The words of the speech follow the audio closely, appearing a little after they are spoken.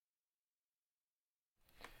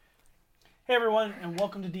Hey everyone, and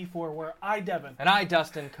welcome to D4, where I, Devin. And I,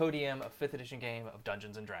 Dustin, co-DM a 5th edition game of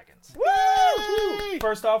Dungeons & Dragons. Woo!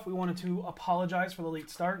 First off, we wanted to apologize for the late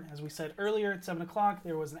start. As we said earlier, at 7 o'clock,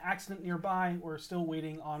 there was an accident nearby. We're still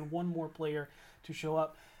waiting on one more player to show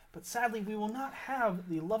up. But sadly, we will not have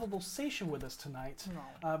the lovable Seisha with us tonight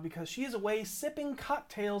because she is away sipping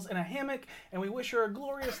cocktails in a hammock, and we wish her a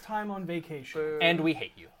glorious time on vacation. And we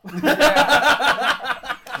hate you.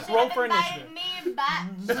 Roll for initiative. Me back.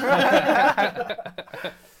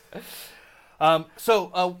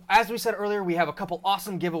 As we said earlier, we have a couple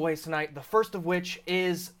awesome giveaways tonight. The first of which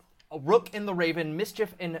is a Rook and the Raven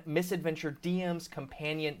Mischief and Misadventure DM's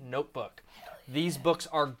Companion Notebook. These books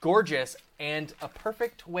are gorgeous and a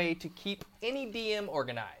perfect way to keep any DM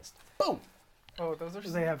organized. Boom! Oh, those are...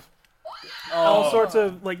 They have all sorts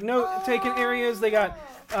of note-taking areas. They got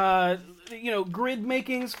grid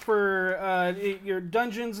makings for your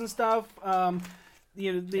dungeons and stuff.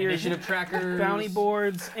 Their Initiative trackers, bounty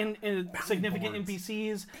boards, and significant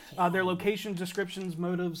NPCs. Their location descriptions,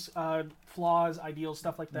 motives, flaws, ideals,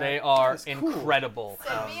 stuff like that. They are It's cool. incredible.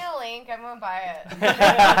 Send me a link. I'm gonna buy it.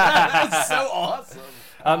 That's so awesome.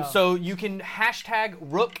 So you can hashtag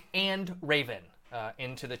Rook and Raven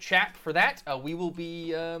into the chat for that. We will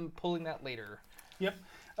be pulling that later. Yep.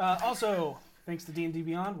 Also, thanks to D&D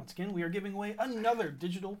Beyond, once again, we are giving away another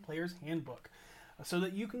digital player's handbook so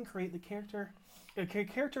that you can create the character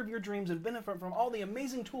of your dreams and benefit from all the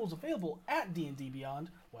amazing tools available at D&D Beyond.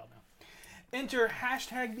 Well, no. Enter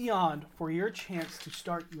hashtag Beyond for your chance to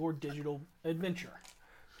start your digital adventure.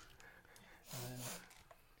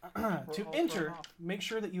 To enter, make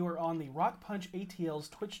sure that you are on the Rock Punch ATL's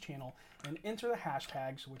Twitch channel and enter the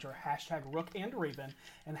hashtags, which are hashtag Rook and Raven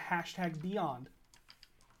and hashtag Beyond,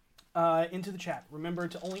 into the chat. Remember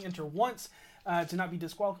to only enter once to not be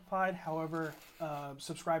disqualified. However,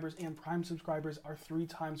 subscribers and Prime subscribers are 3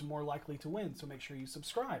 times more likely to win, so make sure you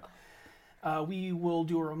subscribe. We will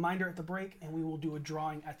do a reminder at the break, and we will do a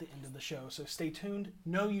drawing at the end of the show. So stay tuned.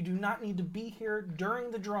 No, you do not need to be here during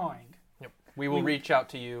the drawing. Yep. We will reach out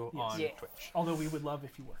to you on Yes. Twitch. Although we would love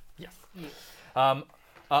if you were. Yes.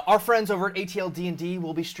 Our friends over at ATL D&D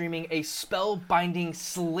will be streaming a spellbinding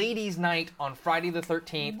Sladey's Night on Friday the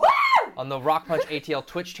 13th on the Rock Punch ATL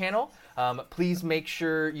Twitch channel. Please make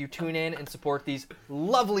sure you tune in and support these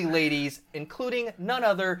lovely ladies, including none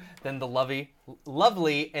other than the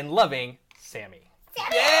lovely and loving Sammy.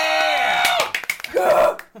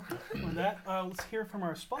 With that, let's hear from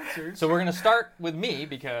our sponsors. So we're going to start with me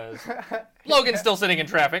because Logan's still sitting in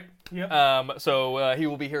traffic. Yep. So he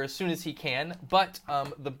will be here as soon as he can. But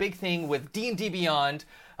the big thing with D&D Beyond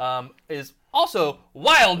is also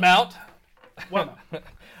Wildmount. Well,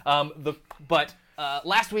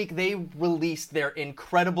 Last week they released their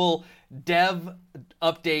incredible dev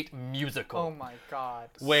update musical. Oh my god.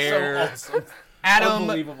 Where So awesome. Adam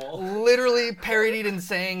Unbelievable. literally parodied and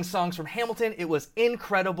sang songs from Hamilton. It was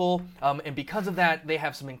incredible. And because of that, they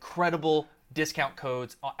have some incredible discount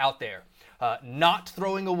codes out there. Not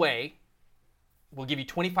Throwing Away will give you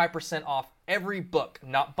 25% off every book,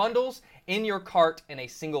 not bundles, in your cart in a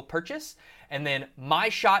single purchase. And then My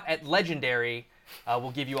Shot at Legendary will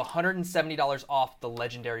give you $170 off the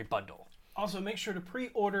Legendary bundle. also, make sure to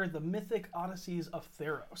pre-order the Mythic Odysseys of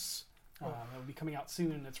Theros. That will be coming out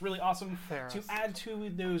soon, and it's really awesome Theros. to add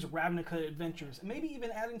to those Ravnica adventures, and maybe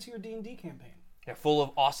even add into your D&D campaign. They're full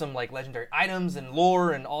of awesome legendary items and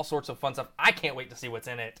lore and all sorts of fun stuff. I can't wait to see what's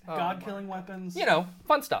in it. God-killing weapons.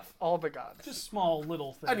 Fun stuff. All the gods. Just small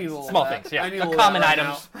little things. I need a little Small of that. things, yeah. I need The a little common of that right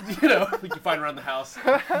items. now. Like you find around the house.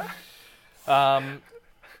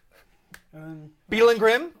 Beetle and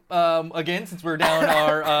Grim, again, since we're down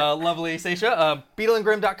our lovely Seisha,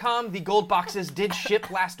 beetleandgrim.com. The gold boxes did ship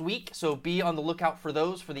last week, so be on the lookout for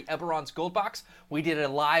those for the Eberron's gold box. We did a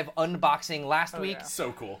live unboxing last week. yeah.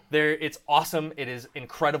 So cool. It's awesome. It is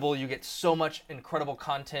incredible. You get so much incredible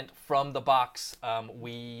content from the box.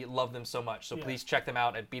 We love them so much, so please check them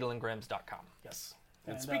out at beetleandgrims.com. Yes.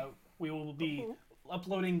 And And we will be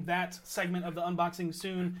uploading that segment of the unboxing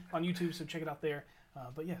soon on YouTube, so check it out there.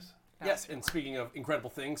 But yes. Yes, and speaking of incredible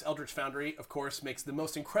things, Eldritch Foundry, of course, makes the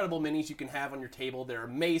most incredible minis you can have on your table. They're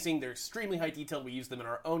amazing. They're extremely high detailed. We use them in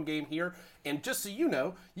our own game here. And just so you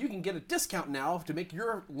know, you can get a discount now to make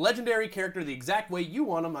your legendary character the exact way you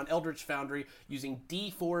want them on Eldritch Foundry using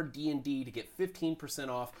D4D&D to get 15%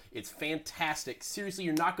 off. It's fantastic. Seriously,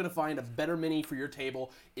 you're not going to find a better mini for your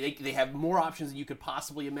table. They have more options than you could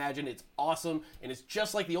possibly imagine. It's awesome, and it's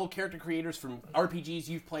just like the old character creators from RPGs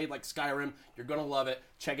you've played like Skyrim. You're going to love it.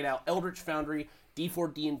 Check it out. Eldritch Foundry,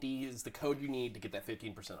 D4D&D is the code you need to get that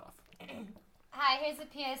 15% off. Hi, here's a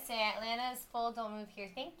PSA. Atlanta is full. Don't move here.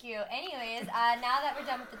 Thank you. Anyways, now that we're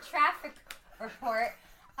done with the traffic report.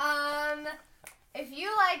 If you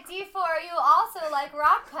like D4, you also like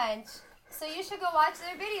Rock Punch, so you should go watch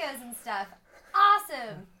their videos and stuff.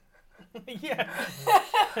 Awesome. Yeah.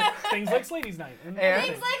 Things like Slady's Night. And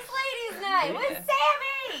Things like Ladies Night with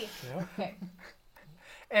Sammy. Okay.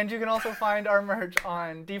 And you can also find our merch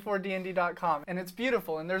on d4dnd.com. And it's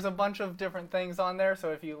beautiful, and there's a bunch of different things on there.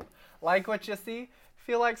 So if you like what you see,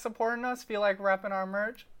 feel like supporting us, feel like repping our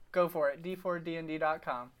merch, go for it,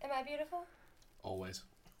 d4dnd.com. Am I beautiful? Always.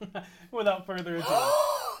 Without further ado,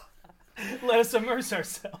 let us immerse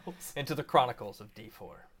ourselves. Into the chronicles of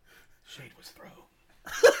D4. Shade was thrown.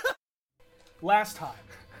 Last time,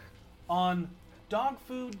 on Dog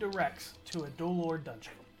Food Directs to a Dolor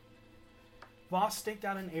Dungeon, Voss staked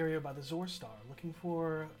out an area by the Zorstar looking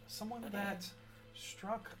for someone that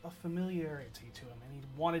struck a familiarity to him, and he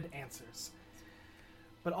wanted answers.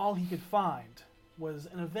 But all he could find was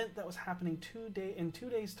an event that was happening in 2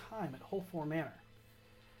 days' time at Holfor Manor.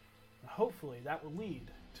 And hopefully that will lead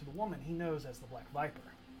to the woman he knows as the Black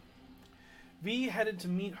Viper. V headed to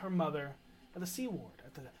meet her mother at the Sea Ward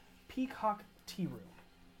at the Peacock Tea Room,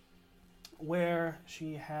 where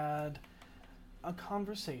she had a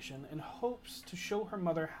conversation in hopes to show her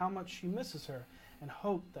mother how much she misses her, and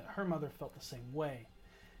hoped that her mother felt the same way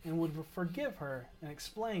and would forgive her and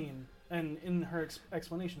explain, and in her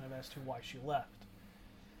explanation as to why she left.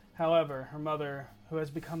 However, her mother, who has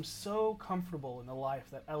become so comfortable in the life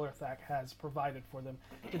that Ellerthak has provided for them,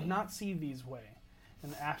 did not see V's way,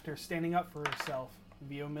 and after standing up for herself,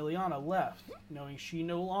 Vio Miliana left, knowing she was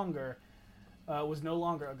no longer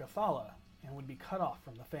a Gathala and would be cut off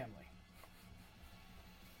from the family.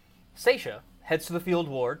 Seisha heads to the field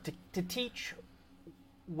ward to teach,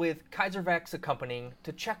 with Kaiser Vex accompanying,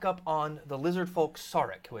 to check up on the lizard folk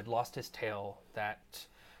Sarek, who had lost his tail, that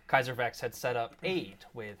Kaiser Vex had set up aid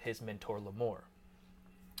with his mentor Lemur.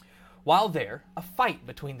 While there, a fight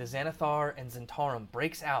between the Xanathar and Zentarum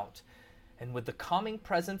breaks out, and with the calming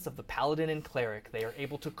presence of the paladin and cleric, they are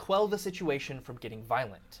able to quell the situation from getting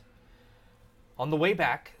violent. On the way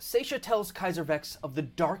back, Seisha tells Kaiser Vex of the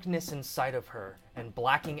darkness inside of her and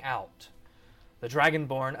blacking out. The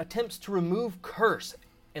Dragonborn attempts to remove Curse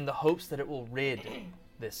in the hopes that it will rid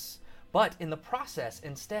this, but in the process,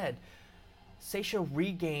 instead, Seisha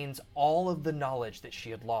regains all of the knowledge that she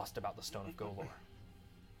had lost about the Stone of Golor.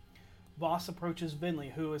 Voss approaches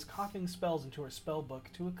Vinley, who is copying spells into her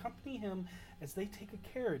spellbook, to accompany him as they take a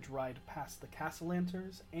carriage ride past the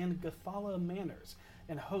Castellanters and Gathala Manors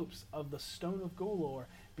in hopes of the Stone of Golor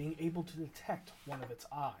being able to detect one of its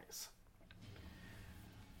eyes.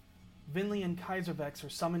 Vinley and Kaiser Vex are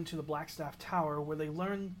summoned to the Blackstaff Tower, where they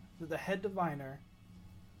learn that the head diviner,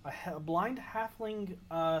 a blind halfling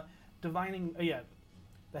the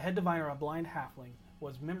head diviner, a blind halfling,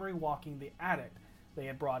 was memory walking the addict they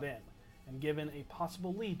had brought in, and given a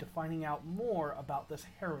possible lead to finding out more about this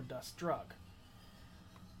Herodust drug.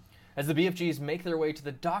 As the BFGs make their way to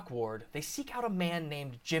the dock ward, they seek out a man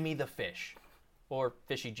named Jimmy the Fish, or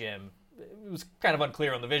Fishy Jim. It was kind of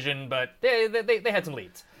unclear on the vision, but they had some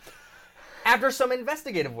leads. After some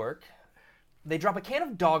investigative work, they drop a can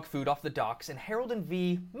of dog food off the docks, and Harold and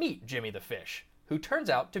V meet Jimmy the Fish, who turns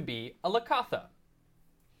out to be a Lakatha.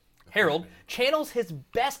 Harold channels his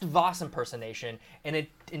best Voss impersonation, and it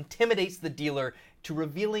intimidates the dealer to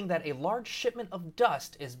revealing that a large shipment of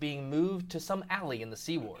dust is being moved to some alley in the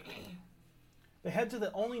Sea Ward. They head to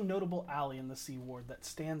the only notable alley in the Sea Ward that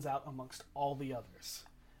stands out amongst all the others,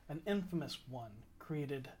 an infamous one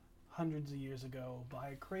created hundreds of years ago by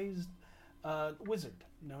a crazed wizard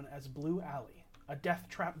known as Blue Alley, a death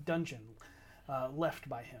trap dungeon left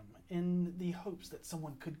by him in the hopes that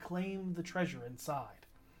someone could claim the treasure inside.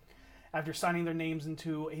 After signing their names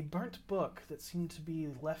into a burnt book that seemed to be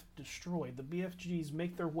left destroyed, the BFGs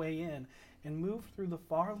make their way in and move through the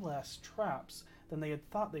far less traps than they had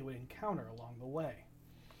thought they would encounter along the way.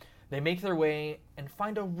 They make their way and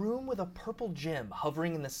find a room with a purple gem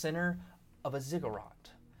hovering in the center of a ziggurat.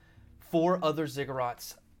 4 other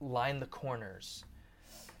ziggurats line the corners,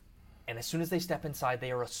 and as soon as they step inside,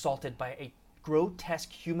 they are assaulted by a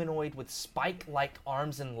grotesque humanoid with spike-like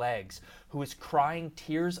arms and legs, who is crying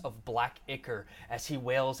tears of black ichor as he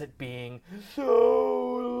wails at being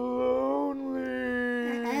so lonely.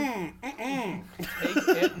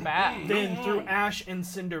 Take it back. Then, through ash and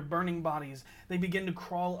cinder burning bodies, they begin to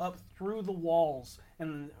crawl up through the walls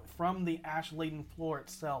and from the ash-laden floor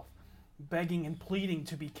itself, begging and pleading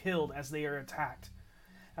to be killed as they are attacked.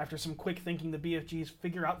 After some quick thinking, the BFGs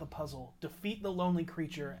figure out the puzzle, defeat the lonely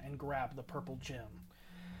creature, and grab the purple gem.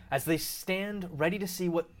 As they stand ready to see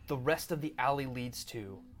what the rest of the alley leads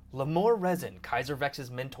to, Lemur Resin, Kaiser Vex's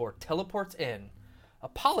mentor, teleports in,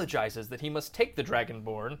 apologizes that he must take the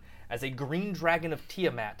Dragonborn as a green dragon of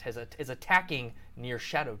Tiamat is attacking near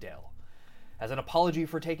Shadowdale. As an apology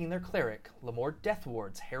for taking their cleric, Lemore death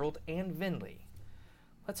wards Harold and Vinley.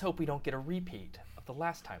 Let's hope we don't get a repeat of the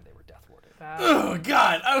last time they were death warded. Oh,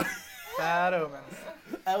 God. Bad omens.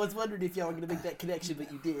 I was wondering if y'all were going to make that connection,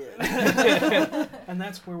 but you did. And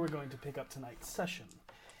that's where we're going to pick up tonight's session,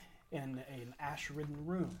 in an ash-ridden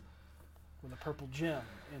room with a purple gem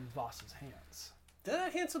in Voss's hands. Did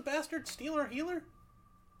that handsome bastard steal our healer?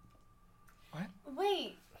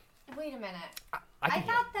 Wait a minute. I I can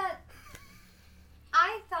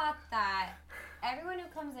thought that everyone who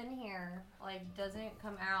comes in here doesn't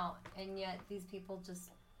come out, and yet these people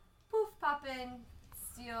just poof pop in,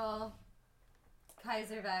 steal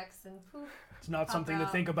Kaiser Vex, and poof. It's not pop something to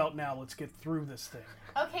out. think about now. Let's get through this thing.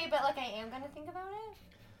 Okay, but I am gonna think about it.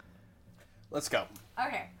 Let's go.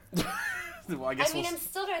 Okay. Well, I guess I'm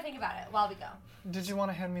still gonna think about it while we go. Did you want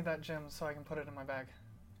to hand me that gem so I can put it in my bag?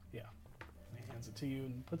 Yeah. He hands it to you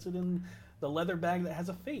and puts it in the leather bag that has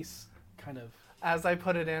a face, kind of. As I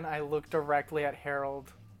put it in, I look directly at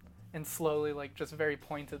Harold and slowly, just very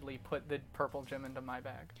pointedly put the purple gem into my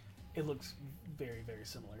bag. It looks very, very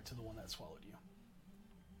similar to the one that swallowed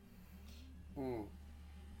you.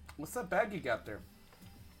 What's that bag you got there?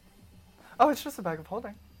 Oh, it's just a bag of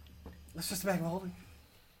holding. It's just a bag of holding.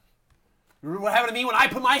 Remember what happened to me when I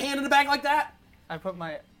put my hand in a bag like that? I put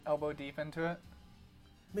my elbow deep into it.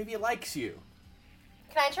 Maybe it likes you.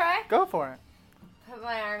 Can I try? Go for it. Put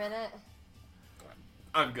my arm in it.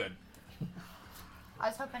 I'm good. I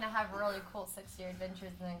was hoping to have really cool 6-year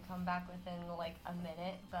adventures and then come back within a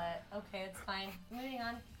minute, but okay, it's fine. Moving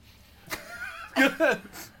on.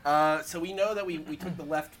 So we know that we took the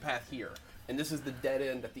left path here, and this is the dead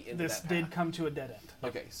end at the end This of that path. did come to a dead end.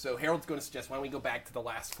 Okay, so Harold's going to suggest, why don't we go back to the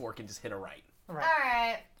last fork and just hit a right? Right.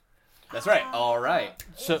 Alright. That's right. All right.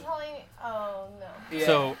 So- You're telling me. Oh, no. Yeah.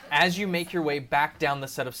 So as you make your way back down the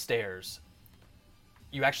set of stairs,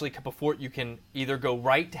 you actually before you can either go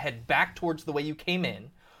right to head back towards the way you came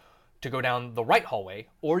in, to go down the right hallway,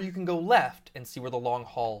 or you can go left and see where the long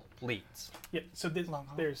hall leads. Yeah. So Long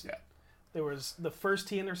haul. there was the first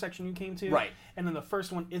T intersection you came to, Right. And then the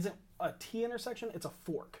first one isn't a T intersection; it's a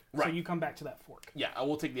fork. So Right. you come back to that fork. Yeah, I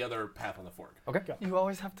will take the other path on the fork. Okay. Go. You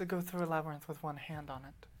always have to go through a labyrinth with one hand on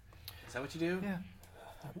it. Is that what you do? Yeah.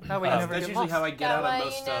 That way you never That's get usually lost. how I get That out way of you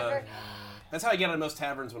most. never- That's how I get out of most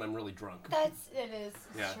taverns when I'm really drunk. It is.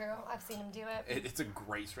 It's Yeah. true. I've seen him do it. It's a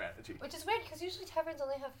great strategy. Which is weird because usually taverns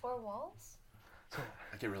only have 4 walls.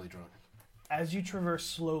 I get really drunk. As you traverse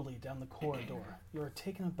slowly down the corridor, you are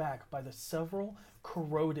taken aback by the several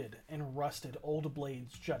corroded and rusted old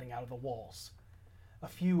blades jutting out of the walls. A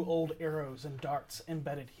few old arrows and darts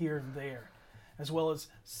embedded here and there, as well as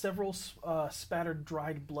several spattered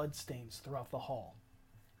dried bloodstains throughout the hall.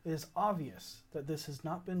 It is obvious that this has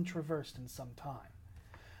not been traversed in some time.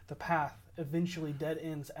 The path eventually dead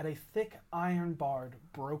ends at a thick iron-barred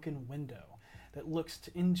broken window that looks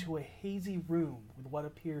into a hazy room with what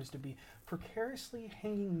appears to be precariously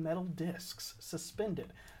hanging metal discs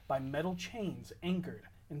suspended by metal chains anchored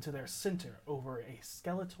into their center over a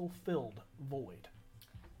skeletal-filled void.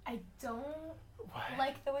 I don't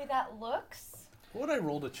like the way that looks. What would I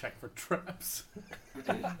roll to check for traps?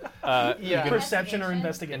 Yeah. Perception or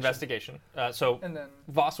Investigation? investigation? Investigation. So And then,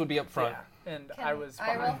 Voss would be up front, yeah. And Can I was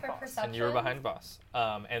I roll behind for Voss. perception? and you were behind Voss.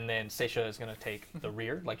 And then Seisha is going to take the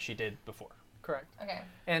rear, like she did before. Correct. Okay.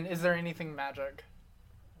 And is there anything magic?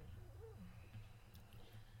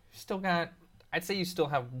 Still got. I'd say you still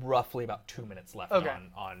have roughly about 2 minutes left Okay.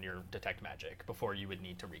 on your detect magic before you would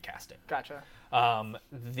need to recast it. Gotcha.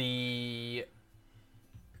 The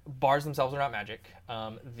bars themselves are not magic.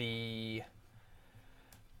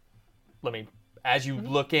 As you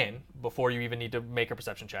look in, before you even need to make a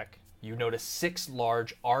perception check, you notice 6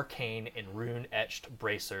 large arcane and rune-etched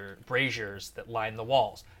braziers that line the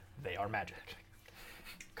walls. They are magic.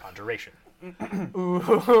 Conjuration.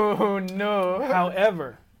 Ooh, no.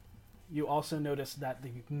 However, you also notice that the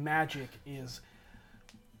magic is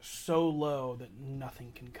so low that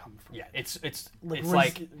nothing can come from Yeah, it. it's Like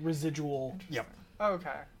like residual. yep.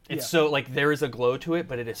 Okay. It's Yeah. so like there is a glow to it,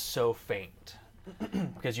 but it is so faint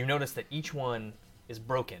because you notice that each one is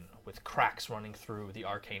broken with cracks running through the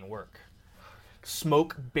arcane work.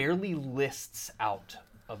 Smoke barely lists out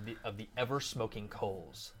of the ever smoking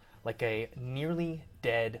coals, like a nearly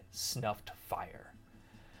dead snuffed fire.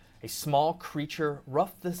 A small creature,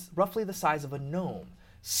 roughly the size of a gnome,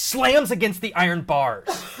 slams against the iron bars.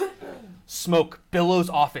 Smoke billows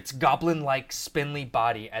off its goblin-like spindly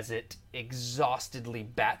body as it exhaustedly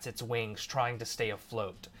bats its wings, trying to stay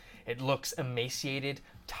afloat. It looks emaciated,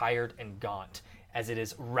 tired, and gaunt, as it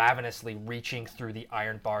is ravenously reaching through the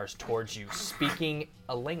iron bars towards you, speaking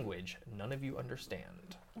a language none of you understand.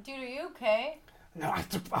 Dude, are you okay? Yeah.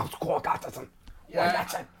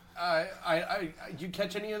 You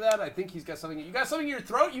catch any of that? I think he's got something. You got something in your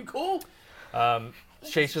throat? You cool?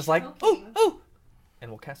 Shay's just like, choking. oh,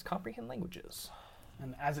 and we'll cast Comprehend Languages.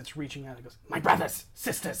 And as it's reaching out, it goes, "My brothers,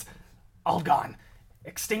 sisters, all gone,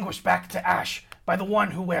 extinguished back to ash by the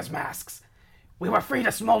one who wears masks. We were free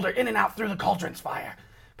to smolder in and out through the cauldron's fire,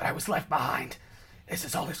 but I was left behind. This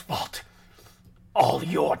is all his fault. All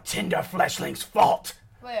your tender fleshlings' fault."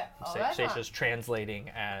 Wait, oh, that's Shay's not just translating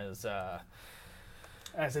as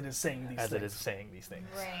It is saying these things. it is saying these things.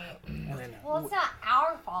 right. And then, Well, it's not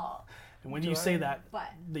our fault. and when you say that, What?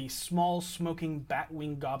 the small, smoking,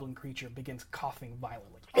 bat-winged goblin creature begins coughing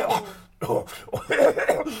violently. Get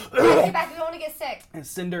back, we don't want to get sick. And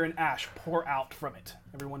cinder and ash pour out from it.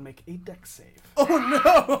 Everyone make a dex save.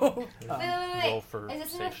 Oh no! Wait. roll for Is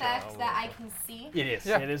this an Seisha, effect I'll that roll I for- can see? It is.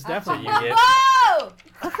 Yeah. It is So definitely. you get Whoa!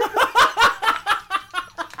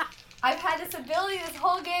 I've had this ability this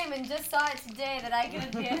whole game and just saw it today that I get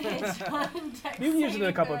advantage on dex You've used it a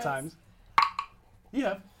saving couple of throws. times.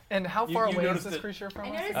 Yeah. And how far you away is noticed this it. creature from I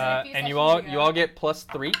us? noticed it a few and you sessions all ago. get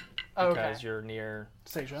 +3 Oh, okay. because you're near.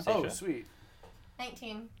 Seisha. Oh, Seisha. sweet.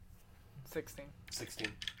 19. 16. 16.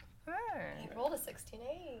 Hey. You rolled a 16.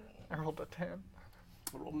 Hey. I rolled a 10.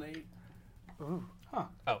 I rolled an 8. Ooh. Huh.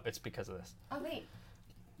 Oh, it's because of this. Oh, wait.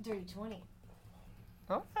 Dirty 20.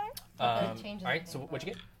 Okay. That changes all right. So anything, what'd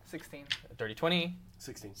you get? 16. Dirty 20,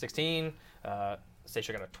 16. 16.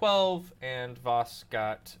 Seisha got a 12, and Voss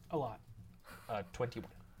got A lot. 21.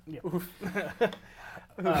 Yeah.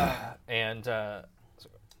 And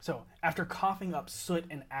So, after coughing up soot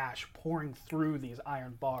and ash pouring through these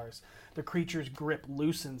iron bars, the creature's grip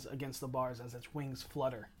loosens against the bars as its wings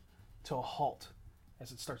flutter to a halt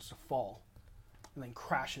as it starts to fall, and then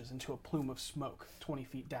crashes into a plume of smoke 20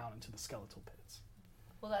 feet down into the skeletal pits.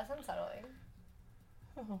 Well, that's unsettling.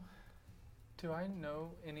 Do I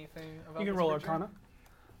know anything about You can this roll creature?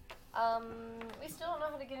 Arcana. We still don't know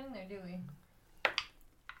how to get in there, do we?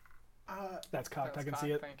 That's cocked. I That's can cocked,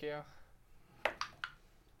 see it. Thank you.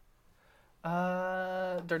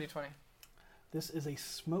 Dirty 20. This is a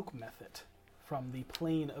smoke method from the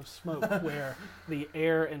plane of smoke where the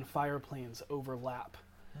air and fire planes overlap.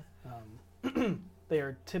 They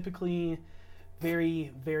are typically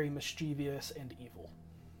very, very mischievous and evil.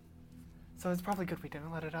 So it's probably good we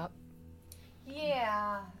didn't let it up.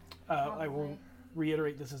 Yeah. I will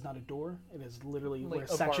reiterate, this is not a door. It is literally Like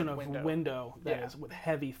a a section barred of window. window that Yeah. is with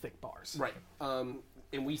heavy, thick bars. Right.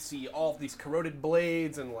 And we see all these corroded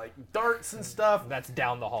blades and like darts and stuff. that's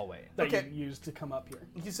down the hallway. That Okay. you use to come up here.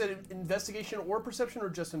 You said investigation or perception or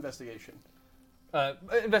just investigation?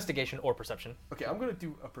 Investigation or perception. Okay, I'm gonna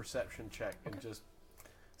do a perception check and just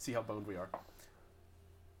see how boned we are.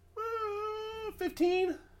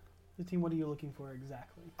 15. 15, what are you looking for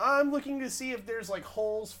exactly? I'm looking to see if there's like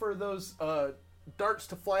holes for those darts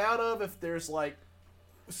to fly out of, if there's like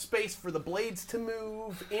space for the blades to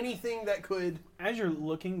move, anything that could. As you're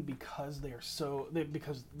looking, because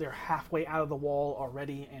because they're halfway out of the wall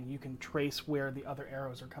already, and you can trace where the other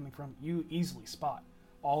arrows are coming from, you easily spot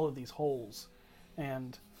all of these holes.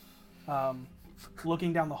 And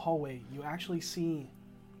looking down the hallway, you actually see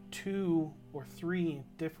 2 or 3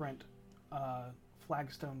 different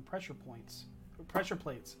flagstone pressure plates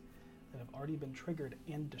that have already been triggered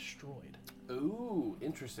and destroyed. Ooh,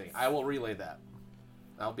 interesting. I will relay that.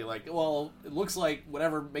 I'll be like, well, it looks like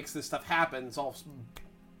whatever makes this stuff happen is all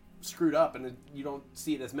screwed up, and you don't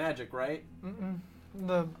see it as magic, right?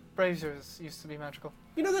 The braziers used to be magical.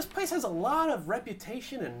 You know, this place has a lot of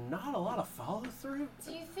reputation and not a lot of follow through.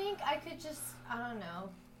 Do you think I could just, I don't know,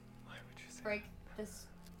 Why would you say? break this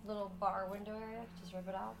little bar window area? Just rip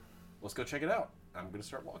it out? Let's go check it out. I'm gonna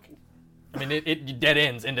start walking. I mean, it dead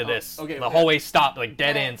ends into this. okay, The okay. hallway stopped, like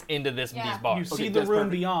dead Yeah. ends into this Yeah. these You bars. see Okay, the that's room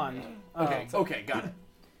perfect. beyond. Okay, okay, got it.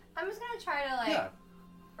 I'm just gonna try to, like, Yeah.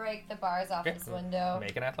 break the bars off Okay. this window.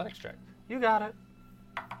 Make an athletics check. You got it.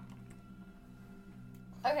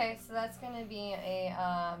 Okay, so that's gonna be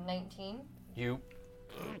a 19. You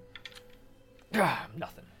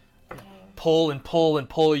nothing. Pull and pull and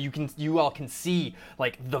pull. You all can see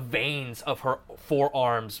like the veins of her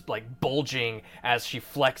forearms like bulging as she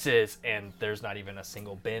flexes, and there's not even a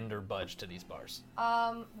single bend or budge to these bars.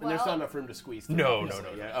 And there's not enough room to squeeze through. No, obviously.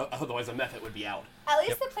 no, no, Yeah, otherwise a method would be out. At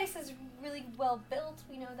least the place is really well built.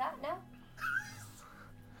 We know that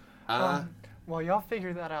now. While y'all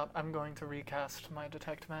figure that out, I'm going to recast my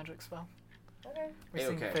detect magic spell. Okay. We seem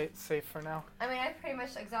Okay. safe for now. I mean, I've pretty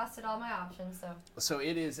much exhausted all my options, so. So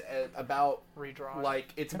it is about Redraw.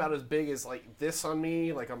 like it's about as big as like this on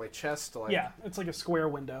me, like on my chest. Like, Yeah, it's like a square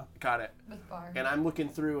window. got it. With bar. And I'm looking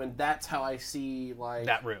through, and that's how I see like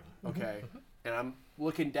That room. Okay, and I'm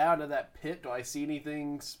looking down to that pit. Do I see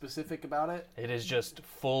anything specific about it? It is just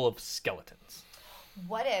full of skeletons.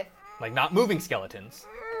 What if Like, not moving skeletons.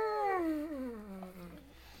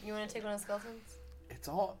 you want to take one of the skeletons? It's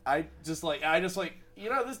all I just like.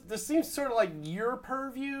 This seems sort of like your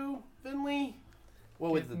purview, Finley.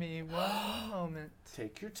 What with Give the me one moment.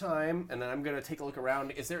 take your time, and then I'm gonna take a look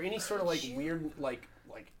around. Is there any sort of like weird like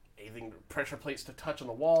anything pressure plates to touch on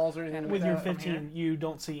the walls or anything? With like your that? 15, you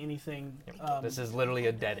don't see anything. This is literally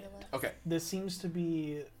a dead end. Okay, This seems to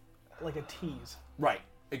be like a tease. right,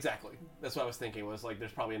 exactly. That's what I was thinking. Was like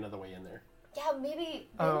there's probably another way in there. Yeah, maybe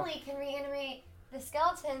Oh. Finley can reanimate the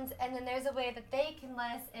skeletons, and then there's a way that they can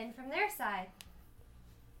let us in from their side.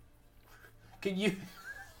 Can you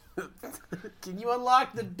can you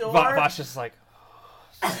unlock the door? Vosh is like,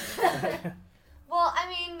 Well, I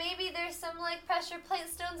mean, maybe there's some like pressure plate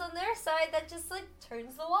stones on their side that just like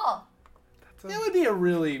turns the wall. That's That a would be a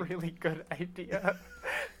really. really good idea.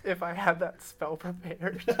 If I had that spell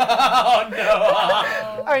prepared. Oh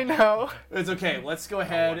no! I know. It's okay. Let's go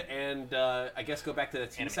ahead and I guess go back to the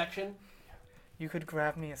T section. You could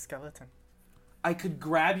grab me a skeleton. I could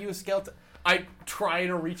grab you a skeleton. I try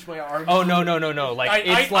to reach my arm. oh, no. Like,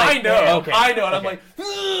 it's like... I know. Okay. I know. And I'm Okay. like,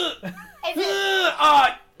 Is it,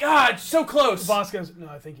 ah, God, so close. Voss goes, no,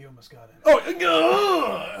 I think you almost got it. Oh,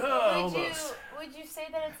 would you say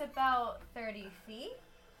that it's about 30 feet?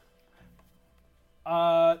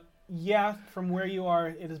 Yeah, from where you are,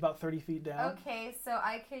 it is about 30 feet down. Okay, so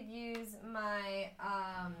I could use my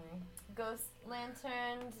ghost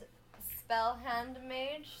lantern spell hand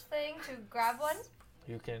mage thing to grab one.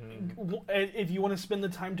 You can... If you want to spend the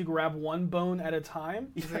time to grab one bone at a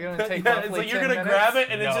time, Is it gonna take Yeah, roughly it's like you're 10 gonna minutes? grab it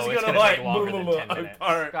and No, it's just it's gonna gonna like take longer than 10 minutes.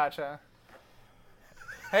 apart. Gotcha.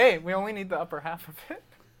 Hey, we only need the upper half of it.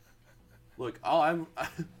 Look, I'm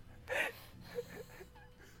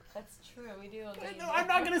That's true, we do. no, I'm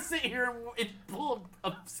not gonna sit here and pull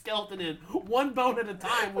a skeleton in one bone at a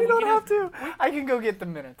time. We don't have to. I can go get the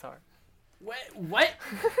Minotaur. What?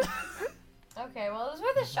 Okay, well, it was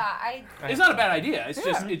worth a shot. It's not a bad idea. It's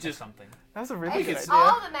just It's just something. That was a really good It's idea.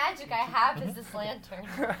 all the magic I have is this lantern.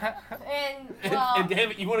 And, well, and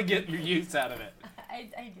damn it, you want to get your use out of it. I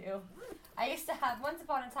do. I used to have, once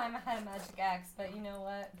upon a time, I had a magic axe, but you know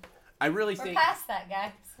what? I really We're think. past that,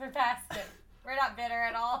 guys. We're past it. We're not bitter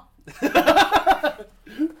at all.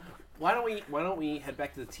 Why don't we head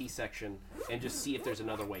back to the T section and just see if there's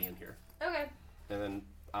another way in here, Okay. and then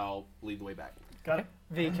I'll lead the way back. got it?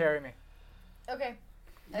 V, carry me. Okay.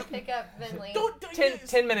 I pick up Vinley.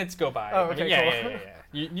 10 minutes go by. Oh, okay, yeah, cool.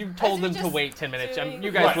 yeah. You told we them to just wait 10 minutes. doing- You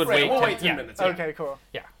guys would Right, wait we'll 10, wait 10 yeah. minutes. Yeah. Okay, cool.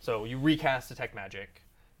 Yeah, so you recast Detect Magic.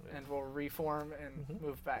 And we'll reform and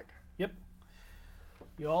move back. Yep.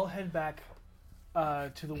 You all head back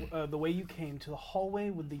to the way you came, to the hallway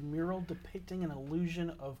with the mural depicting an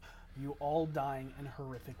illusion of you all dying in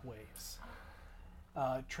horrific ways.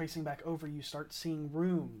 Tracing back over, you start seeing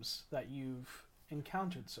rooms that you've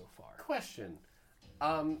encountered so far. Question.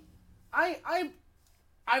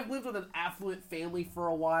 I've lived with an affluent family for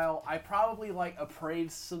a while. I probably like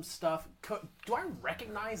appraised some stuff. Do I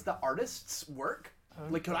recognize the artist's work?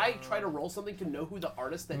 Like, could I try to roll something to know who the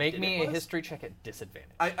artist that Make did me it a was? history check at disadvantage.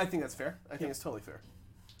 I think that's fair. I think it's totally fair.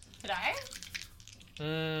 Did I?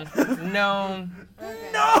 No.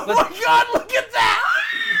 Okay. Oh my God! Look at that!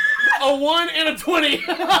 A 1 and a 20.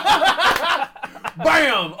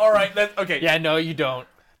 Bam! All right. That's okay. Yeah, no, you don't.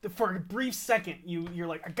 For a brief second, you're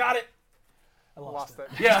like, I got it. I lost Lost it.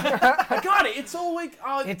 it. Yeah. I got it. It's all like.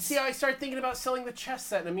 It's- See, I started thinking about selling the chess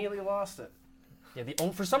set and immediately lost it. Yeah,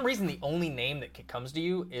 for some reason, the only name that comes to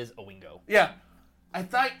you is Oingo. Yeah. I'm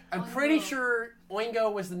pretty Oingo. sure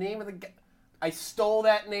Oingo was the name of the guy. I stole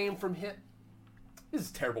that name from him. This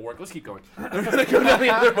is terrible work. Let's keep going. I'm gonna go down the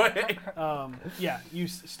other way. Yeah, you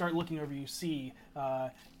start looking over, you see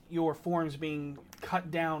your forms being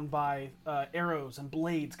cut down by arrows and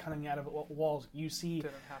blades cutting out of walls. You see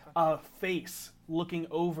Didn't happen. a face looking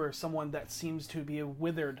over someone that seems to be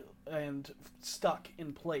withered and stuck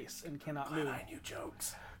in place and cannot move. I knew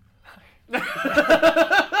jokes. You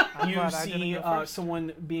glad I didn't see go first.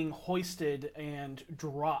 someone being hoisted and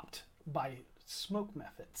dropped by smoke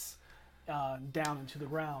methods down into the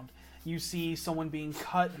ground. You see someone being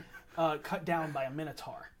cut down by a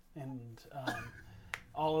minotaur, and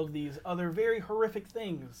all of these other very horrific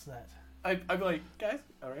things that. I'd be like, guys,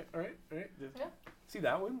 all right. Yeah. See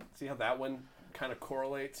that one? See how that one kind of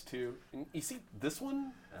correlates to. And you see this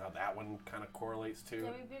one? How that one kind of correlates to.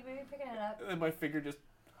 Yeah, we picking it up. And then my finger just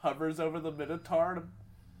hovers over the Minotaur.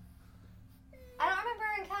 I don't remember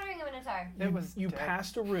encountering a Minotaur. It was You dead.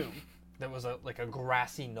 passed a room There was a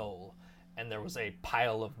grassy knoll, and there was a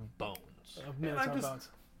pile of bones. of Minotaur just- bones.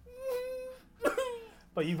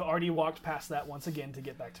 But you've already walked past that once again to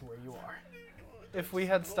get back to where you are. If we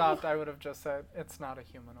had stopped, I would have just said, it's not a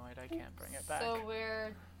humanoid. I can't bring it back. So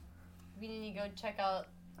we need to go check out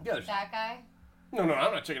Yeah, there's. that guy. No, I'm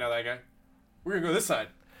not checking out that guy. We're gonna go this side,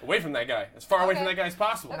 away from that guy, as far away from Okay. that guy as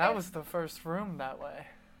possible. Okay. That was the first room that way.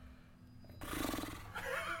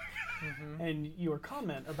 And your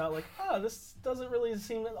comment about like, this doesn't really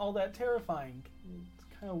seem all that terrifying.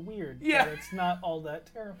 It's kind of weird. Yeah. But it's not all that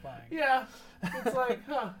terrifying. Yeah, it's like,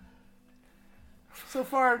 huh. So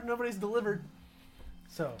far, nobody's delivered.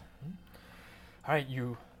 So, All right,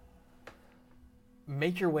 you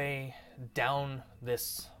make your way down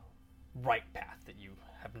this right path that you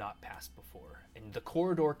have not passed before, and the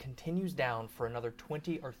corridor continues down for another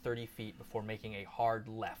 20 or 30 feet before making a hard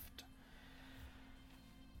left.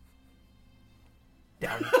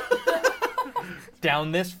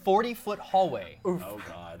 Down this 40-foot hallway, Oh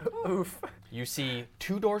God. Oof. you see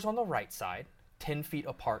two doors on the right side, 10 feet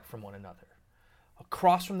apart from one another.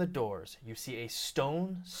 Across from the doors, you see a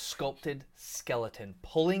stone sculpted skeleton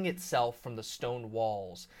pulling itself from the stone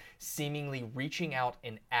walls, seemingly reaching out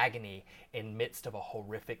in agony in midst of a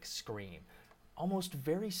horrific scream. Almost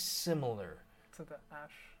very similar To the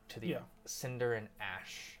ash, to the Yeah. cinder and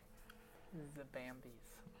ash. the Bambis.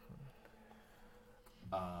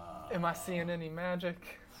 Am I seeing any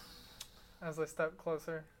magic as I step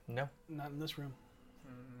closer? No, not in this room.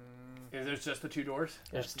 Is there just the two doors?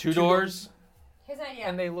 there's two doors. Here's an idea.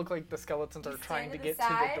 And they look like the skeletons are Just trying stand to to the get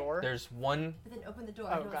to side. the door. There's one. But then open the door.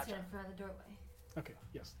 Oh, I don't gotcha. stand in front of the doorway. Okay,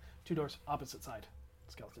 yes. Two doors, opposite side.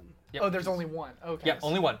 Skeleton. Yep. Oh, there's only one. Okay. Yeah,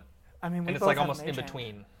 only one. I mean, we And it's both like have almost in mage hand.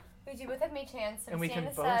 between. We do both have mage hands, so And we we stand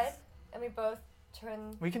can aside, both- and we both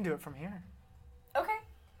turn. We can do it from here. Okay.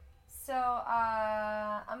 So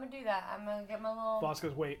I'm gonna do that. I'm gonna get my little. Boss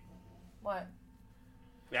goes, wait, What?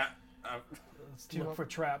 Yeah. let's Do you look want- for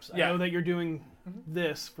traps. Yeah. I know that you're doing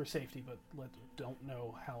this for safety, but don't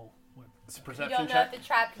know how. What. It's a You perception don't know check. if the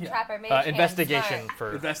trap can Yeah. trap our mage hand. Investigation Smart.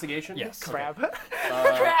 for. Investigation. Yes. Grab.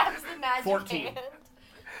 Grabs the magic 14. hand.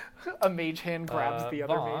 A mage hand grabs the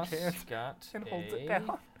other Boss mage hand got and holds it a-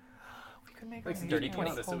 down. We could make Like a some mage dirty hand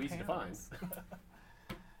 20. That's so hold easy to hands.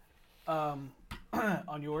 find.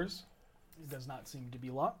 On yours, it does not seem to be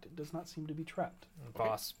locked. It does not seem to be trapped.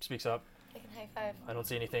 Boss speaks up. I can high five. I don't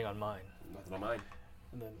see anything on mine. Nothing on mine.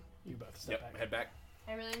 And then you both step Yep. back. Head back.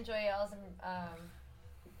 I really enjoy y'all's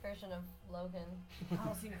version of Logan.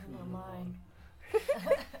 I'll see who on mine.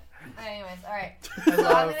 Anyways, all right. I So I'm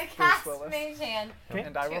love gonna Bruce cast Willis. mage hand Okay.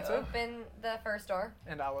 And I will to too. open the first door.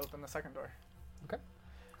 And I'll open the second door.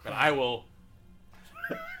 And I will.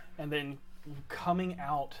 And then coming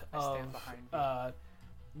out I of stand behind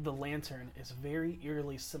you. the lantern is very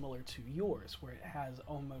eerily similar to yours, where it has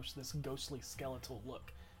almost this ghostly skeletal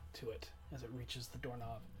look to it as it reaches the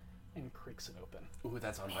doorknob and creaks it open. Ooh,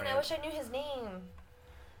 that's on Man, I brand. wish I knew his name.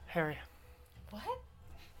 Harry. What?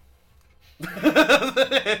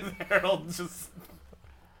 Harold just.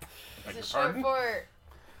 Is it short Pardon? for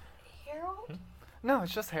Harold? No,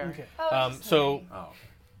 it's just Harry. Okay. Oh, it's just So Harry. Oh.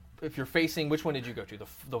 if you're facing, which one did you go to?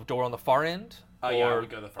 The door on the far end? Oh yeah, I Or- would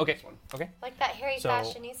go the first okay. one. Okay. Like that Harry So-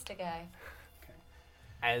 fashionista guy.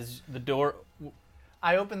 As the door,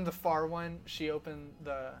 I opened the far one. She opened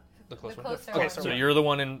the. the close The one. closer Okay, one. so you're the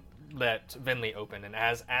one in that Venley opened, and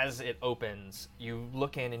as it opens, you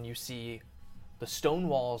look in and you see the stone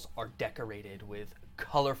walls are decorated with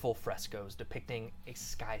colorful frescoes depicting a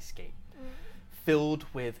skyscape filled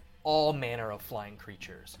with all manner of flying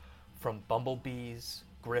creatures, from bumblebees,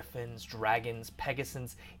 griffins, dragons,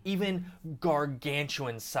 pegasons, even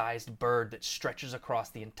gargantuan-sized bird that stretches across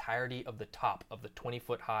the entirety of the top of the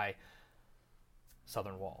 20-foot high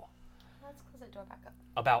southern wall. Let's close that door back up.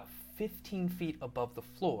 About 15 feet above the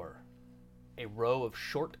floor, a row of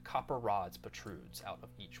short copper rods protrudes out of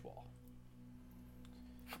each wall.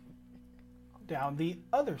 Down the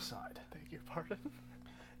other side, Beg your pardon.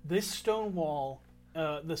 this stone wall,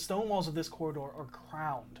 the stone walls of this corridor are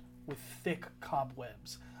crowned with thick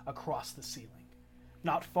cobwebs across the ceiling.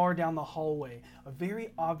 Not far down the hallway, a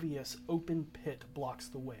very obvious open pit blocks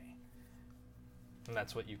the way. And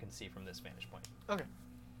that's what you can see from this vantage point. Okay.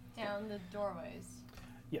 Down the doorways.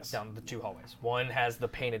 Yes. Down the two hallways. One has the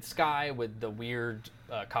painted sky with the weird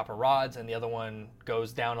copper rods, and the other one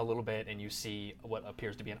goes down a little bit, and you see what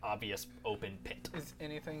appears to be an obvious open pit. Is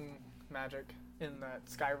anything magic in that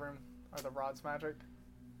sky room? Are the rods magic?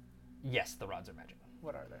 Yes, the rods are magic.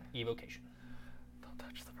 What are they? Evocation. Don't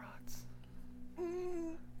touch the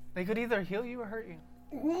rods. They could either heal you or hurt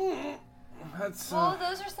you. That's Well,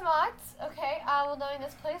 those are some odds. Okay, well, knowing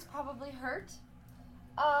this place probably hurt.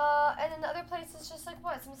 And then the other place is just like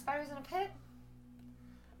what? Some spiders in a pit?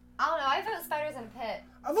 I don't know. I vote spiders in a pit.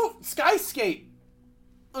 I vote Skyscape.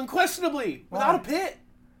 Unquestionably, without a pit.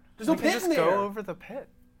 There's no We can pit in just there. go over the pit.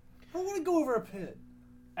 I don't want to go over a pit.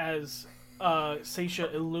 As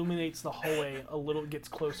Seisha illuminates the hallway, a little gets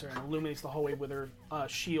closer and illuminates the hallway with her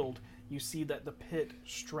shield, you see that the pit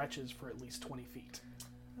stretches for at least 20 feet.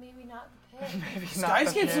 Maybe not the pit. Maybe not the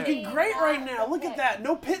Skyscape's pit. looking great Not right now. the Look at pit. that.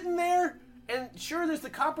 No pit in there. And sure, there's the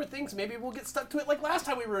copper things. Maybe we'll get stuck to it like last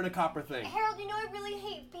time we were in a copper thing. Harold, you know I really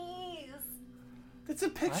hate bees. It's a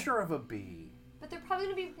picture of a bee. But they're probably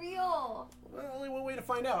gonna be real. Well, only one way to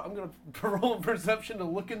find out. I'm gonna roll a perception to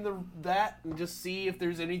look in that and just see if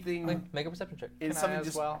there's anything. Make a perception check. In Can I something as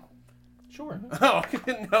just. well? Sure. Oh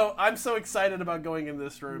no! I'm so excited about going in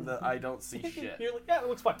this room that I don't see shit. You're like, yeah, it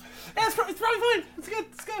looks fine. Yeah, it's probably fine. Let's go.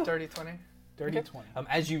 Let's go. Dirty 20. Dirty Okay. 20.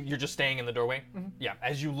 As you're just staying in the doorway. Yeah.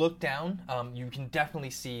 As you look down, you can definitely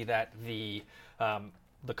see that the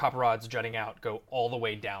copper rods jutting out go all the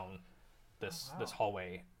way down this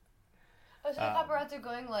hallway. Oh, so the copper rods are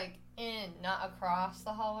going like in, not across the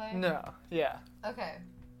hallway? No. Yeah. Okay.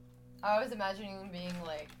 I was imagining them being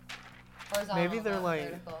like horizontal. Maybe they're not like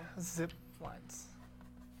vertical. zip lines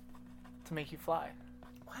to make you fly.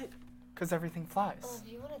 What? Because everything flies. Oh,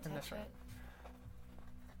 if you want to in touch this room. it.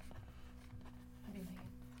 What do you think?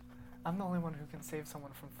 I'm the only one who can save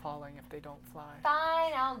someone from falling if they don't fly.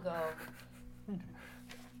 Fine, I'll go.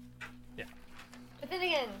 Yeah. But then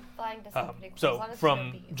again, flying does sound pretty cool. as So long as there's no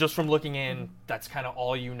from bees. just from looking in, that's kind of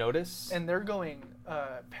all you notice. And they're going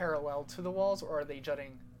parallel to the walls, or are they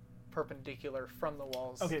jutting perpendicular from the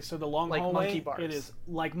walls? Okay, so the long Like hallway, monkey bars. it is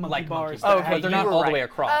like monkey like bars. monkey Oh, bars. okay, But they're you not were all the right. way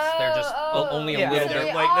across. They're just only a Yeah, little so bit.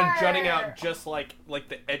 they They're jutting are. out just like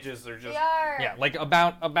the edges are just. They are Yeah, like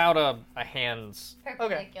about a hand's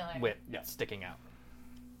perpendicular. width Yeah. sticking out.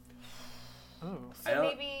 Ooh. I So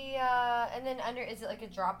don't- maybe, and then under, is it like a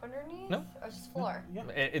drop underneath? No. Or just floor?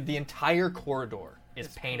 Yeah. The entire corridor is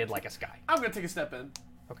painted like a sky. I'm gonna take a step in.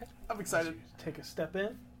 Okay. I'm excited. Take a step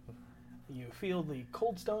in. You feel the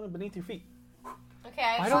cold stone beneath your feet. Okay,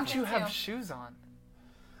 I Why have don't something you have too. shoes on?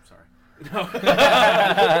 Sorry. No.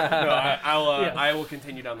 I will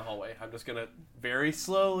continue down the hallway. I'm just gonna very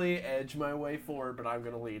slowly edge my way forward, but I'm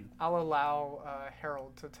gonna lead. I'll allow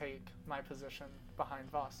Harold to take my position behind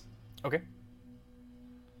Voss. Okay.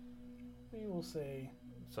 We will say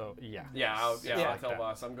So yeah. Yeah, I'll like tell that.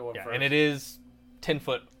 boss I'm going Yeah, first. and it is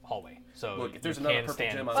 10-foot hallway. So Look, if there's you another can purple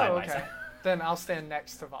stand gem, I'll side Oh, by okay. side. Then I'll stand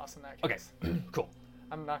next to Voss in that Okay. case. Cool.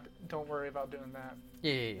 I'm not. Don't worry about doing that.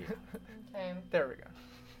 Yeah. Okay. There we go.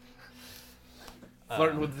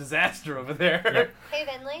 flirting with disaster over there. Yep. Hey,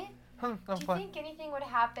 Vinley, I'm do you fine. think anything would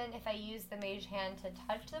happen if I used the mage hand to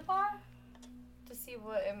touch the bar? To see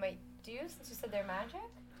what it might do, since you said they're magic?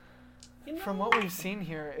 From what we've seen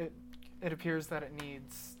here, it appears that it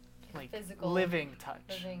needs like Physical. living touch.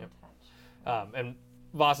 Living Yep. touch. And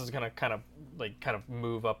Voss is gonna kind of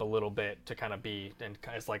move up a little bit to kind of be and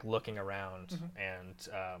it's like looking around and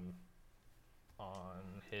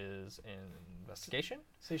on his investigation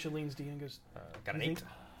Seisha leans to you and goes, got an You 8. think-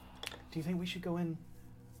 do you think we should go in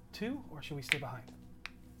too, or should we stay behind?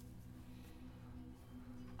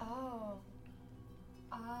 Oh.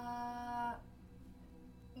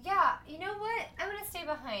 Yeah, you know what? I'm gonna stay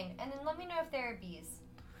behind, and then let me know if there are bees.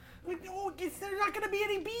 Oh, there's not gonna be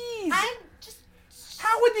any bees. I'm just.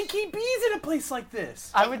 How would they keep bees in a place like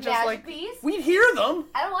this? I would just magic like. bees? We'd hear them.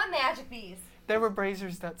 I don't want magic bees. There were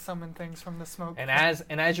braziers that summon things from the smoke. And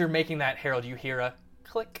as you're making that, Harold, you hear a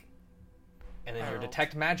click, and then your Harold.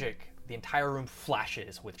 detect magic. The entire room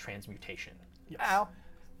flashes with transmutation. Yes. Ow.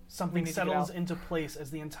 Something need to get settles out. into place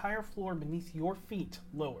as the entire floor beneath your feet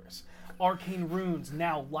lowers. Arcane runes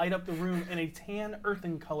now light up the room in a tan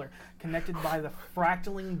earthen color, connected by the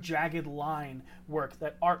fractaling jagged line work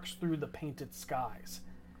that arcs through the painted skies.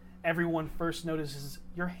 Everyone first notices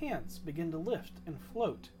your hands begin to lift and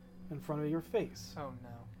float in front of your face, Oh no.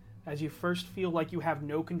 as you first feel like you have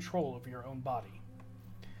no control over your own body.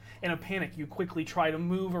 In a panic, you quickly try to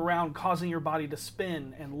move around, causing your body to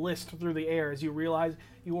spin and list through the air as you realize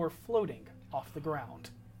you are floating off the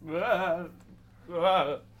ground.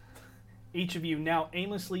 Each of you now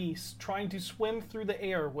aimlessly trying to swim through the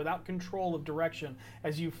air without control of direction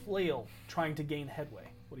as you flail, trying to gain headway.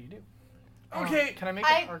 What do you do? Okay. Can I make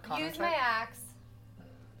an I Arcana use check? my axe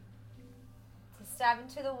to stab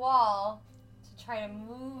into the wall to try to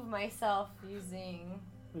move myself using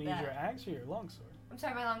You use your axe or your longsword? I'm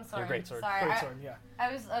sorry, my long sword. great sword. Sorry, Great sword, yeah.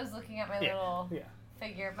 I was looking at my little Yeah.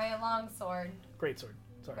 figure. My long sword. Great sword.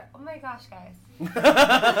 Sorry. Oh my gosh, guys.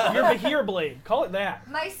 Your Bahir blade. Call it that.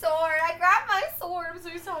 My sword. I grabbed my sword. I'm so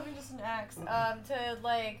used to having just an axe. To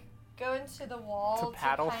like go into the wall To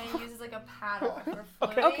paddle. kind of use as like a paddle for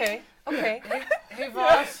floating. Okay. Hey,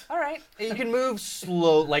 Voss. All right. You can move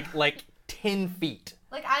slow, like 10 feet.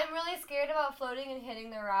 Like, I'm really scared about floating and hitting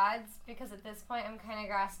the rods because at this point I'm kind of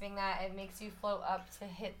grasping that it makes you float up to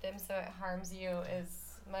hit them so it harms you is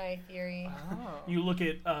my theory. You look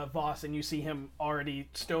at Voss and you see him already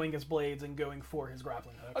stowing his blades and going for his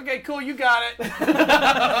grappling hook. Okay, cool, you got it. Can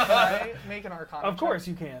I make an Arcana Of check? course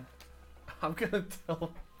you can. I'm gonna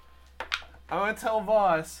tell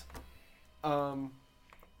Voss, and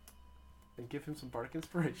give him some bardic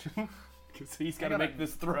inspiration because he's gotta make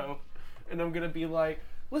this throw, and I'm gonna be like,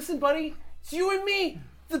 listen, buddy, it's you and me.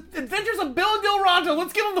 The Adventures of Bill and Dilronto.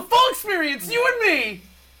 Let's give him the full experience. You and me.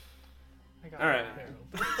 I got All right. it.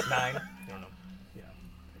 9. I don't know.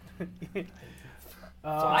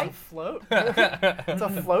 I float. It's a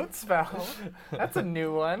float spell. That's a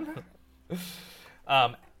new one.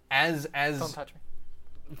 As Don't touch me.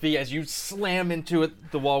 V, as you slam into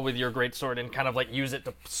the wall with your greatsword and kind of like use it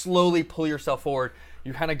to slowly pull yourself forward,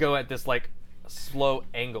 you kind of go at this like slow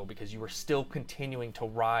angle because you were still continuing to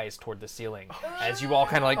rise toward the ceiling. As you all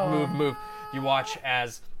kind of like move, you watch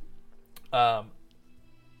as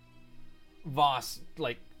Voss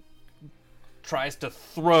like tries to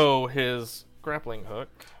throw his grappling hook.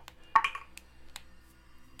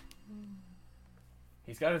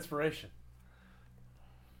 He's got inspiration.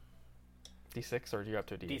 D6, or are you up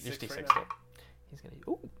to a D8? D6 Just D6 right now. still. He's gonna.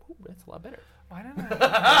 Ooh, that's a lot better. Why didn't I?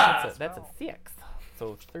 That's a 6.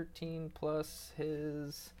 So 13 plus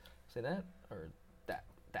his. Say that or that.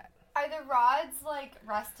 Are the rods like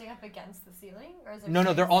resting up against the ceiling, or is it?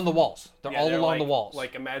 No, they're on the walls. They're all along the walls.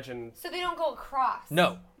 Like imagine. So they don't go across.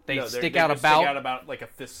 No, they No, stick they out just about. Stick out about like a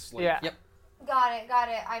fist. Like, Yeah. Yep. Got it.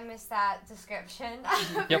 I missed that description.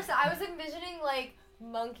 Yep. I was envisioning like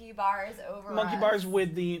monkey bars over Monkey us. bars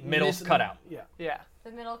with the Middle's cut out. Yeah. Yeah.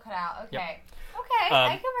 The middle cut out. Okay. Yep. Okay,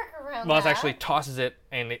 I can work around Voss that. actually tosses it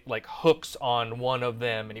and it like hooks on one of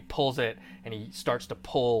them and he pulls it and he starts to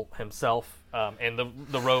pull himself and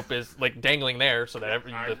the rope is like dangling there so that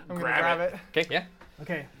every. I'm gonna Grab grab it. it. Okay, yeah.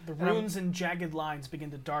 Okay, the runes and jagged lines begin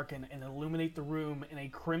to darken and illuminate the room in a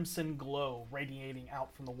crimson glow radiating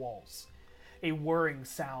out from the walls. A whirring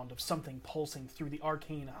sound of something pulsing through the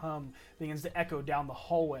arcane hum begins to echo down the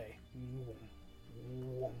hallway.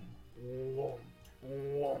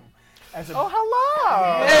 As a, Oh,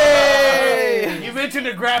 hello! Hey! You mentioned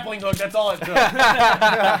a grappling hook. That's all it took.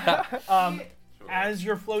 As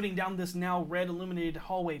you're floating down this now red illuminated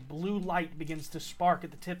hallway, blue light begins to spark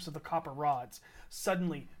at the tips of the copper rods.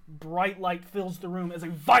 Suddenly, bright light fills the room as a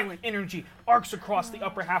violent energy arcs across the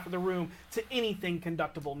upper half of the room to anything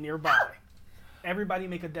conductible nearby. Everybody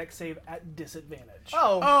make a dex save at disadvantage.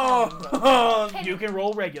 You can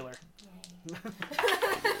roll regular.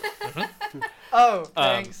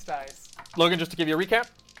 Thanks, dice. Logan, just to give you a recap.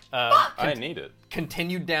 I need it.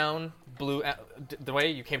 Continued down blue the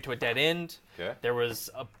way you came to a dead end. Okay. There was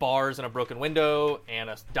bars and a broken window and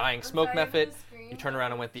a dying smoke sorry method. for the screen. You turned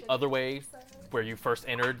around and went the other way where you first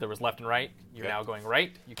entered. There was left and right. You're Okay. now going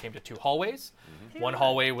right. You came to 2 hallways. One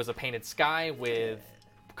hallway was a painted sky with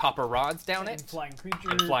copper rods down And it flying creatures.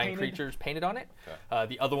 and flying painted. creatures painted on it. Okay.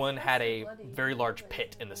 The other one had a bloody. very large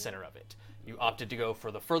pit in the center of it. You opted to go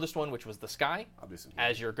for the furthest one, which was the sky. I'll do some.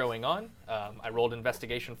 As you're going on, I rolled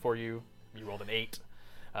investigation for you. You rolled an 8.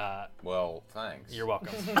 Well, thanks. You're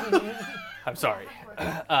welcome. I'm sorry.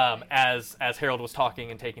 As Harold was talking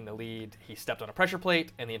and taking the lead, he stepped on a pressure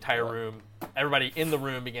plate, and the entire room, everybody in the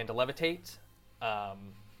room began to levitate.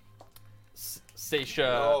 Seisha.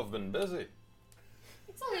 Oh, I've been busy.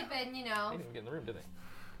 It's only been, They didn't even get in the room, did they?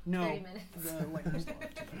 No. 30 minutes. The lightning storm.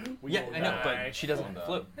 Yeah, I know, die. but she doesn't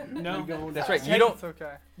float. No. That's right. You don't. It's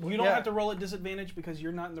okay. You don't Yeah. have to roll at disadvantage because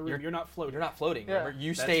you're not in the room. You're not floating. You're not floating. Yeah. Remember,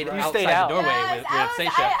 you That's stayed right. You outside stayed the out. doorway Yes, with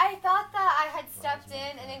Seisha. I thought that I had stepped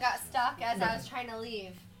in and then got stuck as I was trying to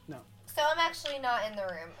leave. No. So I'm actually not in the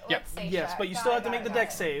room. Yep. with Seisha. Yes, but you Got still it, have to got make it, the got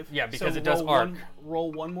dex it. save. Yeah, because So it does roll arc.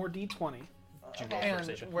 roll one more d20. Okay.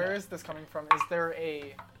 And where is this coming from? Is there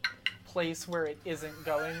a place where it isn't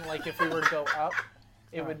going? Like if we were to go up,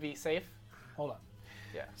 it would be safe? Hold on.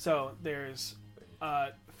 Yeah. So there's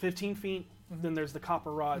 15 feet, then there's the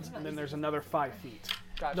copper rods, and then there's another 5 feet.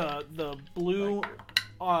 Gotcha. The blue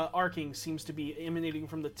arcing seems to be emanating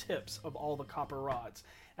from the tips of all the copper rods.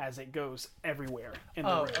 as it goes everywhere in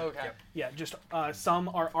the Oh, room. okay. Yeah, just some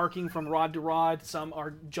are arcing from rod to rod, some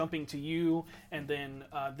are jumping to you, and then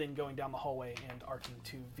going down the hallway and arcing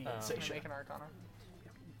to V and Can I Seisha. make an Arcana?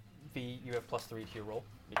 V, you have +3 to your roll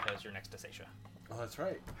because you're next to Seisha. Oh, that's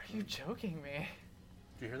right. Are you joking me?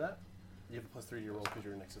 Did you hear that? You have a +3 to your roll because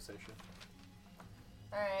you're next to Seisha.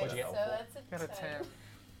 Alright, What'd you so get? that's Got a 10.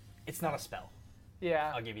 It's not a spell.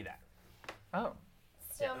 Yeah. I'll give you that. Oh.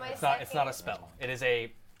 So my It's not a spell. It is An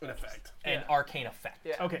effect. an arcane effect.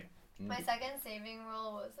 Yeah. Okay, My second saving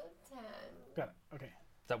roll was a 10. got it. Okay,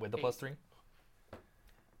 Is that with the 8. +3?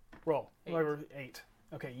 roll. 8. Whatever, 8.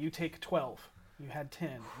 Okay, you take 12. You had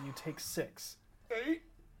 10. You take 6. 8.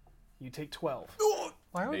 You take 12.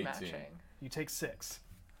 Why are we 18. matching? You take 6.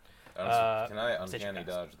 Can I uncanny Pass.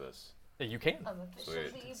 dodge this? You can. I'm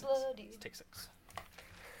officially Sweet. bloody. Take 6.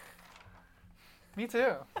 Me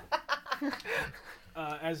too.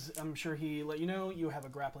 As I'm sure he let you know, you have a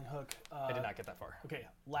grappling hook. I did not get that far. Okay,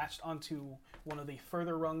 lashed onto one of the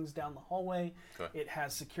further rungs down the hallway. Okay. It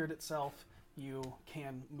has secured itself. You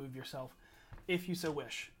can move yourself if you so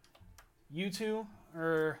wish. You two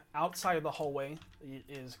are outside of the hallway. It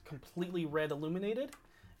is completely red illuminated.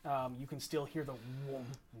 You can still hear the whoom,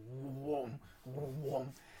 whoom,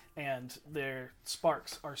 whoom, and their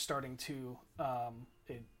sparks are starting to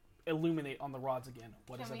illuminate on the rods again.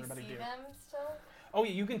 What Can does we everybody see do? them still? Oh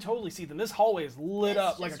yeah, you can totally see them. This hallway is lit It's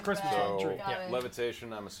up like a just Christmas red. So, tree. Got it.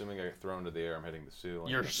 levitation, I'm assuming I get thrown to the air. I'm hitting the ceiling.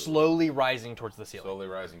 You're This is slowly rising towards the ceiling, slowly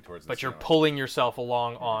rising towards the but you're ceiling. pulling yourself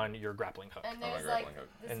along on your grappling hook. And my there's like grappling hook.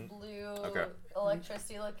 this And- blue Okay.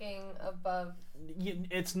 electricity looking above.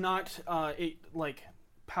 It's not. It like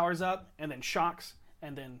powers up and then shocks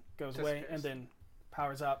and then goes away Disappears. and then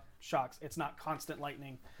powers up, shocks. It's not constant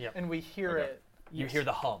lightning. And we hear Okay. it. You hear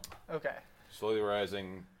the hum. Okay. Slowly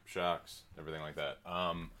rising, shocks, everything like that.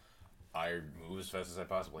 I move as fast as I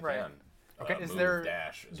possibly Right. can. Okay. Is Move, there?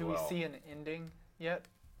 dash as Do well. we see an ending yet?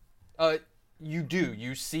 You do.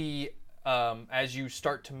 You see, as you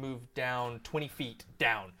start to move down 20 feet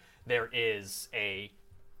down, there is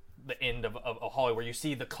the end of a hallway where you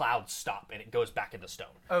see the clouds stop and it goes back into stone.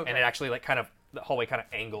 Okay. And it actually the hallway kind of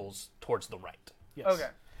angles towards the right. Yes. Okay.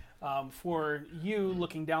 For you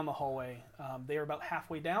looking down the hallway, they are about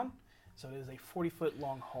halfway down, so it is a 40-foot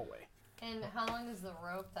long hallway. And how long is the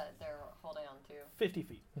rope that they're holding on to? 50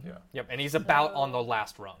 feet. Yeah. Yep. And he's about So- on the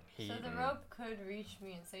last rung. So the rope could reach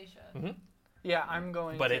me and Seisha. Yeah, I'm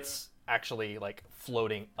going. But to, it's actually like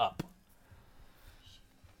floating up.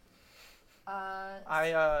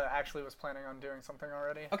 I actually was planning on doing something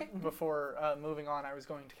already. Okay. Before moving on, I was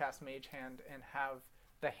going to cast Mage Hand and have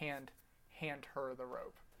the hand her the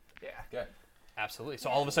rope. Yeah. Okay. Absolutely. So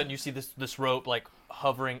all of a sudden you see this rope like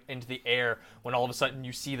hovering into the air when all of a sudden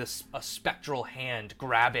you see a spectral hand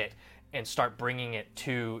grab it and start bringing it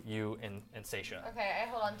to you and Seisha. Okay, I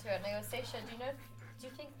hold on to it and I go, Seisha, do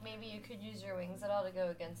you think maybe you could use your wings at all to go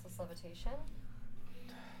against this levitation?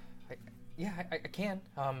 I can.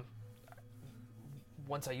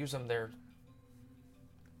 Once I use them,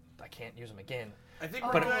 I can't use them again. I think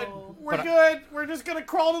Oh. we're good. We're but- good. We're just gonna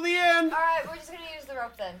crawl to the end. Alright, we're just gonna use the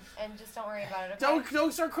rope then, and just don't worry about it, okay?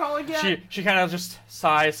 Don't start crawling yet. She kind of just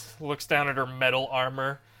sighs, looks down at her metal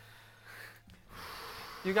armor.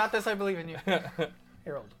 You got this. I believe in you.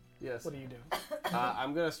 Harold, Yes. what do you do?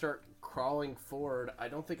 I'm gonna start crawling forward. I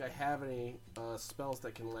don't think I have any spells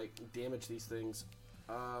that can like damage these things.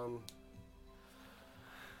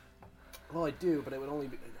 Well, I do, but it would only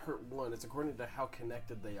hurt one. It's according to how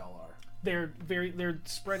connected they all are. They're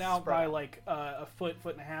spread out Spread by out. like a foot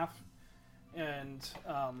and a half, and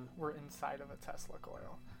We're inside of a Tesla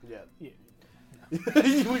coil. Yeah. yeah,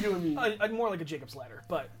 What do you mean? more like a Jacob's ladder.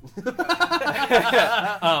 But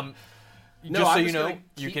No, Just so I'm you just know, gonna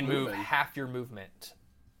you keep can move moving. half your movement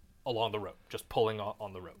along the rope, just pulling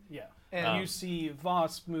on the rope. yeah, and Um, you see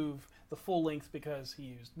Voss move the full length because he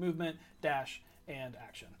used movement, dash, and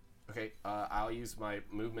action. Okay, I'll use my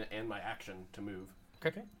movement and my action to move.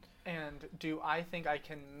 Okay. And do I think I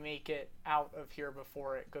can make it out of here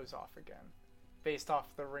before it goes off again, based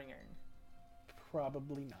off the ringing?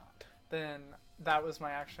 Probably not. Then that was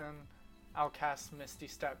my action. I'll cast Misty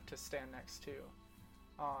Step to stand next to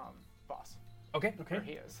Boss, Okay. Okay. where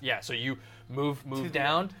he is. Yeah. So you move To the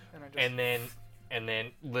down, end, and I just and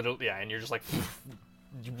then literally, yeah, and you're just like,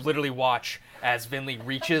 you literally watch as Vinley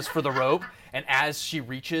reaches for the rope, and as she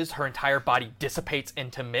reaches, her entire body dissipates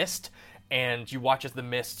into mist, and you watch as the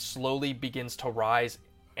mist slowly begins to rise,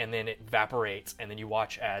 and then it evaporates, and then you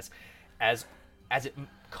watch as it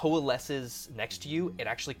coalesces next to you, it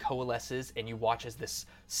actually coalesces, and you watch as this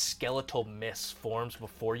skeletal mist forms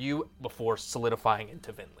before you, before solidifying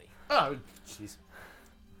into Vinley. Oh, jeez.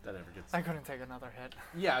 That never gets. I couldn't take another hit.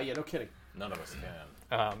 Yeah, no kidding. None of us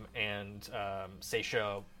can. And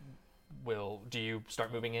Seisha will. Do you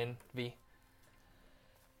start moving in, V?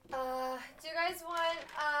 Do you guys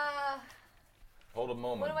want Hold a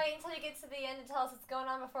moment. want to wait until you get to the end to tell us what's going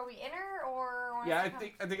on before we enter, or want Yeah, us I to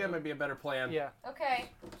think that might be a better plan. Yeah. Okay,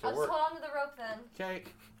 So I'll just we're- hold on to the rope then. Okay.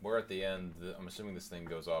 We're at the end. I'm assuming this thing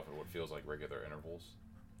goes off at what feels like regular intervals,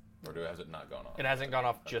 or has it not gone off? It hasn't gone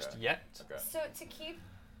off just Okay. yet. Okay. So to keep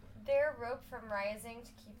their rope from rising,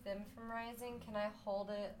 to keep them from rising, can I hold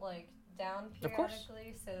it like down Of course.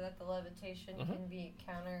 periodically so that the levitation can be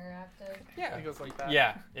counteracted? Yeah. It goes like that.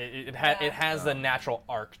 Yeah. It has the natural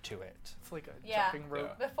arc to it. It's like a Yeah. jumping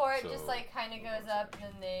rope. Before it So- just like kind of goes up and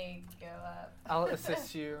then they go up. I'll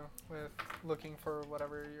assist you with looking for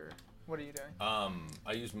whatever you're. What are you doing?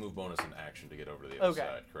 I used move bonus in action to get over to the other Okay.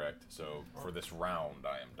 side, correct? So for this round,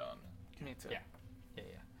 I am done. Me too. Yeah.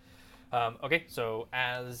 Yeah. Okay. So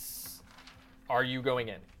are you going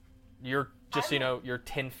in? You're just so you know, you're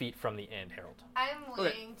 10 feet from the end, Harold. I'm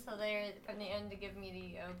waiting till they're from the end to give me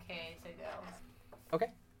the okay to go. Okay.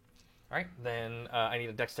 All right. Then I need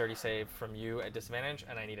a dexterity save from you at disadvantage,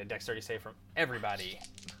 and I need a dexterity save from everybody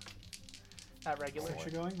At regular. Is she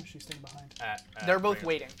going or is she staying behind? at They're both regular.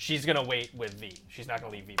 waiting. She's gonna wait with V. She's not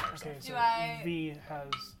gonna leave V by herself. Okay, so I- V has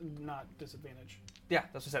not disadvantage. Yeah,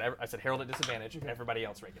 that's what I said. I said Harold at disadvantage, and everybody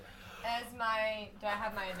else regular. Do I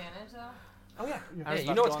have my advantage though? Oh yeah. I was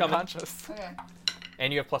you about know to it's go coming. unconscious. Okay.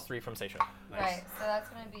 And you have +3 from Seisha. Right. So that's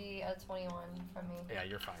gonna be a 21 from me. Yeah,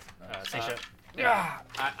 you're fine. Seisha.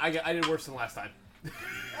 I did worse than last time.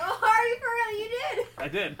 Oh, are you for real? You did. I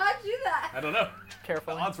did. How'd you do that? I don't know.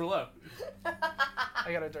 Careful. The odds were low.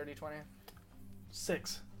 I got a dirty 20.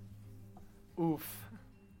 6. Oof.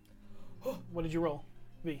 What did you roll?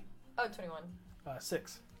 V. Oh, 21.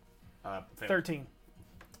 6. Fail. 13.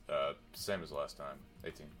 Same as last time.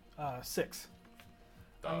 18. 6.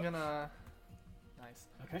 I'm Dodge. gonna. Nice.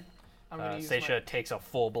 Okay. I'm gonna use Seisha takes a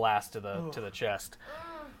full blast to the chest,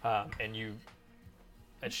 and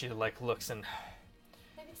she like looks and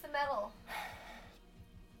Maybe it's the metal.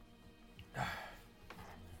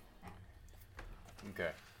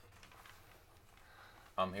 Okay.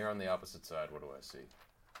 I'm here on the opposite side. What do I see?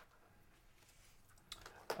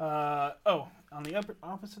 On the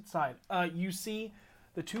opposite side, you see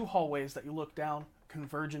the two hallways that you look down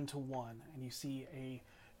converge into one, and you see a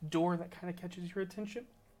door that kind of catches your attention.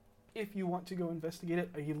 If you want to go investigate it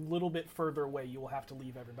a little bit further away, you will have to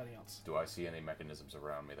leave everybody else. Do I see any mechanisms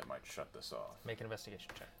around me that might shut this off? make an investigation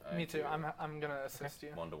check. Me Thank too. you. I'm gonna assist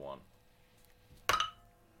you. 1-to-1.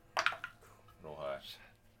 Roll high.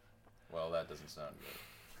 Well, that doesn't sound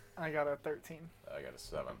good. I got a 13. I got a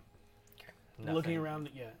 7. Nothing. Looking around,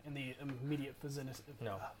 in the immediate vicinity,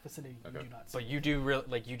 No. vicinity Okay. you do not see. But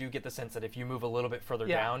you do get the sense that if you move a little bit further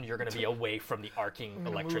Yeah. down, you're going to be away from the arcing I'm gonna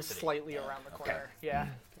move electricity. slightly around the corner. Yeah.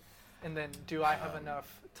 And then, do I have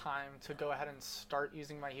enough time to go ahead and start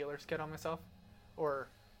using my healer's kit on myself, or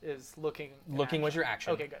is looking? an Looking was action? your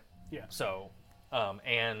action. Okay, good. So,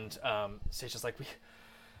 Stacia's just like,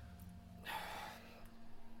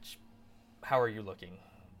 how are you looking?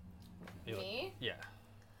 You look- Me? yeah.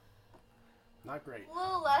 Not great. A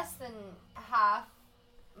little less than half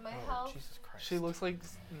my Oh, health, Jesus Christ. She looks like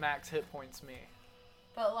max hit points me.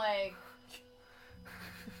 but like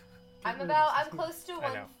I'm close to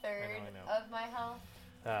I know, 1/3 I know. of my health.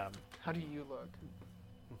 How do you look?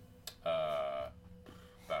 About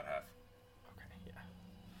half. Okay, yeah.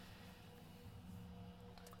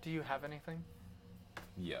 Do you have anything?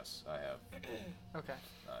 Yes, I have. Okay.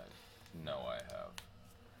 No, I have.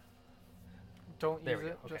 Don't There use we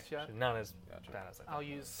it go. Okay. just yet. So not as Gotcha. bad as I thought. I'll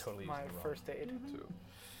use Totally my using it wrong. first aid 2.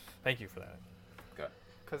 Thank you for that. Okay.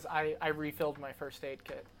 because I refilled my first aid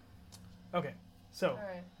kit. Okay, so All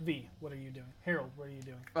right. V, what are you doing? Harold, what are you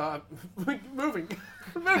doing? Moving.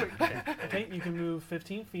 Okay, you can move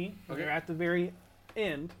 15 feet. Okay. You're at the very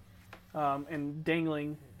end, and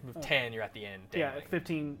dangling. Move 10, you're at the end. Yeah,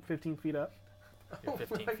 Dangling. 15 feet up. You're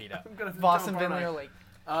 15 feet up. I'm gonna Voss jump and on Vinley my- are like,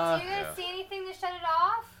 Do you guys yeah. see anything to shut it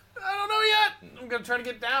off? I don't know yet. I'm gonna try to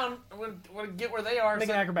get down. I'm gonna get where they are. Make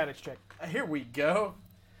so- an acrobatics check. Here we go.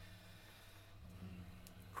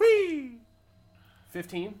 Whee!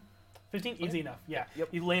 15. 15, easy enough. Yeah. Yep.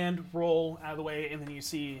 You land, roll out of the way, and then you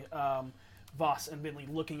see Voss and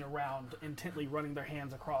Vinley looking around, intently running their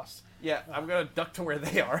hands across. Yeah, I'm gonna duck to where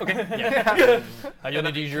they are. Yeah. You'll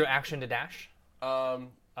need to use your action to dash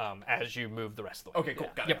as you move the rest of the way. Okay, cool.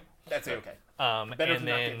 Got Yep. it. That's it. Okay. And Better to not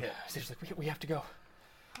get then hit. she's like, we have to go.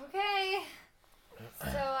 Okay. So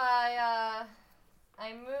I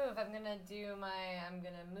move. I'm gonna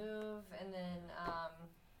move, and then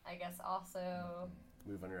I guess also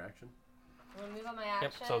Move on your action. I'm gonna move on my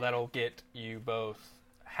action. Yep. So that'll get you both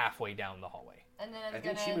halfway down the hallway. And then I I'm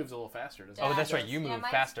think gonna. she moves a little faster, doesn't Oh, she? that's right. You Yeah, move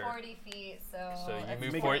mine's faster. 40 feet, so. So you that's move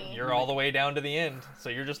 20. for it. You're all the way down to the end. So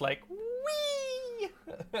you're just like, wee.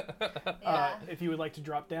 Yeah. If you would like to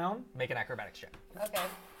drop down, Make an acrobatics check. Okay.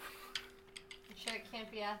 You sure it can't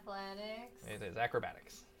be athletics? It is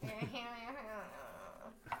acrobatics.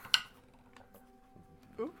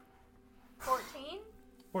 Ooh. 14?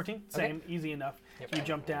 14, same, easy enough. Yep. You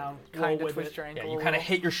jump down, roll Kind of with twist it. your ankle. Yeah, you a kind of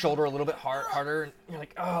little. hit your shoulder a little bit harder, and you're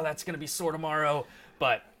like, oh, that's gonna be sore tomorrow.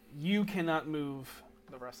 But You cannot move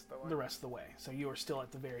the rest of the way. the rest of the way, so you are still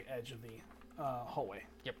at the very edge of the hallway.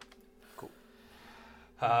 Did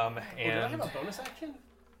I and have a bonus action?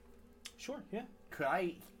 Sure, yeah. Could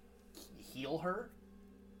I heal her?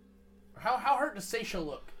 How hurt does Seisha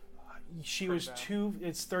look? She Pretty was bad.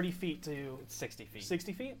 it's 30 feet to 60 feet.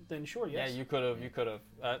 60 feet? Then sure, yes. Yeah, you could have.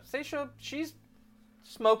 Seisha, she's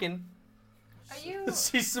smoking. Are you.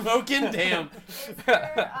 She's smoking. Damn. Is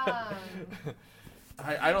there,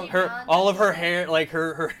 I don't. All of her hair, like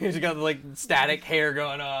her she's got like static hair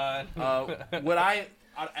going on. Would I,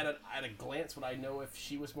 at a glance, would I know if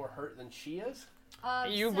she was more hurt than she is?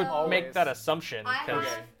 You so would make Always. that assumption. I 'cause-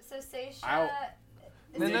 have. So Seisha. I'll-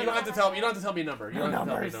 is You it don't have to tell me. You don't half have to tell me a number. You don't have to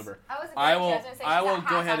tell me a numbers. number. I wasn't I going to. will. was gonna say I she's will at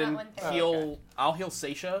go half, ahead I'm and at 1/3. heal. I'll heal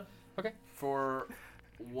Seisha Okay. for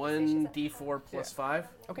 1d4 plus 5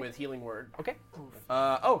 Okay. with healing word. Okay.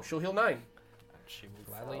 She'll heal 9. She will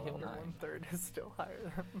gladly heal 9. 1/3 is still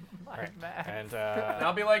higher than my Right. math. And And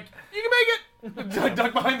I'll be like, you can make it.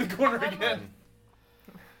 Duck behind the corner One again.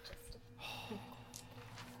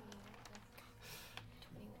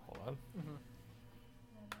 hold on.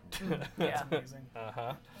 That's amazing. Uh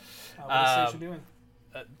huh. What is Seisha doing?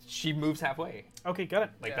 She moves halfway. Okay, got it.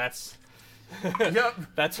 Like Yeah. that's Yep.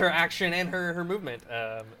 that's her action and her movement.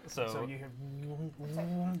 So, So you hear,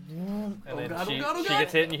 and then God, she, oh God. she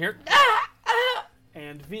gets hit and you hear.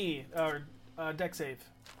 and V, or deck save,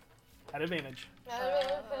 at advantage. I'm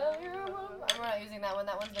not using that one.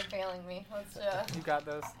 That one's been failing me. Let's You got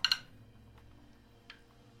this.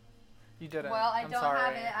 You did it. Well, I I'm don't sorry.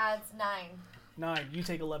 have it as 9. 9, you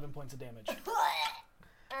take 11 points of damage.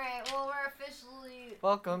 Alright, well, we're officially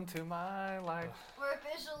Welcome to my life.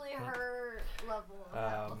 her level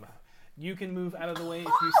of health. You can move out of the way if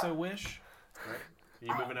you so wish. Are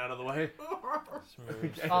you moving out of the way? She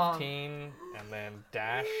moves Um, 15 and then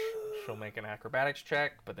dash. She'll make an acrobatics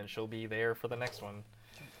check, but then she'll be there for the next one.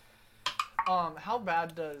 How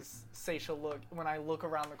bad does Seisha look when I look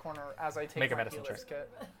around the corner as I take Make a my medicine healer's kit?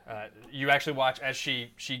 You actually watch as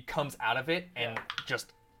she comes out of it and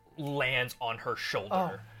just lands on her Oh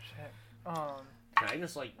shoulder. shit. Can I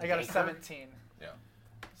just like? I got a yank her? 17.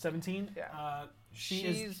 17? Yeah. She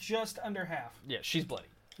She's- is just under half. Yeah, she's bloody.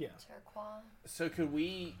 Yeah. Turquoise. So could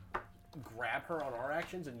we grab her on our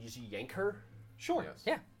actions and just yank her? Sure. Yes.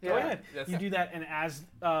 Yeah. Go Yeah. ahead. That's- You do that, and as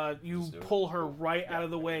you Just do it. pull her right out of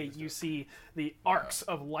the way, you see the arcs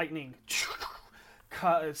of lightning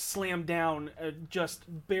slam down, just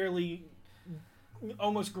barely,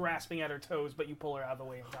 almost grasping at her toes, but you pull her out of the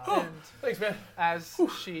way in time. And Thanks, man. as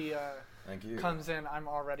she Thank you. comes in, I'm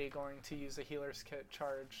already going to use a healer's kit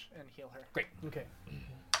charge and heal her. Okay.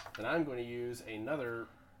 And I'm going to use another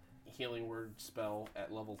healing word spell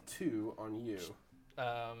at level 2 on you.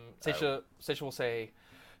 Seisha will say,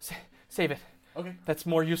 "Save it. Okay. That's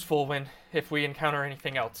more useful if we encounter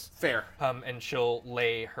anything else." Fair. And she'll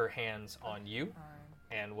lay her hands on you,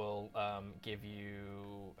 and will give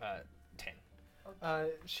you 10.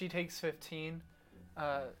 She takes 15.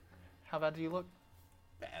 How bad do you look?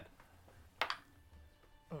 Bad.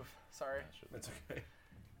 Oof, sorry. That's okay.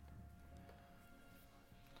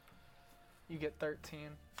 You get 13.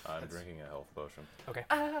 I'm drinking a health potion. Okay.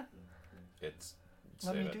 It's.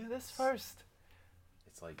 Let save me it. do this first.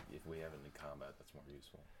 It's like if we have it in combat, that's more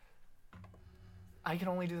useful. I can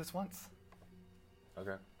only do this once.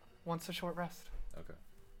 Okay. Once a short rest. Okay.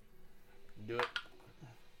 Do it.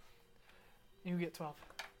 You get 12.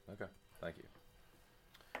 Okay. Thank you.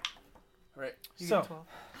 All right. You So- get 12.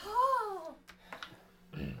 Oh!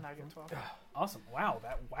 And I get 12. Awesome. Wow.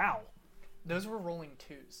 Wow. Those were rolling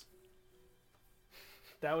 2s.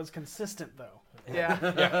 That was consistent, though.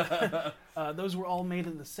 Yeah. Those were all made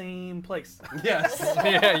in the same place. Yes.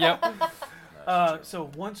 Yeah. Yep. Nice.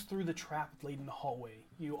 So once through the trap-laden hallway,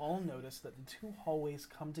 you all notice that the two hallways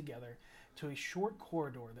come together to a short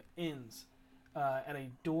corridor that ends at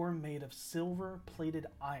a door made of silver-plated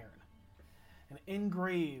iron and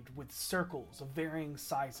engraved with circles of varying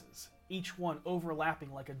sizes, each one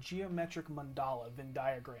overlapping like a geometric mandala Venn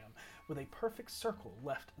diagram with a perfect circle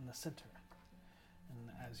left in the center.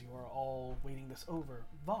 And as you are all waiting this over,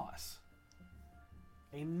 Voss,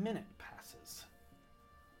 a minute passes,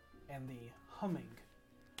 and the humming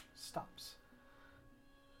stops.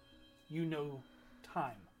 You know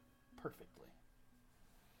time perfectly.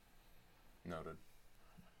 Noted.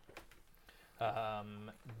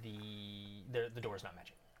 The door is not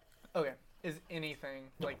magic. Okay. Is anything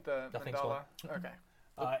like the nothing's mandala? Okay.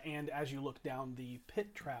 And as you look down the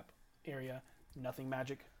pit trap area, nothing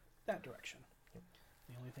magic that direction.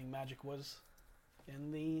 The only thing magic was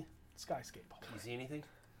in the skyscape hall. You see anything?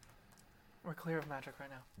 We're clear of magic right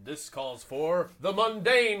now. This calls for the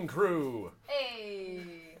mundane crew. Hey.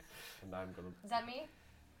 And I'm gonna. Is that me?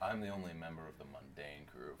 I'm the only member of the mundane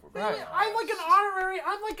crew. If we're being Right. I'm like an honest. honorary.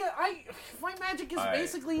 My magic is I-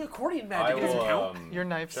 basically accordion I magic. It doesn't will, count. Your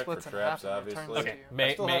knife check splits for in traps, half and returns obviously. to Okay. you.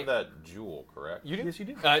 I still have that jewel, correct? You do? Yes, you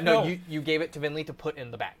do. No, No. you gave it to Vinley to put in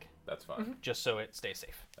the bag, That's fine. just so it stays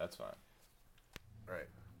safe. That's fine. Right.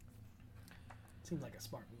 Seems like a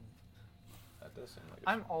smart move. That does seem like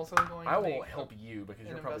I'm also going to I will make help you because an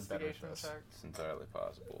you're probably better at investigation this. check it's entirely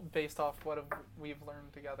possible. based off what we've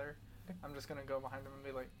learned together. I'm just gonna go behind him and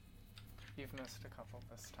be like, "You've missed a couple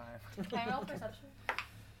this time." Can I roll perception?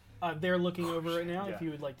 They're looking over it now. Yeah. If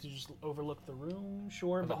you would like to just overlook the room,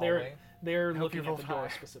 sure. Or the But they're hallway. they're I hope looking you at the rolled door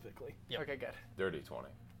high. specifically. Yep. Okay, good. Dirty 20.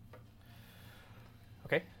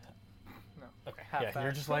 Okay. No. Okay. Half yeah, that.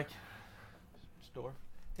 you're just like door.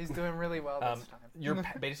 He's doing really well this time. Your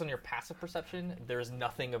based on your passive perception, there is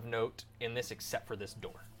nothing of note in this except for this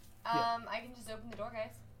door. I can just open the door,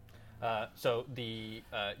 guys. So it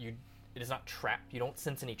is not trapped. You don't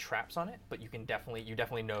sense any traps on it, but you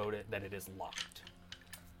definitely know that it is locked.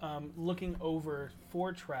 Looking over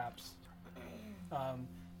 4 traps,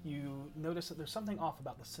 you notice that there's something off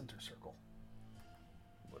about the center circle.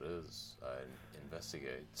 What is? I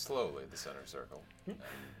investigate slowly the center circle and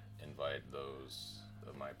invite those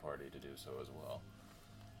of my party to do so as well.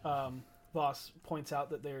 Voss points out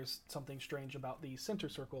that there's something strange about the center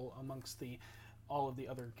circle amongst all of the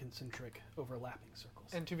other concentric overlapping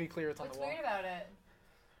circles. And to be clear, it's on What's the wall. weird about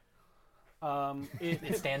it?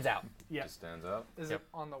 It stands out. Yeah. Just stands out. Is Yep. it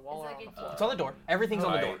on the wall It's or like on the a floor? It's on the door. Everything's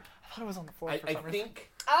on the door. I thought it was on the floor I for some reason.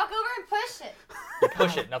 think. I'll walk over and push it. You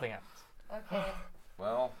push it, nothing happens. Okay.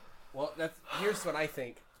 Well, Well, here's what I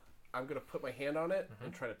think. I'm gonna put my hand on it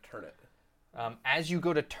and try to turn it. As you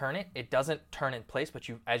go to turn it, it doesn't turn in place, but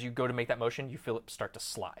as you go to make that motion, you feel it start to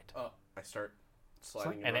slide. Oh, I start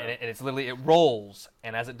sliding And around. it's literally, it rolls,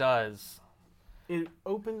 and as it does, It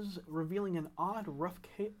opens, revealing an odd, rough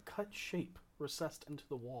cut shape recessed into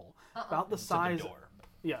the wall, about the it's size. the door.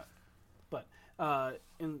 Yeah, but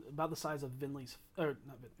in about the size of V's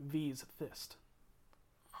fist.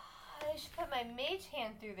 I should put my mage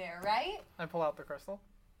hand through there, right? I pull out the crystal.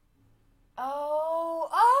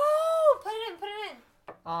 Oh, put it in, put it in.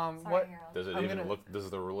 Sorry, What? Harold. does it I'm even gonna- look? Does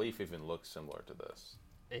the relief even look similar to this?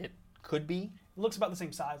 It could be. It looks about the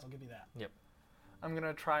same size. I'll give you that. Yep. I'm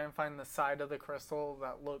gonna try and find the side of the crystal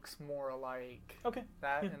that looks more like Okay.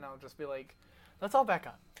 that, and I'll just be like, "Let's all back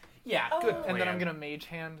up," Yeah, Oh. good. and then I'm plan. gonna mage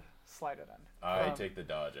hand slide it in. I take the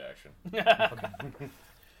dodge action.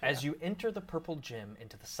 As you enter the purple gem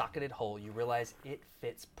into the socketed hole, you realize it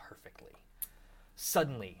fits perfectly.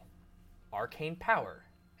 Suddenly, arcane power,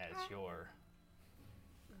 as your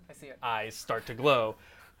I see it. eyes start to glow,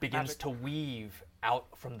 begins Magic. to weave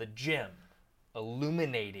out from the gem,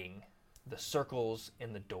 illuminating the circles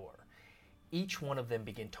in the door. Each one of them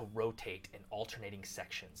begin to rotate in alternating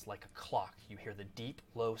sections. Like a clock, you hear the deep,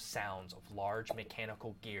 low sounds of large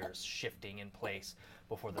mechanical gears shifting in place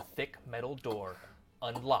before the thick metal door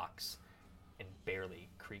unlocks and barely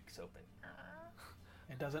creaks open.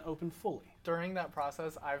 It doesn't open fully. During that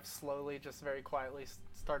process, I've slowly, just very quietly,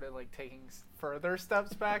 started like taking further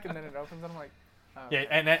steps back, and then it opens, and I'm like, oh, Yeah,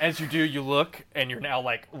 and as you do, you look, and you're now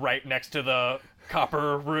like right next to the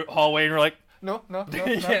copper hallway, and you're like, no. I'm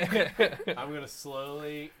gonna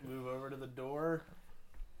slowly move over to the door,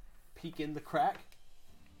 peek in the crack.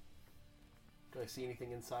 Do I see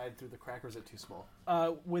anything inside through the crack, or is it too small?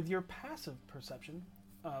 With your passive perception,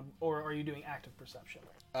 or are you doing active perception?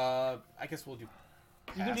 I guess we'll do.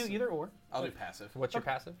 You can do passive. either or. I'll do passive. "What's your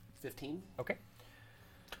passive?" 15. Okay.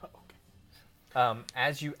 Oh, okay.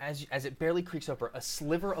 As it barely creaks open, a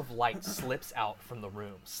sliver of light slips out from the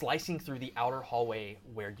room, slicing through the outer hallway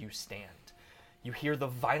where you stand. You hear the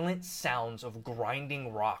violent sounds of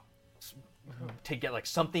grinding rocks to get like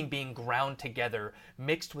something being ground together,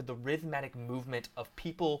 mixed with the rhythmic movement of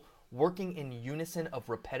people working in unison of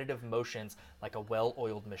repetitive motions like a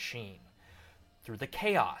well-oiled machine. Through the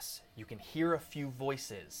chaos, you can hear a few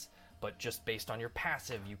voices, but just based on your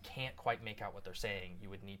passive, you can't quite make out what they're saying. You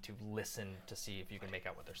would need to listen to see if you can make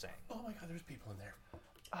out what they're saying. Oh my god, there's people in there.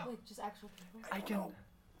 Like just actual people.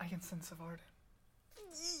 I can sense Savard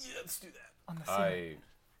Yeah, let's do that. on the ceiling. I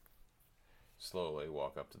slowly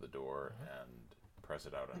walk up to the door and press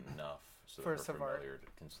it out enough so For that her Savard. familiar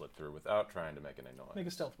can slip through without trying to make any noise. Make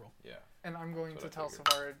a stealth roll. Yeah. And I'm going to That's tell what I figured.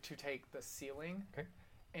 Savard to take the ceiling Okay.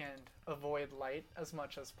 and avoid light as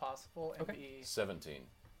much as possible and Okay. be 17.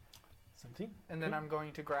 17. and then I'm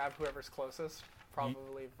going to grab whoever's closest,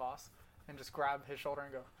 probably Voss, and just grab his shoulder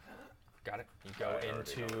and go, Got it. You go I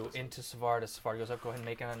already know this. into Savard. As Savard goes up, go ahead and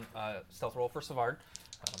make an stealth roll for Savard.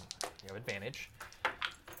 You have advantage.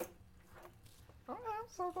 oh, I'm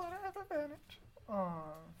so glad I have advantage. Oh,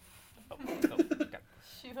 Oh, okay.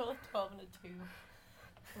 She rolled a 12 and a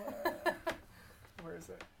 2. where is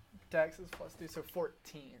it? Dex is +2, so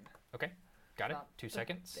 14. Okay. Got it. Not 2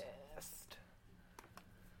 seconds. Best.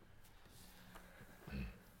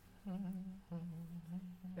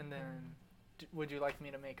 And then, would you like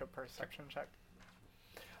me to make a perception check?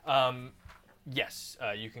 Yes,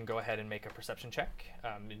 you can go ahead and make a perception check.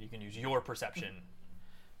 And you can use your perception.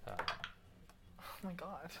 Oh my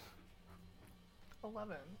god.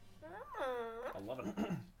 11.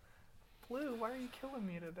 11. Blue, why are you killing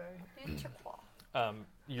me today?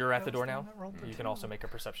 You're at the That door was the now. one that rolled the You can also make a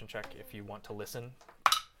perception check if you want to listen.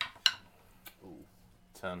 Ooh.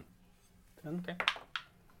 10. 10. Okay.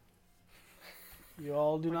 You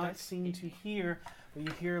all do My not dice seem to hear, but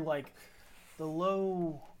you hear like the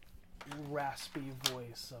low, raspy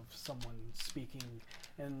voice of someone speaking,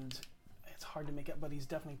 and it's hard to make out, but he's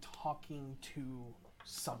definitely talking to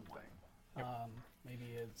someone. Yep.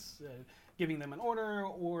 Maybe it's giving them an order,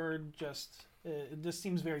 or just it just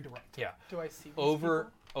seems very direct. Yeah. Do I see these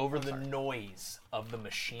Over people? the sorry. noise of the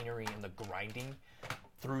machinery and the grinding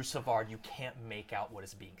through Savard, you can't make out what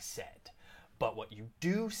is being said. But what you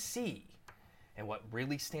do see, and what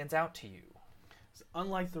really stands out to you,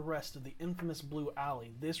 Unlike the rest of the infamous Blue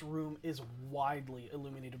Alley, this room is widely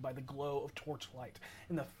illuminated by the glow of torchlight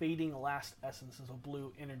and the fading last essences of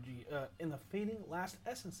blue energy.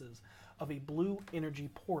 Of a blue energy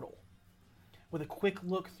portal. With a quick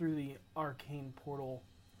look through the arcane portal,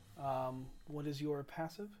 what is your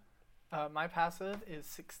passive? My passive is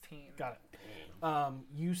 16. Got it.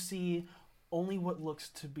 You see only what looks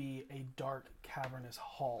to be a dark, cavernous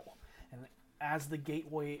hall. And as the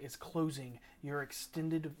gateway is closing, your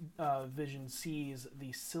extended vision sees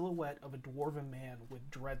the silhouette of a dwarven man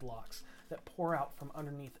with dreadlocks that pour out from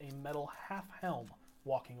underneath a metal half-helm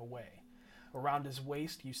walking away. Around his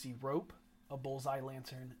waist, you see rope, a bullseye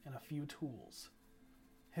lantern, and a few tools.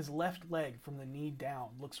 His left leg from the knee down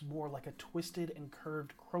looks more like a twisted and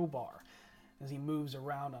curved crowbar as he moves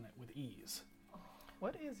around on it with ease.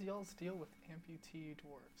 What is y'all's deal with amputee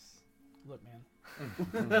dwarves? Look,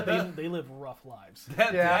 man, they live rough lives.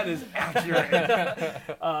 That is accurate.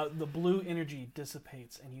 The blue energy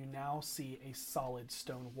dissipates, and you now see a solid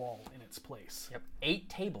stone wall in its place. Yep. 8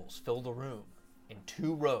 tables fill the room in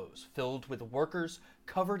 2 rows, filled with workers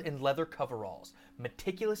covered in leather coveralls,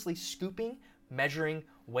 meticulously scooping, measuring,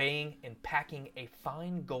 weighing, and packing a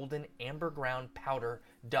fine golden amber ground powder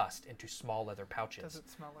dust into small leather pouches. Does it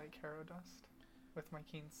smell like Harrow dust? With my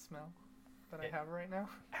keen smell that I have right now?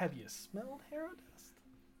 Have you smelled Harrow dust?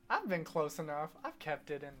 I've been close enough. I've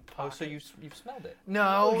kept it in Oh, pockets. so you've smelled it.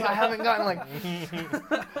 No, I haven't gotten like...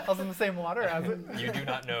 I was in the same water as it. You do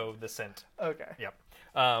not know the scent. Okay. Yep.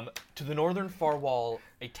 To the northern far wall,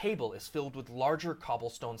 a table is filled with larger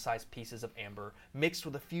cobblestone-sized pieces of amber mixed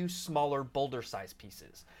with a few smaller boulder-sized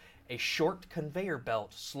pieces. A short conveyor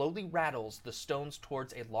belt slowly rattles the stones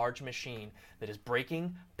towards a large machine that is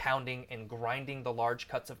breaking, pounding, and grinding the large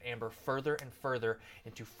cuts of amber further and further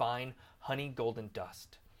into fine, honey golden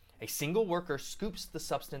dust. A single worker scoops the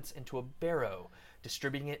substance into a barrow,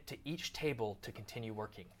 distributing it to each table to continue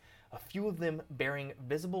working, a few of them bearing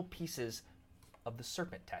visible pieces of the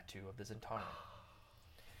serpent tattoo of the Zentano.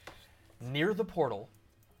 Near the portal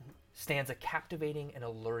stands a captivating and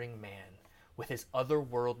alluring man with his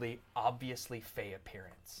otherworldly, obviously fey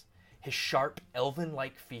appearance. His sharp,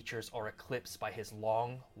 elven-like features are eclipsed by his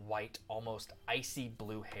long, white, almost icy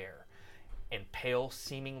blue hair and pale,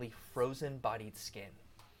 seemingly frozen-bodied skin.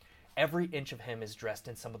 Every inch of him is dressed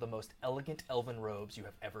in some of the most elegant elven robes you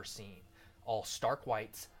have ever seen, all stark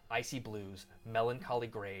whites, icy blues, melancholy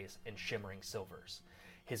grays, and shimmering silvers.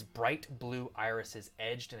 His bright blue irises,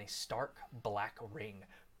 edged in a stark black ring,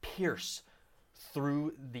 pierce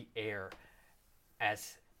through the air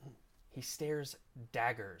as he stares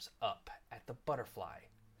daggers up at the butterfly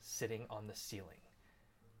sitting on the ceiling.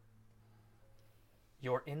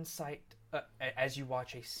 Your insight, as you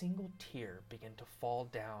watch a single tear begin to fall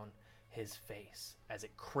down his face as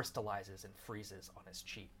it crystallizes and freezes on his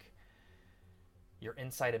cheek. Your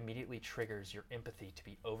insight immediately triggers your empathy to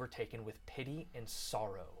be overtaken with pity and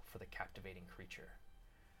sorrow for the captivating creature.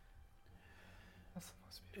 That's the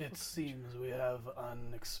most beautiful. It seems we have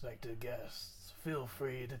unexpected guests. Feel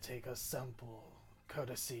free to take a sample,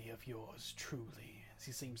 courtesy of yours truly. As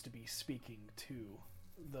he seems to be speaking to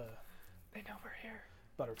the They know we're here.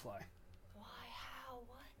 butterfly. Why? How?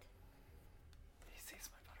 What? He sees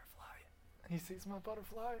my butterfly. He sees my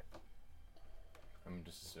butterfly. I'm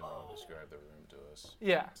just assuming I'll describe the room to us.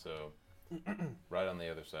 Yeah. So, right on the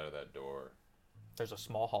other side of that door. There's a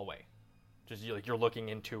small hallway. Just you're looking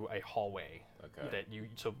into a hallway. Okay.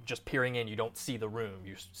 So just peering in, you don't see the room.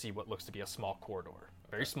 You see what looks to be a small corridor.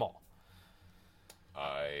 Very small.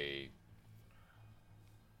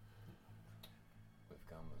 We've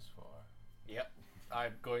come this far. Yep.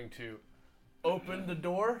 I'm going to open the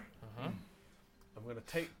door. I'm going to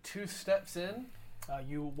take 2 steps in.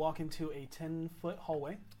 You walk into a 10-foot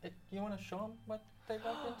hallway. You want to show them what they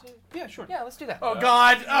walked into? Yeah, sure. Yeah, let's do that. Oh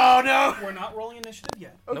God! Oh no! We're not rolling initiative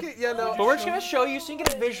yet. Okay, yeah, no. But we're just gonna show you so you can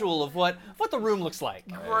get a visual of what the room looks like.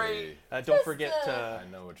 Great. Hey, Don't Just, forget uh, to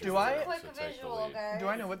I know what Do you're I- doing, Quick so take the visual, lead. guys. Do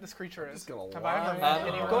I know what this creature is? Just gonna Have I ever lie. met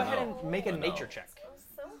anyone? go ahead no. and make a No. nature check.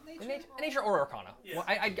 So A nature or Arcana. Well,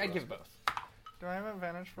 I'd give both. Do I have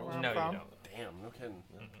advantage for where No, I'm you from? don't. Damn, no kidding.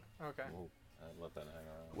 Okay. Ooh, I'd let that hang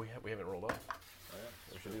around. We haven't rolled off. Oh,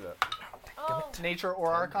 yeah. We should do that. Oh, Nature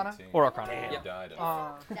or Arcana? 18. Or Arcana. You Yeah. died in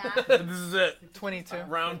that. This is it. 22.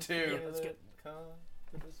 Round 2. Let's get.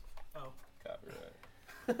 Oh, Copyright.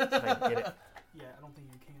 If I get it. yeah. I don't think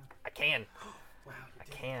you can. I can. Wow, you I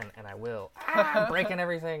did. can, and I will. I'm breaking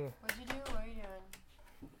everything. What'd you do? What are you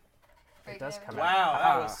doing? Breaking does come everything? out. Wow,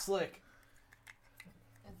 that was slick.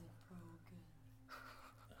 Is it broken?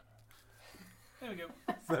 There we go.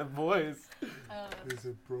 That voice. Is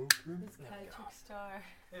it broken? This Patrick Star.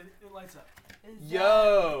 It lights up.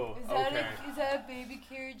 Yo. Is that, Okay. is that a baby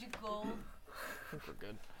carriage of gold? I think we're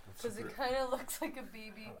good. Because it kind of looks like a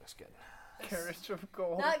baby. Looks good. Carriage of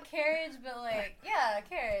gold. Not carriage, but like, yeah, a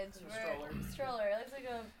carriage. a where- stroller. Stroller. It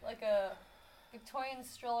looks like a Victorian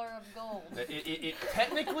stroller of gold. It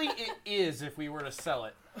technically it is if we were to sell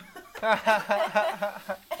it.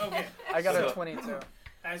 Okay. I got So- a 22.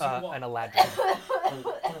 As you walk, An Aladdin.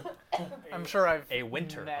 I'm sure I've A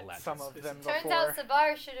winter met Aladdin. some of them Turns before. out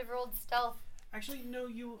Savar should have rolled stealth. actually, no,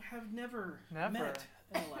 you have never Never. met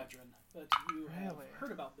an Eladrin, but you have Really?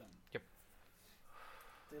 heard about them. Yep.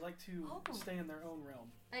 They like to Oh. stay in their own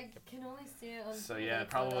realm. I can only see it on So, TV, yeah, so I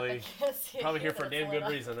probably- can't see it Probably here but for a it's damn lit good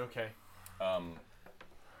up. reason. Okay.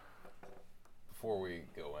 Before we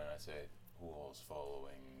go in, I say Wool's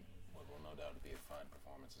following what will no doubt be a fine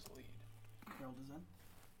performance as lead. Harold is in.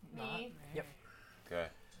 Me. Yep. Okay,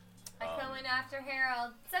 I come in after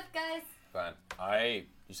Harold. What's up, guys? fine.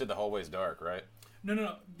 You said the hallway's dark, right?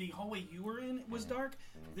 No. The hallway you were in was dark.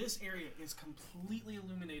 This area is completely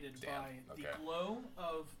illuminated Damn, by the okay. glow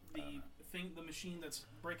of the the machine that's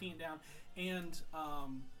breaking it down, and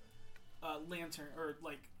lantern or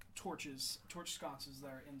like torch sconces that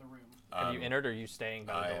are in the room. Have you entered or are you staying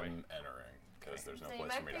by the I doorway? am entering because there's no So you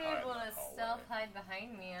place for might me be to hide in able that to hallway. stealth hide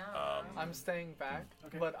behind me. I don't know. I'm staying back,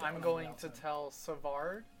 Okay. but I'm On the going to outside. tell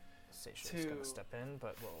Savard Station's gonna to step in,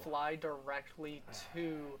 but we'll. fly directly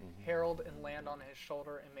to Harold and land on his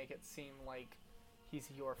shoulder and make it seem like he's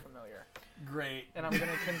your familiar. Great. And I'm going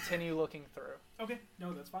to continue looking through. Okay,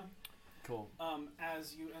 no, that's fine. Cool.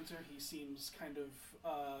 As you enter, he seems kind of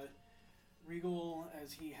regal,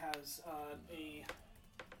 as he has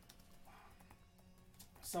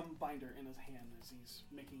some binder in his hand as he's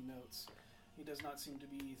making notes. He does not seem to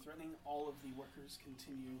be threatening. All of the workers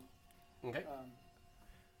continue. Okay.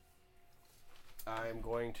 I'm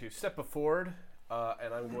going to step forward,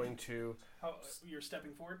 and I'm going to. How you're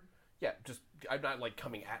stepping forward? Yeah, just I'm not like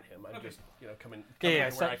coming at him. I'm Okay. just coming Yeah,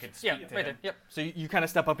 where I could speak yeah, to right him. there. Yep. So you kind of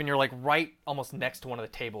step up and you're like right almost next to one of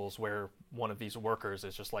the tables where one of these workers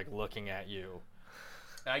is just like looking at you.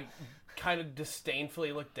 I kind of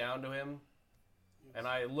disdainfully look down to him, and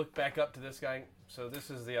I look back up to this guy. So this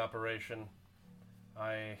is the operation.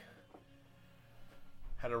 I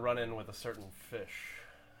had a run-in with a certain fish,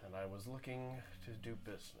 and I was looking to do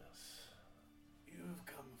business. You've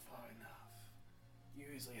come far enough. You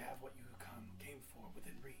easily have what you came for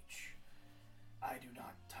within reach. I do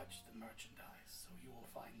not touch the merchandise, so you will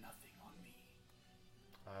find nothing on me.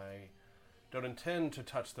 I don't intend to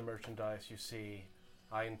touch the merchandise, you see.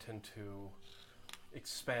 I intend to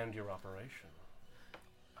expand your operation.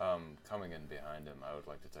 Coming in behind him, I would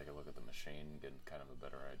like to take a look at the machine, get kind of a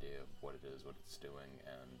better idea of what it is, what it's doing,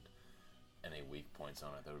 and any weak points on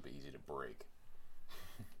it that would be easy to break.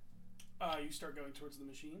 You start going towards the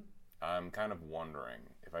machine. I'm kind of wondering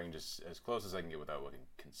if I can just, as close as I can get without looking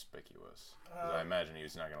conspicuous. Because I imagine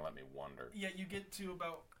he's not going to let me wander. Yeah, you get to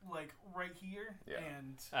about like right here, Yeah.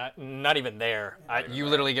 and Not even there. You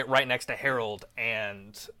literally get right next to Harold,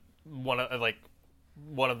 and one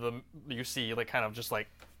of them you see like kind of just like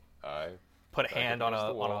I put a back hand on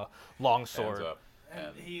against a the on wall, a long hands sword. up, and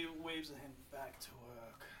and he waves a hand back to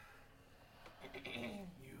work.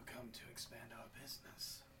 You come to expand our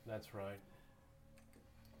business. That's right.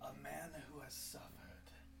 A man who has suffered.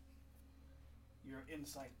 Your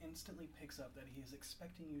insight instantly picks up that he is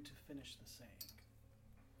expecting you to finish the saying.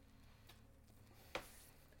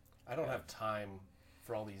 I don't have time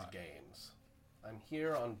for all these games. I'm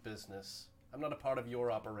here on business. I'm not a part of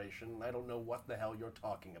your operation. I don't know what the hell you're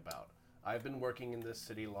talking about. I've been working in this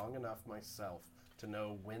city long enough myself to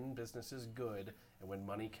know when business is good and when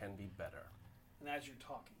money can be better. And as you're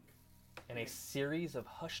talking, In a series of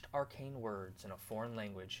hushed arcane words in a foreign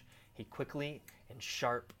language, he quickly, in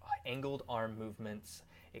sharp, angled arm movements,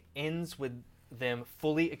 it ends with them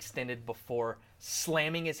fully extended before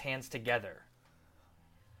slamming his hands together.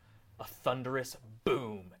 A thunderous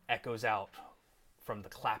boom echoes out from the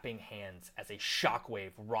clapping hands as a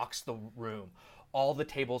shockwave rocks the room. All the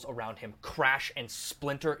tables around him crash and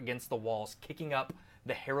splinter against the walls, kicking up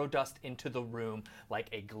the harrow dust into the room like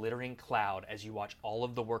a glittering cloud as you watch all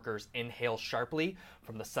of the workers inhale sharply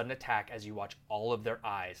from the sudden attack as you watch all of their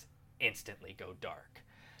eyes instantly go dark.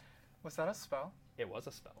 Was that a spell? It was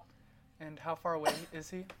a spell. And how far away is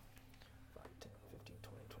he? 5, 10, 15,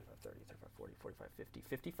 20, 25, 30, 35, 40, 45, 50,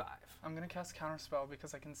 55. I'm gonna cast Counterspell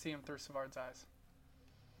because I can see him through Savard's eyes.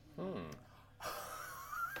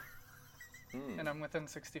 And I'm within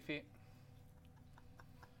 60 feet.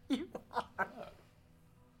 Do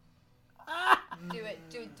it,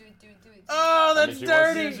 do it, do it, do it, do it. Oh, that's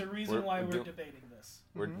there's a reason We're- why we're we're deal- debating this.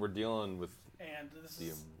 we're dealing with And this the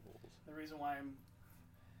is the reason why I'm...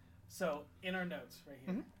 So, in our notes right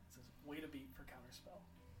here, it says, wait a beat for Counterspell,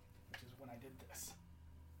 which is when I did this.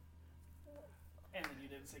 And then you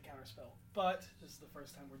didn't say Counterspell. But this is the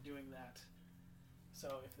first time we're doing that.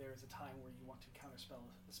 So if there is a time where you want to Counterspell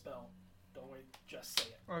the spell, don't wait, just say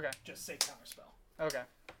it. Okay. Just say Counterspell. Okay.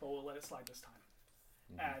 But we'll let it slide this time.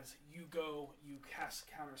 As you go, you cast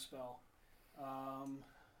Counterspell.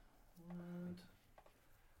 And-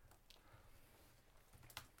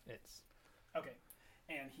 It's Okay.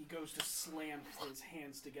 And he goes to slam his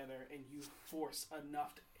hands together, and you force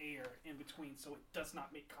enough air in between so it does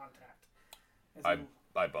not make contact. As I you,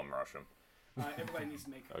 bum rush him. everybody needs to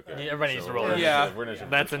make. Okay. Yeah, everybody needs to roll we're it. Yeah. We're initiative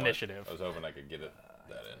That's this point. initiative. I was hoping I could get it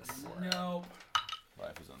that in before. No,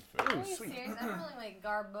 Life is unfair. Are you serious? I'm rolling like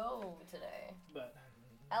Garbo today. but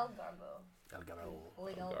El Garbo. El Garbo.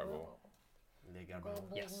 Like El Garbo. Le Garbo.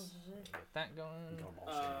 Yes. Get that going.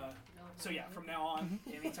 so yeah, from now on,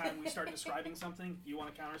 anytime we start describing something, you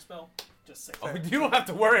want to counterspell, just say. Oh, you don't have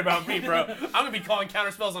to worry about me, bro. I'm gonna be calling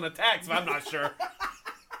counterspells on attacks if I'm not sure.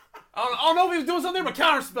 I don't know if he was doing something, but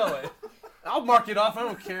counterspell it. I'll mark it off. I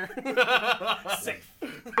don't care. Safe.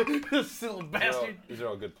 This little bastard. These are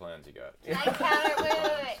all good plans you got. Can I counter?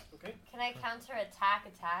 Wait. Okay. Can I counter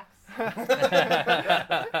attacks?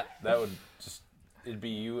 That would just, it'd be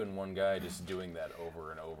you and one guy just doing that over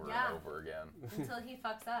and over Yeah. and over again. Until he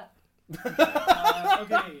fucks up.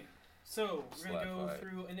 Okay. So we're gonna Slap go fight.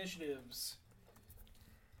 through initiatives.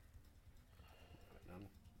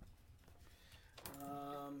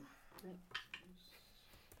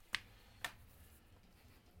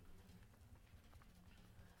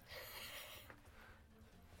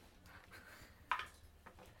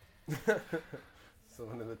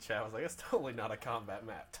 Someone in the chat was like, "It's totally not a combat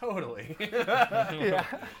map." Totally.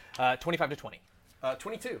 25 to 20.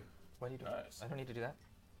 22. Why do you do that? Nice. I don't need to do that.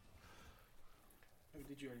 Oh,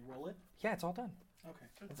 did you already roll it? Yeah, it's all done. Okay.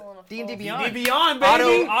 I'm pulling a D&D full- Beyond. Beyond,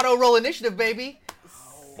 baby. Auto roll initiative, baby.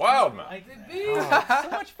 Wild man. Like that. So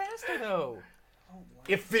much faster though.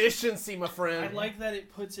 Efficiency, my friend. I like that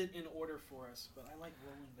it puts it in order for us, but I like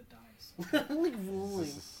rolling the dice. I like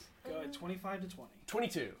rolling. Go ahead, 25 to 20.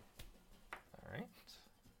 22. All right. I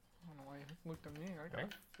don't know why you looked at me. I got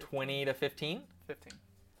Right. 20 to 15. 15.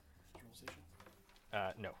 Roll station.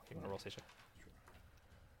 No, you want to roll station.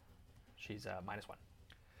 She's -1.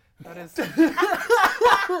 That is.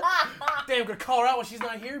 Damn, gonna call her out when she's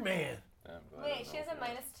not here, man. Yeah, I'm glad I Wait, don't she has know a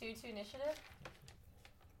if it -2 to initiative?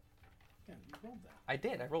 Yeah, you rolled that. I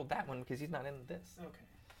did. I rolled that one because he's not in this. Okay.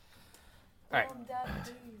 All right. Roll Dad,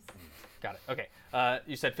 please. Got it. Okay.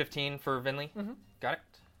 You said 15 for Vinley? Mhm. Got it.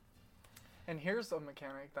 And here's a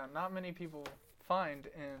mechanic that not many people find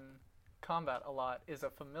in combat a lot is a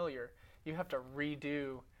familiar. You have to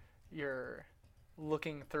redo your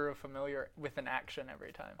looking through a familiar with an action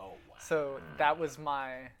every time. Oh, wow. So that was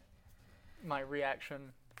my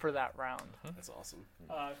reaction for that round. That's awesome.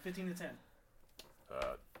 15 to 10.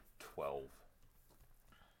 12.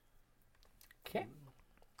 Okay.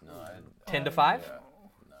 No, 10 to 5? Yeah.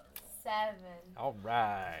 7. All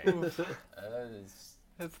right. It's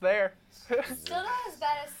It's there. Still not as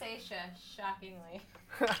bad as Seisha, shockingly.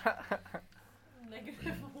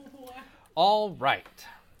 -1. All right.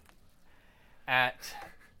 At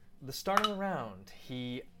the start of the round,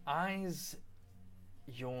 he eyes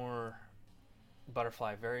your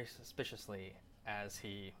butterfly very suspiciously as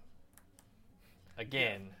he,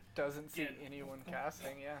 again, Doesn't see Yeah. anyone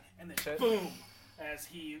casting, yeah. And then Shit. boom, as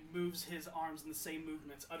he moves his arms in the same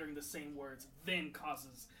movements, uttering the same words, then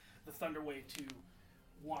causes the thunder wave to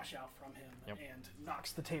wash out from him Yep. and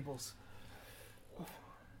knocks the tables.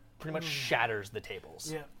 pretty much shatters the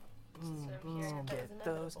tables. Yeah, So I'm hearing if there's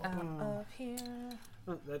Those inevitable. out of here.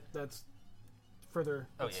 that's further.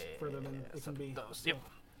 Oh, that's yeah, further than it can be. Those. So, Yep.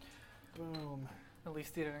 Boom, At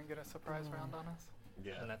least he didn't get a surprise round on us.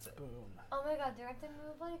 Yeah. And that's it. boom. Oh my god, Derek didn't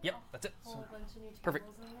move like Yep, a that's it. whole bunch of new tables Perfect.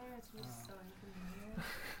 in there. It's just so inconvenient.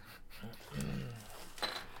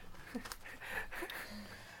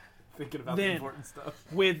 Thinking about Then- the important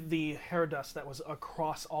stuff. With the hair dust that was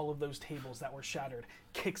across all of those tables that were shattered,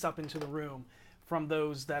 kicks up into the room. From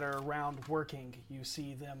those that are around working, you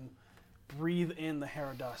see them breathe in the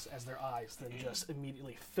hair dust as their eyes then just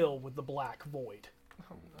immediately fill with the black void.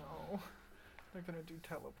 Oh no. They're gonna do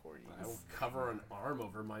teleporting. I will cover an arm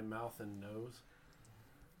over my mouth and nose.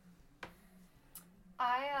 Fuck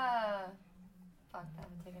that,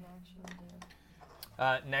 I'm taking action,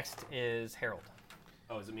 dude. Next is Harold.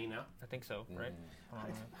 Oh, is it me now? I think so, right?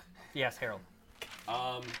 Yes, Harold.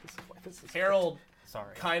 Harold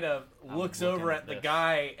Sorry. kind of looks looking over at at the this.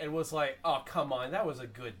 guy and was like, "Oh, come on, that was a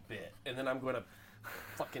good bit." And then I'm going to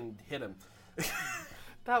fucking hit him.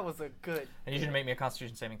 That was a good. And you should make me a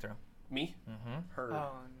Constitution saving throw. Me? Mm-hmm. Her.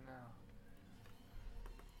 Oh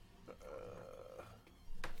no.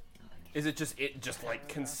 Is it just like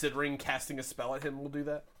considering casting a spell at him will do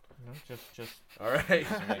that? Just. All right.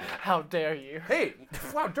 How dare you? Hey,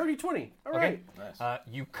 wow, dirty 20. All right. nice.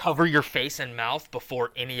 You cover your face and mouth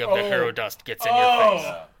before any of the Oh. hero dust gets in your Oh.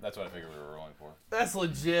 face. That's what I figured we were rolling for. That's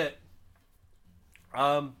legit.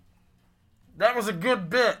 That was a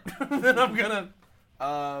good bit. Then I'm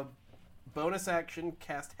gonna bonus action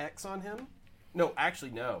cast Hex on him. No,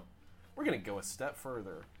 actually no. We're gonna go a step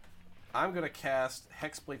further. I'm gonna cast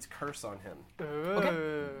Hexblade's Curse on him,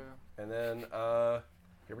 Ooh. and then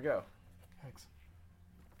here we go. Hex.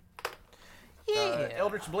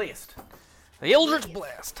 Eldritch Blast. The Eldritch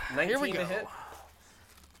Blast. 19 Here we to go. hit.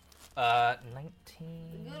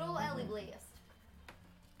 19. Good old Ellie Blast.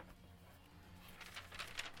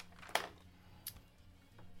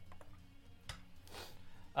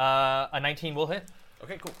 A 19 will hit.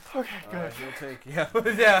 Okay, cool. Okay, good. He'll take. Yeah,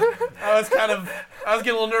 yeah. I was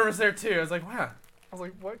getting a little nervous there too. I was like, wow. I was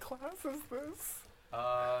like, what class is this?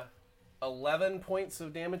 11 points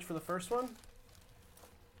of damage for the first one.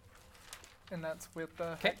 And that's with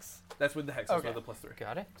the Okay. hex. That's with the Hex. That's Okay. with the +3.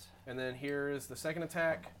 Got it. And then here is the second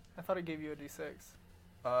attack. I thought it gave you a d6.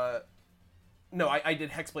 No, I did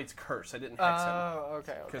Hexblade's Curse. I didn't Hex him Oh,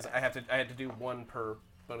 okay. because Okay. I had to do one per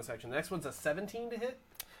bonus action. The next one's a 17 to hit.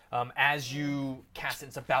 As you cast it,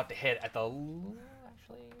 it's about to hit at the.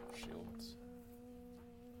 Actually. Shields.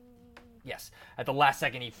 Yes. At the last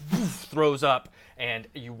second, he throws up, and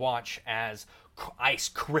you watch as ice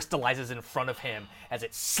crystallizes in front of him as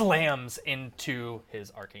it slams into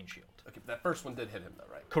his arcane shield. Okay, that first one did hit him though,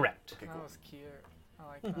 right? Correct. Okay, That cool. was cute. I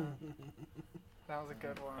like that. That was a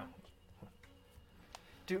good one.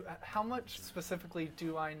 How much specifically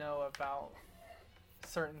do I know about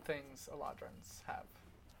certain things Eladrins have?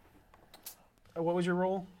 What was your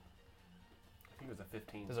roll? I think it was a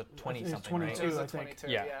 15. There's a 20 It's something, 22. It was I a think. 22,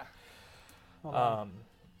 Yeah. yeah. Hold on. right?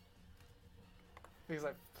 Because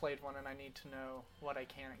I've played one and I need to know what I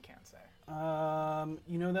can and can't say.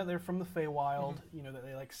 You know that they're from the Feywild. You know that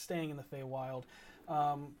they like staying in the Feywild.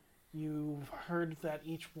 You've heard that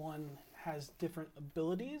each one has different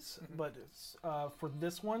abilities, but it's, for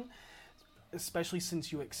this one, especially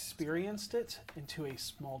since you experienced it and to a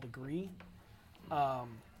small degree,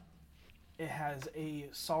 it has a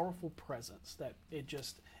sorrowful presence that it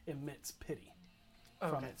just emits pity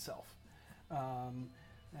from Okay. itself.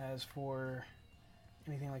 As for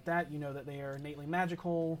anything like that, you know that they are innately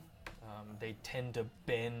magical. They tend to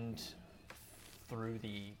bend through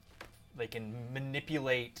the. They can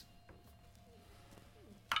manipulate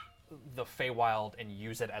the Feywild and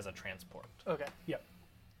use it as a transport. Okay. Yep.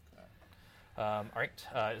 All right.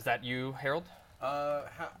 Is that you, Harold? I'm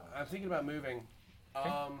thinking about moving.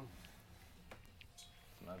 How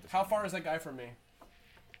far is that guy from me?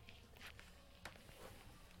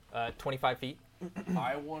 25 feet.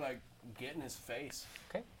 I want to get in his face.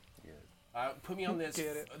 Okay. Put me on this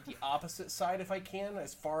Get it. the opposite side if I can,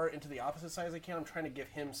 as far into the opposite side as I can. I'm trying to give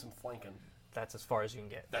him some flanking. That's as far as you can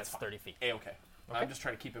get. That's fine. 30 feet. Okay. I'm just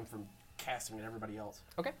trying to keep him from casting at everybody else.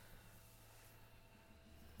 Okay.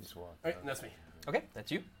 Just walk. All right, and that's me. Okay,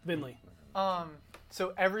 that's you. Vinley.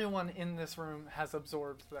 So everyone in this room has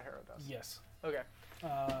absorbed the Hero Dust. Yes. Okay.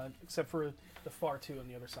 Except for the far two on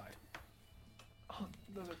the other side. Oh,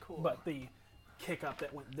 those are cool. But the kick up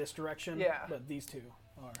that went this direction. Yeah. But these two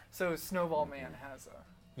are. So Snowball Man has a.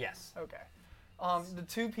 Yes. Okay. The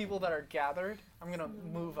two people that are gathered, I'm gonna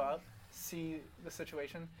move up, see the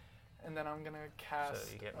situation, and then I'm gonna cast.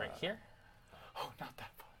 So you get right here. Oh, not that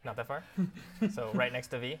far. Not that far. So right next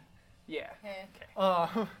to V. Yeah.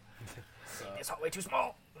 Okay. It's all way too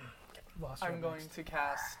small. I'm going to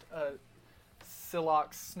cast a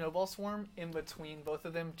Silox Snowball Swarm in between both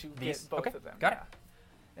of them to These? get both Okay, of them. got it.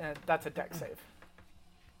 And that's a deck save.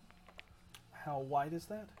 How wide is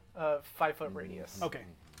that? 5 foot radius. Okay.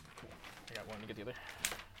 I got one. You get the other.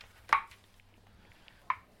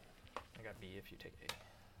 I got B if you take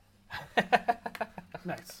A.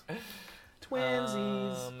 Nice.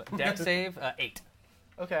 Twinsies. Deck save 8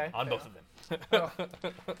 Okay. on both of them. Oh.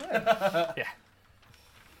 Yeah.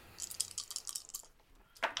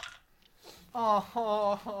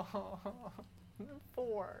 Oh,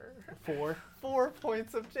 4. 4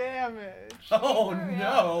 points of damage. Oh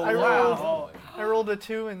no! I rolled a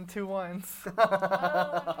 2 and 2 ones.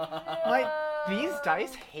 These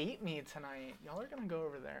dice hate me tonight. Y'all are gonna go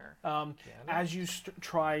over there. As you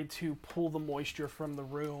try to pull the moisture from the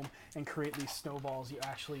room and create these snowballs, you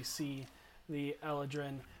actually see the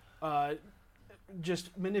Eladrin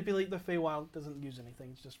just manipulate the Feywild. Doesn't use anything,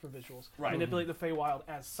 it's just for visuals. Right. Manipulate the Feywild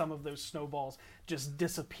as some of those snowballs just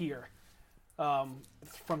disappear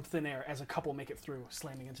from thin air as a couple make it through,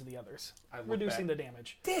 slamming into the others, reducing the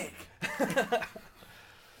damage. Dick. Accurate.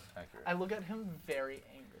 I look at him very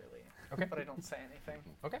angrily. Okay. But I don't say anything.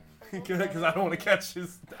 Okay. Good, because I don't want to catch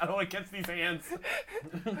I don't want to catch these hands.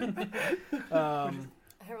 I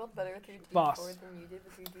rolled better with your Boss. D4 than you did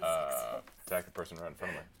with your D6. Attack the person right in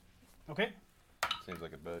front of me. Okay. Seems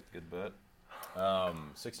like a good bet.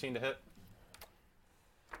 16 to hit.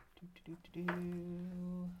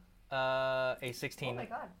 A 16. Oh my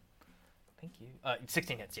god. Thank you.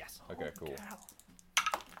 16 hits. Yes. Okay, cool.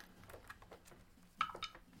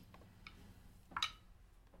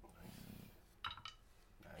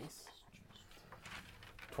 Nice.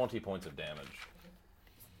 20 points of damage.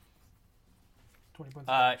 20 points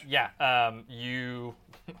of damage. Yeah. You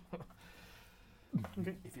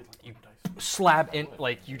Okay. If you'd like You- dice. slab in,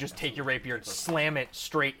 like you just take your rapier, slam it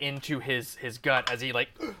straight into his gut as he like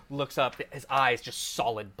looks up. His eyes just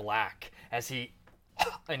solid black as he,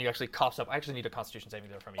 and he actually coughs up. I actually need a Constitution saving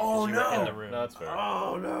throw from you. 'cause you were in the room. No, that's fair.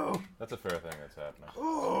 Oh no! That's a fair thing that's happening.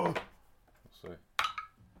 Oh. We'll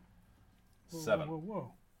see. 7.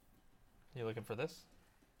 Whoa. You looking for this?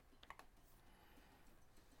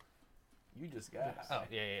 You just got. Oh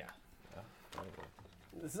yeah.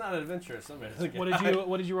 It's not an adventure. Somebody.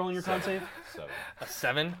 What did you roll in your con save? 7. A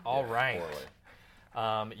 7. All right.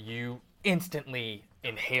 Poorly. You instantly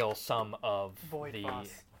inhale some of Void the Voss.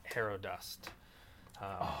 Hero Dust.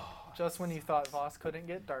 Just when you thought Voss couldn't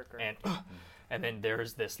get darker. And then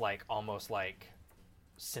there's this like almost like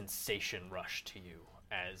sensation rush to you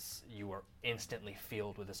as you are instantly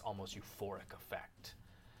filled with this almost euphoric effect.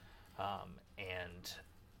 And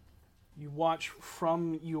You watch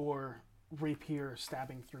from your rapier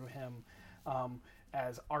stabbing through him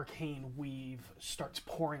as arcane weave starts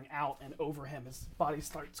pouring out and over him. His body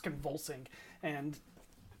starts convulsing, and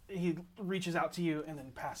he reaches out to you and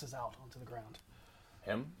then passes out onto the ground.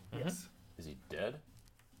 Him? Yes. Is he dead?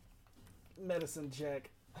 Medicine check.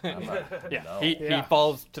 I'm not- yeah, no. he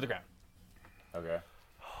falls to the ground. Okay.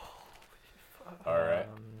 All right.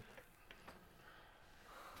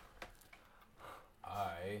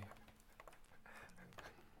 I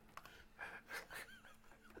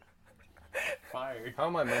Fired. How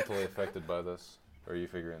am I mentally affected by this? Or are you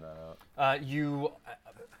figuring that out? You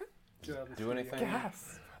Do anything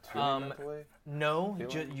Gas. to me mentally? no,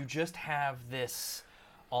 Feeling? you just have this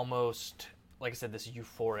almost, like I said, this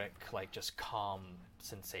euphoric, like just calm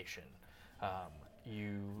sensation.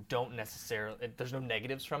 You don't necessarily. There's no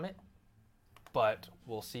negatives from it, but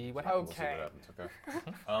we'll see what happens. We'll see Okay. what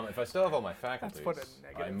happens, okay? If I still have all my faculties, That's what a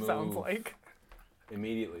I negative move sounds like.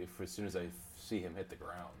 immediately, as soon as I see him hit the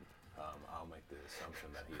ground, I'll make the assumption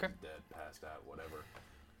that he is dead, passed out, whatever.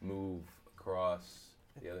 Move across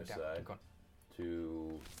the other side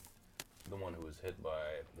to the one who was hit by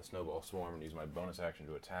the snowball swarm and use my bonus action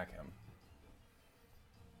to attack him.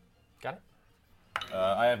 Got it?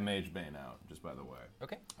 I have Mage Bane out, just by the way.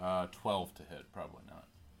 Okay. 12 to hit, probably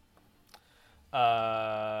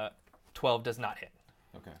not. 12 does not hit.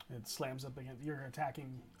 Okay. It slams up against. You're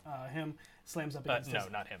attacking him. Slams up against. No, his,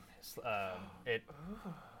 not him.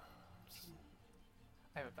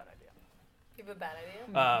 I have a bad idea. You have a bad idea?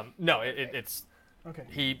 No, it's Okay.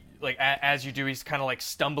 he like as you do, he's kind of like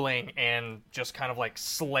stumbling and just kind of like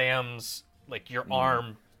slams like your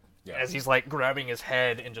arm as he's like grabbing his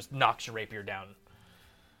head and just knocks your rapier down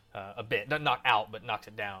a bit. Not knock out, but knocks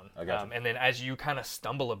it down. I got you. And then as you kind of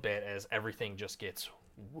stumble a bit, as everything just gets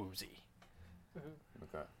woozy.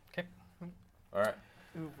 Okay. Okay. All right.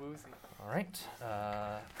 Ooh, woozy. All right.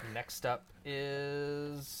 Next up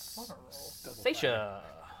is Wanna roll. Seisha.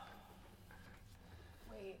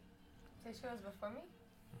 Wait, Seisha was before me?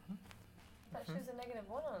 I thought she was a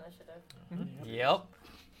 -1 on initiative. Yep.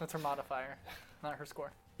 That's her modifier, not her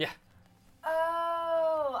score. Yeah.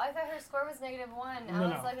 Oh, I thought her score was -1. I No,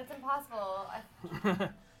 was no. like, that's impossible.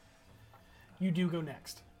 You do go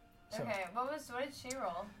next. So, Okay, what did she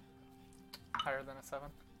roll? Higher than a 7.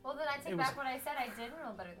 Well, then I take It was- back what I said. I did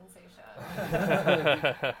roll better than Seisha.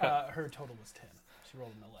 her total was 10. She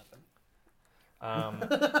rolled an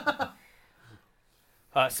 11.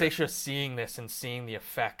 Seisha seeing this and seeing the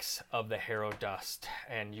effects of the Harrow dust,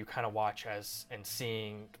 and you kind of watch as and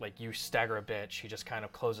seeing like you stagger a bit. She just kind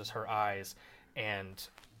of closes her eyes, and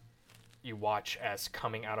you watch as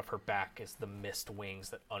coming out of her back is the mist wings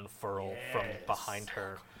that unfurl from behind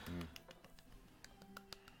her.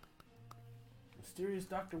 Mysterious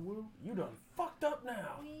Dr. Wu, you done fucked up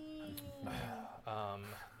now.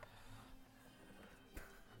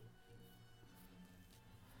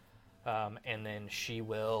 And then she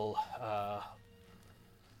will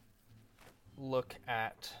look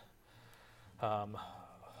at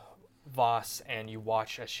Voss, and you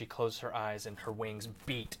watch as she closes her eyes and her wings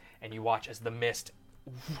beat, and you watch as the mist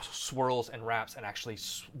swirls and wraps and actually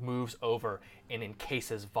moves over and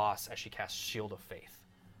encases Voss as she casts Shield of Faith.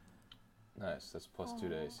 Nice. That's +2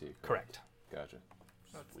 to AC. Correct. Gotcha.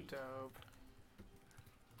 That's dope.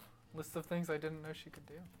 List of things I didn't know she could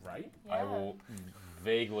do. Right? I will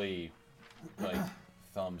vaguely, like,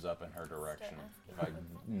 thumbs up in her direction if I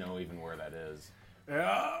know even where that is.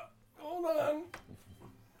 Yeah. Hold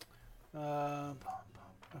on.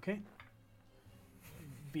 Okay.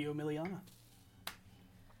 Bio Miliana.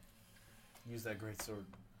 Use that great sword.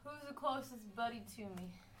 Who's the closest buddy to me?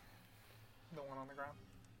 The one on the ground.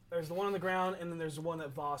 There's the one on the ground, and then there's the one that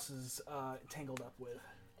Voss is tangled up with.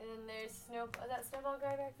 And then there's that Snowball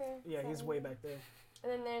guy back there? Yeah, Is he's that way him? back there.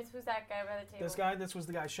 And then who's that guy by the table? This guy, this was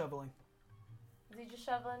the guy shoveling. Is he just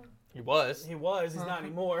shoveling? He was. He was, he's not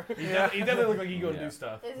anymore. He definitely look like he go Yeah. do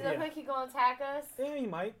stuff. Does it Yeah. look like he gonna attack us? Yeah, he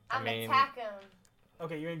might. I'm mean- gonna attack him.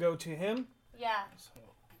 Okay, you're gonna go to him. Yeah.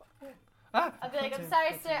 Ah! I'll be like, I'm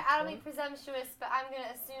sorry, sir. I don't be presumptuous, but I'm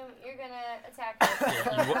gonna assume you're gonna attack us. So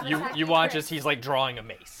I'm You attacking watch Chris. as he's like drawing a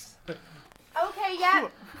mace. Okay, yeah.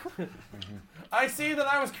 I see that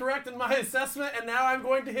I was correct in my assessment, and now I'm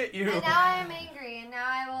going to hit you. And now I am angry, and now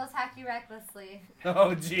I will attack you recklessly.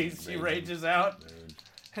 Oh, jeez. She rages out.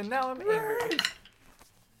 And now I'm angry.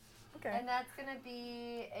 Okay. And that's gonna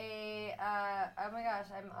be a, oh my gosh,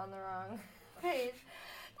 I'm on the wrong page.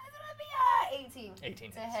 That's gonna be 18.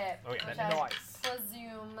 18 to hit. Okay, which that- I Nice.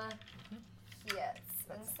 presume he hits.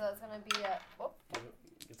 And so it's gonna be a, whoop.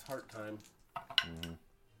 It's heart time.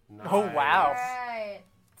 Oh, wow. Alright,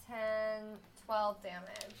 10, 12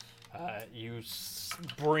 damage. You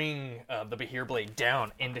bring the Behir blade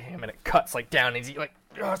down into him, and it cuts like down. And he like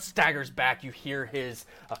staggers back. You hear his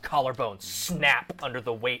collarbone snap under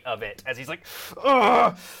the weight of it as he's like,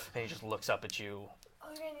 ugh! And he just looks up at you. Oh,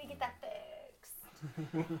 you're gonna need to get that fixed.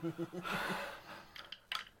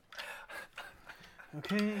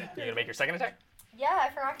 Okay. You're gonna make your second attack. Yeah, I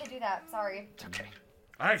forgot to do that. Sorry. Okay.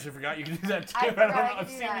 I actually forgot you could do that too. I I forgot don't I know. could I've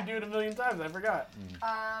do seen that. you do it a million times. I forgot.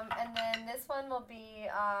 And then this one will be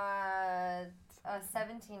a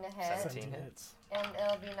 17 to hit. 17 hits. And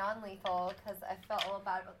it'll be non-lethal because I felt a little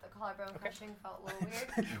bad about the collarbone crushing. Felt a little weird.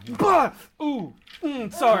 Bah! Ooh.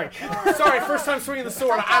 Sorry. Sorry, first time swinging the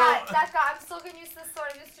sword. That guy, I'm still gonna use this sword.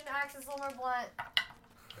 I'm just doing axe. It's a little more blunt.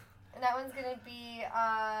 And that one's gonna be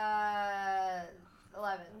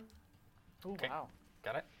 11. Oh, Okay. wow.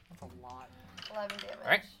 Got it. That's a lot. 11 damage.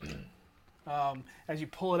 All right. As you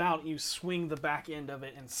pull it out, you swing the back end of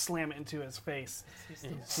it and slam it into his face.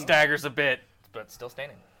 Staggers a bit, but still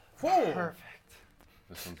standing. Whoa! Perfect.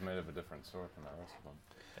 This one's made of a different sort than the rest of them.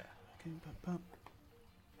 Okay, bump.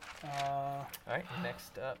 All right.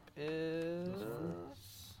 Next up is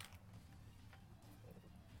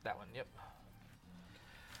that one. Yep.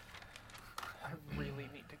 I really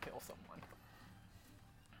need to kill someone.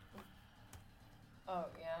 Oh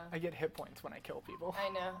yeah. I get hit points when I kill people. I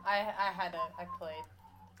know. I played.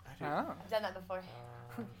 Oh, I've done that before.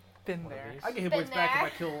 been One of there. these. I get hit Been points back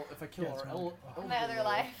there. if I kill Yeah, our it's El- My other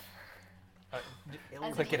life.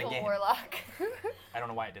 As Click an it evil again. warlock. I don't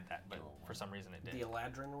know why it did that, but for some reason it the did.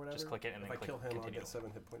 Eladrin or whatever. Just click it and if then I click kill him, continue. I'll get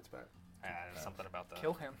 7 hit points back. Something about the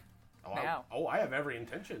Kill him. Oh, Now. I have every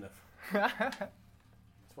intention of. That's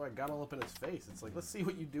why I got all up in his face. It's like, let's see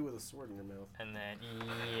what you do with a sword in your mouth. and then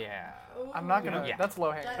yeah. I'm not gonna. Yeah. That's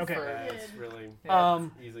low hanging. That's Okay. so good. It's really Yeah.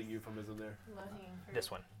 easy euphemism there. Low-hanging fruit.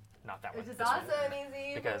 This one, not that one. Which is this also one. an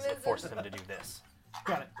easy Because it euphemism. forces him to do this.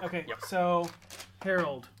 Got it. Okay. Yep. So,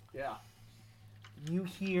 Harold, Yeah. you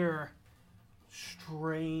hear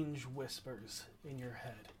strange whispers in your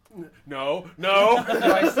head. No. No. Do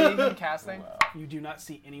I see him casting? You do not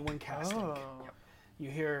see anyone casting. Oh. You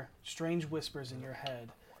hear strange whispers in your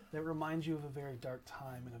head that remind you of a very dark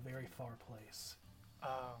time in a very far place.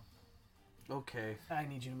 Oh. Okay. I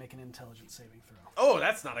need you to make an intelligence saving throw. Oh,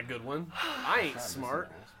 that's not a good one. I ain't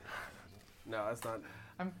smart. No, that's not.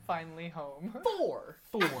 I'm finally home. 4.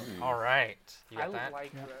 4. All right. You I got that?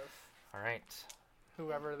 like Yep. this. All right.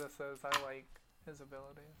 Whoever this is, I like his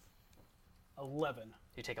abilities. 11.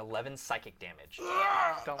 You take 11 psychic damage.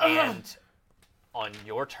 Don't And on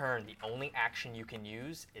your turn, the only action you can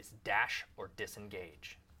use is dash or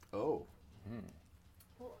disengage. Oh.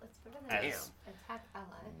 Well, it's better than As- attack ally.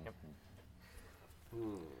 Yep.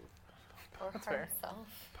 Or That's hurt fair.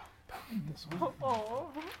 himself.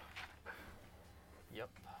 Oh. Yep.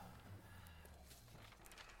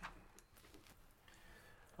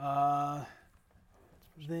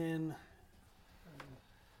 Then.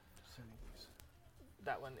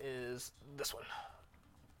 That one is this one.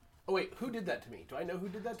 Oh wait, who did that to me? Do I know who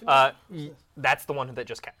did that to me? That's the one that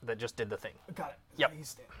just did the thing. Got it. Yep. He's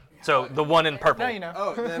standing. So the one in purple. Now you know.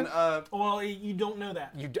 Oh, then Well, you don't know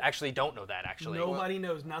that. You actually don't know that actually. Nobody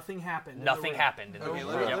knows. Nothing happened. in the Nothing room. happened. In the okay,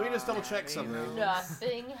 room. let me just double check something.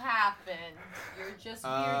 Nothing happened. You're just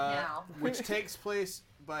weird now. Which takes place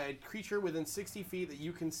by a creature within 60 feet that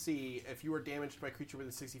you can see if you are damaged by a creature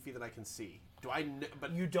within 60 feet that I can see. Do I know?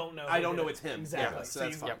 But You don't know. I who don't did know it. it's him. Exactly. Yeah, so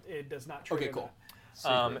that's fine. It does not trigger. Okay, cool.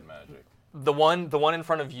 Secret magic. The one in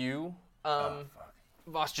front of you, Fuck.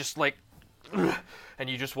 Voss just like, and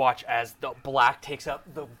you just watch as the black takes up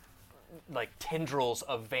the like tendrils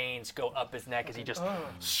of veins go up his neck as he just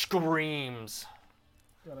screams.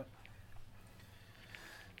 Got it.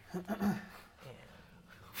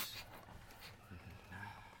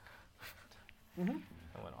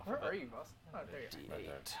 I went off Where of are it. you, boss? Oh, there you are.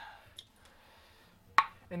 D8.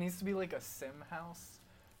 It needs to be like a sim house.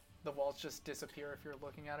 The walls just disappear if you're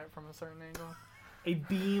looking at it from a certain angle. A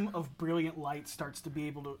beam of brilliant light starts to be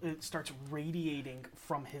able to. It starts radiating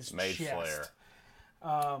from his Mage chest.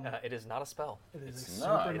 Slayer. It is not a spell. It is It's a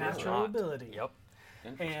not, it is supernatural not. ability. Yep.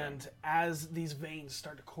 Interesting. And as these veins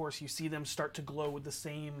start to course, you see them start to glow with the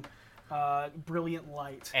same brilliant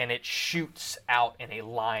light. And it shoots out in a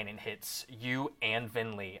line and hits you and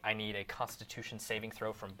Vinley. I need a Constitution saving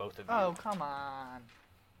throw from both of you. Oh, come on.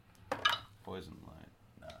 Poison light.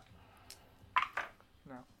 Nah.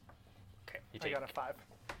 No, Okay. You I take got a 5.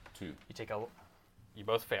 2. you take a you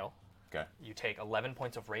both fail. Okay. You take 11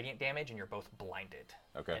 points of radiant damage and you're both blinded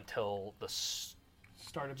Okay. until the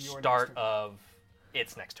Start of your start next turn. of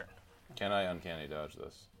its next turn. Can I uncanny dodge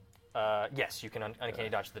this? Yes, you can uncanny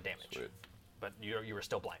dodge the damage, Sweet. but you were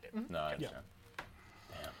still blinded. No, I understand.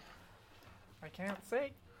 Damn. I can't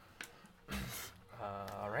say.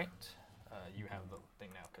 All right, you have the thing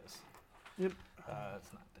now because Yep.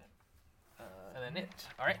 it's not that. And then it.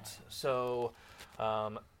 All right, so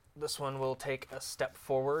this one will take a step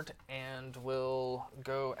forward and will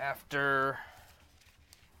go after.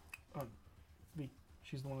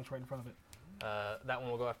 She's the one that's right in front of it. That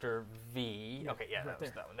one will go after V. Yeah, Okay, yeah, right that was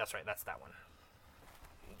there. that one. That's right, that's that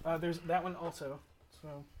one. There's that one also. So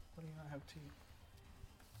what do you not have to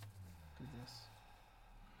do this?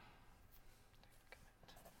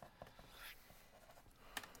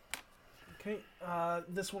 Okay.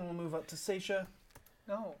 This one will move up to Seisha.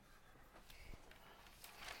 No.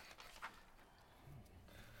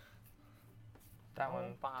 That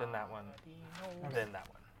one, then that one, Nobody then that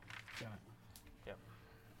one. Got it. Yep.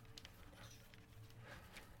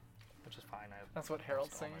 Which is fine. That's what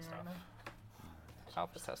Harold's Still all singing my right stuff. now.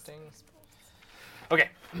 Alpha testing. Okay.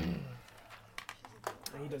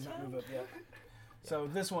 He does not move up yet. So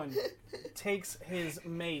this one takes his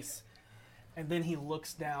mace, and then he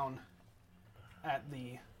looks down at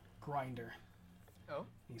the grinder. Oh.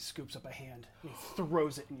 He scoops up a hand and he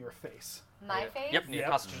throws it in your face. My face? Yep, need a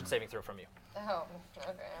Constitution saving throw from you. Oh,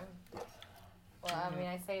 okay. Well, I mean,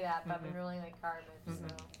 I say that, but I've been rolling like garbage, so.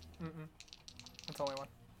 That's only one.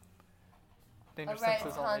 Oh, Dangerous right,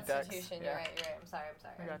 sense is only dex. Constitution. Yeah. You're right. I'm sorry.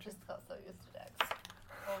 I I'm gotcha. just so used to dex.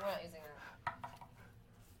 Well, we're not using that.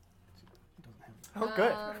 Doesn't have Oh,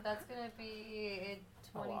 good. That's gonna be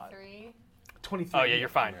 23. 23. Oh yeah, you're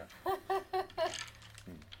fine.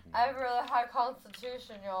 I have a really high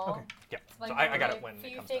constitution, y'all. Okay. Yeah, It's like so one I of got the it when it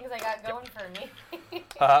few comes things to I got going for me.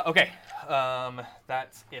 Okay,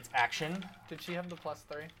 that's its action. Did she have the +3?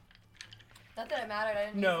 Not that it mattered. I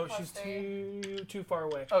didn't No, use the she's +3. too far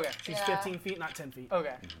away. Okay. She's Yeah. 15 feet, not 10 feet.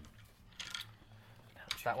 Okay.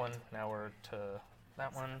 That one, now we're to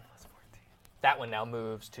that one. That one now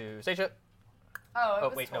moves to Seisha. Oh, it Oh,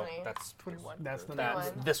 was wait, 20. no, that's 21. That's the That's,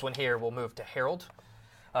 One. this one here will move to Harold.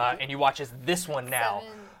 And you watch as this one now,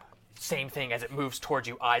 7. same thing as it moves towards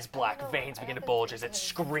you, eyes black, know, veins I begin to have bulge the as it thing.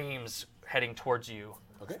 screams heading towards you.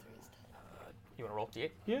 Okay. You want to roll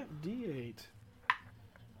D8? Yeah, D8.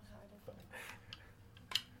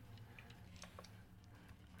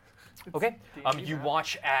 Okay. D&D You map.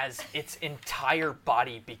 watch as its entire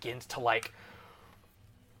body begins to like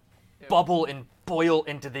Ew. bubble and boil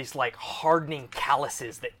into these like hardening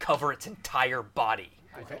calluses that cover its entire body.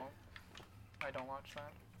 I don't watch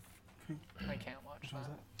that. I can't watch Which one's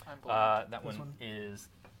that. I'm blind. That This one one? is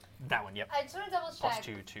that one. Yep. I just want to double Plus check.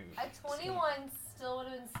 2 to. A 21 still would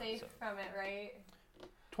have been safe from it, right?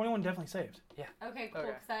 21 definitely saved. Okay, cool.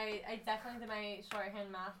 Okay. Because I definitely did my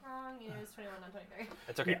shorthand math wrong. It was 21, not 23.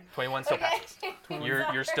 It's okay. 21 still passes. Okay.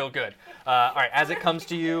 You're still good. All right. As it comes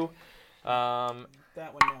to you, That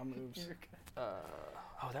one now moves.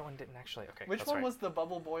 oh, that one didn't actually. Okay. Which that's one right. was the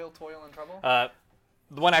bubble, boil, toil, and trouble?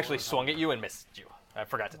 The one actually swung at you and missed you. I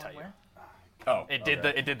forgot to tell you. Where? Oh, It did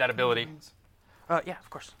okay. it did that ability. Yeah, of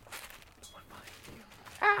course.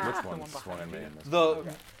 Which one one swung at me? And missed?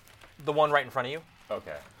 The one right in front of you.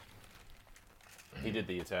 Okay. He did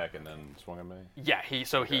the attack and then swung at me. Yeah, he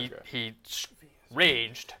Okay.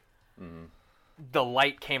 raged. The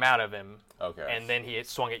light came out of him, Okay. and then he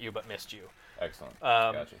swung at you but missed you. Excellent.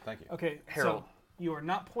 Um, Gotcha. Thank you. Okay, Harold. so you are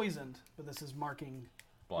not poisoned, but this is marking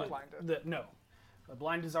Blind. Blinded. no. The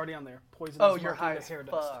blind is already on there. Poison Oh, is you're marking high the as hair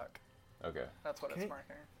dust. fuck. Okay. That's what Okay. it's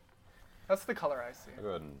marking. That's the color I see. I'll go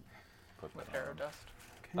ahead and put With that arrow on. dust.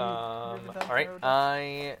 All done right, arrow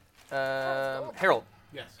dust? Harold,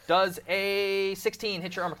 Yes. does a 16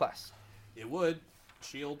 hit your armor class? It would.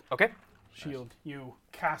 Shield. Okay. Shield. You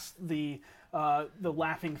cast the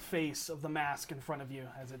laughing face of the mask in front of you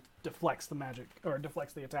as it deflects the magic or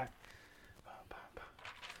deflects the attack.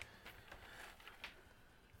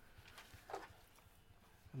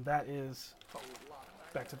 And that is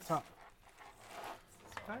back to the top.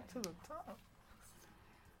 Back to the top.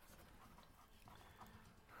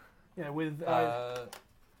 Yeah, with Oh,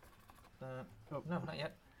 no, not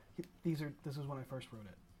yet. This is when I first wrote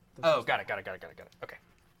it. This Oh, is- got it. Okay.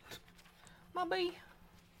 My boy.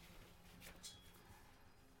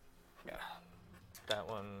 Yeah. That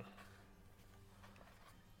one.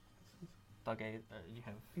 Doug, you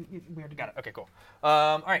have. we already Got it. Okay, cool.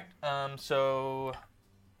 All right. So.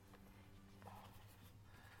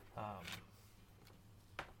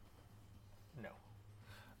 No.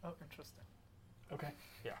 Oh, interesting. Okay.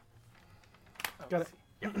 Yeah. Oh, Got it.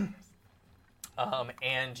 see.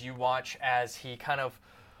 And you watch as he kind of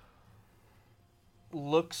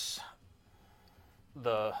looks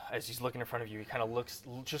as he's looking in front of you, he kind of looks,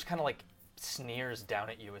 just kind of like sneers down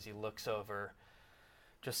at you as he looks over,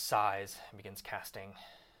 just sighs and begins casting.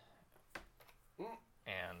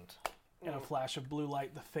 And In a flash of blue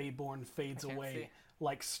light, the Feyborn fades I can't away see.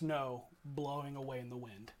 like snow blowing away in the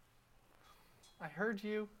wind. I heard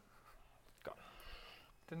you. Gone.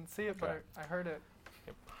 Didn't see it, but Okay. I heard it.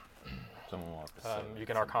 Someone wants to say you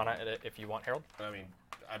can Arcana it if you want, Harold. I mean,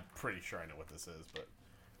 I'm pretty sure I know what this is,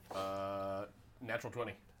 but natural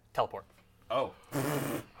 20. Teleport. Oh.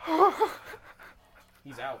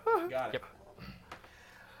 He's out. Got it.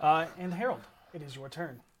 Yep. And Harold, it is your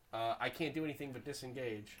turn. I can't do anything but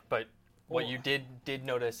disengage. But what Oh. you did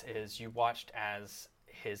notice is you watched as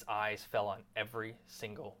his eyes fell on every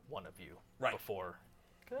single one of you Right. before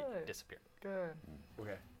he Good. disappeared. Good.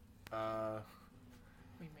 Okay.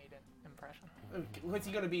 We made an impression. What's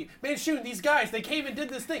he gonna be? Man, shoot, these guys, they came and did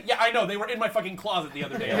this thing. Yeah, I know, they were in my fucking closet the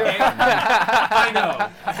other day, okay? I know.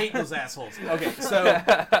 I hate those assholes. Okay, so...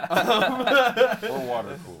 Or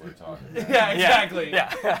water cooler talking. yeah, exactly.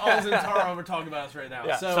 Yeah. All this Taro we're talking about us right now.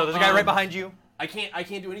 Yeah. So there's a guy right behind you. I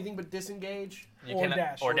can't do anything but disengage You Or can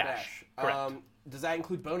dash. Or or dash. Correct. Does that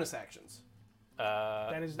include bonus actions?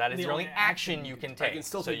 That is the the only only action action you can I take. can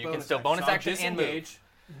still so take you bonus can still action. bonus So I'll action and move.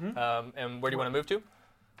 disengage. And where do you want to move to?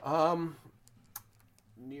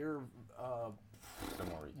 Near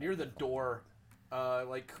Somewhere you near the door,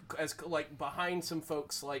 like behind some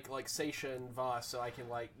folks like Seisha and Voss, so I can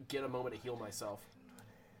like get a moment to heal myself.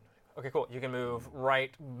 Okay, cool. You can move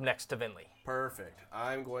right next to Vinley. Perfect.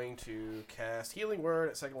 I'm going to cast Healing Word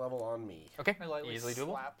at 2nd level on me. Okay, I lightly easily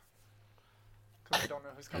doable. slap. Because I don't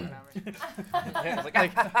know who's coming at me. Yeah, I was like,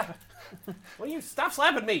 Why don't you stop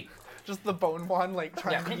slapping me? Just the bone wand, like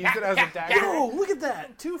trying to Yeah. use it as a dagger. Oh, look at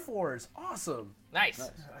that! 2 4s. Awesome. nice.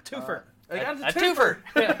 A twofer. I got A a twofer.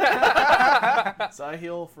 twofer. So I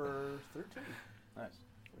heal for 13. Nice.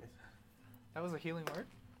 That was a healing word?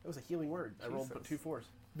 That was a healing word. I rolled Jesus. 2 4s.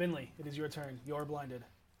 Vinley, it is your turn. You're blinded.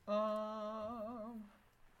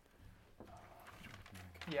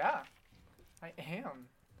 Yeah, I am.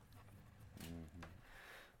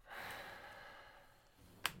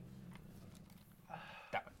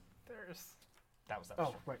 That one. There's. That was that.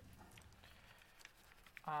 Oh, right.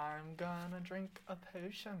 I'm gonna drink a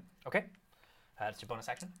potion. Okay. That's your bonus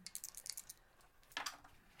action.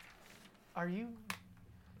 Are you?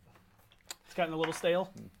 It's gotten a little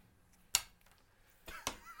stale.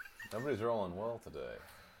 Nobody's rolling well today.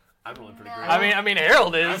 I'm rolling pretty No. great. I mean,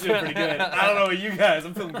 Harold I'm is. doing pretty good. I don't know about you guys.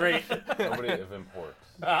 I'm feeling great. Nobody of import.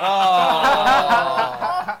 Yay.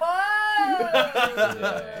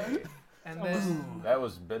 And then That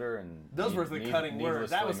was bitter and. Those were the cutting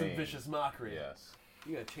words. That was some needlessly vicious mockery. mean. Yes.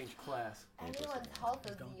 You gotta change class. Anyone's health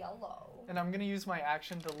is yellow. and I'm gonna use my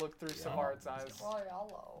action to look through Savard's eyes. Oh,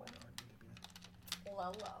 yellow.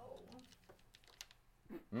 Yellow.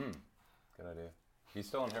 Good idea. He's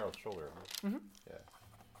still on Harold's shoulder. Right? Yeah.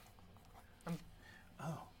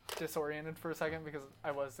 Disoriented for a second because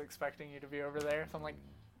I was expecting you to be over there. So I'm like,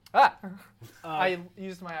 ah! I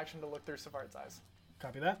used my action to look through Savard's eyes.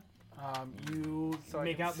 Copy that. You So I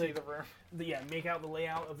make can out see the room. make out the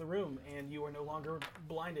layout of the room, and you are no longer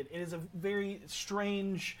blinded. It is a very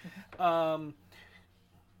strange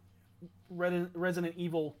Resident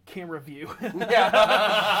Evil camera view.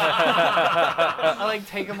 I like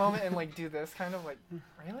take a moment and like do this kind of like,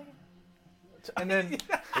 really? And then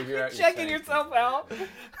Figure out your Checking tank. yourself out.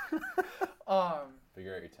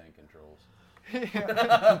 Figure out your tank controls.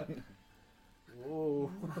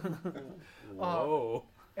 Whoa. Whoa.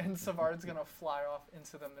 And Savard's gonna fly off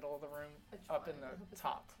into the middle of the room, up in the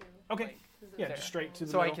top, Okay. Yeah, there. just straight to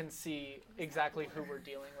the so I middle. can see exactly who we're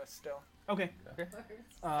dealing with still. Okay.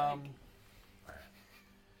 I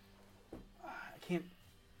can't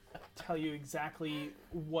tell you exactly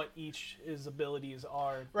what each his abilities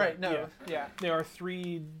are. but Right? No. Yeah. There are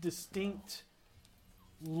 3 distinct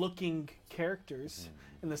looking characters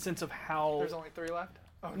in the sense of how There's only 3 left.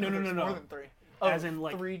 Oh No, no, there's no, more no. than 3. As in,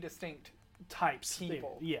 like, 3 distinct types.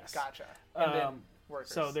 people. Yes. Gotcha. And then workers.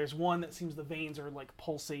 So there's one that seems the veins are like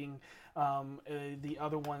pulsating. The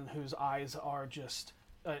other one whose eyes are just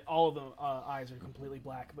all of the eyes are completely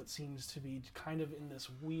black, but seems to be kind of in this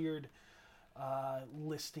weird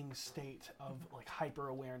listing state of like hyper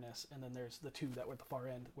awareness. And then there's the 2 that were at the far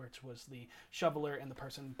end, which was the shoveler and the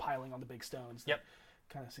person piling on the big stones. Yep.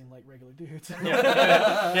 Kind of seem like regular dudes.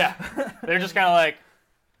 Yeah. They're just kind of like,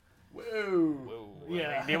 Whoa. whoa,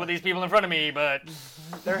 Yeah. I can deal with these people in front of me, but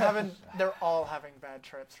they're all having bad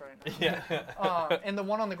trips right now. yeah. And the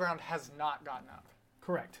one on the ground has not gotten up.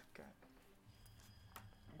 Correct. Good.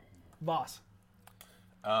 Voss.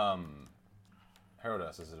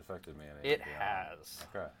 Herodas, has it affected me? It has.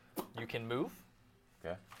 Okay. You can move.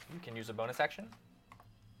 Okay. You can use a bonus action,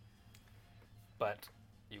 but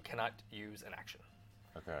you cannot use an action.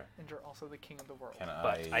 Okay. And you're also the king of the world. Can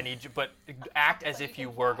But I need you. But act as if you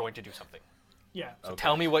were going to do something. Yeah. Okay.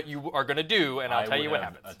 Tell me what you are going to do, and I'll I tell would you what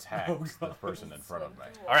have happens. Attacked the person in front of me.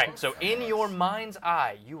 All right. So in your mind's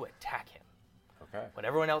eye, you attack him. Okay. What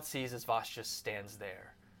everyone else sees is Voss just stands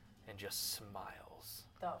there and just smiles.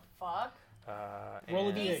 The fuck? Roll a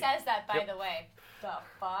and- He D8. says that, by the way. The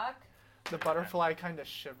fuck? The butterfly kind of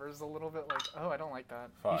shivers a little bit, like, oh, I don't like that.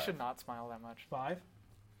 5. You should not smile that much. 5.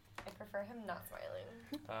 I prefer him not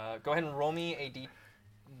smiling. Go ahead and roll me a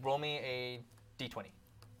d20.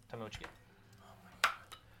 Tell me what you get.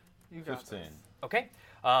 You got 15. this. Okay.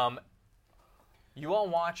 You all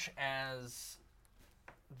watch as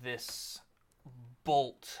this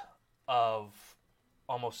bolt of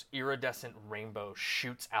almost iridescent rainbow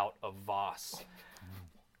shoots out of Voss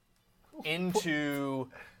into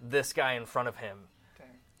this guy in front of him. Dang.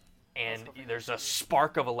 and there's a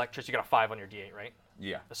spark of electricity. You got a 5 on your D8, right?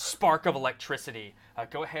 Yeah. A spark of electricity.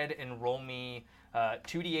 Go ahead and roll me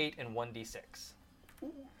 2d8 and 1d6.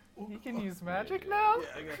 You can use magic now? Yeah,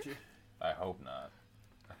 I got you. I hope not.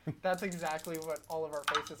 That's exactly what all of our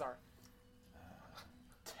faces are.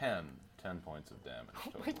 10 points of damage.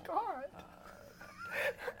 Oh Total. my god.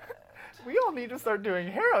 We all need to start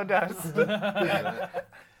doing hero dust.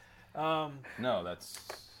 No, that's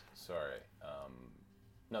sorry.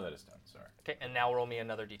 No, that is done. Sorry. Okay, and now roll me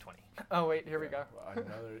another d20. Oh wait, here we go.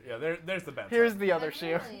 There's the bad Here's side. the other I'm shoe.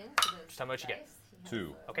 really into this, Just how much you get? guys.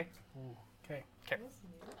 2. Okay. Okay. Okay.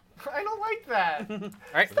 I don't like that. All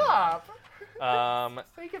right. Stop.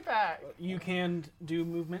 Take it back. You can do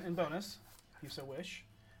movement and bonus if you so wish.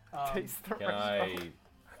 Taste the Can rest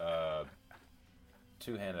I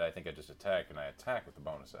two-handed? I think I just attack. Can I attack with the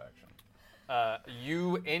bonus action?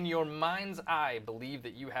 You, in your mind's eye, believe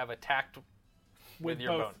that you have attacked with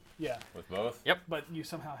your both. bone. Yeah, With both? Yep. but you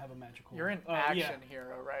somehow have a magical. You're an yeah. action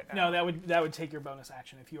hero right now. No, that would take your bonus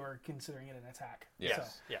action if you are considering it an attack. Yes. So,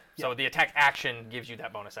 Yeah. So the attack action gives you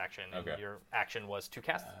that bonus action, and Okay. your action was to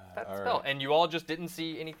cast that all spell. right. And you all just didn't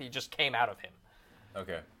see anything; it just came out of him.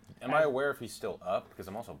 Okay. Am I aware if he's still up? Because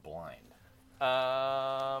I'm also blind.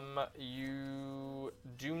 You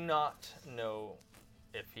do not know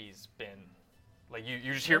if he's been like you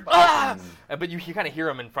just hear ah, but you kind of hear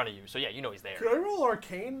him in front of you. So yeah, you know he's there. Could I roll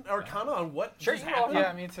Arcana on what Sure, just you can roll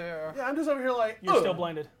happened? Yeah, me too. Yeah, I'm just over here like, You're ugh. still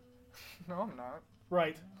blinded. No, I'm not.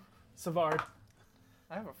 Right. Savard.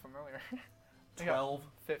 I have a familiar. I got 12.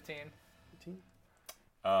 15.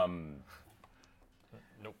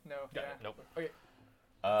 Nope. No, Yeah, yeah. Nope. Okay,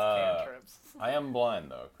 Uh, cantrips. I am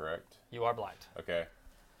blind though, correct? You are blind. Okay.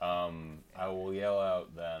 I will yell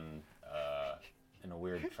out then, in a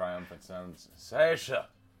weird triumphant sound, Sasha,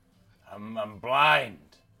 I'm blind.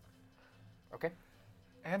 Okay.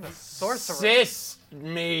 And a sorcerer. Assist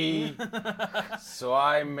me, so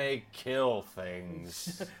I may kill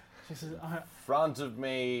things. She says, Front of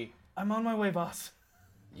me, I'm on my way, boss.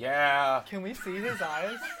 yeah. Can we see his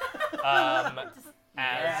eyes?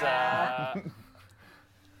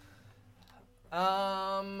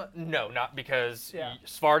 No, not because Yeah.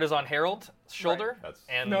 Svard is on Harold's shoulder, That's-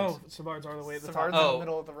 and No, Savard's all the way at the Savard's top. in Oh, the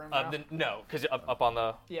middle of the room now. no, because up on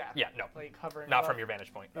the Yeah. yeah, no, Like hovering. not above. from your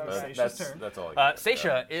vantage point. Seisha's turn. That's all I got.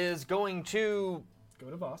 Seisha is going to Go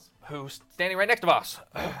to boss. who's standing right next to Voss.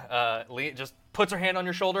 Just puts her hand on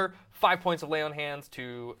your shoulder. 5 points of lay on hands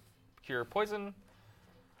to cure poison.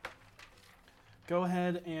 Go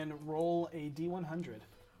ahead and roll a D100.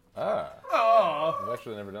 Oh. I've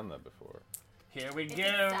actually never done that before. Here we It's go.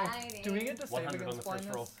 exciting. Do we get to save 100 on against the first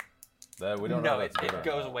roll. blindness? That we don't No, know. That's good or it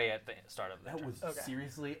goes not. away at the start of the That turn. was Okay.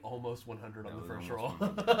 seriously almost 100 on the That first was roll.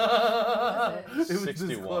 almost It was this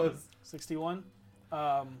 61. close. 61.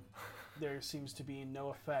 There seems to be no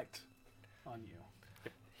effect on you.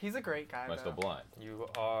 He's a great guy. Am I still though. blind? You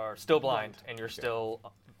are still blind, and you're still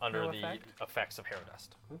under No the effect? effects of hair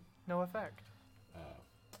dust. No effect.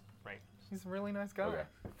 Right. He's a really nice guy. Okay.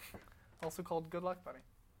 Also called Good Luck Buddy.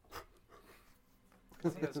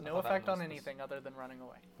 'Cause he has no Thought that effect on was- anything other than running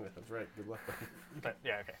away. Yeah, that's right. Good luck. But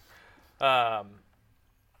yeah, okay.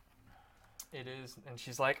 It is, and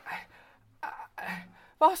she's like,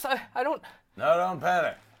 Boss, I don't. No, don't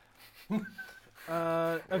panic.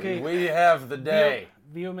 Okay. We have the day.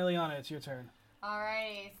 Vio Miliana, it's your turn.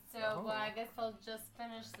 Alrighty, so well, I guess I'll just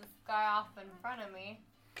finish this guy off in front of me.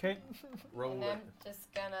 Okay. Roll And it. I'm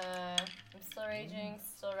just gonna, I'm still raging,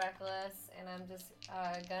 still reckless, and I'm just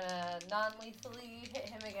gonna non-lethally hit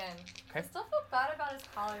him again. I Okay. still feel bad about his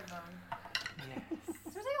collarbone.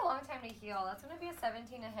 It's gonna take a long time to heal. That's gonna be a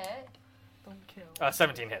 17 to hit. Don't kill.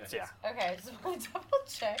 17 hits, yeah. Okay, I just want to double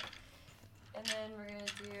check. And then we're gonna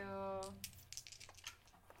do,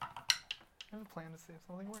 I have a plan to see if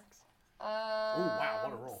something works. wow,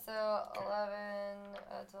 what a roll. So 11,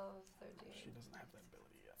 12, 13, She doesn't have that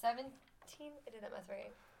ability yet. 17. I did that math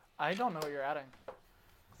right. I don't know what you're adding.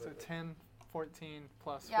 So 10, 14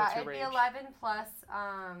 plus. Yeah, what's your it'd rage? be 11 plus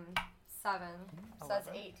 7. So that's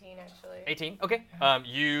 11. 18 actually. 18, okay. Good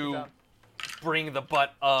You job. bring the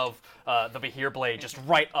butt of the Bahir blade just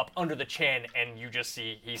right up under the chin, and you just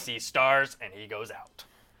see, he sees stars, and he goes out.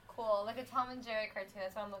 Cool, like a Tom and Jerry cartoon.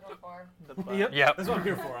 That's what I'm looking for. The butt. Yep. Yep. That's what I'm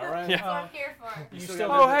here for, all right? Yeah. That's what I'm here for. You You still still-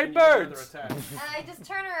 got Oh, another- hey, and you got another birds. attack. And I just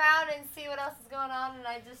turn around and see what else is going on, and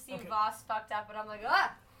I just see Okay. Voss fucked up, and I'm like,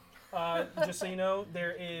 ah! Just so you know,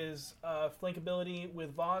 there is flank ability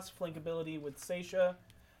with Voss, flank ability with Seisha.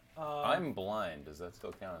 I'm blind. Does that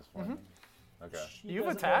still count as flanking? Okay, She You've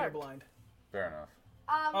doesn't know you're attacked. blind. fair enough.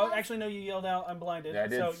 Oh, actually, no, you yelled out, I'm blinded. Yeah, I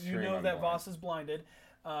did so you scream, know "I'm that blind." Voss is blinded.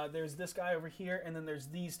 There's this guy over here, and then there's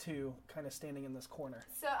these two kind of standing in this corner.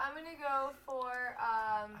 So I'm gonna go for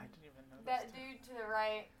I didn't even know that dude to the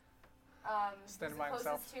right. Standing who's by closest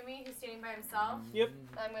himself. to me, who's standing by himself. Yep.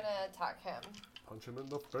 I'm gonna attack him. Punch him in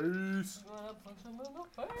the face. I'm gonna punch him in the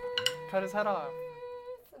face. Cut his head off.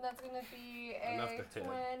 And that's gonna be Enough a to hit.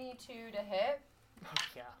 22 to hit, Oh,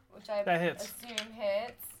 yeah. which I That hits. assume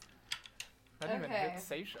hits. That didn't even Okay. hit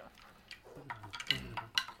Seisha.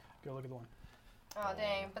 Go look at the one. Oh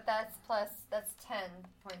dang! But that's 10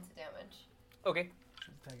 points of damage. Okay.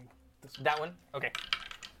 She's attacking this one. That one. Okay.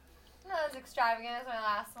 Not as extravagant as my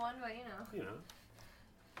last one, but you know. You know.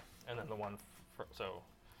 And then the one. So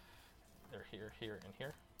they're here, here, and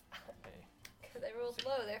here. Okay. Because I rolled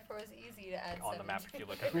low, therefore it was easy to add On 7. the map, if you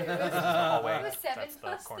look at it the was, hallway, it was 7 that's the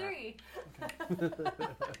plus corner. 3.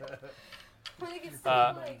 When it gets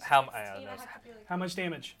Uh, to like how- 16, I that's- have to be like How much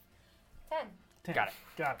damage? 10. 10. Got it.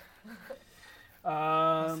 Got it.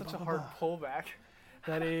 That's such a hard pullback.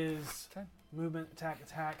 That is 10. movement,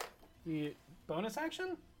 attack. The bonus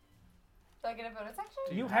action? Do I get a bonus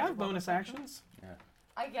action? You have bonus actions.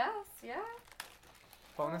 I guess, yeah.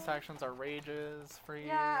 Bonus actions are rages for you.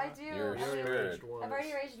 Yeah, I do. You're I mean, spirit. I've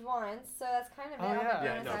already raged once, so that's kind of it Oh, on yeah. my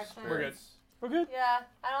Yeah, bonus no, action. we're good. We're good. Yeah,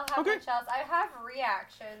 I don't have Okay. much else. I have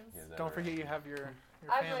reactions. Is that Don't right? forget you have your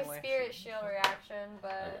I have family. my spirit shield reaction,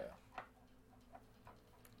 but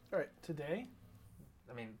All right. Today,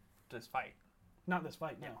 I mean, this fight. not this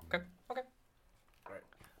fight. No. Okay. Okay.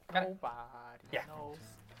 Nobody Yeah. knows.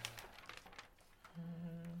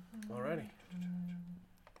 Alrighty.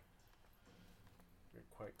 You're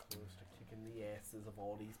quite close to kicking the asses of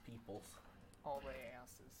all these peoples. All the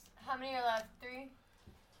asses. how many are left? 3?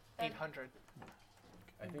 800.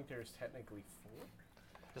 I think there's technically 4.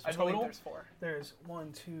 This I was believe total? there's 4. There's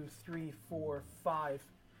 1, 2, 3, 4, 5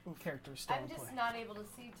 characters still I'm in just play. not able to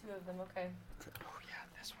see 2 of them. Okay. Oh yeah,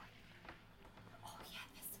 this one. Oh yeah,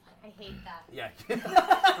 this one. I hate that.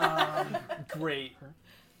 Yeah. Great.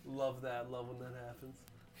 Love that. Love when that happens.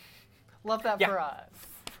 Love that Yeah. for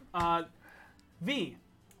us. V,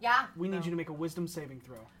 Yeah. we need you to make a wisdom saving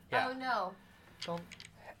throw. Yeah. Oh no. Don't.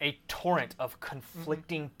 A torrent of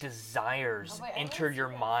conflicting desires Oh, wait, I enter wanna see your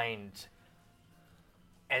that. mind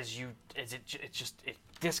as it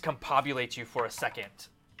discombobulates you for a second.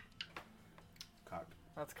 Cocked.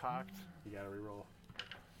 That's cocked. You gotta reroll.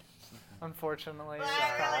 Unfortunately. But it's I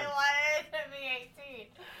really cocked. wanted it to be 18.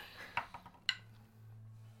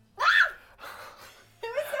 It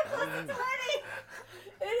was so close to 20.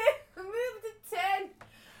 It moved to 10.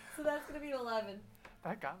 So that's gonna be 11.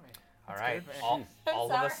 That got me. All That's right. good, man. All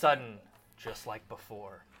of a sorry. sudden, just like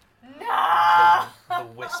before, No! the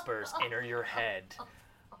whispers enter your head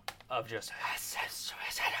of just. I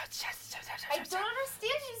don't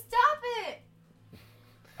understand you. Stop it.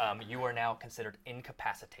 You are now considered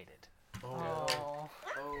incapacitated. Oh.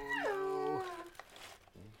 Oh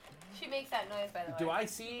She makes that noise, by the no. way. Do I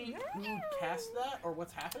see who cast that or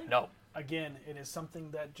what's happening? No. Again, it is something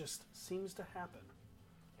that just seems to happen.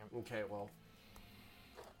 Okay, well.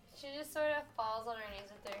 She just sort of falls on her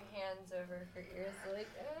knees with her hands over her ears, like.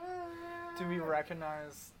 Do we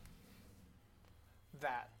recognize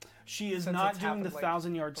that? She is Since not it's doing the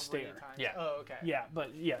happened, 1,000-yard 3 stare. times? Yeah. Oh, okay. Yeah,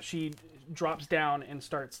 but yeah, she drops down and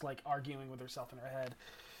starts like arguing with herself in her head.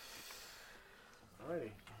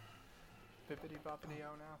 Alrighty. Bippity boppity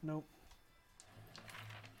oh no. Nope.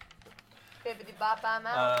 Bippity bop, I'm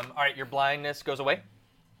out. All right, your blindness goes away.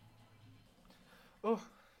 Oh.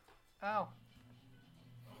 Ow.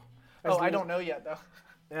 As Oh, I the- don't know yet though.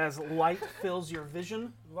 As light fills your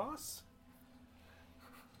vision, Voss.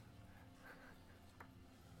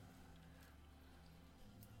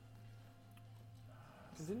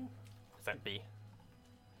 Continue. Is that B?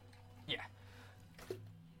 Yeah.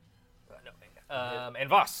 No. And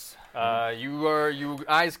Voss, you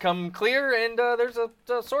eyes come clear, and there's a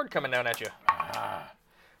sword coming down at you,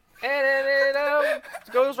 and it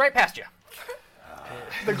goes right past you.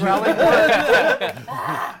 The growling.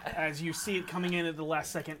 As you see it coming in at the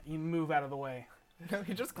last second, you move out of the way. No,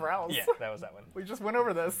 he just growls. Yeah, that was that one. We just went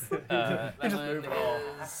over this. That one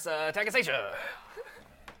is Takasasia.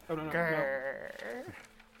 Oh no, no, no. Grrr.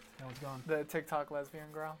 That one's gone. The TikTok lesbian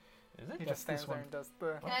growl. Is He it? just stands this there one. and does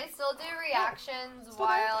the. Can I still do reactions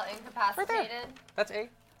while incapacitated? That's A.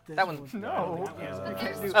 That one. No. But You there's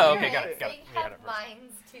can't do Oh, okay, spirits. got it, got They it. You got have it first.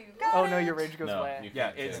 minds too. Oh no, your rage goes No, away. you Yeah,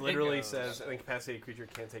 can't it do literally goes- says an incapacitated creature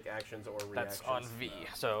can't take actions or reactions. That's on V.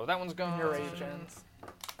 So that one's gone. Your rage ends.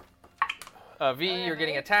 V, yeah, you're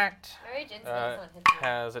getting right? attacked. My rage instance Uh, on hit me.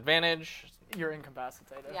 Has advantage. You're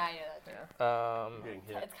incapacitated. Yeah, I know that too. You're getting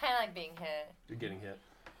hit. It's kind of like being hit. You're getting hit.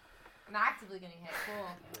 I'm actively getting hit.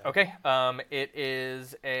 Cool. Okay. It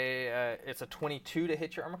is it's a 22 to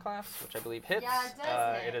hit your armor class, which I believe hits. Yeah, it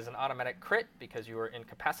does hit. It is an automatic crit because you are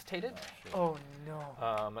incapacitated. Oh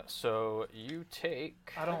no. So you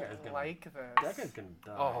take. I don't guy's gonna- like That this. guy's gonna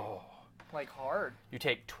die. Oh. Like hard. You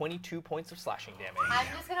take 22 points of slashing damage. I'm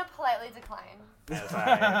just gonna politely decline. As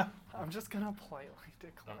I- I'm just gonna politely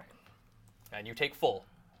decline. and you take full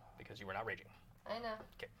because you were not raging. I know.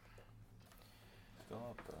 Still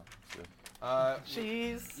up though. It's good.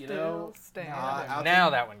 She's You still know, standing. I'll Now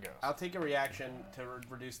take- that one goes. I'll take a reaction to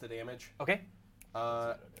reduce the damage. Okay.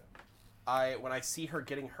 When I see her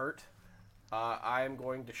getting hurt, I am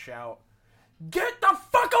going to shout, "Get the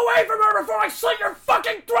fuck away from her before I slit your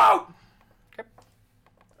fucking throat!"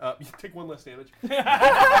 Okay. You take one less damage.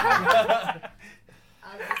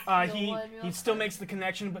 I'll just He steal one real he still quick. makes the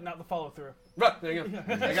connection, but not the follow through. Right, there you go.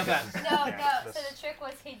 I got that. No. So the trick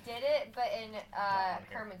was he did it, but in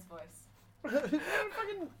Kermit's voice. You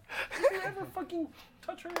never fucking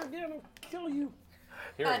touch her again, I'll kill you.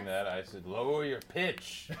 Hearing that, I said, lower your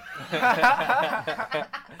pitch.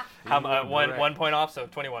 One point off, so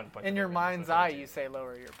 21 points. In your mind's eye, you say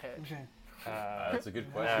lower your pitch. That's a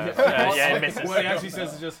good question. Yeah, it misses. What he actually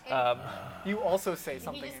says is just, You also say He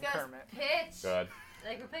something just in goes Kermit. pitch. God.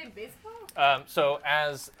 Like we're playing baseball. So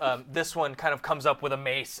as this one kind of comes up with a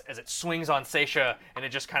mace as it swings on Seisha, and it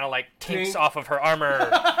just kind of like tinks Tink. off of her armor.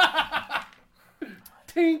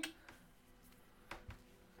 tink.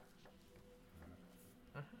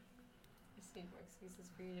 Just need more excuses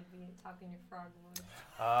for you to be talking your frog voice.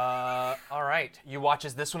 All right. You watch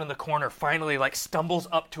as this one in the corner finally like stumbles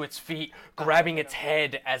up to its feet, grabbing its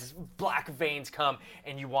head as black veins come,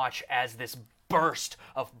 and you watch as this burst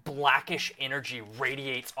of blackish energy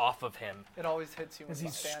radiates off of him. It always hits you when As you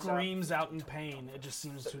he stand screams out in pain, it just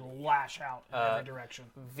seems to lash out in every direction.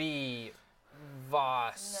 V,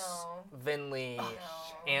 Voss, No. Vinley, No.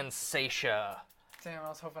 and Seisha. up. Damn, I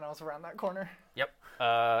was hoping I was around that corner. Yep.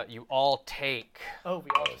 You all take Oh, we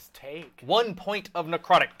all just take. 1 point of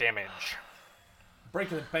necrotic damage.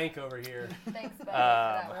 Breaking the bank over here. Thanks, Betty, for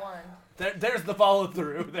that one. There's the follow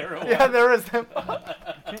through. There it was. Yeah, there is.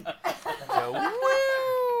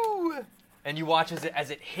 Woo! And you watch as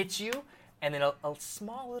it hits you, and then a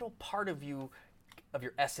small little part of you, of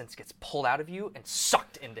your essence, gets pulled out of you and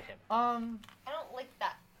sucked into him. I don't like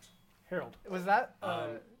that. Harold. Was that?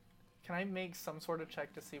 Can I make some sort of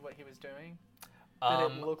check to see what he was doing?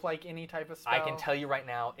 Did it look like any type of spell? I can tell you right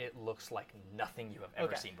now, it looks like nothing you have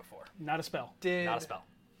ever Okay. seen before. Not a spell. Did Not a spell.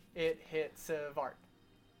 it hit Svart?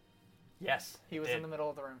 Yes. He was in the middle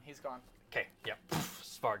of the room. He's gone. Okay. Yep.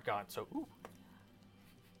 Svart gone. So. Ooh.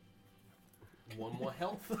 One more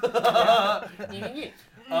health.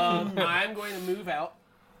 I'm going to move out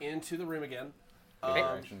into the room again. Okay.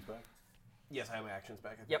 Actions back. Yes, I have my actions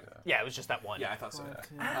back. I think. Yep. Yeah, it was just that one. Yeah, I thought so.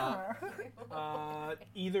 But,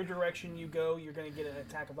 either direction you go, you're going to get an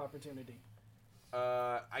attack of opportunity.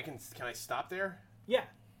 Can I stop there? Yeah,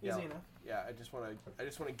 easy Yeah. enough. Yeah, I just want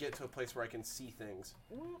to get to a place where I can see things.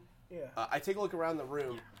 Yeah. I take a look around the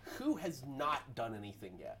room. Who has not done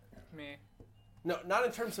anything yet? Me. No, not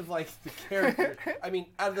in terms of like the character. I mean,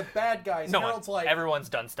 out of the bad guys, No one. Harold's like. Everyone's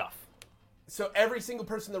done stuff. So every single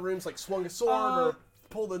person in the room's like swung a sword or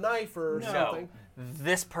pulled a knife or no. something.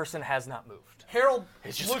 This person has not moved. Harold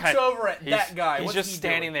He's just looks kind- over at that guy. He's What's just he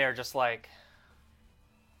standing doing? there, just like.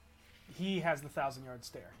 He has the 1,000-yard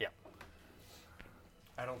stare. Yep.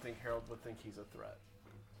 I don't think Harold would think he's a threat.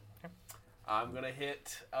 I'm gonna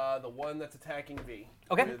hit the one that's attacking V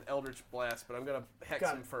Okay. with Eldritch Blast, but I'm gonna hex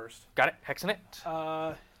Got him it. first. Got it. Hexing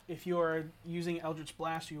it. If you are using Eldritch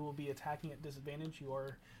Blast, you will be attacking at disadvantage. You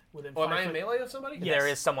are within Oh, am 5 I in foot. melee of somebody? Yeah. There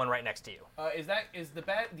is someone right next to you. Is the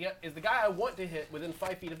guy I want to hit within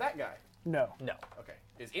 5 feet of that guy? No. No. Okay.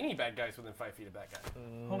 Is any bad guys within 5 feet of that guy?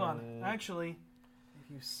 Hold on. Actually,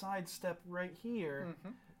 if you sidestep right here,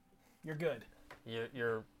 you're good.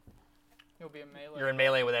 You're You'll be a melee. you're in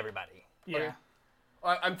melee with everybody. Yeah.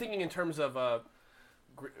 Okay. I'm thinking in terms of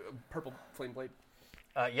purple flame blade.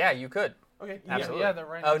 Yeah, you could. Okay. Absolutely. Yeah, they're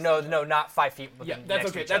right Oh next no, to each no, not 5 feet. Yeah, next that's to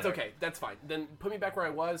okay. each That's other. okay. That's fine. Then put me back where I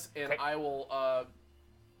was, and Okay. I will.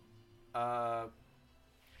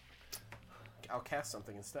 I'll cast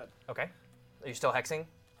something instead. Okay. Are you still hexing?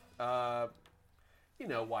 Why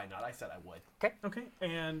not? I said I would. Okay.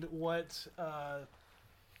 And what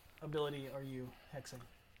ability are you hexing?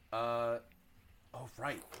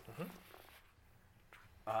 Right.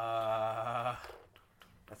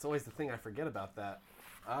 That's always the thing I forget about that.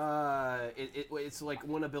 It's like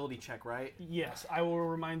one ability check, right? Yes, I will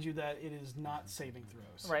remind you that it is not saving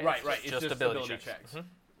throws. Right. Right. It's just ability checks.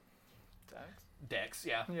 Dex. Dex,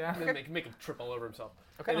 yeah. Yeah. And then make him trip all over himself.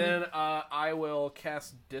 Okay. And then I will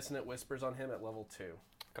cast Dissonant Whispers on him at level 2.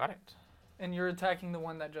 Got it. And you're attacking the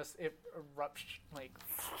one that just erupts like.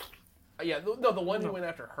 Yeah, no, the one who went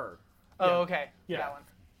after her. Oh, okay. Yeah. That one.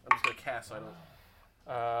 I'm just gonna cast. So I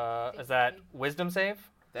don't. Is that Wisdom save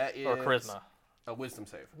That is or Charisma? a Wisdom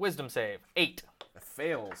save. Wisdom save. 8. It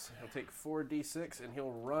fails. He'll take 4d6 and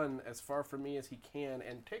he'll run as far from me as he can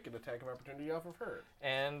and take an attack of opportunity off of her.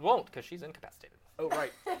 And won't, because she's incapacitated. Oh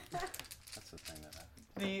right. That's the thing that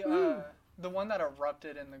happened. The one that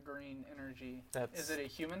erupted in the green energy. That's- Is it a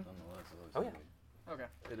human? Nonetheless, it looks Oh, like yeah. Okay.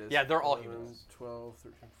 It is. Yeah, they're all 11, humans. 12,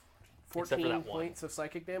 13, Except 14. for that 14 one. points of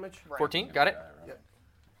psychic damage. Right. 14. Got it. Right. Yep.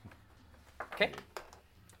 Okay.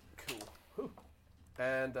 Cool. Whew.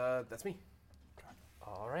 And that's me.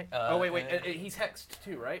 All right. Oh wait. He's hexed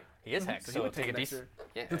too, right? He is hexed, So so he would take a an decent. extra.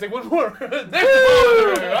 Yeah. He'll take one more. There's the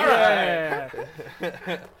bonus. All right.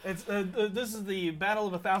 Yeah. It's this is the battle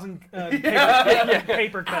of 1,000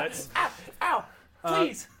 paper cuts. Ow!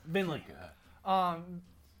 Please. Vinley.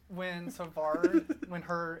 When Savard, when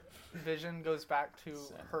her vision goes back to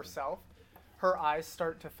herself, her eyes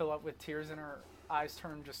start to fill up with tears and her eyes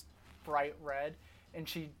turn just bright red, and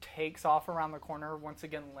she takes off around the corner, once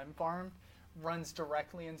again limp-armed, runs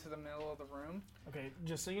directly into the middle of the room. Okay,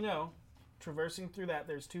 just so you know, traversing through that,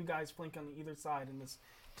 there's 2 guys flank on either side in this.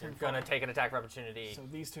 You're gonna take an attack of opportunity. So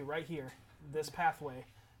these 2 right here, this pathway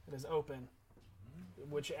that is open,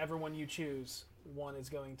 whichever one you choose, one is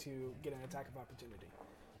going to get an attack of opportunity.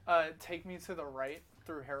 Take me to the right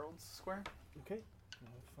through Harold's Square. Okay.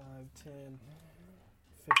 5, 10,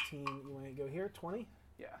 15. You want to go here? 20?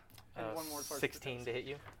 Yeah. And one more towards 16 the to hit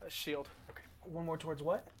you. shield. One more towards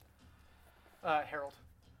what? Harold.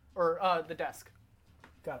 Or the desk.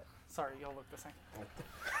 Got it. Sorry, y'all look the same.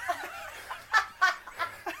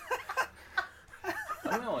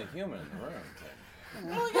 I'm the only human in the room.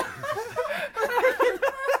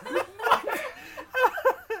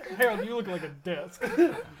 Harold, you look like a desk.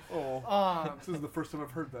 This is the first time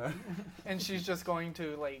I've heard that. And she's just going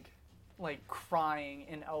to like crying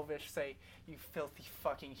in Elvish say, "You filthy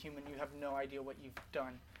fucking human, you have no idea what you've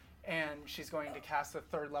done." And she's going to cast a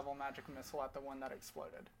 3rd level magic missile at the one that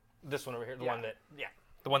exploded. This one over here, the Yeah.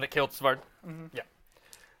 one that killed Svard. Yeah.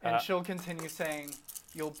 And she'll continue saying,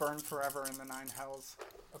 "You'll burn forever in the 9 hells."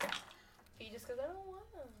 He just goes, I don't want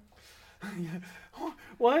to.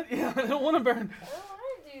 What? Yeah, I don't want to burn. I don't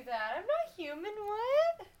want to do that. I'm not human.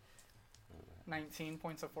 What? 19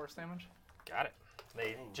 points of force damage. Got it.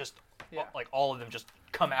 They just, Yeah. like all of them just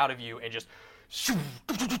come out of you and just,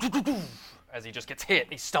 as he just gets hit,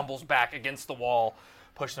 he stumbles back against the wall,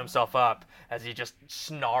 pushing himself up as he just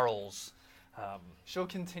snarls. She'll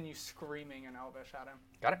continue screaming in Elvish at him.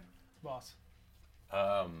 Got it? Boss.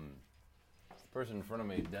 Person in front of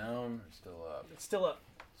me down or still up? It's still up.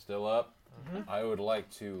 Still up. I would like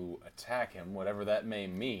to attack him, whatever that may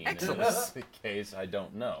mean. Excellent. In this case, I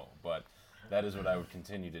don't know, but that is what I would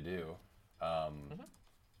continue to do.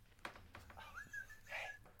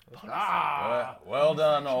 Well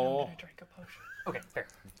done, Ole. Drink a potion. Okay, fair.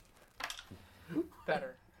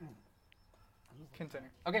 Better. Continue.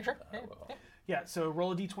 Okay, sure. Yeah, Well, yeah. Yeah, so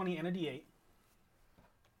roll a d20 and a d8.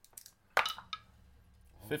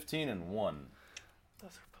 15 and 1.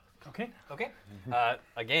 Okay. Okay.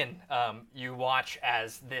 Again, you watch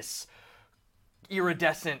as this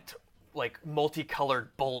iridescent, like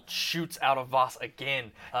multicolored bolt shoots out of Voss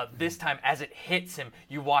again. This time, as it hits him,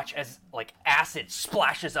 you watch as like acid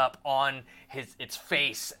splashes up on its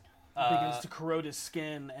face. Begins to corrode his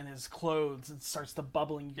skin and his clothes and starts to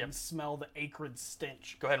bubbling. You can smell the acrid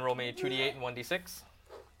stench. Go ahead and roll me 2d8 and 1d6.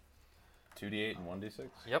 2d8 and 1d6?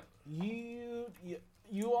 Yep.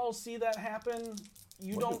 You all see that happen.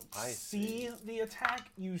 You What don't do I see the attack.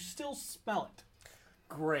 You still smell it.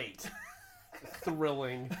 Great.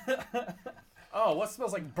 Thrilling. Oh, what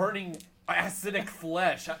smells like burning acidic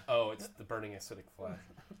flesh? Oh, it's the burning acidic flesh.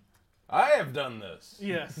 I have done this.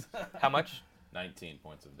 Yes. How much? 19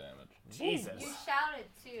 points of damage. Jesus. You shouted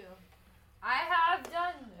too. I have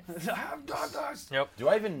done this. I've done this. Yep. Do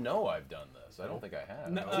I even know I've done this? I don't think I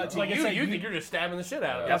have. No, I it's don't like I you said, you think you're just stabbing the shit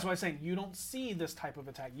out of it. That's what I'm saying. You don't see this type of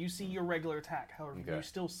attack. You see your regular attack. However, Okay. you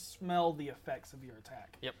still smell the effects of your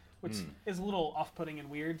attack. Yep. Which is a little off-putting and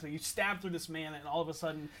weird. So you stab through this man, and all of a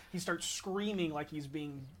sudden he starts screaming like he's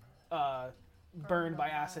being burned by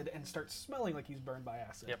acid, and starts smelling like he's burned by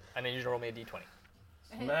acid. Yep. And then you just roll me a d20.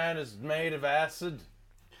 This man is made of acid?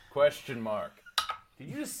 Question mark. Did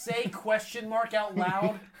you just say question mark out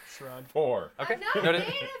loud? Shrug. 4. Okay. I'm not Noted. made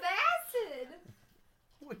of acid.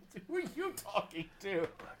 Who are you talking to?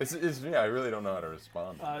 It's me. I really don't know how to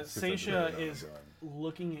respond. Seisha is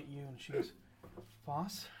looking at you, and she goes,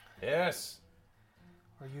 Voss, Yes,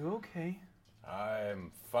 are you okay? I'm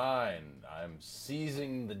fine. I'm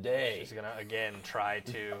seizing the day. She's gonna again try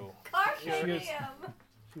to. Carpe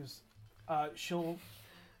She'll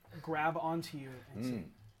grab onto you and say,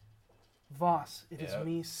 Voss, it is Yeah.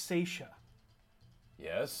 me, Seisha.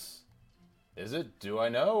 Yes? Is it? Do I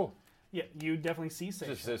know? Yeah, you definitely see Seisha.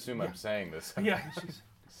 Just assume I'm saying this. Yeah,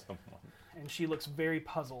 Someone. and she looks very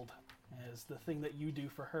puzzled as the thing that you do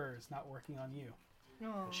for her is not working on you.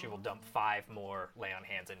 She will dump 5 more lay on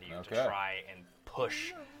hands into you to Okay. try and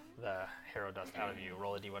push the Harrow Dust out of you.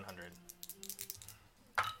 Roll a d100.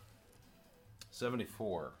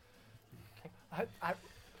 74. I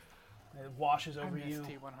It washes over missed you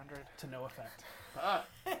T100. to no effect.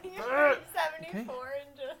 You're 74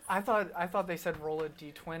 and just. I thought they said roll a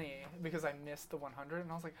d20 because I missed the 100,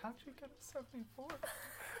 and I was like, how'd you get a 74?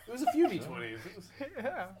 It was a few d20s. It was...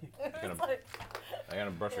 Yeah. It's like, I'm gonna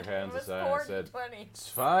brush her hands it was aside and said, 420. "It's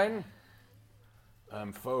fine.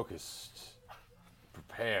 I'm focused,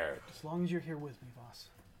 prepared. As long as you're here with me, Voss.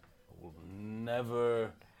 Will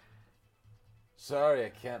never. Sorry, I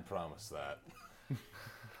can't promise that.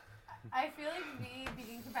 I feel like me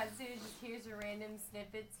being incapacitated just hears random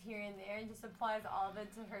snippets here and there and just applies all of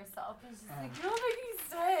it to herself. And she's like, it don't make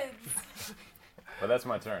any sense. But that's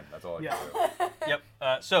my turn. That's all I Yeah. can do.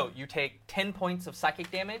 Yep. So you take 10 points of psychic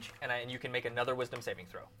damage, and you can make another Wisdom saving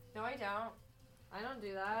throw. No, I don't. I don't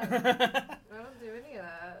do that. I don't do any of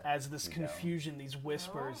that. As this confusion, these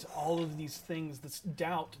whispers, all of these things, this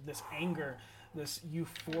doubt, this anger, this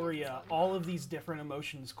euphoria, all of these different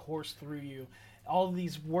emotions course through you. All of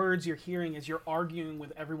these words you're hearing as you're arguing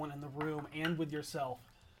with everyone in the room and with yourself.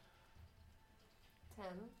 10.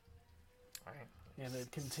 All right. And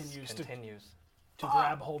it continues to Ah!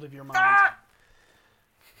 grab hold of your mind.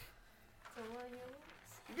 So what are you?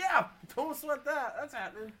 Yeah, don't sweat that. That's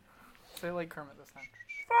happening. Say it like Kermit this time.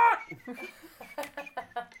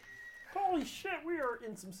 Holy shit, we are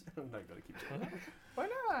in some... I'm not going to keep doing that. Why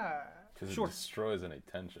not? Because Sure. it destroys any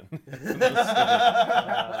tension.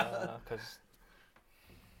 Because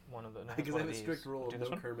one of the. Because I have a strict rule Do of this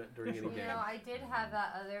no one? Kermit during any You game. know, I did have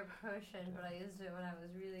that other potion, but I used it when I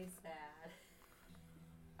was really sad.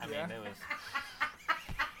 I mean, it was.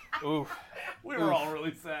 Ooh. We were all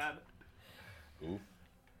really sad. Oof.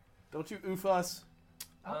 Don't you oof us?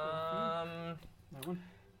 That one?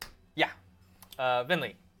 Yeah.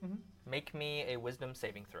 Vinley, make me a Wisdom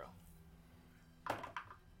saving throw.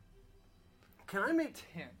 Can I make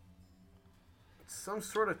 10. some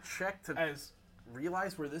sort of check to As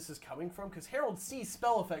realize where this is coming from? Because Harold sees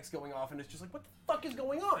spell effects going off and it's just like, what the fuck is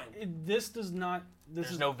going on? this does not. This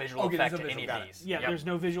There's is no visual Okay, there's effect no to any visual, of got it. these. Yeah, Yep. there's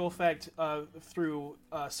no visual effect through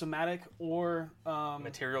somatic or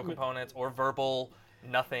material components or verbal,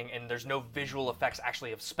 nothing, and there's no visual effects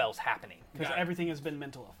actually of spells happening. because Got it. everything has been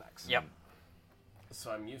mental effects. Yep.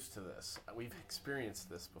 So I'm used to this. We've experienced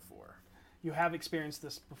this before. You have experienced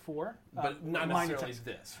this before, But not mind necessarily attacks.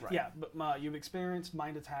 this, right? Yeah, but you've experienced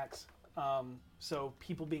mind attacks. So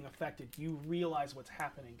people being affected, you realize what's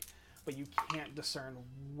happening, but you can't discern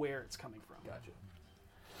where it's coming from. Gotcha.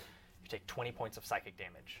 You take 20 points of psychic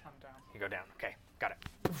damage. I'm down. You go down. Okay, got it.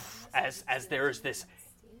 As there is this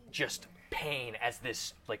just pain, as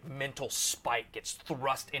this like mental spike gets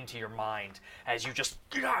thrust into your mind, as you just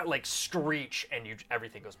like screech, and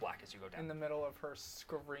everything goes black as you go down. In the middle of her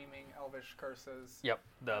screaming elvish curses, Yep,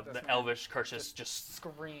 This the man elvish curses just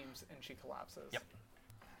screams and she collapses. Yep.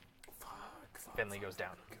 Finley goes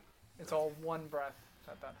down. It's all one breath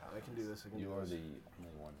that I happens. can do this. I can You do are this. the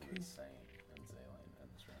only one who is sane and Zaylin in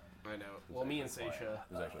this round. I know. Well, me and Seisha.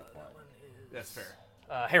 Who's actually playing? That's fair.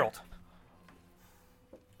 Harold.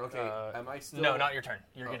 Okay. Am I still? No, not your turn.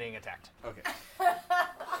 You're getting attacked. Okay.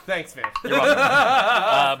 Thanks, man. You're welcome.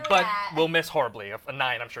 But that. we'll miss horribly. A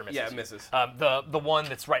 9, I'm sure, misses. Yeah, it you. misses. The one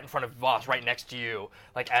that's right in front of Voss, right next to you,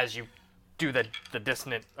 like as you do the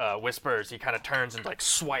dissonant whispers, he kind of turns and like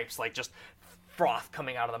swipes, like just froth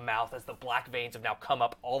coming out of the mouth as the black veins have now come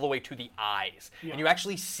up all the way to the eyes, and you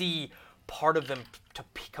actually see part of them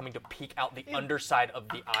coming to peek out the underside of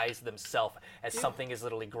the eyes themselves as something is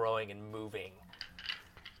literally growing and moving.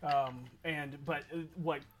 But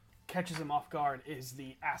what catches him off guard is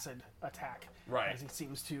the acid attack. Right. As he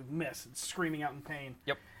seems to miss and screaming out in pain.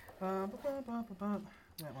 Yep. That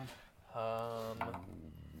one.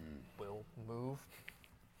 We'll move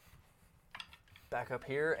back up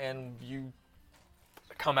here, and you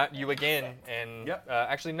come at you again, and Yep.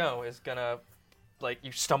 actually no, is gonna like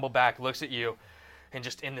you stumble back, looks at you, and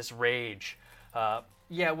just in this rage.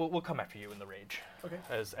 Yeah, we'll come after you in the rage. Okay.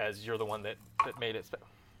 As you're the one that made it.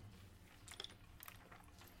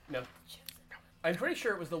 No. I'm pretty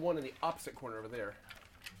sure it was the one in the opposite corner over there.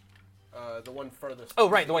 The one furthest. Oh,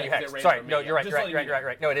 right, the one you that hexed. ran Sorry, from no, me. you're right, Just you're letting right, you right, know.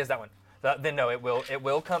 right, right. No, it is that one. Then no, it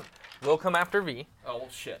will come after V. Oh well,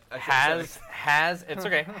 shit. I should've said it. Has it's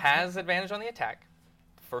okay. Has advantage on the attack.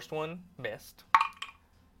 First one missed.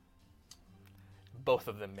 Both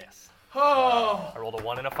of them miss. Oh. I rolled a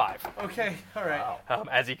 1 and a 5. Okay. All right.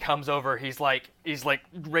 As he comes over, he's like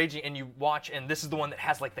raging, and you watch, and this is the one that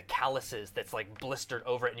has like the calluses that's like blistered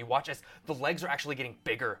over it, and you watch as the legs are actually getting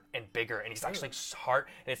bigger and bigger, and he's actually heart,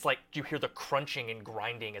 and it's like you hear the crunching and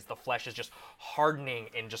grinding as the flesh is just hardening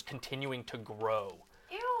and just continuing to grow.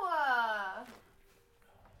 Ew.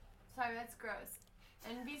 Sorry, that's gross.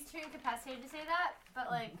 And V's too incapacitated to say that, but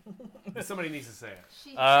like Somebody needs to say it.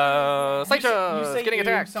 she. Slasha You say getting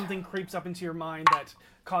attacked. something creeps up into your mind that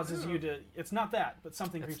causes you to. It's not that, but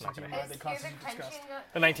something creeps not into your gonna mind Is that here causes the you disgust.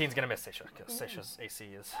 crunching? The 19's gonna miss Seisha because Seisha's AC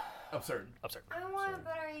is Absurd. absurd. I want a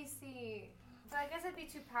better AC, but I guess I'd be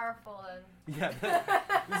too powerful and. Yeah.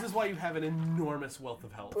 This is why you have an enormous wealth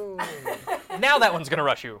of health. Now that one's gonna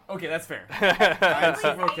rush you. Okay, that's fair. I'm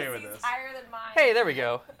super okay with AC's this. higher than mine. Hey, there we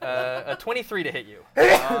go. A 23 to hit you.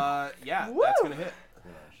 Yeah, that's gonna hit.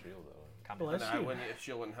 Shield though. Bless I you. wouldn't, if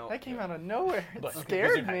shield wouldn't help. That came yeah. out of nowhere. It But-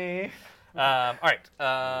 scared me. All right.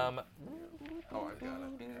 Oh, I've got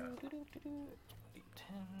it. Yeah.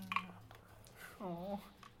 Oh.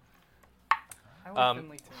 I Um, like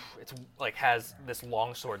Finley too. It's like has this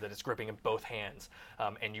long sword that it's gripping in both hands,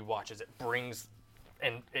 and you watch as it brings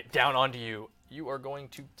and it down onto you. You are going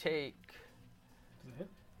to take. Does it hit?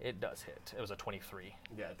 It does hit. It was a 23.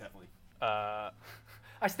 Yeah, definitely.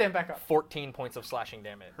 I stand back up. 14 points of slashing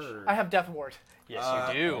damage. Heard. I have Death Ward. Yes,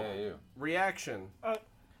 you do. Yeah, you. Reaction.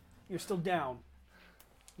 You're still down.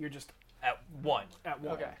 You're just At 1. at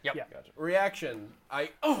one. Okay. Yep. Yeah. Gotcha. Reaction.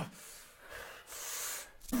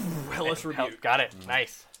 Hellish Rebuke. Got it.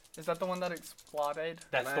 Nice. Is that the one that exploded?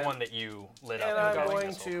 That's And the I'm- one that you lit And up. I'm with the going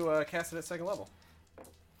missile. to cast it at second level.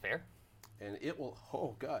 Fair. And it will.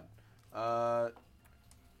 Oh, God.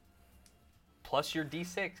 Plus your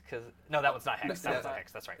D6, because no, that one's not hex. That No, one's not yeah.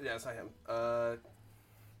 hex. That's right. Yeah, it's not him. Nerd.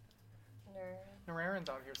 Nararen's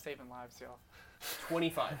out here saving lives, y'all.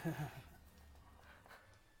 25.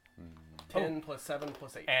 10 plus 7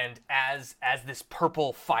 plus 8. And as this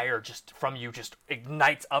purple fire just from you just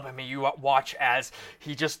ignites up at me, you watch as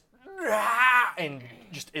he just and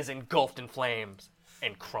just is engulfed in flames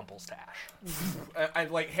and crumples to ash. I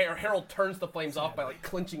like Harold turns the flames off by like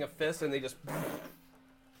clenching a fist, and they just.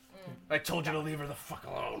 I told you to leave her the fuck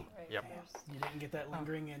alone. Yep. You didn't get that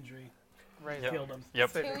lingering injury. Right. Killed him. Yep.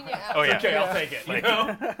 Saving Yeah. Oh yeah. Okay, I'll take it. You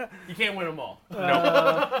know, you can't win them all.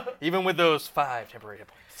 Even with those 5 temporary hit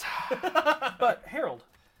points. But Harold,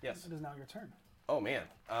 Yes. it is now your turn. Oh man,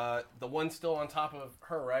 the one still on top of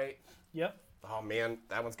her, right? Yep. Oh man,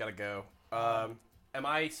 that one's gotta go. Am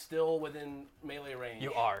I still within melee range?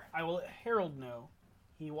 You are. I will let Harold know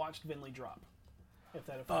he watched Vinley drop. If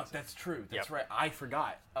that Fuck, affects that's true. That's Yep. right. I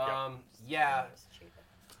forgot. Yep. Yeah.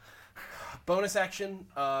 Bonus action.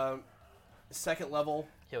 Second level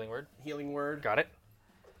Healing word. healing word Got it.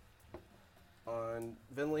 on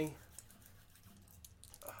Vinley.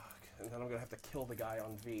 And then I'm gonna have to kill the guy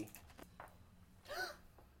on V.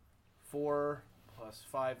 4 plus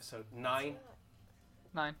 5, so 9.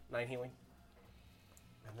 9. 9 healing.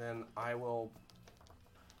 And then I will.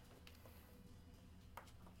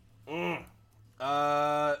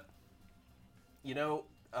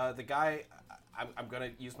 The guy. I'm gonna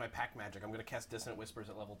use my pack magic. I'm gonna cast Dissonant Whispers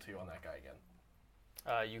at level 2 on that guy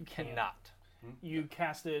again. You cannot. You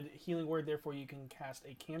casted Healing Word, therefore you can cast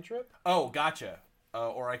a cantrip. Oh, gotcha.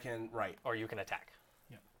 Or I can Or you can attack.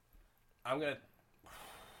 I'm gonna.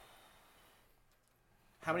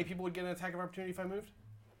 How many people would get an attack of opportunity if I moved?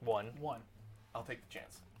 1. One. I'll take the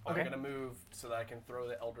chance. Okay. I'm gonna move so that I can throw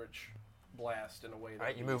the Eldritch Blast in a way that. All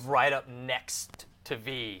right. You move right up next to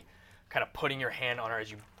V, kind of putting your hand on her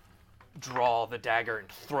as you draw the dagger and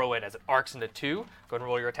throw it as it arcs into 2. Go ahead and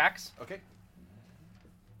roll your attacks. Okay.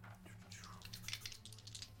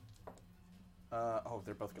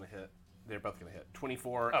 They're both gonna hit. They're both gonna hit.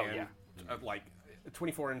 24 Oh, and yeah.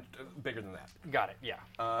 24 and bigger than that. Got it. Yeah.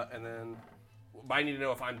 And then, but I need to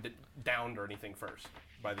know if I'm downed or anything first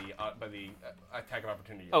by the attack of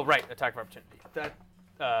opportunity. Oh, right. Attack of opportunity. That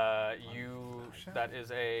that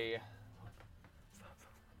is a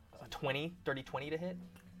 20, dirty 20 to hit.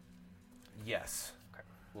 Yes. Okay.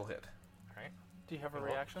 We'll hit. All right. Do you have a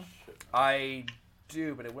reaction? I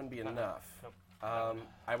do, but it wouldn't be enough. Nope.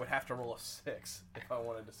 I would have to roll a 6 if I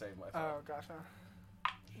wanted to save myself. Oh, gotcha.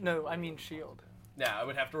 No, I mean shield. Yeah, I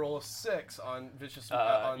would have to roll a 6 on vicious.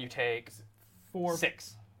 On You take 4.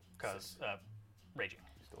 6 because raging.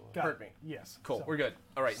 still Got Hurt it. me. Yes. Cool, So- we're good.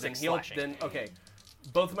 All right, then 6 heal. slashing. Then okay,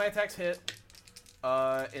 both of my attacks hit.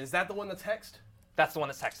 Is that the one that's hexed? That's the one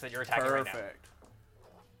that's text that you're attacking right now. Perfect.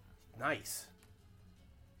 Nice.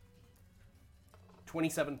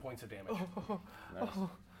 27 points of damage. nice.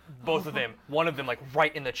 Both of them. One of them like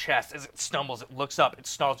right in the chest. As it stumbles, it looks up, it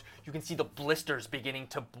snarls. You can see the blisters beginning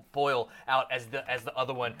to boil out as the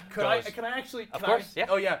other one goes. Can I actually? Of Can course, I, yeah.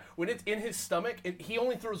 Oh yeah. When it's in his stomach, he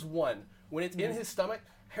only throws one. When it's Mm-hmm. in his stomach,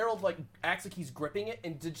 Harold acts like he's gripping it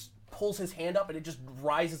and just pulls his hand up and it just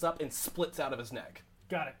rises up and splits out of his neck.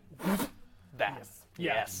 Got it. That.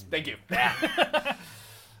 Yeah. Yes. Thank you.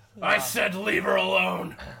 I said leave her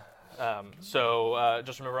alone. So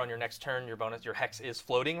just remember on your next turn, your hex is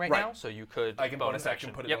floating right Right. now, so you could I can bonus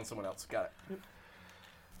action put it Yep. on someone else. Got it.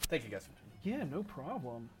 Thank you guys. Yeah, no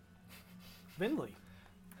problem. Vinley.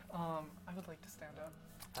 I would like to stand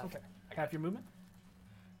up. Okay. Have your movement.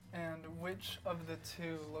 And which of the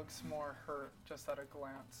two looks more hurt, just at a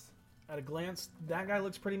glance? At a glance, that guy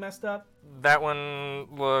looks pretty messed up, That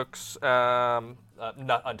one looks not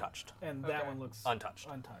untouched. and that Okay. one looks Untouched.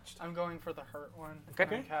 untouched. I'm going for the hurt one.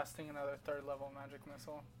 Okay. I'm casting another 3rd level magic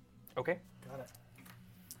missile. Okay. Got it.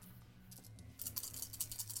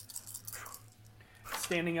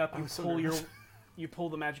 Standing up, you pull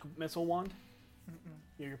the magic missile wand.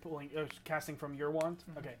 You're casting from your wand.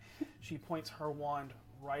 Okay. She points her wand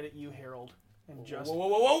right at you, Harold, and just Whoa, whoa,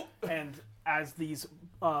 whoa, whoa! and as these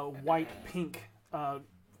white pink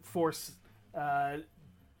force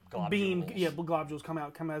beam, globules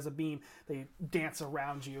come as a beam. They dance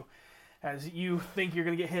around you as you think you're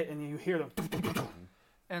gonna get hit, and you hear them.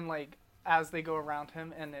 And like as they go around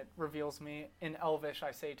him and it reveals me in Elvish,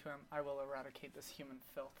 I say to him, "I will eradicate this human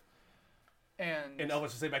filth." And Elvis will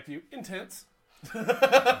say back to you, intense.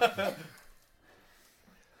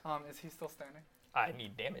 is he still standing? I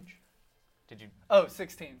need damage. Did you? Oh,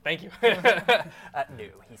 16. Thank you. No,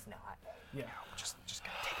 he's not. Yeah. Just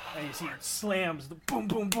gonna take him. And you see it slams, the boom,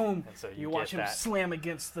 boom, boom. And so you you get watch him that. slam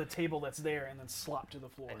against the table that's there and then slop to the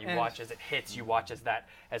floor. And you And- watch as it hits. You watch as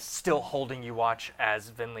still holding. You watch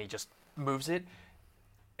as Vinley just moves it,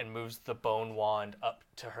 and moves the bone wand up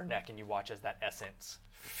to her neck, and you watch as that essence.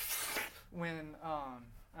 When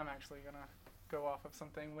I'm actually gonna go off of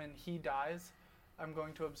something. When he dies, I'm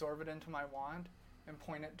going to absorb it into my wand and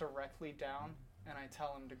point it directly down, and I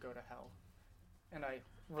tell him to go to hell, and I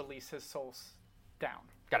release his soul down,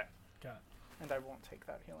 Got it. Got it. and I won't take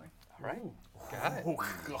that healing. All right. Got it. Oh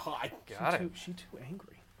God! Got it. She too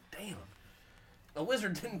angry. Damn. The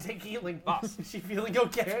wizard didn't take healing, boss. Is she feeling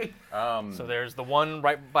okay? So there's the one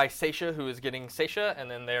right by Seisha who is getting Seisha, and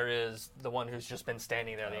then there is the one who's just been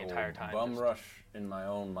standing there the I will entire time. Bum just- rush in my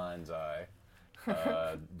own mind's eye.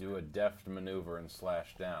 Do a deft maneuver and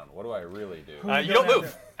slash down. What do I really do? you don't going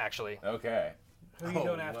move, actually. Okay. Who are you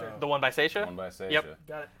going after? no. The one by Seisha? One by Seisha. Yep.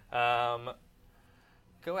 Got it.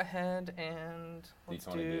 Go ahead and let's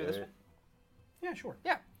D20 do this D8. one. Yeah, sure.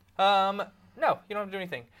 Yeah. No, you don't have to do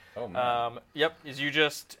anything. Oh man. Yep, is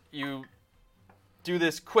you do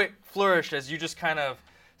this quick flourish as you just kind of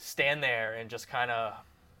stand there and just kind of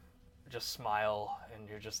just smile, and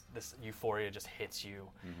you're just, this euphoria just hits you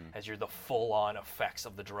as you're the full-on effects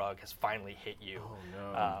of the drug has finally hit you. Oh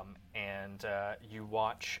no. And you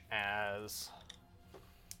watch as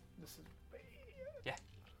This is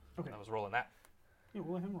Okay. I was rolling that. Yeah,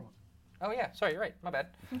 we'll let him roll it. Oh yeah, sorry, you're right. My bad.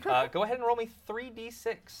 Go ahead and roll me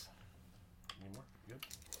 3d6. Any more? Good.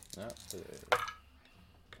 No,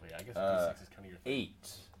 Wait, I guess D6 is kind of your thing.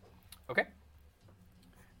 8. Okay.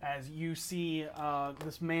 As you see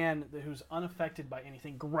this man who's unaffected by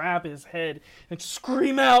anything grab his head and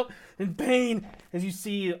scream out in pain as you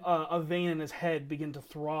see a vein in his head begin to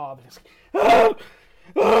throb. And it's like, oh,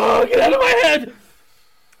 oh, get out of my head!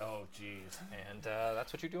 Oh jeez. And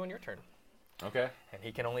that's what you do on your turn. Okay. And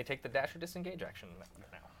he can only take the dash or disengage action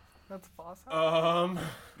now. that's boss.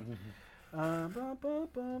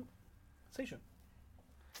 Seisha.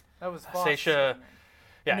 That was boss. Seisha,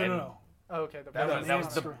 yeah, No, and no. Oh, okay, the That boss. was- that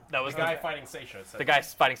was The the guy fighting Seisha said the guy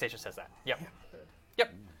fighting Seisha says that. Yep.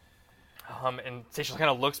 Yep. And Seisha kind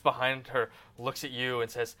of looks behind her, looks at you, and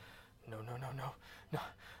says, "No,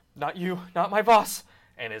 not you, not my boss,"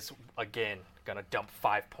 and is again gonna dump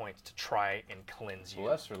 5 points to try and cleanse you.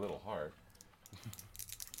 Bless her little heart.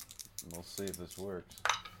 We'll see if this works.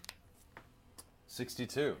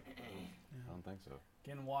 62. I don't think so.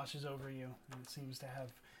 Again washes over you and it seems to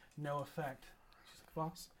have no effect. She's like,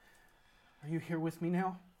 boss, are you here with me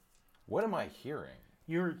now? What am I hearing?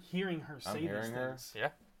 You're hearing her I'm say these hearing her? things. Yeah.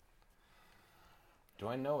 Do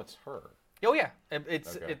I know it's her? Oh yeah,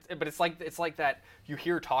 it's Okay. but it's like that. You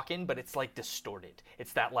hear talking, but it's like distorted.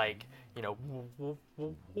 It's that like you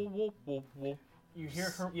You hear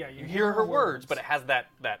her. Yeah, you hear her words, but it has that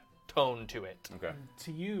tone to it. Okay.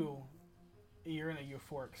 To you, you're in a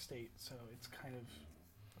euphoric state, so it's kind of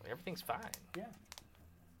Everything's fine. yeah.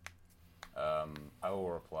 I will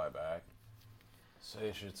reply back.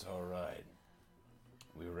 Sasha, it's all right.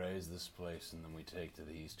 We raise this place and then we take to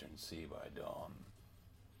the Eastern Sea by dawn.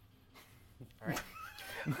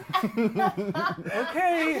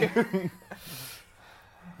 Okay.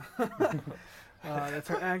 That's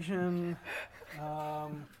her action.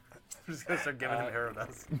 I'm just gonna start giving him arrow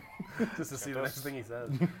dust just to see the next thing he says.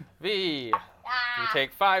 V, you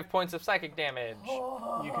take 5 points of psychic damage.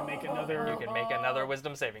 You can make another. You can make another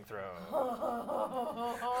wisdom saving throw.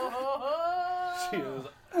 She is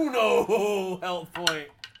uno health point.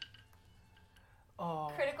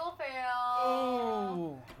 Oh. Critical fail.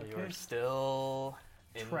 Oh. You are still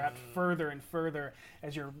Trapped further and further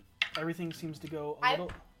as everything seems to go a I'm-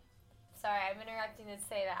 little. Sorry, I'm interrupting to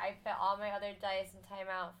say that I put all my other dice in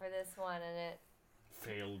timeout for this one, and it.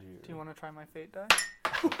 Failed you. Do you want to try my fate die?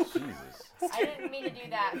 Jesus. I didn't mean to do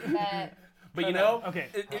that, But you know, Okay.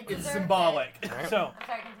 it's deserved symbolic. So but.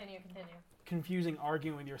 Sorry, continue. confusing,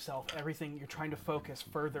 arguing with yourself. Everything you're trying to focus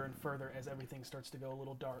further and further as everything starts to go a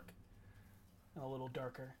little dark and a little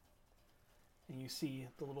darker. And you see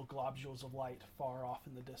the little globules of light far off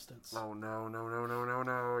in the distance. Oh no, no, no, no, no,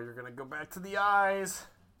 no. You're gonna go back to the eyes.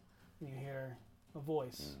 And you hear a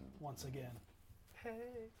voice once again.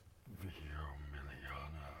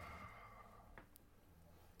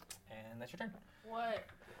 And that's your turn. What?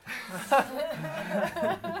 Not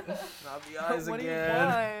the eyes What do you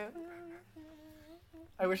again. want?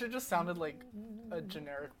 I wish it just sounded like a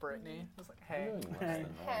generic Britney. It's like, hey,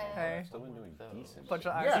 hey, Still been doing decent. bunch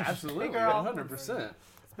of Yeah, eyes. absolutely. Hey, girl. 100%.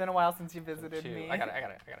 It's been a while since you visited Two. me. I got it.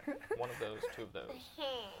 One of those, two of those.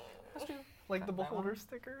 Like the That one? beholder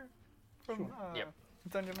sticker from Yep.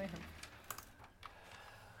 Dungeon Mayhem.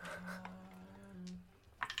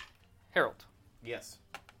 Harold Yes.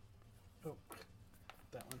 Oh,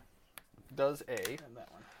 that one does a and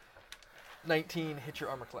that one. 19 hit your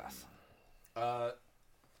armor class.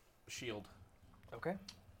 Shield. Okay.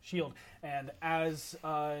 Shield. And as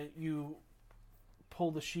you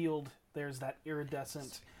pull the shield, there's that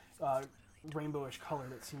iridescent rainbowish color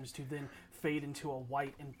that seems to then fade into a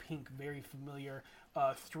white and pink, very familiar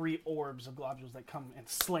 3 orbs of globules that come and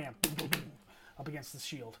slam up against the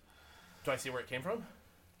shield. Do I see where it came from?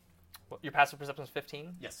 Well, your passive perception is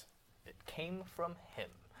 15. Yes. It came from him,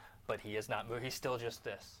 but he is not moved. He's still just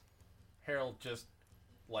this. Harold just,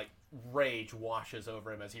 like, rage washes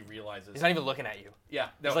over him as he realizes. He's not even looking at you. Yeah.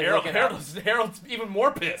 No, He's like Harold, looking out. Harold's even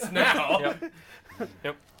more pissed now. Yep.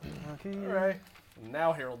 Yep. Okay. Right.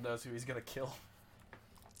 Now Harold knows who he's going to kill.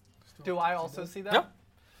 Do I also see that?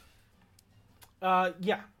 Yep.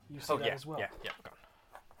 Yeah, you see Oh that yeah. as well. Yeah. Yeah. Gone.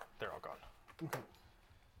 They're all gone. Okay.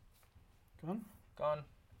 Gone. Gone.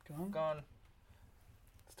 Gone. Gone.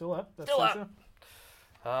 Still up. That's Still Lisa.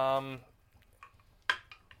 up.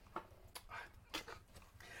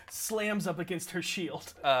 Slams up against her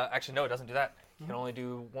shield. Actually, no, it doesn't do that. You can only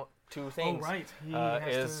do two things. Oh, right. He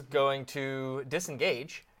Is has to... going to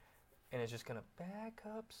disengage, and is just gonna back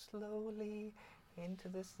up slowly into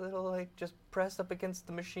this little, like, just press up against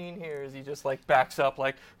the machine here as he just, like, backs up,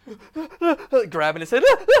 like, grabbing his head.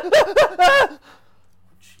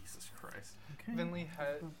 Jesus Christ. Okay. Vinley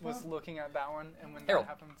was looking at that one, and when Harold. that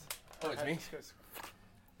happens, Oh, her it's head me? just goes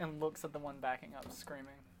and looks at the one backing up,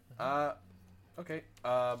 screaming. Okay.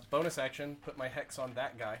 Bonus action, put my hex on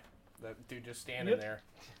that guy. That dude just standing Yep. there.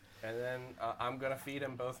 And then I'm going to feed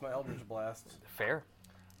him both my Eldritch Blasts. Fair.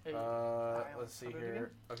 Hey, Let's see put it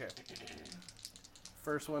here. Okay.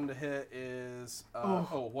 First one to hit is,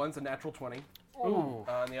 one's a natural 20. Ooh.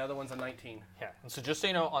 And the other one's a 19. Yeah. And so just so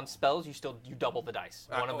you know, on spells, you double the dice.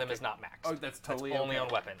 One of them okay. is not maxed. Oh, that's totally only okay.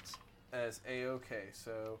 on weapons. As A-okay,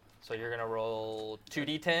 so... So you're gonna roll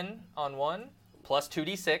 2d10 on one, plus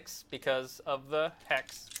 2d6 because of the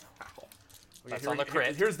hex. That's on the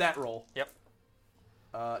crit. Here's that roll. Yep.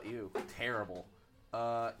 Ew. Terrible.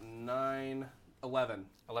 9, 11.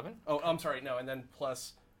 11. Oh, I'm sorry, no, and then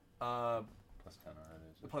plus, Plus 10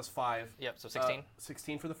 already. plus 5. Yep. So 16.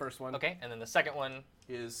 16 for the first one. Okay. And then the second one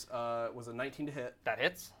Is, was a 19 to hit. that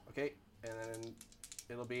hits. Okay, and then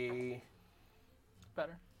it'll be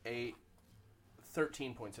better.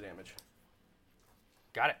 13 points of damage.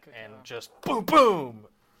 Got it. Good And job. just boom, boom.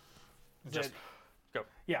 Just go.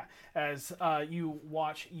 Yeah, as you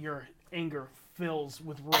watch, your anger fills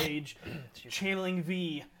with rage. Channeling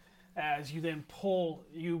V, As you then pull,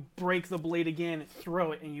 you break the blade again,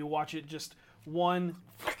 throw it, and you watch it just one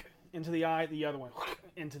into the eye, the other one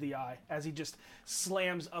into the eye, as he just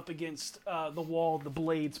slams up against the wall, the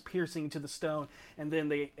blades piercing to the stone, and then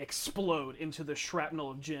they explode into the shrapnel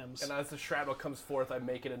of gems. And as the shrapnel comes forth, I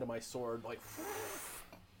make it into my sword. Like,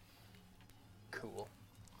 Cool.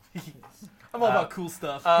 I'm all about cool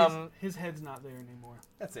stuff. His head's not there anymore.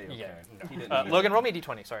 That's it. Okay. Yeah. He didn't need it. Logan, roll me a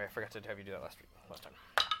d20. Sorry, I forgot to have you do that last time.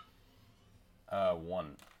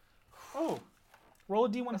 1. Oh, roll a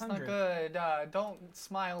D100. That's not good. Don't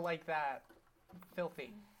smile like that.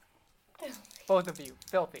 Filthy. Both of you,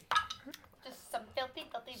 filthy. Just some filthy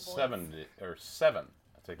boys. 7.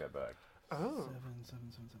 I take that back. Oh. 7.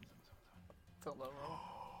 It's a low roll.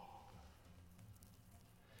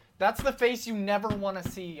 That's the face you never want to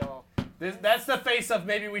see, y'all. That's the face of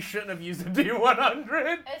maybe we shouldn't have used a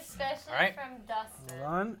D100. Especially Alright. from Dustin. Hold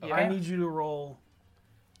on. Yeah. I need you to roll.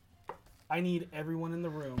 I need everyone in the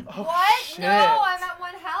room. What? shit. No, I'm at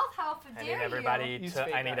 1 health. How I dare need everybody Use to.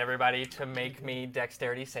 fate I need die. everybody to make me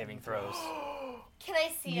dexterity saving throws. you? Can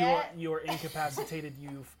I see You're, it? you're incapacitated.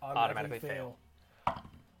 You've automatically Automatically fail.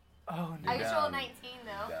 Oh no. I just rolled a Done. 19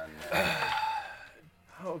 though. Done.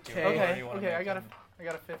 Okay. What do Okay, you wanna okay, make I got him?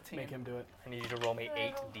 a 15. Make him do it. I need you to roll me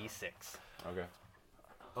 8d6. Okay.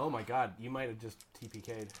 Oh my god, you might have just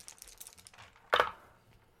TPK'd.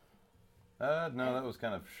 No, that was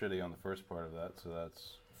kind of shitty on the first part of that, so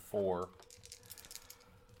that's 4.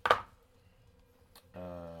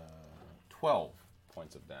 12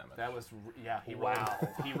 points of damage. That was, he rolled.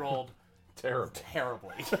 He rolled terrible.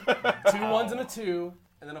 terribly. 2 1s and a 2,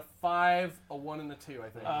 and then a 5, a 1, and a 2, I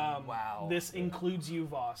think. Wow. This includes you,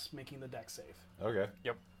 Voss, making the deck save. Okay.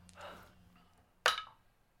 Yep.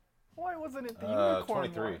 Why wasn't it the unicorn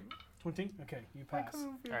 23. one? 20? Okay, you Why pass. couldn't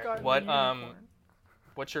we have Alright, gotten what, the unicorn?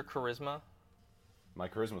 What's your charisma? My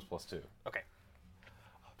charisma's +2. Okay.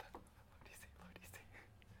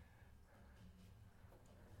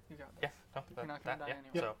 You got Yeah. this. No, You're not gonna die yeah. anyway.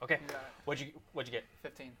 So okay. You got it. What'd you get?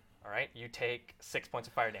 15. All right. You take 6 points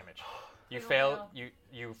of fire damage. You don't fail. know.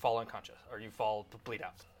 You fall unconscious, or you fall to bleed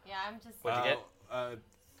out. Yeah, I'm just. What'd you get?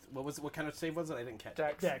 What kind of save was it? I didn't catch.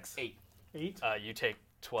 Dex. Dex. 8. 8. You take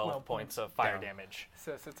 12 12 points of fire Down. damage.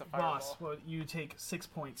 Sis, it's a fireball. Voss, well, you take 6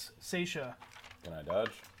 points. Seisha, Can I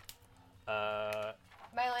dodge?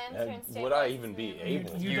 My lantern stabilizes Would I even me. be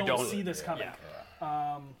able? you You don't, don't- see this coming.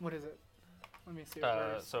 Yeah. What is it? Let me see.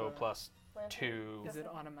 Where's So the- plus Lantern. 2. Is it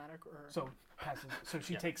automatic or? So passes. So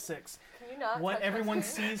she Yeah. takes 6. Can you not? What touch my everyone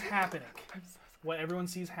screen? sees happening, what everyone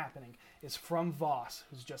sees happening is from Voss,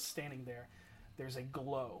 who's just standing there. There's a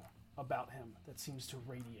glow about him that seems to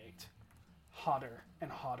radiate, hotter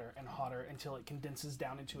and hotter and hotter until it condenses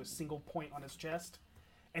down into a single point on his chest,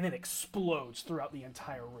 and then explodes throughout the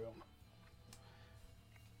entire room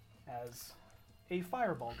as a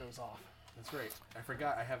fireball goes off. That's right. I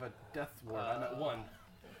forgot I have a death ward. I'm at 1.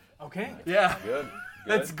 Okay, Yeah. Good.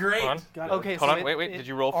 That's great. Hold on. got it. Okay, Hold so on, wait. it Did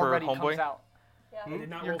you roll for already Homeboy? comes out. Yeah. I did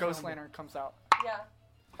not Your roll for ghost Humble. lantern comes out. Yeah.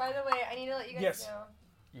 By the way, I need to let you guys Yes. know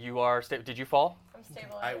You are. Did you fall? I'm I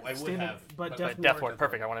stabilized. would Standing- have. but death Death ward. ward.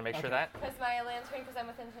 Perfect. I want to make sure Okay. that. Because my lantern, because I'm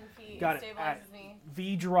within 10 feet, Got it. stabilizes me.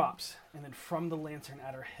 V drops, and then from the lantern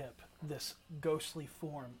at her hip, this ghostly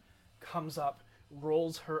form comes up,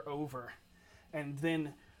 rolls her over, and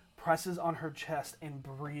then presses on her chest and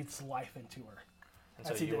breathes life into her. And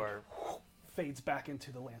so As he you did. are. Fades back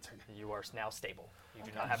into the lantern. You are now stable. You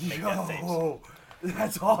do not have to make death saves. Yo,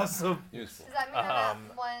 that's awesome. Useful. Does that mean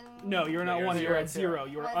I'm at 1? No, you're not you're one. at You're at zero. 0.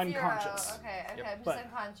 You're I'm at 0. unconscious. Okay, okay, Yep. I'm just But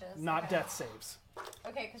unconscious. Not okay. death saves.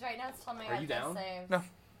 Okay, because right now it's telling me Are I you have down? death saves. No.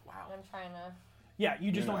 Wow. And I'm trying to. Yeah,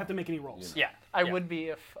 you just You're don't not. have to make any rolls. Yeah. I yeah. would be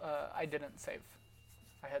if I didn't save.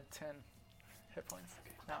 I had 10 hit points.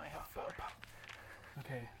 Now I have 4.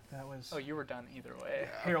 Okay, that was. Oh, you were done either way.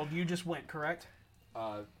 Harold, you just went, correct?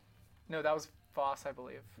 No, that was Voss, I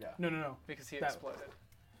believe, No. because he That- exploded.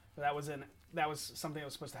 That was something that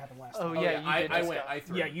was supposed to happen last Oh, time. yeah, you did I just went. go. I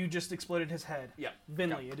threw. Yeah, you just exploded his head. Yeah.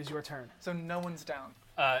 Vinley, it is your turn. So no one's down,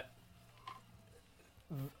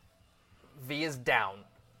 V is down.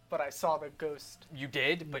 but I saw the ghost. You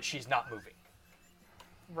did, but she's not moving.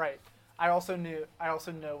 Right. I also know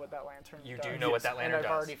what that lantern You does. do know what that lantern and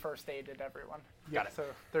I've does. already first aided everyone. Got it. So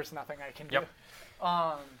there's nothing I can Yep.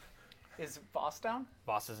 do. Is Voss down?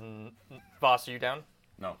 Voss Voss, are you down?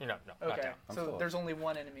 No. You're not Okay. down. I'm So still up. there's only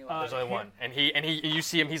one enemy left. There's only one, and you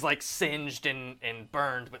see him. He's like singed and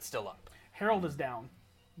burned, but still up. Harold is down,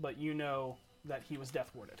 but you know that he was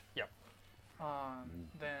death warded. Yep.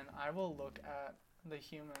 Then I will look at the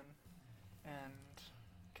human and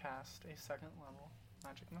cast a second level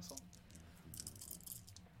magic missile.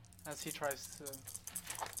 As he tries to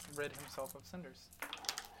rid himself of cinders.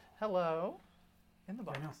 Hello. In the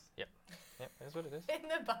box. I know. Yep, that's what it is. In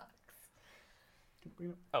the box.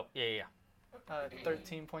 Oh, yeah.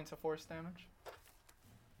 13 points of force damage.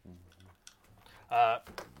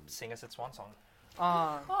 Sing us its swan song.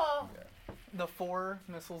 Oh. The 4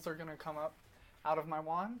 missiles are going to come up out of my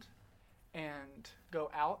wand and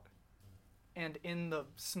go out, and in the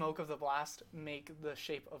smoke of the blast make the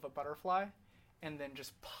shape of a butterfly, and then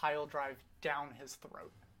just pile drive down his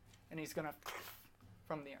throat. And he's going to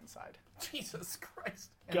from the inside. Jesus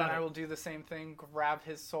Christ. And then I will do the same thing, grab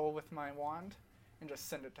his soul with my wand, and just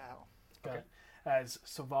send it to hell. Got it. As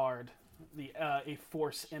Savard, a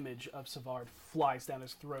force image of Savard flies down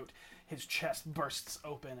his throat, his chest bursts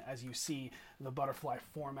open as you see the butterfly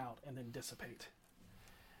form out and then dissipate.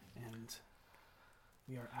 And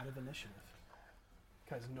we are out of initiative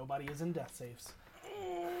because nobody is in death saves.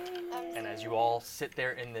 And as you all sit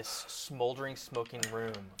there in this smoldering, smoking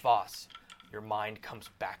room, Voss, your mind comes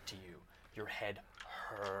back to you. Your head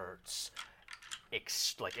hurts.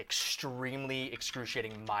 Like extremely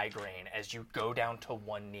excruciating migraine as you go down to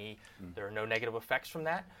one knee. There are no negative effects from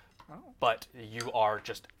that, but you are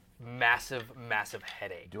just massive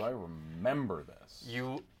headache. Do I remember this?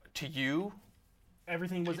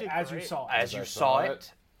 Everything was did as you great. saw it. As you saw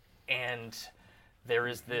it, and there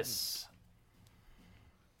is this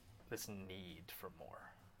need for more.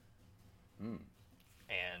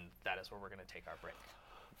 And that is where we're going to take our break.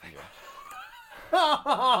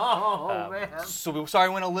 Oh, man. So we're sorry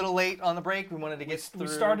we went a little late on the break. We wanted to get through. We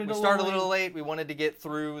started a little late. We wanted to get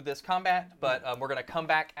through this combat, but we're going to come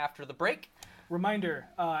back after the break. Reminder,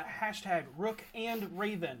 hashtag Rook and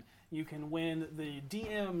Raven. You can win the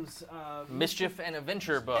DM's Mischief and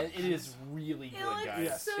Adventure book. And it is really good, looks guys.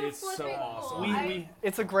 Yes. so It's so flipping awesome. cool. we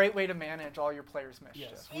It's a great way to manage all your players' mischief.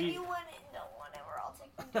 yes, If we you want it, no, whatever, I'll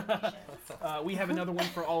take the donations. we have another one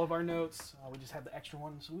for all of our notes. We just have the extra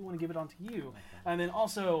one, so we want to give it on to you. And then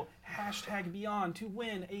also hashtag Beyond to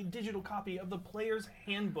win a digital copy of the Player's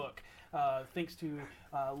Handbook, thanks to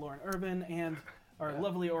Lauren Urban and our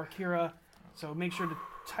lovely Orkira. So make sure to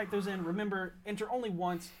type those in. Remember, enter only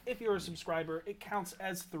once. If you're a subscriber, it counts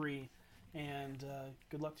as 3. And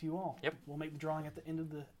good luck to you all. Yep. We'll make the drawing at the end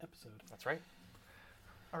of the episode. That's right.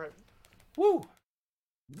 All right. Woo!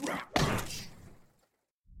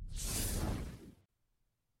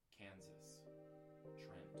 Kansas,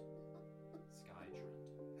 Trent, Sky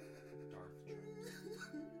Trent, Darth Trent,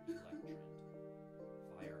 Elect Trent,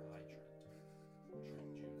 Fire Hydrant, Trent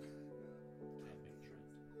Jr., Camping Trent,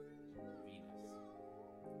 Venus,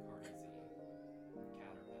 Cardi Z,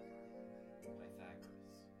 Caterpillar,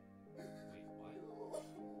 Pythagoras,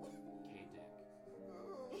 Wait What, K-Dick,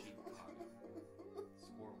 Chicago,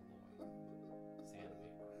 Squirrel Boy,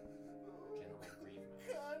 Sandpaper, General Grievement,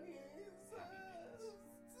 Happy Bins,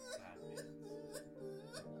 Sad Bins,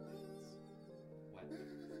 Normal Bins, Wet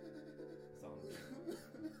Bins, Zombie,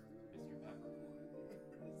 Mr. Peppercorn,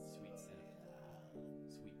 Sweet Cinnamon,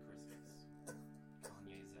 Sweet Christmas,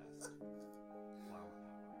 Kanye Zest, Flower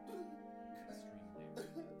Power, Extreme Dairy.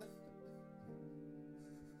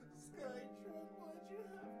 Skytron, why'd you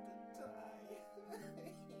have to die?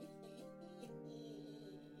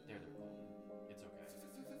 There, Colton. It's okay.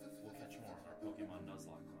 We'll catch more on our Pokemon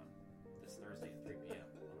Nuzlocke run this Thursday at 3 p.m.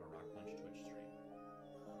 on our Rock Punch Twitch stream.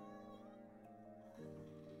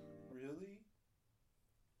 Really?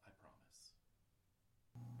 I promise.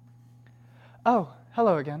 Oh,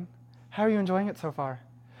 hello again. How are you enjoying it so far?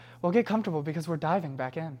 Well, get comfortable because we're diving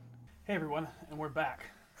back in. Hey everyone, and we're back.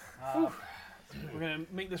 We're going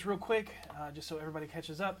to make this real quick, just so everybody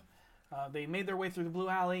catches up. They made their way through the Blue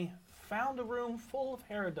Alley, found a room full of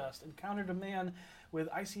Herodust, encountered a man with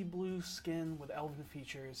icy blue skin with elven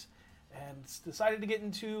features, and decided to get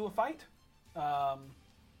into a fight.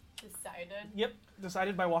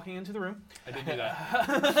 Decided by walking into the room. I did do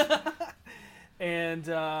that. And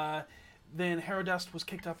then Herodust was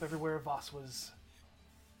kicked up everywhere. Voss was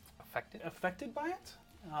affected by it.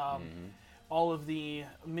 All of the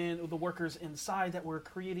the workers inside that were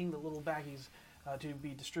creating the little baggies to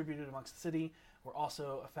be distributed amongst the city were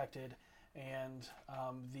also affected, and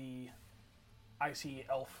the icy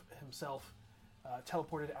elf himself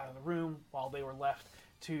teleported out of the room while they were left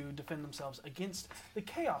to defend themselves against the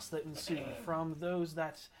chaos that ensued from those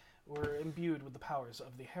that were imbued with the powers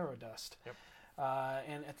of the Herodust. Yep.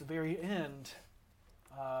 And at the very end,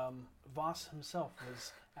 Voss himself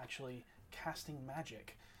was actually casting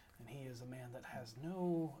magic, and he is a man that has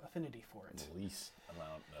no affinity for it. The least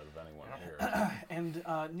amount of anyone here. And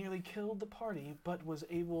nearly killed the party, but was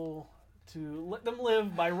able to let them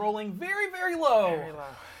live by rolling very, very low. Very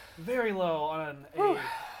low. Very low on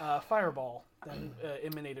a fireball that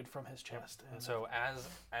emanated from his chest. And so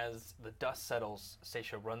as the dust settles,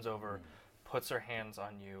 Seisha runs over, puts her hands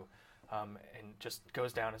on you, and just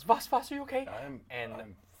goes down as Voss, are you okay? I'm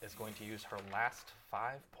is going to use her last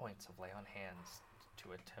 5 points of lay on hands to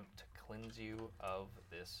attempt to cleanse you of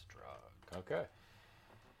this drug. okay.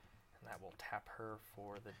 And that will tap her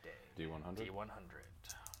for the day. D100.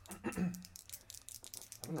 D100. I've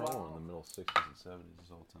been rolling in the middle 60s and 70s this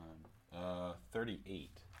whole time. 38.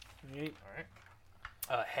 Yeet.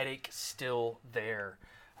 All right. Headache still there.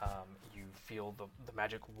 You feel the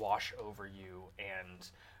magic wash over you, and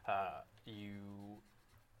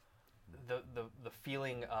the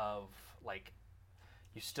feeling of like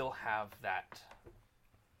you still have that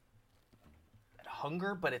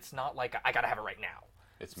hunger, but it's not like I gotta have it right now.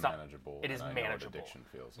 It's not- manageable. it is and I know what manageable. addiction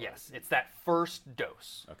feels like. Yes, it's that first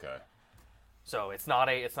dose. Okay. So it's not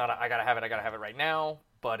a I gotta have it right now,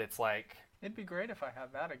 but it's like It'd be great if I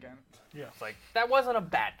had that again. it's like that wasn't a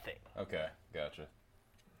bad thing. Okay. Gotcha.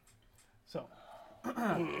 So, with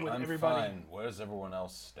I'm everybody, fine. Where's everyone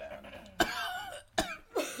else stand?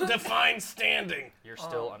 Define standing. You're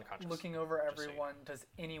still unconscious. Looking over Just so you- everyone, does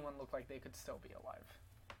anyone look like they could still be alive?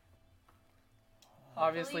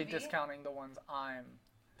 Obviously, Believe me. discounting the ones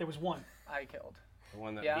there was one. I killed. The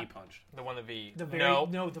one that Yeah. V punched. The one that V. The very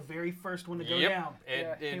no. the very first one to go Yep. down.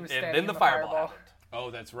 Yeah, he was And standing then in the the fireball fireball. happened. Oh,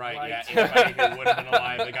 that's right. Right. Yeah, anybody who would have been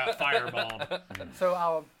alive that got fireballed. So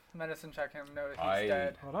I'll medicine check him, know that he's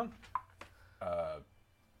dead. Hold on.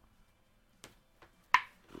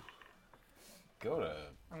 Go to.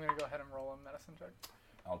 I'm gonna go ahead and roll a medicine check.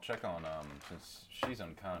 I'll check on since she's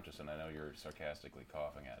unconscious and I know you're sarcastically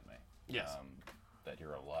coughing at me. Yes. That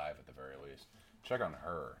you're alive at the very least. Check on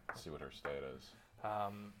her. See what her state is.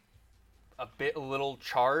 A little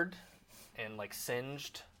charred and like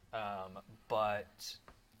singed, but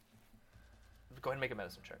go ahead and make a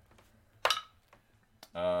medicine check.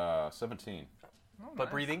 17. Oh, But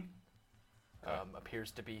nice. breathing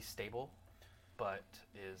appears to be stable, but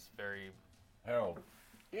is very. Harold,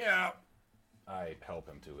 Yeah. I help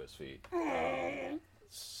him to his feet.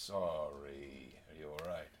 Sorry. Are you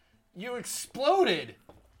alright? You exploded.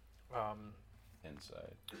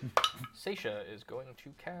 Inside. Seisha is going to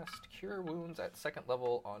cast Cure Wounds at 2nd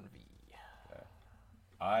level on V.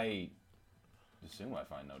 I assume I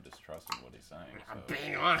find no distrust in what he's saying. I'm So.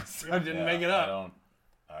 being honest. I didn't Yeah, make it up.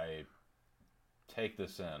 I take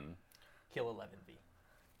this in. Heal 11 V.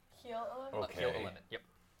 Heal 11. Okay. Heal 11. Yep.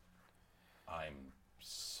 I'm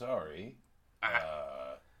sorry.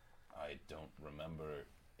 I don't remember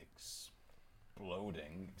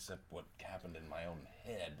exploding except what happened in my own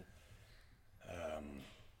head.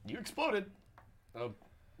 You exploded.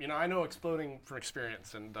 I know exploding from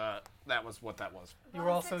experience, and that was what that was. You were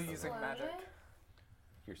also using magic.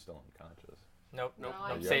 You're still unconscious. Nope. No, Nope. I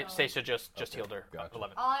Nope. don't. Seisha just Okay, healed her. gotcha.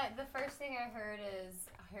 11. The first thing I heard is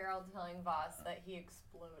Harold telling Voss that he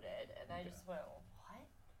exploded, and I just went, what?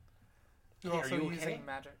 You're Hey, are also you okay? using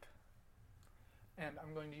magic. And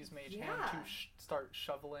I'm going to use Mage Hand Yeah. to start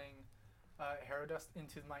shoveling Hero Dust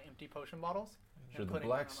into my empty potion bottles Should and the putting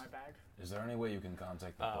them blacks- in my bag. Is there any way you can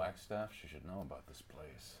contact the Blackstaff? She should know about this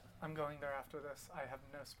place. I'm going there after this. I have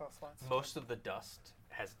no spell slots. Most of the dust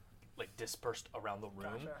has like dispersed around the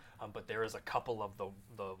room, Gotcha. but there is a couple of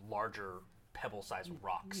the larger pebble-sized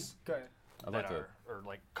rocks Good. I'd that like to. are, or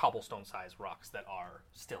like cobblestone-sized rocks that are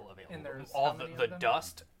still available. And there's all how the, many the of them?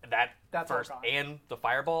 dust that That's all first gone. and the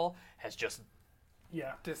fireball has just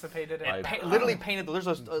Yeah. Dissipated and and literally painted.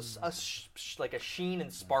 There's like a sheen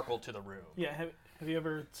and sparkle to the room. Yeah. Have you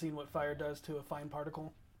ever seen what fire does to a fine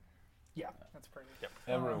particle? Yeah. that's pretty. Yep.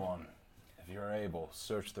 Everyone, if you're able,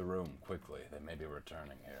 search the room quickly. They may be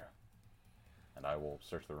returning here. And I will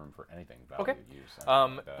search the room for anything valued. Okay. Use,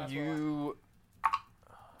 anything like that. You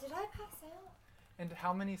Did I pass out? And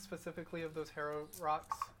how many specifically of those Hero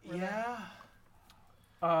rocks? were there?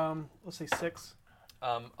 Yeah. Let's say 6.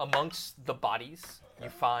 amongst the bodies, you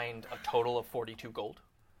find a total of 42 gold.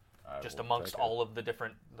 I Just will amongst take it. all of the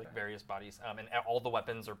different various bodies, and all the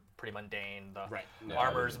weapons are pretty mundane. The Right. Yeah, I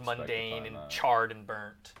armor's didn't expect to mundane find and that. charred and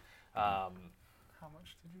burnt. How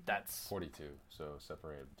much did you get? That's 42, so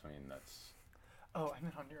separated between that's. Oh, I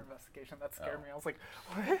meant on your investigation. That scared Oh. me. I was like,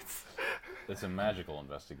 what? It's a magical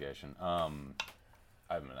investigation. I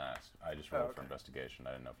haven't been asked. I just rolled for okay. investigation.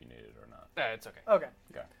 I didn't know if you needed it or not. it's okay. Okay.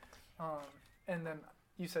 Okay. And then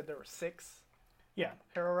you said there were 6 Yeah.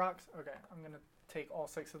 Hero rocks? Okay. I'm going to take all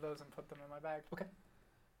 6 of those and put them in my bag. Okay.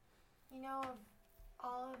 You know, of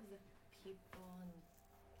all of the people and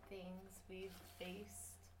things we've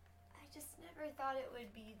faced, I just never thought it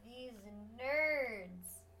would be these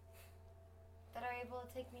nerds that are able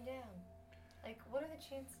to take me down. Like, what are the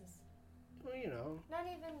chances? Well, you know, Not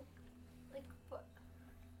even, like, what?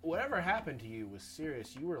 whatever happened to you was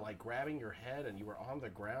serious. You were like grabbing your head and you were on the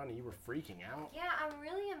ground and you were freaking out. Yeah, I'm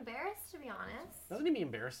really embarrassed, to be honest. Nothing to be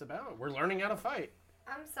embarrassed about. We're learning how to fight.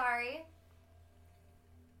 I'm sorry.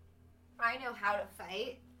 I know how to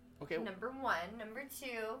fight. Okay, Number one. Number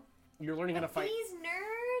two. you're learning how to fight. These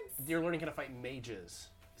nerds. You're learning how to fight mages.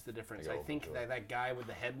 Is the difference? I I go think over to that guy with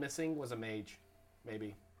the head missing was a mage.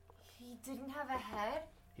 Maybe He didn't have a head.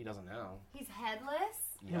 he doesn't know. He's headless.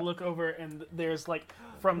 You look over, and there's like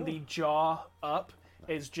from the jaw up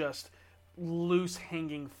is just loose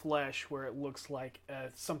hanging flesh where it looks like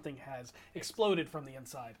something has exploded from the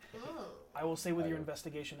inside. Ooh. I will say with your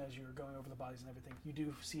investigation as you're going over the bodies and everything, you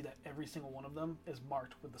do see that every single one of them is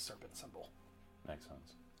marked with the serpent symbol. Makes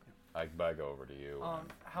sense. I go over to you.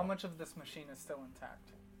 How much of this machine is still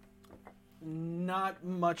intact? Not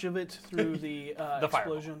much of it through the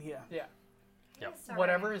explosion. Yeah. Yeah. Hey, sorry,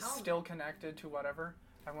 Whatever is I'll- still connected to whatever,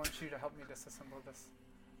 I want you to help me disassemble this.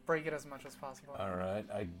 Break it as much as possible. All right,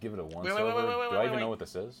 I give it a once wait, over. wait, Do I wait, even wait. know what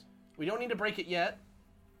this is? We don't need to break it yet.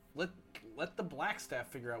 Let the black staff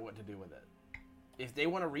figure out what to do with it. If they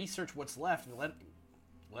want to research what's left, let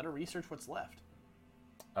her research what's left.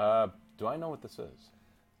 Do I know what this is?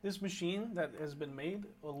 This machine that has been made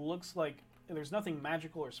looks like there's nothing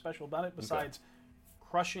magical or special about it besides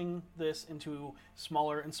crushing this into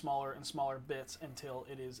smaller and smaller and smaller bits until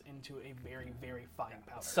it is into a very, very fine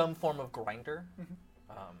powder. Some form of grinder.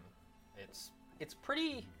 It's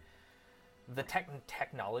pretty. The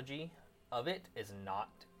technology of it is not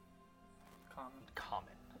common.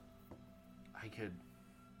 I could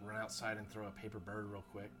run outside and throw a paper bird real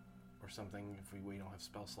quick or something if we don't have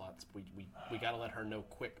spell slots. We got to let her know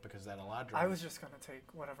quick because that Eladrin... I was just going to take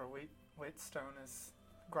whatever Waitstone is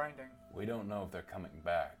grinding. We don't know if they're coming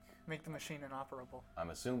back. Make the machine inoperable. I'm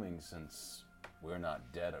assuming since we're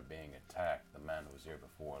not dead or being attacked, the man who was here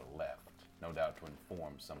before left. No doubt to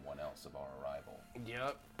inform someone else of our arrival.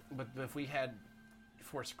 Yep, but if we had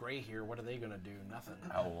Force Grey here, what are they going to do? Nothing.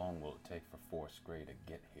 How long will it take for Force Grey to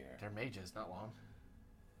get here? They're mages, not long.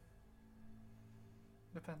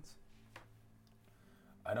 Depends.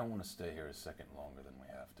 I don't want to stay here a second longer than we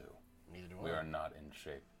have to. Neither do We I. are not in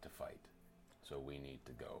shape to fight, so we need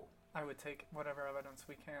to go. I would take whatever evidence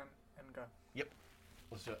we can and go. Yep,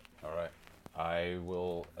 let's do it. All right. I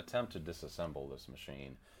will attempt to disassemble this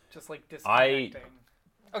machine. Just like disconnecting.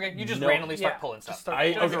 Okay, you just No. randomly start Yeah, pulling just stuff. start-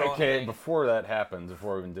 I Doing your own okay. thing. Before that happens,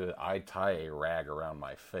 before we even do it, I tie a rag around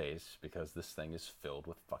my face because this thing is filled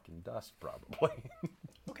with fucking dust, probably.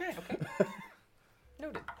 Okay.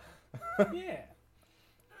 Noted. Yeah.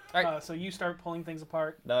 All right. So you start pulling things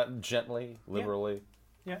apart. Not gently, liberally.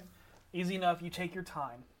 Yeah. Easy enough. You take your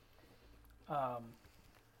time.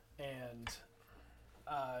 And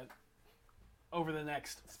over the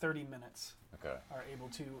next 30 minutes, Okay. are able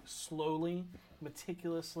to slowly,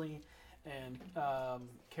 meticulously, and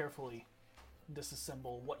carefully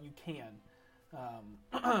disassemble what you can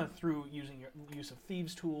through using your use of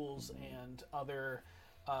thieves' tools and other.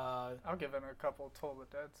 I'll give it a couple Toll the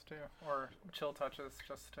Deads too, or chill touches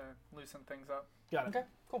just to loosen things up. Got it. Okay,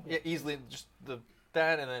 cool. Yeah, easily just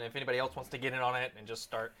that, and then if anybody else wants to get in on it and just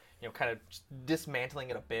start, kind of just dismantling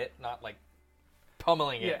it a bit, not like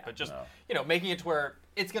pummeling it, Yeah. but just, No. making it to where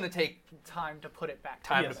it's going to take Time to put it back.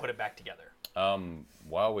 time Yes. to put it back together.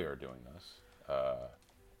 While we are doing this,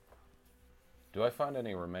 do I find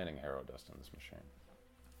any remaining hero dust in this machine?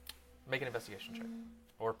 Make an investigation check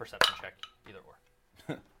or perception check, either or.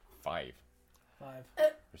 5 5.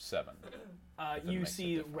 or 7. If it You makes a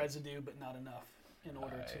see difference. residue, but not enough in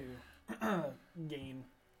order to gain.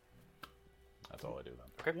 That's all I do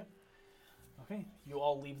then. Okay. Okay. You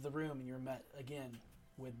all leave the room, and you're met again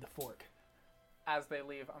with the fork. As they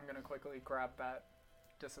leave, I'm gonna quickly grab that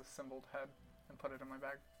disassembled head and put it in my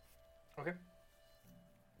bag. Okay.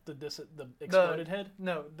 The exploded head.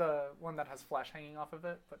 No, the one that has flesh hanging off of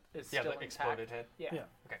it, but is Yeah, still the intact. exploded head. Yeah. Yeah.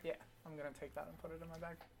 Okay. Yeah. I'm gonna take that and put it in my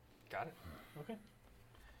bag. Got it. Okay.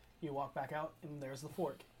 You walk back out, and there's the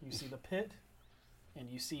fork. You see the pit, and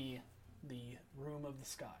you see the room of the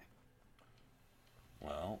sky.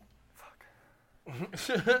 Well, Fuck.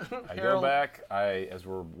 I go back. As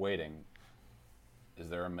we're waiting, is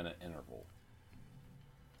there a minute interval?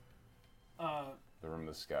 The room of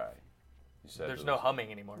the sky. You said There's there no was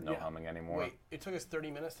humming anymore. no Yeah. humming anymore. Wait, it took us 30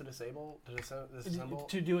 minutes to disassemble?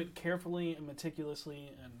 To do it carefully and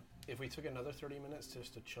meticulously, and If we took another 30 minutes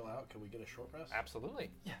just to chill out, could we get a short rest?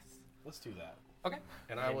 Absolutely. Yes. Let's do that. Okay.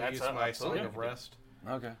 And I I mean, will that's use my absolutely Song of what we do. Rest.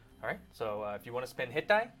 Okay. All right. So if you want to spend hit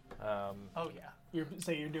die, Oh yeah. you're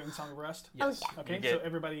doing Song of Rest. Yes. Okay. You get- So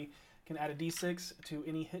everybody can add a d6 to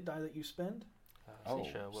any hit die that you spend.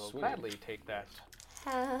 Seisha will sweet. gladly take that.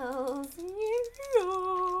 Hell's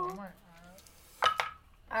What am I?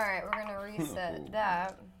 All right, we're gonna reset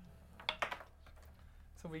that.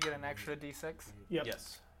 So we get an extra D6, Yep.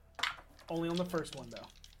 Yes. Only on the first one though.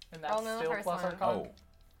 and that's Only on the still first plus our one. con, Oh,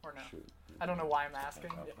 or no? shoot. I don't know why I'm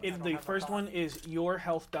asking. I don't The have a first con. one is your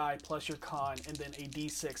health die plus your con, and then a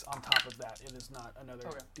d6 on top of that. It is not another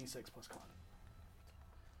Okay. d6 plus con.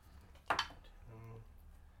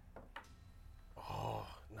 Oh,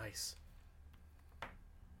 nice.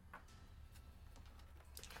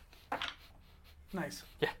 Nice.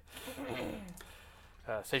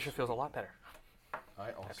 Seisha feels a lot better.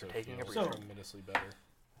 I also taking feel a breather. tremendously better.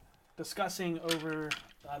 Discussing over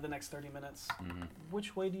the next 30 minutes,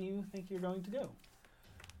 which way do you think you're going to go?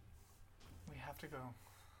 We have to go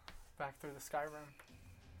back through the sky room.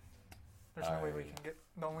 There's no way we can get.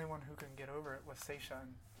 The only one who can get over it was Seisha,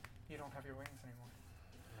 and you don't have your wings anymore.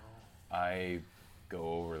 I go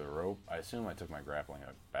over the rope. I assume I took my grappling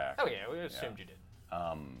hook back. Oh yeah, we assumed you did.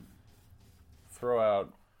 Throw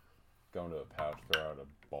out, go into a pouch, throw out a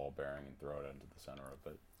ball bearing, and throw it into the center of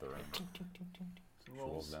the ring.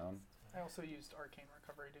 Rolls down. I also used arcane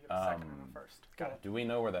recovery to get a second and a first. Got it. Do we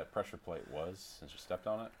know where that pressure plate was since you stepped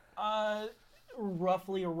on it?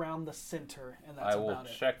 Roughly around the center, and that's I will about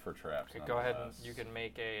it. check for traps. Okay, go ahead and nonetheless. you can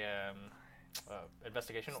make a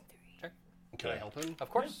investigation check. Can I help him? Of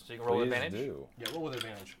course. So you can roll Please advantage. do. Yeah, roll with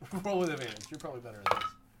advantage. Roll with advantage. You're probably better at this.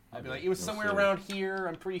 I'd be like, it was Let's somewhere see. around here.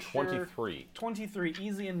 I'm pretty sure. 23. 23,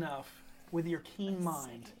 easy enough. With your keen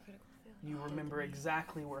mind, you remember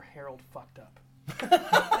exactly where Harold fucked up.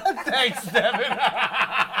 Thanks, Devin.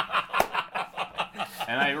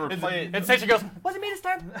 And I replay. And Seisha goes, "Was it me this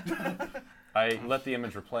time?" I let the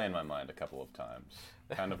image replay in my mind a couple of times,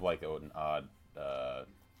 kind of like an odd,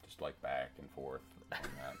 just like back and forth on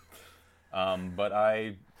that. But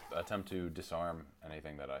I attempt to disarm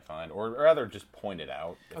anything that I find, or rather just point it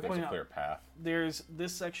out if there's point a it clear path. There's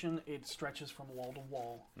this section, it stretches from wall to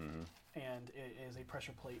wall, and it is a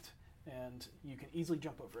pressure plate, and you can easily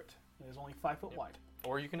jump over it. It is only 5 foot wide.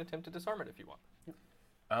 Or you can attempt to disarm it if you want.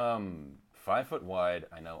 5 foot wide,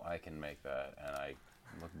 I know I can make that, and I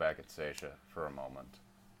look back at Seisha for a moment.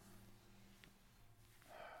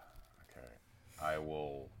 Okay, I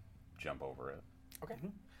will jump over it. Okay.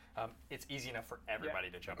 It's easy enough for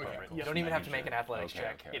everybody to jump over it. cool. You don't even have to make an athletics Okay,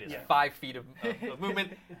 check. okay. It is Yeah. 5 feet of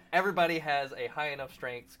movement. Everybody has a high enough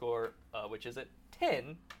strength score, which is at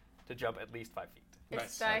 10, to jump at least 5 feet.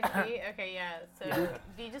 It's 5 feet. Okay, yeah. So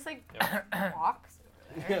do you just like walk?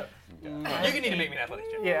 Yeah. You can need to make me an athletics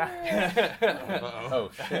check. Yeah.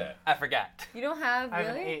 Oh shit. I forgot. You don't have I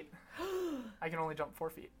have really? an 8. I can only jump 4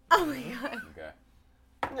 feet. Oh my god.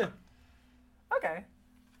 Okay. Okay.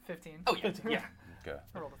 15. Oh yeah, yeah. Okay.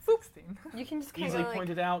 I rolled a 16. You can just kind Easily of like.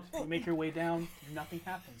 pointed out, you make your way down, nothing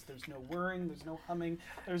happens. There's no whirring, there's no humming,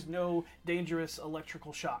 there's no dangerous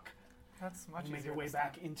electrical shock. That's much You make easier your way this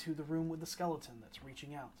back time. into the room with the skeleton that's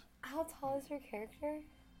reaching out. How tall is your character?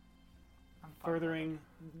 I'm fine. Furthering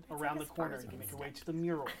around like the as far corner, as you you can make your step. way to the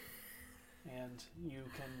mural. And you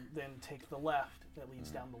can then take the left that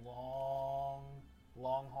leads down the long,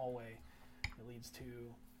 long hallway that leads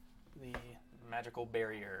to the. Magical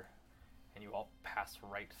barrier, and you all pass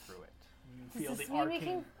right through it. You feel Does the this mean we arcane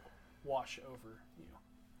can- wash over you.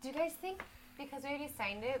 Do you guys think because we already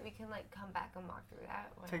signed it, we can like come back and walk through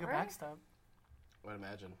that? Take a whenever? back step. I'd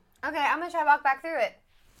imagine. Okay, I'm gonna try to walk back through it.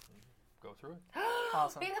 Go through it.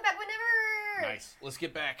 Awesome. We can come back whenever. Nice. Let's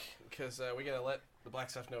get back because we gotta let the black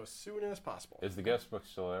stuff know as soon as possible. Is the guest book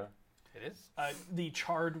still there? It is. The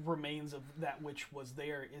charred remains of that which was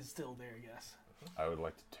there is still there, yes. I would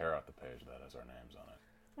like to tear out the page that has our names on it.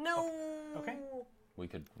 No. Okay. We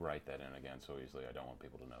could write that in again so easily. I don't want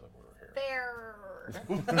people to know that we're here.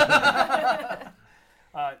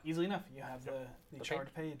 There. Easily enough, you have the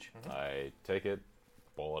charred page. I take it,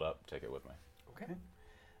 bowl it up, take it with me. Okay.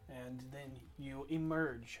 And then you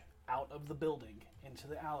emerge out of the building into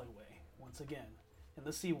the alleyway once again in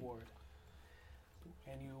the Sea Ward.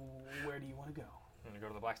 And where do you want to go? You want to go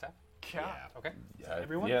to the black staff? Yeah. Okay.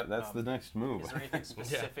 Everyone? Yeah, that's the next move. Is there anything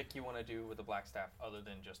specific you want to do with the black staff other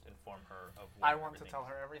than just inform her of what I want to everything tell is?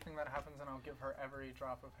 her everything that happens, and I'll give her every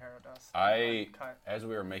drop of hair dust. I, Cut. as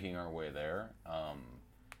we were making our way there,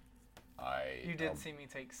 You did see me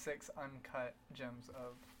take 6 uncut gems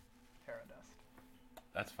of hair dust.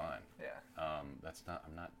 That's fine. Yeah. That's not.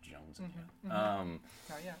 I'm not jonesing you. Not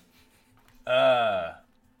yet.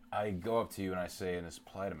 I go up to you and I say in as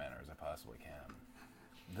polite a manner as I possibly can.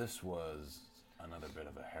 This was another bit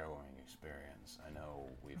of a harrowing experience. I know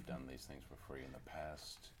we've done these things for free in the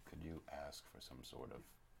past. Could you ask for some sort of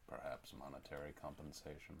perhaps monetary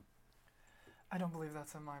compensation? I don't believe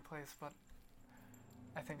that's in my place, but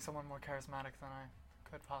I think someone more charismatic than I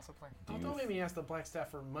could possibly. Don't make me ask the Black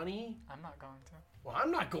Staff for money. I'm not going to. Well,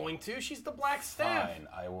 I'm not going to. She's the Black Staff. Fine,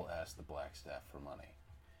 I will ask the Black Staff for money.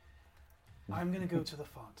 I'm gonna go to the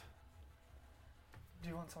font. Do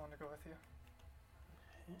you want someone to go with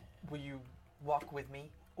you? Will you walk with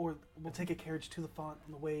me? Or we'll take a carriage to the font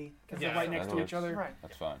on the way, because Yeah, they're right next that to each works. other. Right.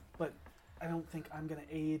 That's fine. But I don't think I'm gonna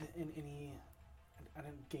aid in any. I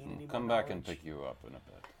didn't gain any. Come more back and knowledge. pick you up in a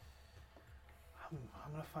bit.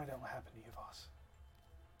 I'm gonna find out what happened to you, Voss.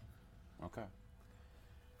 Okay.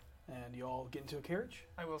 And you all get into a carriage.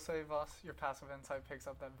 I will say, Voss, your passive insight picks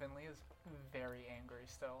up that Vinley is very angry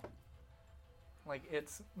still. Like,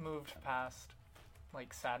 it's moved past,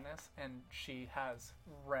 like, sadness, and she has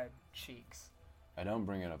red cheeks. I don't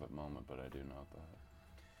bring it up at the moment, but I do note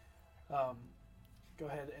that. Go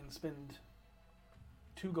ahead and spend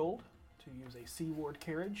 2 gold to use a Seaward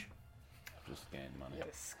carriage. I've just gained money.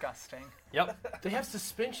 Disgusting. Yep. They have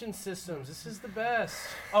suspension systems. This is the best.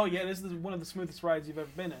 Oh yeah, this is one of the smoothest rides you've ever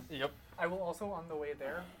been in. Yep. I will also, on the way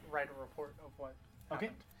there, write a report of what Okay,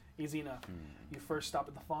 happened. easy enough. You first stop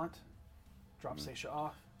at the font, drop Seisha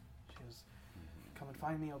off. She goes, "Come and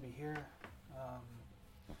find me. I'll be here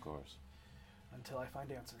Of course. until I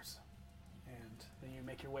find answers." And then you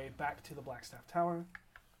make your way back to the Blackstaff Tower.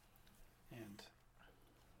 And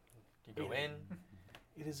You go in.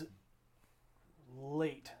 it is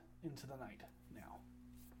late into the night now.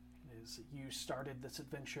 It is, you started this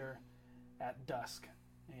adventure at dusk,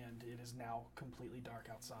 and it is now completely dark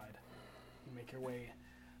outside. You make your way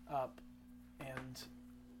up, and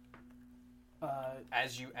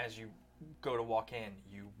As you go to walk in,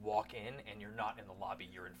 you walk in and you're not in the lobby.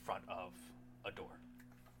 You're in front of a door.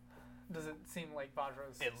 Does it seem like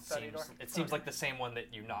Vajra's It study seems door? it seems like the same one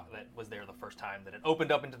that you knocked that was there the first time. That it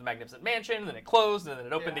opened up into the magnificent mansion, and then it closed, and then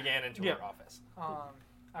it opened Yeah. again into Yeah. her office.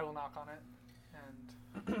 I will knock on it,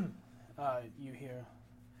 and you hear,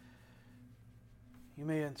 "You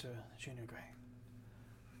may enter, Junior Gray."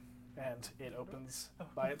 And it opens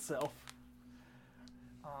by itself.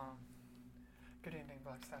 good evening,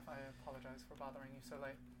 Blackstaff. I apologize for bothering you so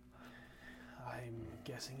late. I'm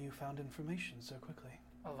guessing you found information so quickly.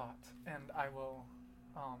 A lot, and I will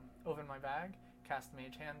open my bag, cast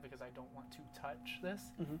Mage Hand because I don't want to touch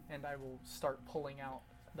this, and I will start pulling out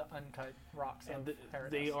the uncut rocks And of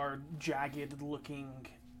Paradise. they are jagged looking,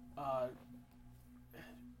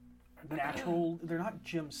 natural. They're not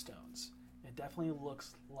gemstones. It definitely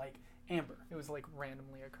looks like amber. It was like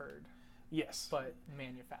randomly occurred, Yes. but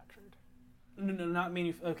manufactured. No, not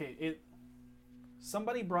okay,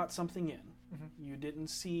 somebody brought something in. You didn't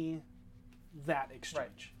see that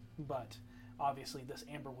exchange. But obviously this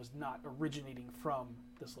amber was not originating from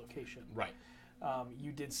this location. Right.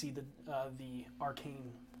 You did see the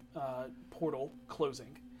arcane portal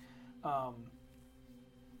closing.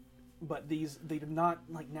 But they're not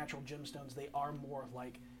like natural gemstones. They are more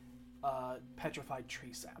like petrified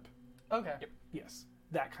tree sap. Okay, Yes,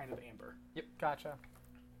 that kind of amber. gotcha.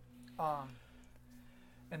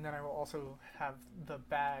 And then I will also have the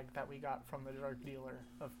bag that we got from the drug dealer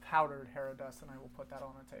of powdered Herodust, and I will put that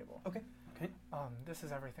on a table. Okay. This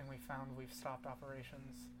is everything we found. We've stopped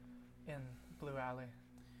operations in Blue Alley.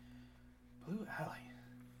 Blue Alley.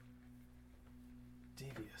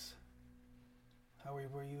 Devious. How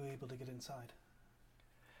were you able to get inside?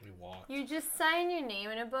 We walked. You just sign your name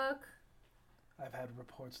in a book? I've had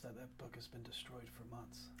reports that book has been destroyed for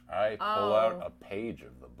months. I pull out a page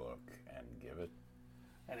of the book and give it.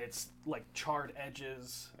 And it's like charred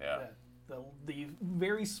edges. Yeah. The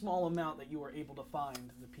very small amount that you were able to find,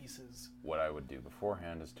 the pieces. What I would do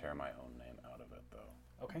beforehand is tear my own name out of it,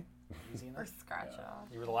 though. Okay. Easy Or enough. scratch it off?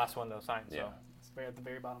 You were the last one to sign, so Yeah. It's very at the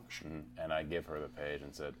very bottom. And I give her the page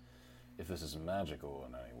and said, if this is magical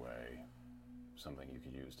in any way, something you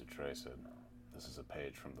could use to trace it, this is a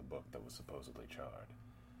page from the book that was supposedly charred.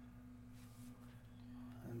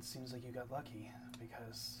 And it seems like you got lucky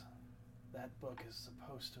because that book is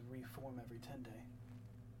supposed to reform every 10 day.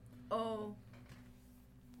 Oh.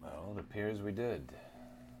 Well, it appears we did.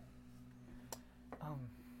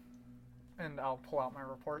 And I'll pull out my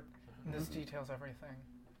report. And this details everything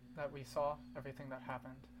that we saw, everything that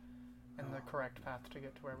happened, and the correct path to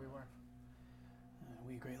get to where we were.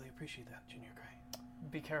 We greatly appreciate that, Junior Gray.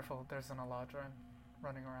 Be careful, there's an Aladra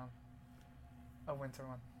running around. A winter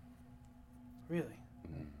one. Really?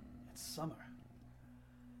 It's summer.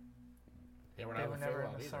 Yeah, we're They not were in never in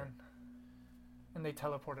Feywild the either. sun. And they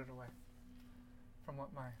teleported away. From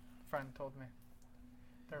what my friend told me.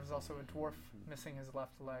 There was also a dwarf missing his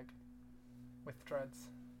left leg. With dreads.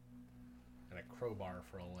 And a crowbar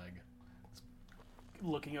for a leg.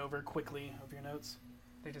 looking over quickly of your notes.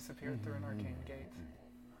 They disappeared through an arcane gate.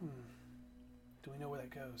 Do we know where that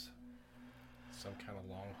goes? Some kind of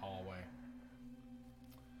long hallway.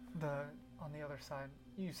 On the other side,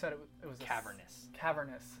 you said it was Cavernous.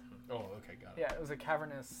 Cavernous. Oh, okay, got it. Yeah, it was a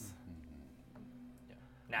cavernous. Yeah.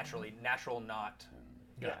 Natural, not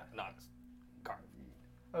not carved.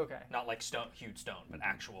 Okay. Not like stone, huge stone, but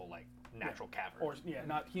actual like natural cavern. Or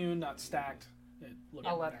not hewn, not stacked.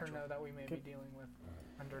 I'll let her know that we may be dealing with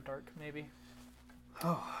Underdark, maybe.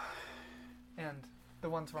 Oh. And the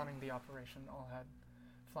ones running the operation all had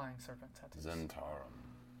flying serpent tattoos. Zentarum.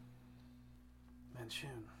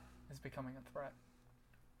 Manchun. Is becoming a threat.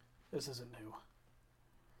 This isn't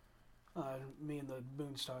new. Me and the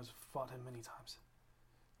Moonstars fought him many times.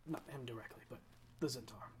 Not him directly, but the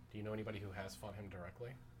Zentarum. Do you know anybody who has fought him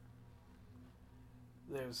directly?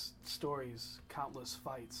 There's stories, countless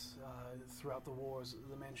fights throughout the wars,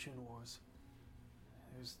 the Manchun Wars.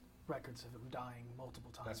 There's records of him dying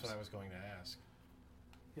multiple times. That's what I was going to ask.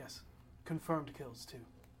 Yes. Confirmed kills, too.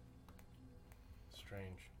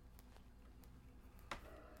 Strange.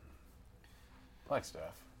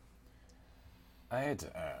 Blackstaff, I hate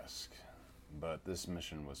to ask, but this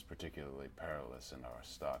mission was particularly perilous and our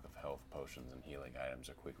stock of health potions and healing items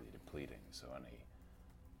are quickly depleting, so any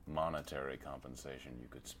monetary compensation you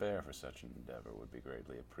could spare for such an endeavor would be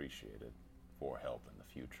greatly appreciated for help in the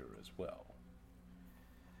future as well.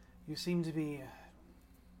 You seem to be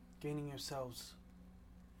gaining yourselves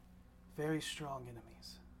very strong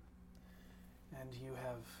enemies. And you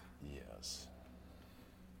have Yes.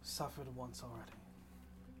 suffered once already.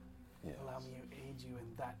 Yes. Allow me to aid you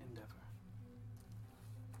in that endeavor.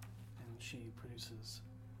 And she produces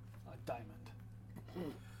a diamond.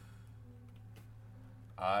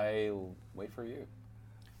 I'll wait for you.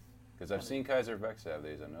 Because I've seen Kaiser Vex have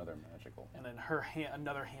these. I know they're magical. And then her hand,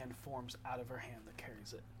 another hand forms out of her hand that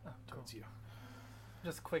carries it towards you.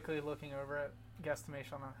 Just quickly looking over it,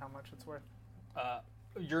 guesstimation on how much it's worth.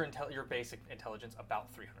 Your basic intelligence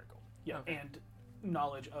about 300 gold. Yeah, Okay. and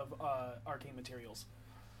knowledge of arcane materials.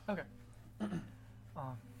 Okay.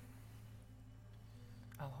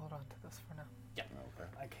 I'll hold on to this for now. Okay.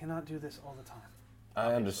 I cannot do this all the time.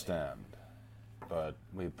 I understand, but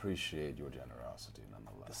we appreciate your generosity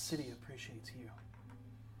nonetheless. The city appreciates you.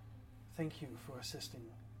 Thank you for assisting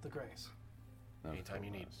the Grace. Of Anytime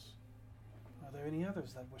you need. course. Are there any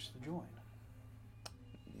others that wish to join?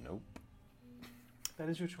 Nope. That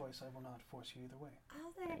is your choice. I will not force you either way. How do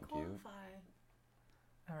they Thank you. qualify?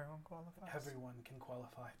 Everyone qualifies. Everyone can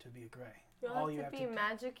qualify to be a Grey. You All have you to have be to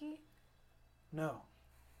magic-y? No.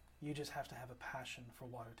 You just have to have a passion for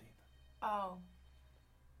Waterdeep. Oh.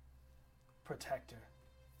 Protector.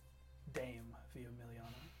 Dame Via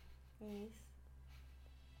Miliana. Yes.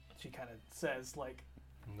 She kind of says, like,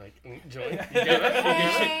 Joey?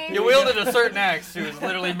 Hey. You wielded a certain axe who was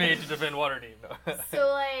literally made to defend Waterdeep. So,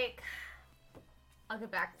 like, I'll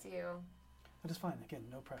get back to you. that is fine. Again,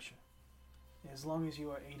 no pressure. As long as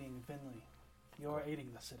you are aiding Vinley, you are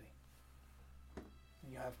aiding the city.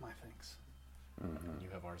 And you have my thanks. You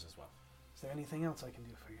have ours as well. Is there anything else I can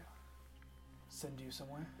do for you? Send you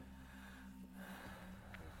somewhere?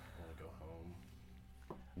 Want to go home?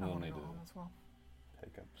 I We'll want to need go to home as well.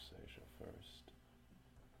 pick up Seisha first.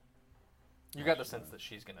 You got the sense that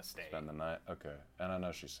she's gonna stay. Spend the night? Okay. And I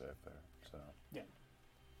know she's safe there, so. Yeah.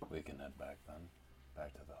 We can head back then.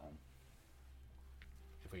 Back to the home.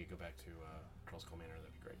 If we could go back to Trollskull Manor,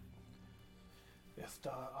 that'd be great.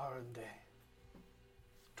 Ithda Arende.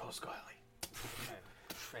 Trollskull.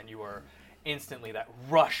 And you are instantly that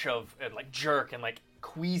rush of like jerk and like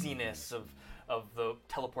queasiness of the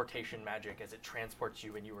teleportation magic as it transports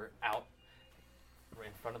you, and you were out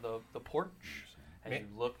in front of the porch as you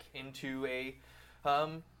look into a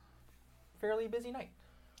fairly busy night.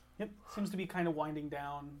 Yep. Seems to be kind of winding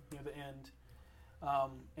down near the end.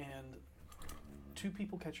 And two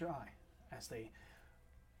people catch your eye as they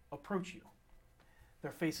approach you.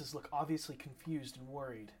 Their faces look obviously confused and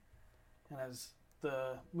worried. And as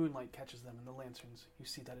the moonlight catches them in the lanterns, you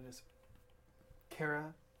see that it is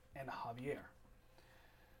Kara and Javier.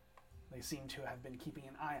 They seem to have been keeping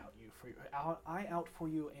an eye out for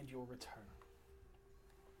you and your return.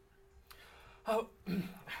 Oh,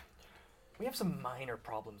 we have some minor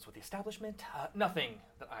problems with the establishment. Nothing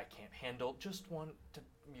that I can't handle. Just want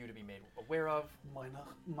you to be made aware of.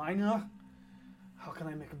 Minor? How can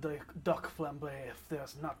I make duck flambe if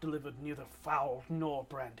there's not delivered neither fowl nor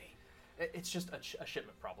brandy? It's just a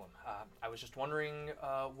shipment problem. I was just wondering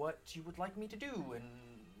what you would like me to do in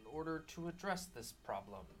order to address this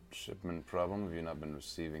problem. Shipment problem. Have you not been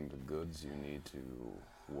receiving the goods you need to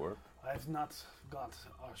work? I've not got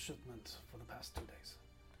our shipment for the past 2 days.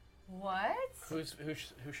 What? Who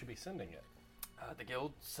should be sending it? The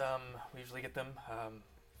guilds, we usually get them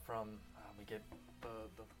from, we get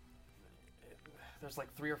there's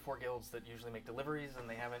like 3 or 4 guilds that usually make deliveries, and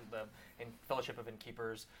they haven't, in Fellowship of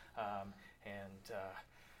Innkeepers,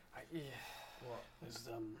 There's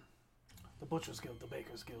the Butcher's Guild, the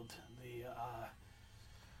Baker's Guild, the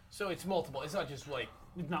So it's multiple. It's not just like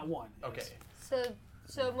not one. okay.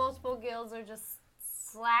 So multiple guilds are just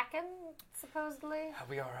slacking, supposedly.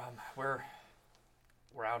 we are,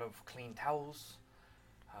 we're out of clean towels.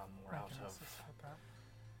 We're out of.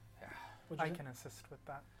 I can assist with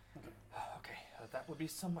that. Okay, that would be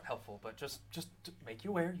somewhat helpful, but just to make you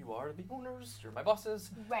aware, you are the owners, you're my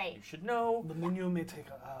bosses. Right. You should know. The menu may take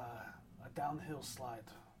a downhill slide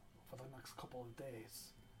for the next couple of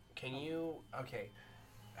days. Can you? Okay.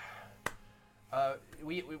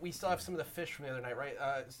 We still have some of the fish from the other night, right?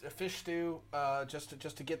 A fish stew, just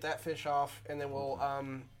to get that fish off, and then we'll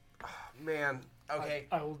man. Okay.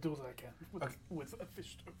 I will do what I can with a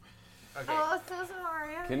fish stew. Okay. Oh, so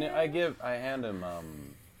sorry. I hand him,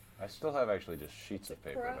 I still have actually just sheets of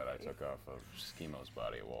paper that I took off of Schimo's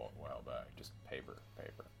body a while back. Just paper.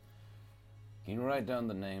 Can you write down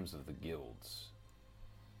the names of the guilds?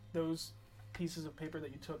 Those pieces of paper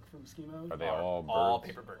that you took from Schemo. Are they all birds? all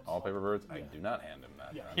paper birds. All paper birds? Yeah. I do not hand him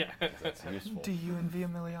that. Yeah. then, Yeah. 'cause that's useful. Do you and Via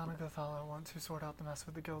Miliana Gothala want to sort out the mess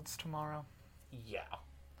with the guilds tomorrow? Yeah.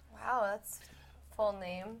 Wow, that's full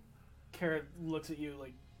name. Carrot looks at you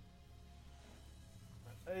like,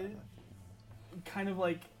 kind of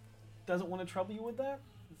like, doesn't want to trouble you with that.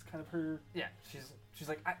 It's kind of her. Yeah, she's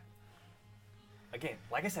like, again,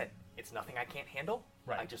 like I said, it's nothing I can't handle.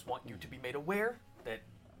 Right. I just want you to be made aware that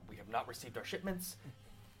we have not received our shipments.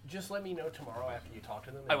 Just let me know tomorrow after you talk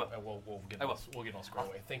to them. I will. And we'll get I will. We'll get all squared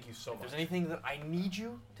away. Thank you so If much. there's anything that I need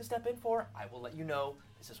you to step in for, I will let you know.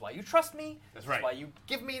 This is why you trust me. That's This right. is why you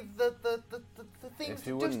give me the things If to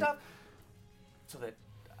you do wouldn't- stuff, so that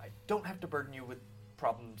I don't have to burden you with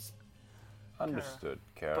problems. Understood,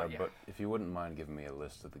 Kara, But, yeah. but if you wouldn't mind giving me a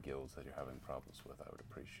list of the guilds that you're having problems with, I would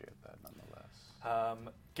appreciate that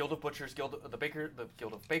nonetheless. Guild of Butchers, Guild of the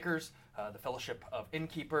Guild of Bakers, the Fellowship of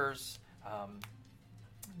Innkeepers,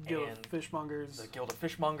 Guild and of Fishmongers, the Guild of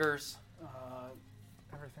Fishmongers.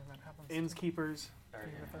 Everything that happens. Innskeepers.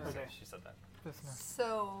 Okay, she said that. Business.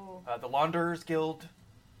 So The Launderers Guild.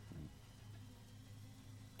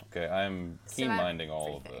 Okay, I'm So keen-minding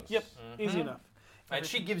all of everything. this. Yep, easy enough. And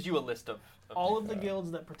she gives you a list of All of the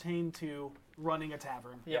guilds that pertain to running a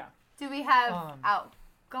tavern. Yeah. do we have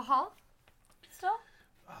alcohol still?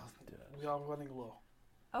 We are running low.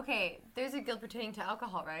 Okay, there's a guild pertaining to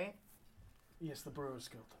alcohol, right? Yes, the Brewers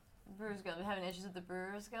Guild. Brewers Guild. We having issues with the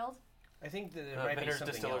Brewers Guild? I think that it might be Vendors,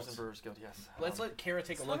 something Distillers, else. and Brewers Guild, yes. Let's let Kara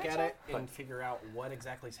take a So look much at it help. and figure out what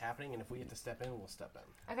exactly is happening, and if we have to step in, we'll step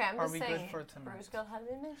in. Okay, I'm Are just we good saying. for tonight? Brewers Guild hadn't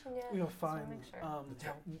been mentioned yet. We are Just wanna fine. make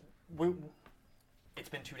sure. It's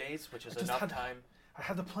been 2 days, which is I just enough had- time. I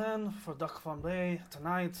had a plan for duck flambe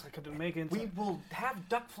tonight. I couldn't make it. We will have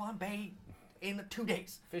duck flambe in 2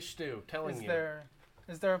 days. Fish stew, telling Is you. there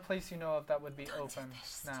a place you know of that would be open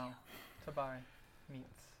now to buy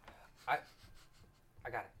meats? I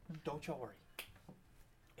got it. Don't y'all worry.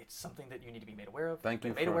 It's something that you need to be made aware of. Thank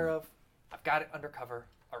you Made for- aware of. I've got it under cover.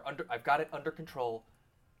 I've got it under control.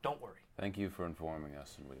 Don't worry. Thank you for informing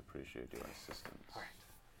us, and we appreciate your assistance. All right.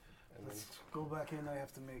 And then Let's go back in. I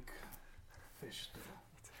have to make fish stew.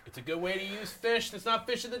 it's a good way to use fish that's not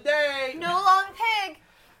fish of the day. No long pig.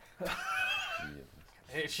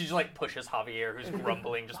 Hey, she just like pushes Javier, who's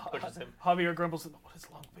grumbling, just pushes him. Javier grumbles, what is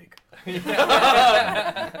long pig?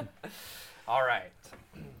 All right.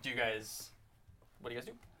 Do you guys? What do you guys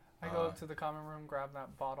do? I go up to the common room, grab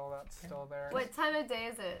that bottle that's still there. What time of day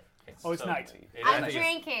is it? Okay, Oh, it's so night. it I'm is-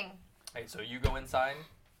 drinking. Okay, so you go inside.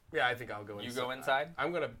 Yeah, I think I'll go inside. You go inside.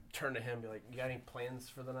 I'm going to turn to him and be like, you got any plans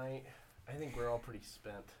for the night? I think we're all pretty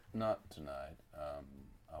spent. Not tonight.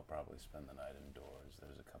 I'll probably spend the night indoors.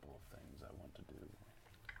 There's a couple of things I want to do.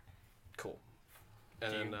 Cool.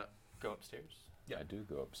 And Do then, you go upstairs. Yeah. I do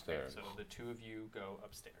go upstairs. So the two of you go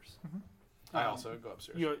upstairs. I also go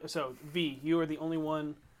upstairs. So, V, you are the only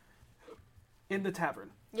one in the tavern.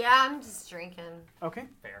 Yeah, I'm just drinking. Okay,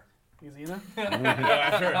 Fair. easy enough. Go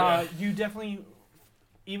after You definitely,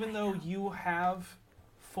 even though you have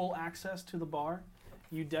full access to the bar,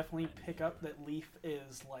 you definitely pick up that Leaf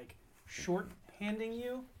is like short-handing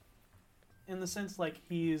you, in the sense like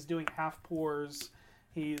he is doing half pours.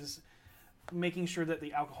 He's making sure that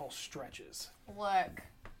the alcohol stretches. Look.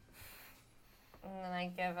 And then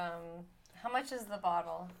I give him. How much is the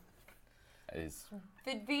bottle?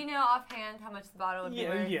 Did we know offhand how much the bottle would be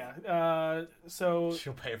worth? Yeah. So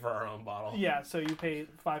She'll pay for our own bottle. yeah, so you pay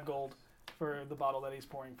 5 gold for the bottle that he's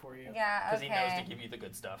pouring for you. Yeah, Because okay. he knows to give you the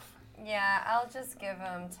good stuff. Yeah, I'll just give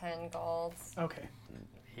him 10 gold. Okay.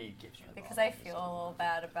 He gives you the Because bottle. I feel a little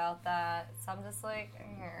bad about that. So I'm just like,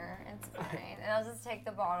 here, it's fine. And I'll just take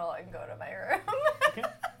the bottle and go to my room. Okay.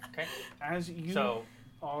 Okay. As you So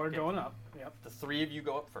all are going up. Yep. the 3 of you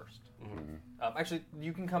go up first. Actually,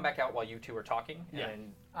 you can come back out while you two are talking. Yeah.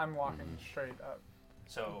 And I'm walking straight up.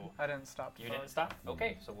 so I didn't stop. you didn't stop?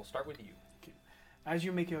 Okay, so we'll start with you. As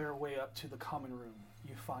you make your way up to the common room,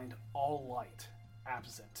 you find all light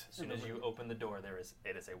absent. As soon as you open the door,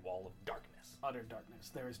 it is a wall of darkness. Utter darkness.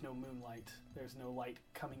 There is no moonlight. There's no light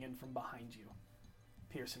coming in from behind you,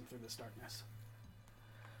 piercing through this darkness.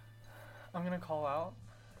 I'm gonna call out.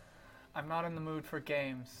 I'm not in the mood for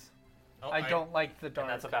games. Oh, I don't like the dark.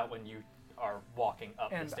 And that's about when you are walking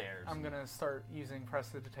up And the stairs. I'm gonna start using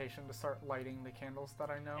prestidigitation to start lighting the candles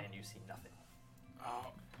that I know. And you see nothing.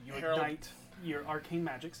 You Harold- ignite your arcane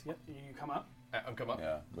magics. Yep. You come up. I'm come up.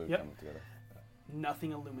 Yeah, we Yep. come together.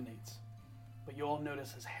 Nothing illuminates. But you all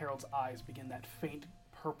notice as Harold's eyes begin that faint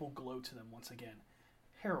purple glow to them once again.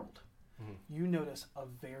 Harold, you notice a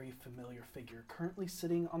very familiar figure currently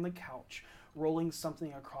sitting on the couch, rolling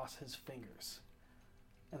something across his fingers.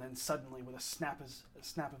 And then suddenly, with a snap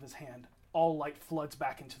of his hand, all light floods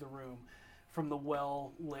back into the room from the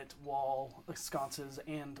well-lit wall sconces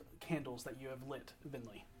and candles that you have lit,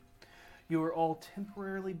 Vinley. You are all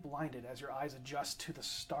temporarily blinded as your eyes adjust to the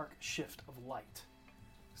stark shift of light.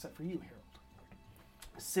 Except for you, Harold.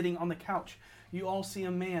 Sitting on the couch, you all see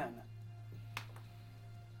a man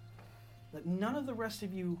that none of the rest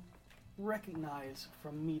of you recognize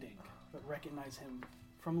from meeting, but recognize him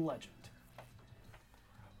from legend.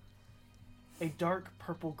 A dark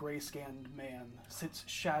purple gray-skinned man sits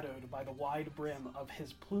shadowed by the wide brim of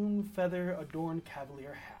his plume feather-adorned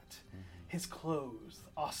cavalier hat. His clothes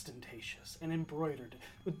ostentatious and embroidered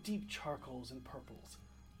with deep charcoals and purples,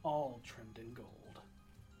 all trimmed in gold.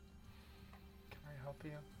 Can I help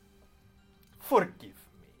you? Forgive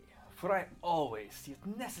me, for I always see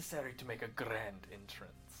it necessary to make a grand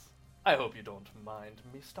entrance. I hope you don't mind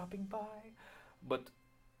me stopping by. But,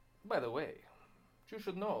 by the way, you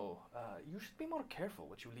should know, you should be more careful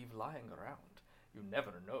what you leave lying around. You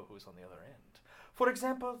never know who's on the other end. For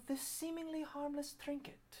example, this seemingly harmless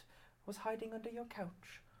trinket was hiding under your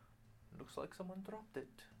couch. Looks like someone dropped it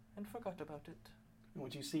and forgot about it. And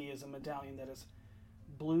what you see is a medallion that is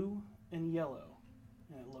blue and yellow,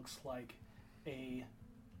 and it looks like a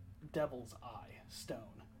devil's eye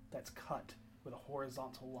stone that's cut with a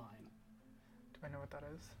horizontal line. Do I know what that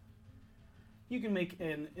is? You can make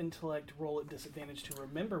an intellect roll at disadvantage to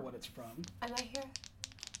remember what it's from. Am I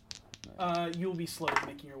here? You'll be slowly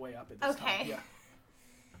making your way up at this time. Okay. Yeah.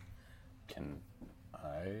 Can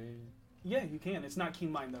I? Yeah, you can. It's not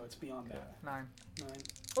keen mind though. It's beyond that. 9. 9.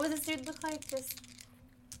 What does this dude look like? Just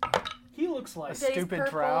He looks like A that he's stupid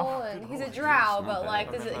purple drow. and he's a Lord, drow, it's not but that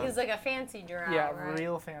like bad. he's like a fancy drow. Yeah, right?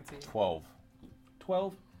 real fancy. 12.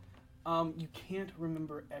 12. You can't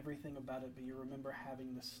remember everything about it, but you remember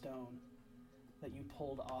having the stone that you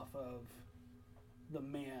pulled off of the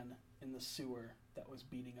man in the sewer that was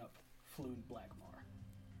beating up Floon Blackmar.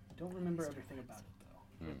 I don't remember everything about it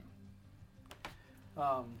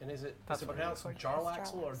though. And is it That's what it pronounced looks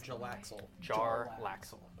Jarlaxle or Jalaxle?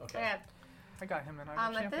 Jarlaxle. Okay. Yeah. I got him in our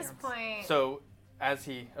At this champions. point, So, as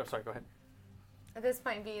he... Oh, sorry, go ahead. at this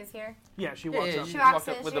point, B is here. Yeah, she walks yeah, up. She You walks walked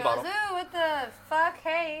in. up She with goes, the bottle. "Ooh, what the fuck?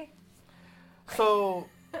 Hey." So,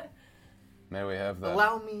 May we have that?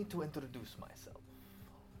 allow me to introduce myself.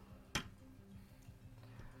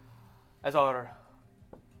 As our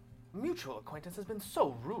mutual acquaintance has been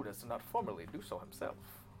so rude as to not formally do so himself.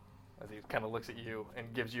 As he kind of looks at you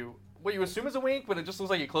and gives you what you assume is a wink, but it just looks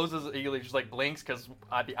like he closes, he just like blinks because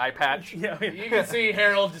the eye patch. Yeah, You can see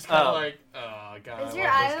Harold just kind of Oh. like, oh god. Is I your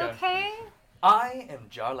love this eye guy. okay? I am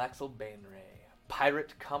Jarlaxle Bainray,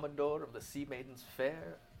 pirate commodore of the Sea Maidens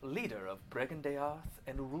Fair, leader of Bregandaearth,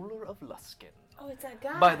 and ruler of Luskin. Oh, it's that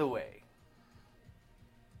guy. By the way,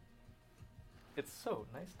 it's so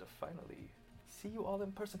nice to finally see you all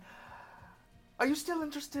in person. Are you still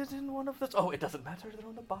interested in one of those? Oh, it doesn't matter. They're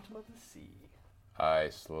on the bottom of the sea. I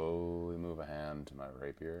slowly move a hand to my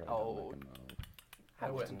rapier. I don't Oh. make a move. I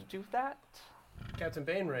I wouldn't wouldn't. do that. Captain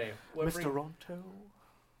Bainray, what, Mr. Ronto.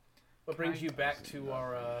 what brings you back to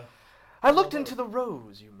our, I looked into the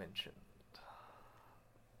rose you mentioned.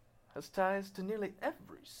 Has ties to nearly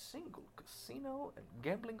every single casino and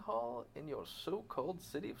gambling hall in your so-called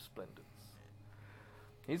City of Splendors.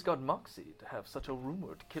 He's got moxie to have such a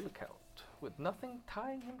rumored kill count, with nothing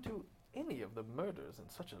tying him to any of the murders in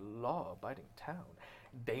such a law-abiding town.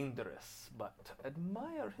 Dangerous, but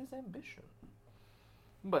admire his ambition.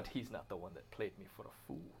 But he's not the one that played me for a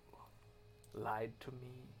fool. Lied to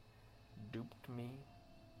me, duped me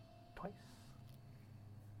twice.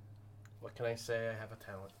 What can I say? I have a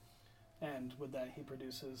talent. And with that, he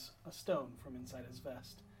produces a stone from inside his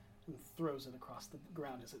vest and throws it across the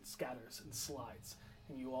ground as it scatters and slides.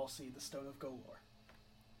 And you all see the Stone of Golor.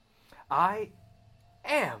 I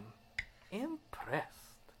am impressed.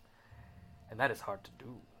 And that is hard to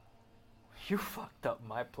do. You fucked up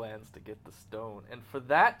my plans to get the stone, and for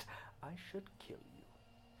that, I should kill you.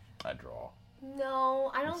 I draw.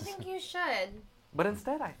 No, I don't think you should. But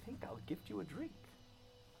instead, I think I'll gift you a drink.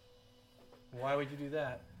 Why would you do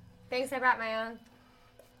that? Thanks, I brought my own.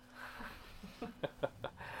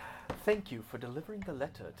 Thank you for delivering the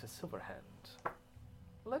letter to Silverhand.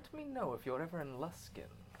 Let me know if you're ever in Luskin.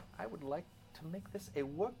 I would like to make this a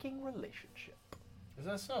working relationship. Is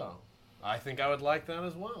that so? I think I would like that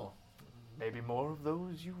as well. Maybe more of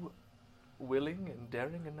those you willing and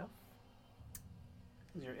daring enough?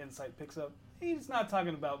 As your insight picks up, he's not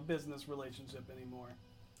talking about business relationship anymore.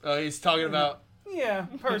 Oh, he's talking about... Yeah,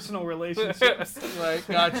 personal relationships. Right,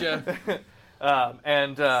 gotcha.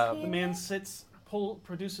 The man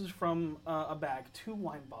produces from a bag 2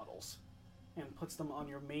 wine bottles and puts them on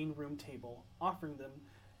your main room table, offering them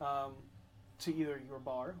to either your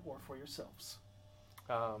bar or for yourselves.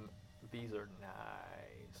 These are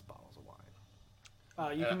nice bottles of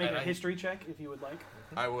wine. You can make a history check if you would like.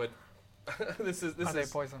 I would. This Are they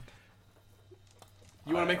is... poisoned?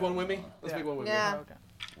 You want to make one with me? Let's Yeah. make one with Yeah. Okay.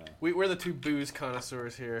 me. We're the 2 booze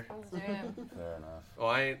connoisseurs here. Let's do it. Fair enough. Oh,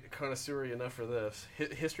 I ain't connoisseur enough for this.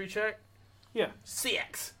 History check? Yeah,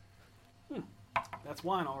 6. that's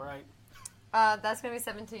wine, all right. That's gonna be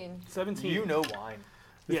 17. 17. You know wine.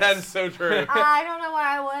 Yes. That is so true. I don't know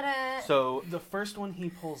why I wouldn't. So, The first one he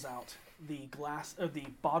pulls out, the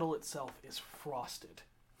bottle itself is frosted.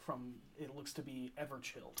 It looks to be ever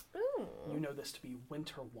chilled. Ooh. You know this to be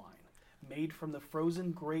winter wine, made from the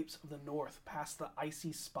frozen grapes of the north past the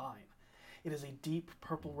icy spine. It is a deep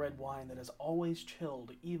purple red wine that is always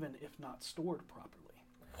chilled, even if not stored properly.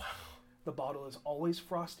 Wow. The bottle is always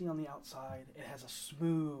frosty on the outside. It has a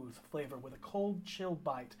smooth flavor with a cold, chill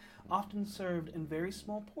bite, often served in very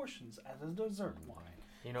small portions as a dessert wine.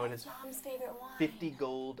 you know it is Mom's favorite wine. 50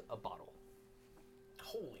 gold a bottle.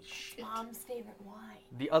 Holy shit. Mom's favorite wine.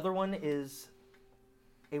 The other one is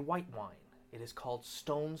a white wine. It is called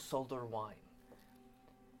Stone Solder wine.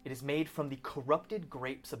 It is made from the corrupted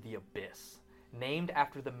grapes of the abyss, named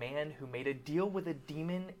after the man who made a deal with a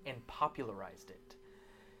demon and popularized it.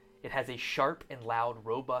 It has a sharp and loud,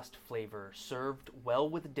 robust flavor, served well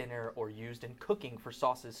with dinner or used in cooking for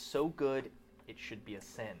sauces so good it should be a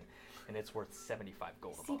sin. And it's worth 75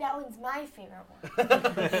 gold a See, bottle. that one's my favorite one.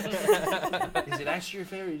 Is it actually your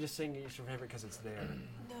favorite or you're just saying it's your favorite because it's there?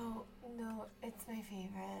 No, it's my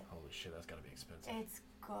favorite. Holy shit, that's gotta be expensive. It's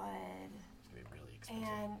good. It's gonna be really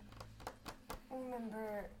expensive. And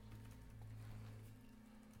remember,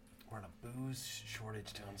 We're in a booze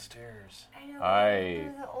shortage downstairs. I know I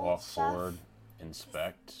remember the old walk stuff? forward,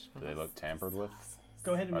 inspect. Do they look tampered with?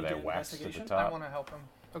 Go ahead and Are make they an waxed at the investigation. I top? want to help him.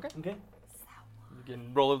 Okay. Okay. You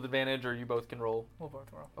can roll with advantage, or you both can roll. We'll both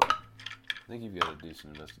roll. I think you've got a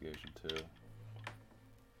decent investigation too.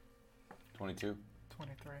 22.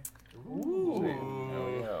 23. Ooh. There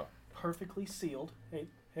we go. Perfectly sealed. Hey.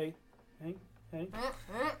 There you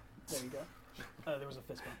go. There was a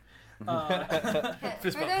fist bump.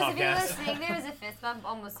 Fist For bump those of you podcast. listening, there was a fist bump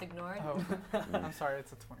almost ignored. Oh, I'm sorry,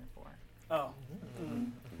 it's a 24. Oh.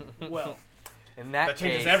 Well, In that, That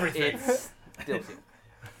changes case, everything. it's still sealed.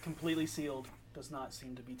 completely sealed. Does not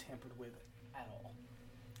seem to be tampered with at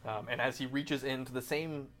all. And as he reaches into the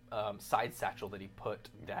same side satchel that he put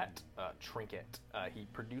that trinket, he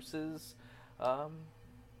produces a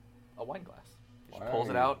wine glass. He just pulls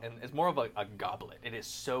it Wow. out, and it's more of a goblet. It is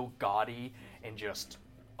so gaudy and just...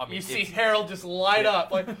 I mean, You see it's, Harold just light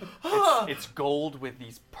up like, ah! it's gold with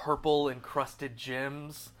these purple encrusted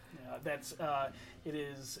gems. It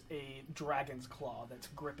is a dragon's claw that's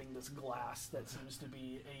gripping this glass that seems to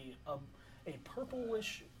be a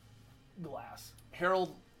purplish glass.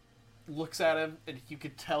 Harold looks at him, and you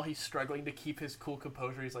could tell he's struggling to keep his cool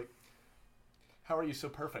composure. He's like, "How are you so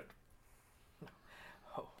perfect?"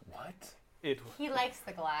 Oh, What? He likes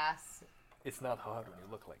the glass. It's not hard when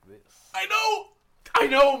you look like this. I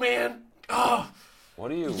know, man. Oh, What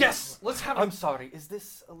do you? yes. Let's have. I'm sorry. Is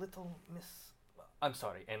this a little miss? I'm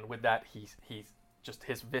sorry. And with that, he's just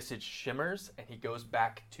his visage shimmers, and he goes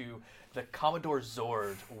back to the Commodore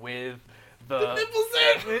Zord with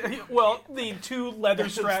Well, the two leather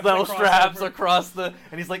straps. Those that cross straps over. across the,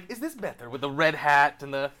 and he's like, "Is this better with the red hat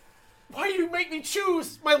and the?" Why do you make me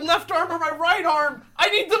choose my left arm or my right arm? I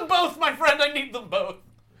need them both, my friend. I need them both.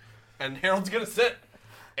 And Harold's gonna sit.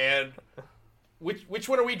 And which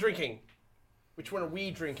one are we drinking? Which one are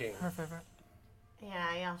we drinking? Her favorite.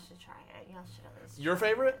 Yeah, y'all should try it. Y'all should at least. Your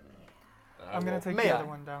favorite? I'm gonna take May the I? other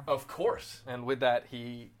one down. Of course. And with that,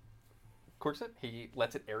 he corks it. He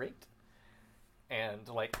lets it aerate, and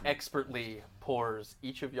like expertly pours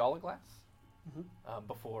each of y'all a glass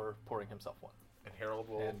before pouring himself one. And Harold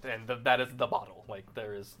will. And that is the bottle. Like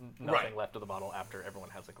there is nothing Right. left of the bottle after everyone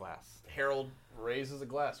has a glass. Harold raises a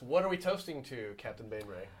glass. What are we toasting to, Captain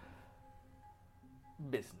Bainray?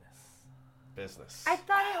 Business. Business. I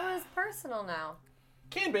thought it was personal now.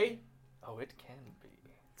 Can be. Oh, it can be.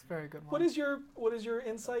 It's a very good one. What is your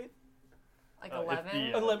insight? Like 11?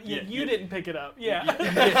 yeah. 11. You didn't pick it up. Yeah.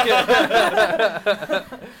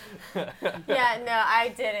 Yeah, no,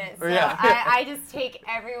 I didn't. So Yeah. I just take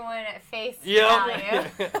everyone at face Yep.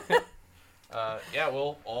 value. Yeah,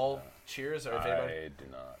 we'll all cheers. Or if anybody... I do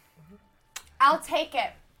not. I'll take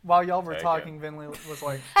it. While y'all were Take talking, Vinley was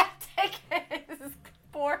like, I take it. This is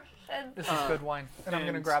portion. "This is good wine," and I'm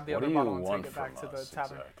gonna and grab the What other do you bottle and want take it back from to the us,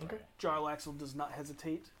 tavern. exactly? Jarlaxle does not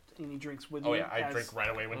hesitate, and he drinks with Oh, you. yeah, I as drink right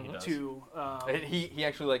away when he does. To He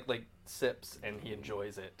actually like sips and he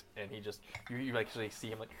enjoys it, and he just you actually see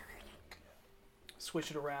him like. swish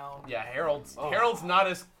it around. Yeah, Harold's not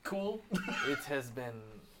as cool. It has been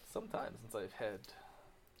some time since I've had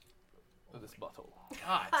this bottle.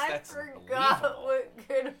 God, I that's forgot unbelievable. what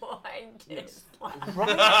good wine tastes like.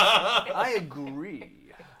 I agree.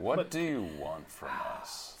 What do you want from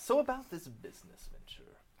us? So about this business venture,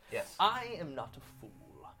 Yes. I am not a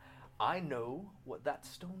fool. I know what that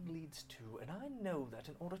stone leads to, and I know that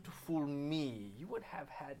in order to fool me, you would have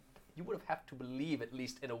had to believe, at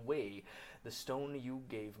least in a way, the stone you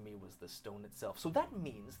gave me was the stone itself. So that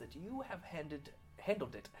means that you have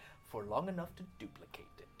handled it for long enough to duplicate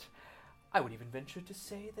it. I would even venture to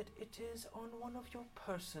say that it is on one of your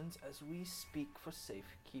persons as we speak for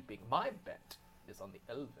safekeeping. My bet is on the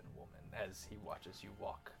elven woman as he watches you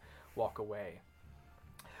walk away.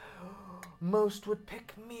 Most would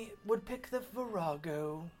pick the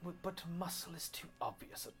Virago, but muscle is too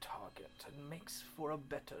obvious a target and makes for a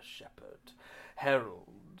better shepherd.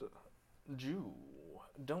 Harold, Jew,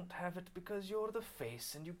 don't have it because you're the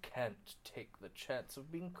face and you can't take the chance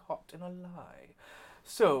of being caught in a lie.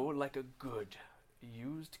 So, like a good,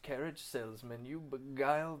 used carriage salesman, you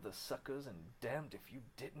beguile the suckers, and damned if you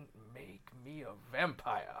didn't make me a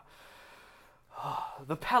vampire.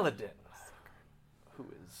 The paladin, who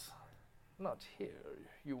is not here,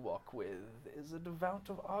 you walk with, is a devout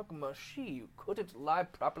of Ogma. She couldn't lie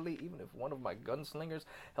properly even if one of my gunslingers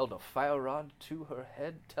held a fire rod to her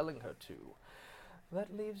head telling her to.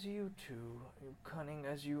 That leaves you two, you cunning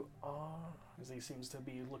as you are. As he seems to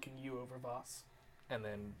be looking you over, Voss. And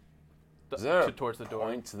then Is there a towards the door.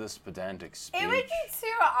 point to this pedantic speech? It would be too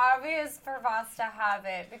obvious for Voss to have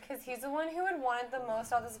it because he's the one who had wanted the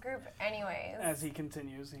most out of this group anyways. As he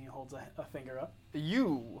continues, he holds a finger up.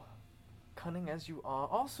 You, cunning as you are,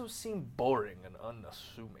 also seem boring and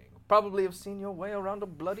unassuming. Probably have seen your way around a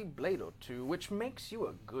bloody blade or two, which makes you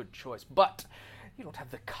a good choice. But you don't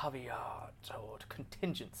have the caveat or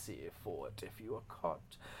contingency for it if you are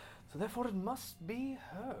caught. So therefore it must be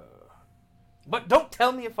her. But don't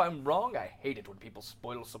tell me if I'm wrong. I hate it when people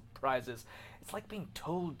spoil surprises. It's like being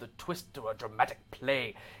told the twist to a dramatic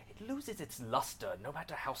play. It loses its luster no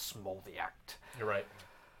matter how small the act. You're right.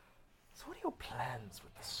 So what are your plans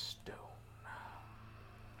with the stone?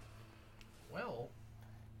 Well,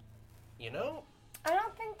 I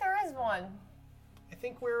don't think there is one. I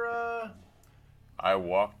think we're, I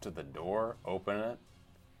walk to the door, open it.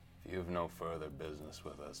 If you have no further business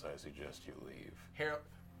with us, I suggest you leave. Harold...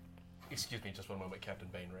 Excuse me just one moment, Captain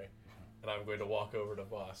Bainray. And I'm going to walk over to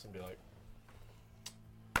Voss and be like,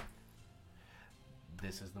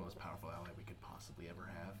 this is the most powerful ally we could possibly ever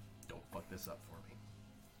have. Don't fuck this up for me.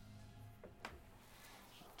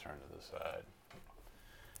 Turn to the side.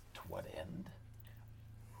 To what end?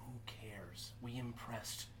 Who cares? We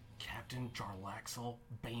impressed Captain Jarlaxle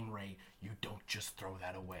Bainray. You don't just throw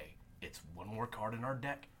that away. It's one more card in our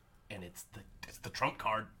deck, and it's the trump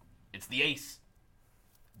card. It's the ace.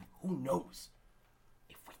 Who knows?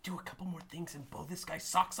 If we do a couple more things and blow this guy's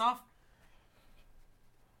socks off,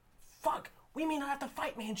 fuck, we may not have to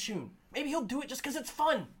fight Manchun. Maybe he'll do it just because it's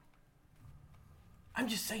fun. I'm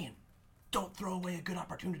just saying, don't throw away a good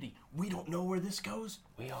opportunity. We don't know where this goes.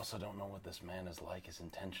 We also don't know what this man is like, his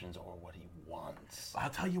intentions, or what he wants. I'll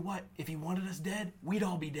tell you what, if he wanted us dead, we'd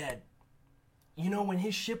all be dead. You know, when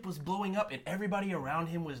his ship was blowing up and everybody around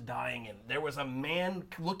him was dying and there was a man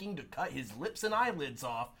looking to cut his lips and eyelids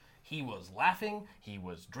off, he was laughing, he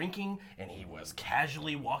was drinking, and he was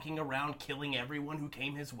casually walking around killing everyone who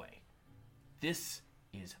came his way. This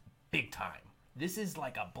is big time. This is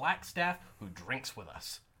like a black staff who drinks with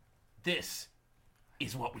us. This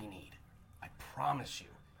is what we need. I promise you.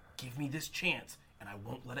 Give me this chance, and I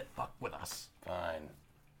won't let it fuck with us. Fine.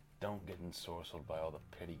 Don't get ensorcelled by all the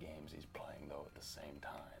pity games he's playing, though, at the same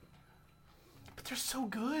time. But they're so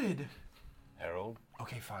good. Harold?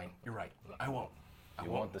 Okay, fine. You're right. I won't. If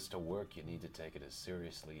you want this to work, you need to take it as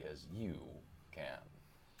seriously as you can.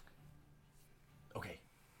 Okay.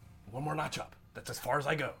 One more notch up. That's as far as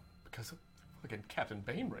I go. Because of fucking Captain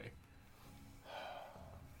Bainray.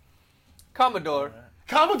 Commodore.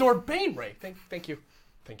 Commodore Bainray! Thank you.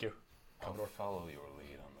 Thank you. I'll follow your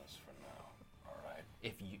lead on this for now. All right.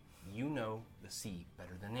 If you know the sea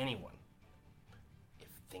better than anyone. If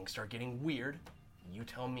things start getting weird, you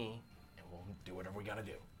tell me, and we'll do whatever we gotta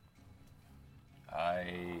do.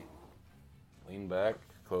 I lean back,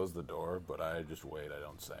 close the door, but I just wait. I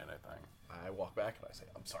don't say anything. I walk back and I say,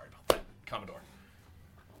 I'm sorry about that, Commodore.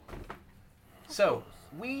 So,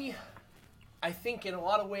 I think in a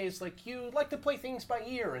lot of ways, like you, like to play things by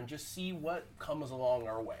ear and just see what comes along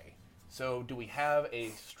our way. So, do we have a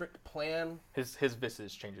strict plan? His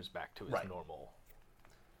visage changes back to his Right. normal.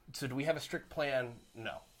 So, do we have a strict plan?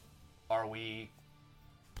 No. Are we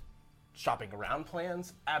shopping around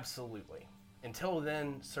plans? Absolutely. Until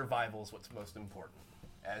then, survival is what's most important.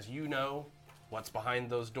 As you know, what's behind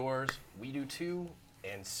those doors, we do too,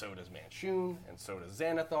 and so does Manchun, and so does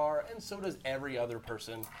Xanathar, and so does every other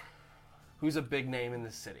person who's a big name in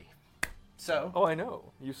this city. So, Oh, I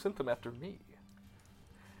know. You sent them after me.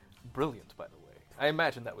 Brilliant, by the way. I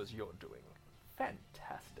imagine that was your doing.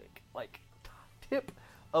 Fantastic. Like, tip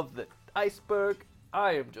of the iceberg.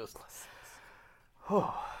 I am just...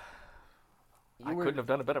 Oh, I couldn't have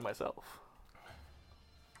done it better myself.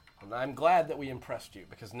 and I'm glad that we impressed you,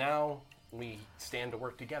 because now we stand to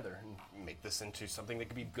work together and make this into something that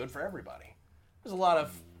could be good for everybody. There's a lot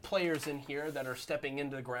of players in here that are stepping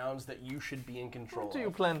into the grounds that you should be in control What do you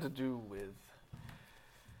of. plan to do with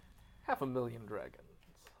 500,000 dragons?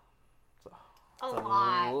 A It's a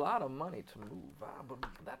lot. lot of money to move. But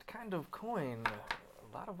that kind of coin,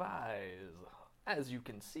 a lot of eyes, as you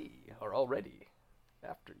can see, are already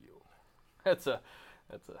after you. That's a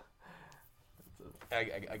Yeah,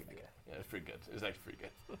 it's pretty good. It's actually pretty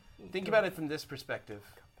good. Think about it from this perspective.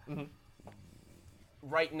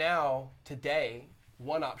 Right now, today,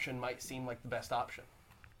 one option might seem like the best option.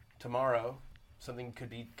 Tomorrow, something could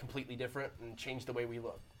be completely different and change the way we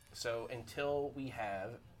look. So until we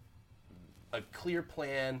have a clear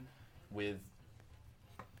plan with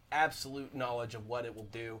absolute knowledge of what it will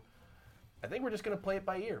do, I think we're just going to play it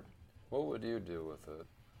by ear. What would you do with it?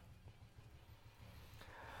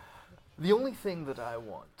 The only thing that I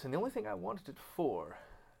want, and the only thing I wanted it for,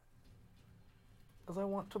 is I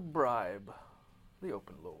want to bribe the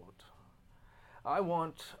Open Lord. I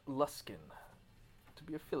want Luskin to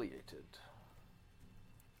be affiliated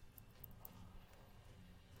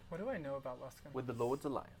What do I know about Luskin? with the Lord's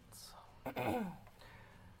Alliance. Go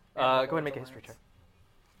ahead and make a history check.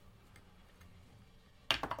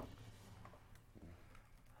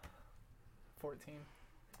 14.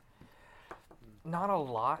 Not a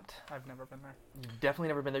lot. I've never been there. You've definitely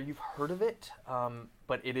never been there. You've heard of it,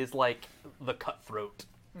 but it is like the cutthroat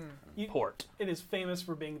port. It is famous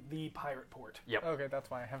for being the pirate port. Yep. Okay, that's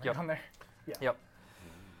why I haven't Yep. gone there. Yep.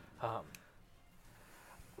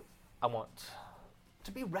 I want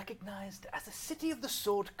to be recognized as a city of the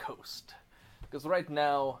Sword Coast. Because right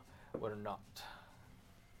now, we're not.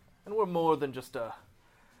 And we're more than just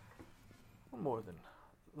we're more than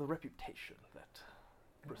the reputation that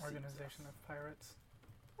An precedes organization us. of pirates.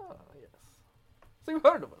 Ah, yes. So you've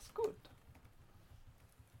heard of us. Good.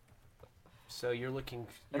 So you're looking...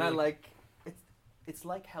 And I like... It's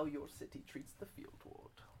like how your city treats the Field Ward.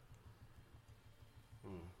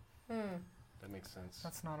 That makes sense.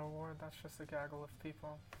 That's not a ward, that's just a gaggle of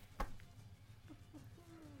people.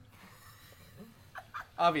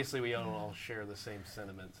 Obviously, we don't all share the same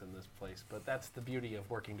sentiments in this place, but that's the beauty of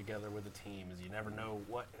working together with a team, is you never know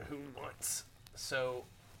what who wants. So,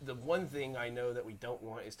 the one thing I know that we don't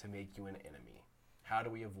want is to make you an enemy. How do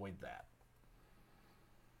we avoid that?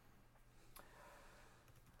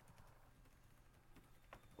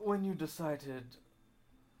 When you decided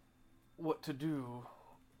what to do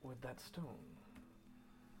with that stone,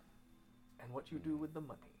 and what you do with the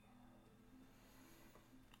money,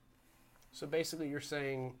 So basically, you're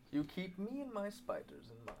saying you keep me and my spiders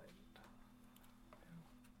in mind.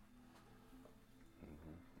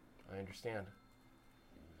 I understand.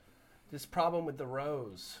 This problem with the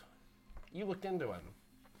rose. You looked into him.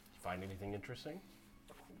 Did you find anything interesting?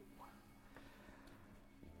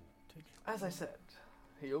 As I said,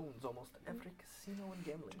 he owns almost every casino and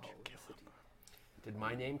gambling hall in the city. Did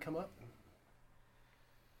my name come up?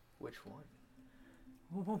 Which one?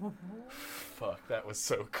 Fuck, that was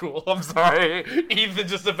so cool. I'm sorry. Ethan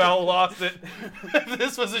just about lost it. If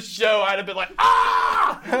this was a show, I'd have been like,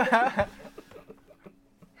 ah!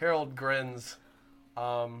 Harold grins.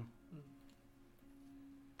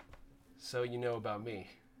 So you know about me.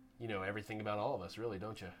 You know everything about all of us, really,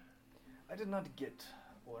 don't you? I did not get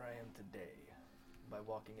where I am today by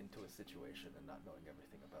walking into a situation and not knowing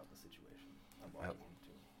everything about the situation I'm walking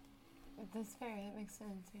into. That's fair. That makes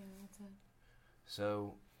sense. Yeah, that's it.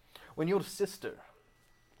 So, When your sister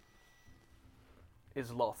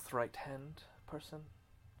is Loth's right hand person,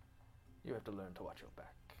 you have to learn to watch your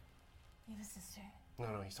back. You have a sister.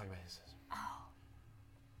 no, he's talking about his sister. Oh.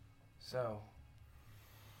 So,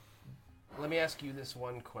 let me ask you this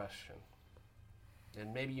one question.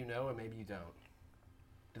 And maybe you know and maybe you don't.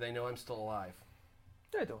 Do they know I'm still alive?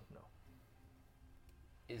 I don't know.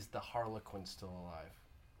 Is the Harlequin still alive?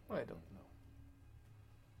 I don't know.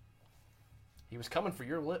 He was coming for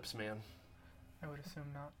your lips, man. I would assume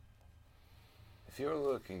not. If you're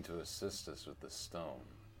looking to assist us with the stone,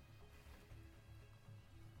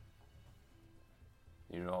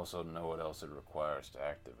 you also know what else it requires to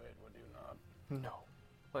activate, would you not? No,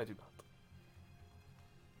 I do not.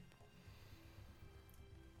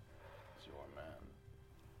 It's your man.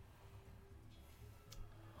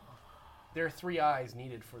 There are 3 eyes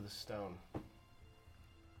needed for the stone.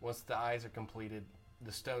 Once the eyes are completed,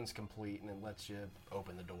 the stone's complete, and it lets you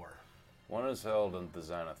open the door. One is held in the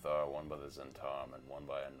Xanathar, one by the Zentarm, and one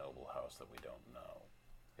by a noble house that we don't know.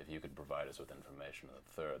 If you could provide us with information on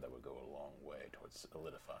the third, that would go a long way towards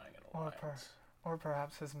solidifying an alliance. Or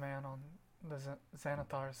perhaps his man on the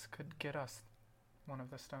Xanathars could get us one of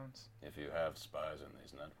the stones. If you have spies in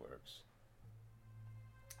these networks.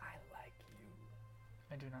 I like you.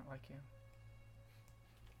 I do not like you.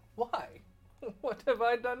 Why? What have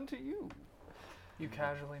I done to you? You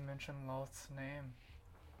casually mention Loth's name.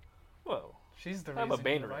 Well, She's the I'm a reason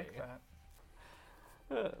you Bainray. like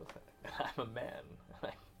that. I'm a man.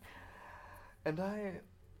 And I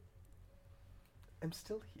am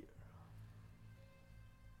still here.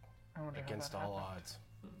 I wonder Against how that all happened. odds.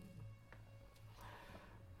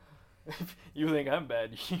 If you think I'm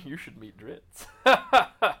bad, you should meet Dritz. Is that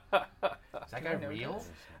Do I guy know real?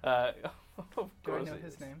 Of Do I course know he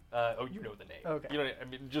his is. name? Oh, you know the name. Okay. You know, I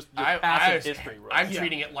mean, just your passive history. Right? I'm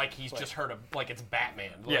treating it like he's just heard of, like it's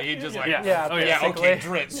Batman. Like, Yeah. he just Yeah. like, Yeah. oh yeah, okay,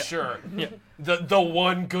 basically. Dritz, sure. Yeah. The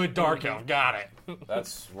one good dark elf, got it.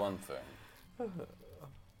 That's one thing.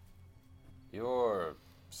 Your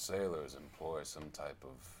sailors employ some type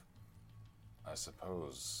of, I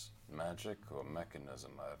suppose, magic or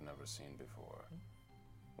mechanism I have never seen before.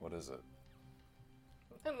 What is it?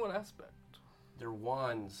 In what aspect? They're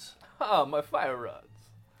wands. Ah, my fire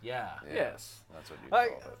rods. Yeah. Yes. That's what you call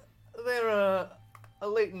it. They're a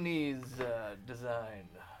Leightonese design.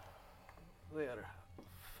 They are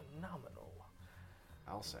phenomenal.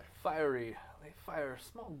 I'll say. Fiery. They fire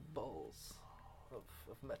small balls of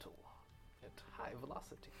metal at high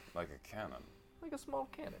velocity. Like a cannon. Like a small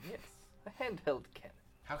cannon, yes. A handheld cannon.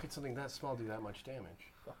 How could something that small do that much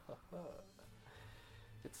damage?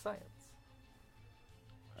 It's science.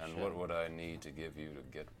 And what would I need to give you to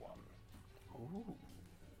get one? Ooh,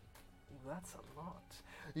 that's a lot.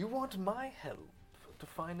 You want my help to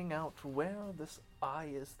finding out where this eye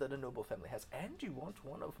is that a noble family has, and you want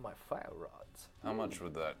one of my fire rods. How much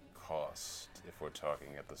would that cost if we're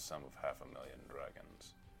talking at the sum of 500,000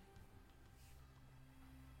 dragons?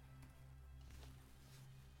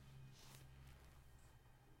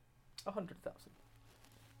 $100,000.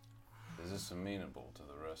 Is this amenable to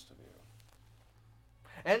the rest of you?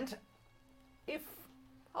 And if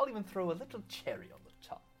I'll even throw a little cherry on the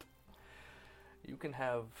top, you can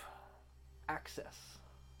have access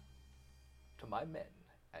to my men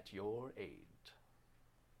at your aid.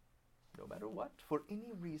 No matter what, for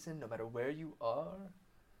any reason, no matter where you are,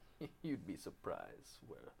 you'd be surprised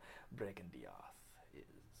where Bregendiath is.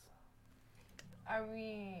 Are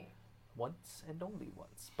we? Once and only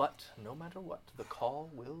once. But no matter what, the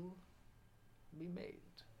call will be made.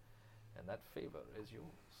 And that favor is yours.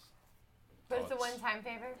 But it's a Thoughts? one-time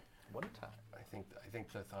favor. One time. I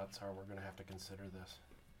think the thoughts are we're gonna have to consider this.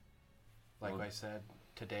 Like Well- I said,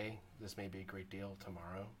 today this may be a great deal.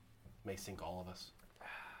 Tomorrow may sink all of us.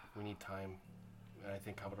 We need time, and I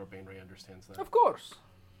think Commodore Bainray understands that. Of course.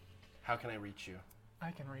 How can I reach you?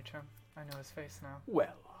 I can reach him. I know his face now.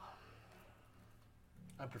 Well,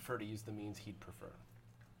 I prefer to use the means he'd prefer.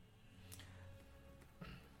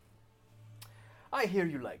 I hear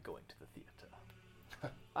you like going to the theater.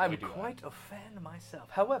 I'm quite a fan myself.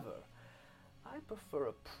 However, I prefer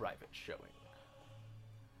a private showing.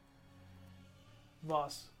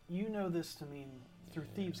 Voss, you know this to mean through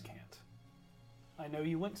thieves can't. I know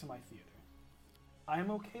you went to my theater. I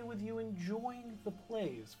am okay with you enjoying the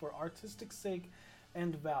plays for artistic sake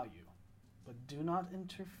and value, but do not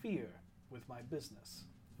interfere with my business.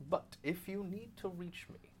 But if you need to reach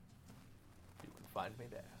me, you can find me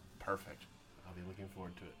there. Perfect. I'll be looking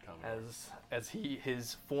forward to it, Commodore. As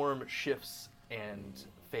his form shifts and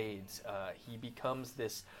fades, he becomes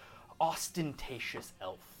this ostentatious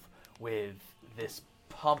elf with this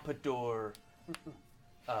pompadour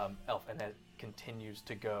elf, and that continues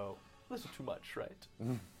to go a little too much, right?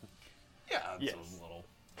 Yeah, it's Yes. a little.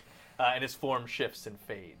 And his form shifts and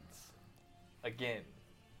fades again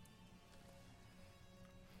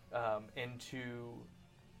into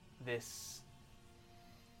this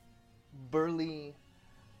burly,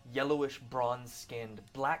 yellowish, bronze-skinned,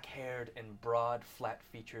 black-haired, and broad, flat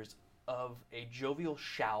features of a jovial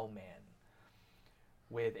Shao man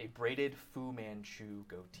with a braided Fu Manchu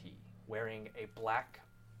goatee, wearing a black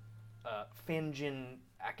Fanjin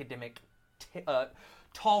academic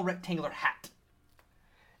tall rectangular hat.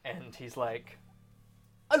 And he's like,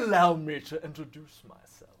 allow me to introduce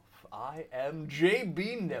myself. I am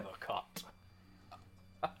J.B. Nevercott.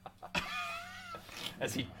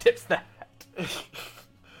 As he tips the hat.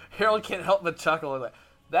 Harold can't help but chuckle. Like,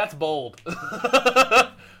 that's bold.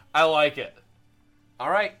 I like it. All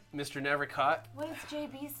right, Mr. Nevercott. What does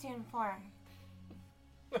JB stand for?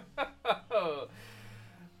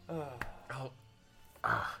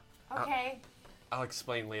 Okay. I'll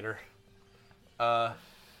explain later.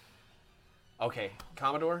 Okay,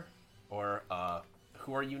 Commodore, or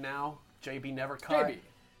who are you now? JB Nevercott? J.B.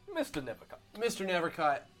 Mr. Nevercott. Mr.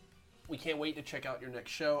 Nevercott, we can't wait to check out your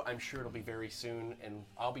next show. I'm sure it'll be very soon, and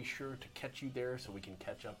I'll be sure to catch you there so we can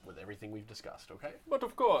catch up with everything we've discussed, okay? But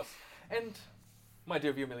of course. And, my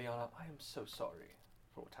dear Viamiliana, I am so sorry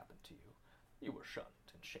for what happened to you. You were shunned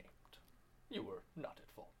and shamed. You were not at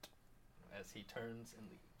fault. As he turns and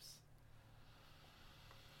leaves.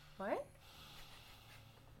 What?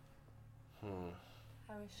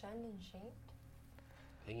 I was shunned and shamed?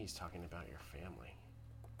 I think he's talking about your family.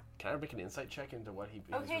 Can I make an insight check into what he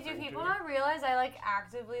Okay, do referring to people here? not realize I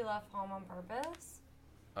actively left home on purpose?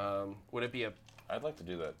 Would it be a I'd like to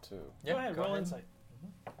do that too. Go ahead, roll insight.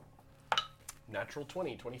 natural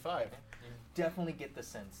 20, 25? You definitely get the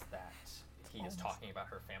sense that he is talking about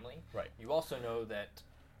her family. Right. You also know that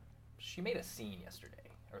she made a scene yesterday,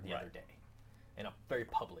 or the Right. other day, in a very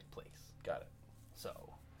public place. Got it.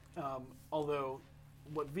 So, Although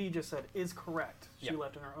what V just said is correct. She Yeah.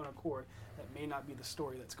 left on her own accord. That may not be the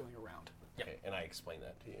story that's going around. Yep. Okay, and I explained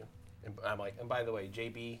that to you. And I'm like, and by the way,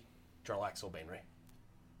 JB, Jarlaxle Bainray.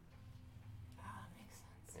 Oh, that makes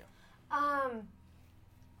sense.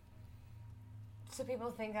 So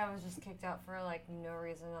people think I was just kicked out for no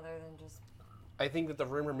reason other than just. I think that the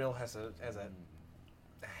rumor mill has a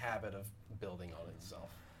habit of building on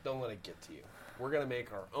itself. Don't let it get to you. We're gonna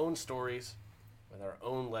make our own stories with our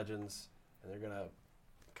own legends, and they're gonna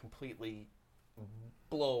completely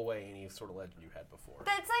blow away any sort of legend you had before.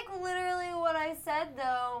 That's literally what I said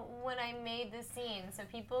though when I made the scene. So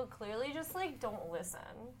people clearly just don't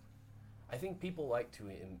listen. I think people like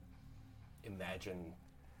to imagine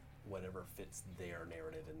whatever fits their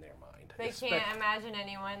narrative in their mind. They can't imagine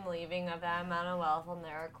anyone leaving of that amount of wealth on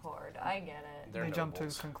their accord. I get it. They're They jump to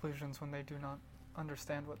nobles. conclusions when they do not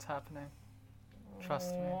understand what's happening.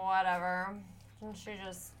 Trust me. Whatever. And she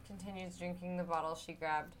just continues drinking the bottle she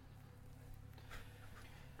grabbed.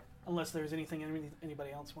 Unless there's anything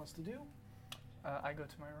anybody else wants to do. I go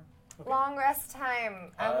to my room. Okay. Long rest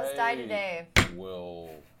time. I almost died today.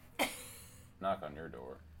 Will knock on your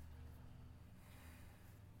door.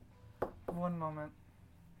 One moment,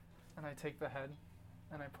 and I take the head,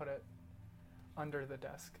 and I put it under the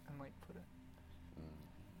desk, and put it.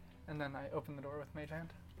 And then I open the door with Mage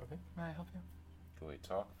Hand. Okay. May I help you? Can we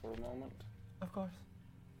talk for a moment? Of course.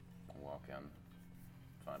 I'll walk in,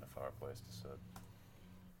 find a fireplace to sit.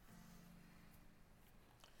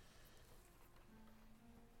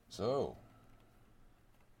 So,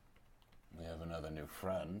 we have another new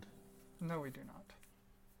friend. No, we do not.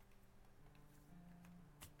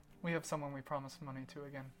 We have someone we promised money to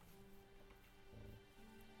again.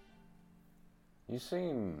 You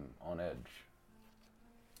seem on edge.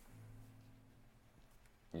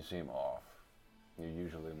 You seem off. You're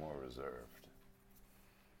usually more reserved.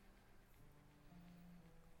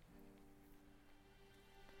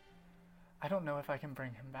 I don't know if I can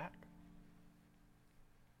bring him back.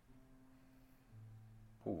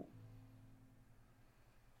 Who?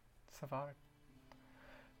 Savard.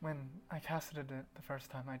 When I casted it the first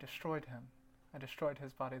time, I destroyed him. I destroyed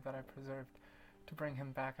his body that I preserved to bring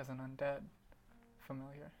him back as an undead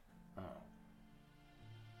familiar. Oh.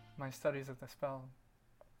 My studies of the spell,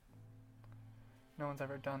 no one's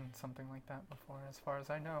ever done something like that before, as far as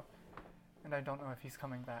I know, and I don't know if he's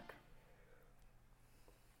coming back.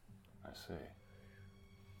 I see.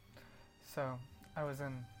 So, I was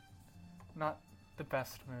in not the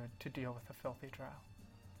best mood to deal with a filthy drow.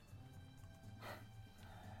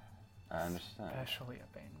 I understand. Especially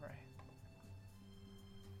a Bane Ray.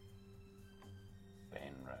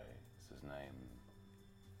 Bane Ray is his name.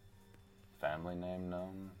 Family name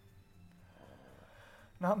known?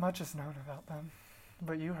 Not much is known about them,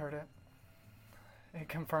 but you heard it. It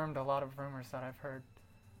confirmed a lot of rumors that I've heard.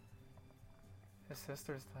 His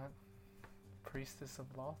sister's that priestess of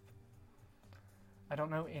Loth. I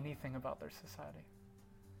don't know anything about their society.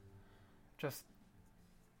 Just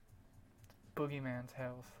boogeyman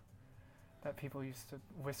tales that people used to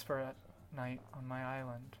whisper at night on my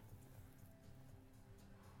island.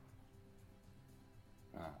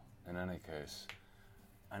 Well, in any case,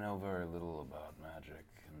 I know very little about magic,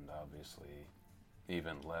 and obviously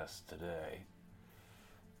even less today,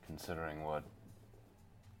 considering what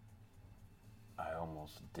I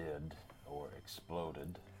almost did or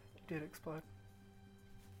exploded. You did explode.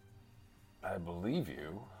 I believe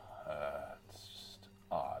you. It's just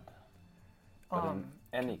odd. But in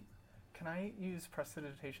any... Can I use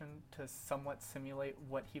prestidigitation to somewhat simulate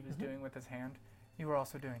what he was doing with his hand? You were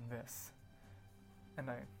also doing this. And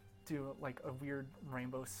I do like a weird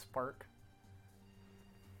rainbow spark.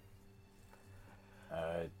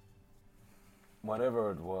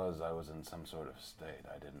 Whatever it was, I was in some sort of state.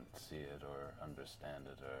 I didn't see it or understand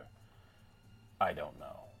it, or I don't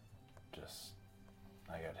know. Just,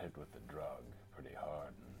 I got hit with the drug pretty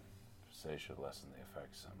hard, and say should lessen the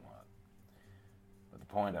effects somewhat. But the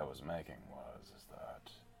point I was making is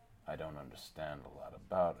that I don't understand a lot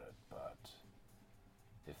about it, but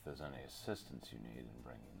if there's any assistance you need in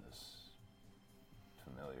bringing this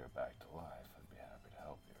familiar back to life, I'd be happy to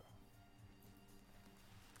help you.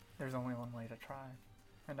 There's only one way to try,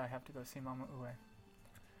 and I have to go see Mama Ue.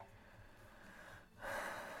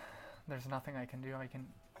 There's nothing I can do.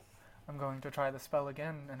 I'm going to try the spell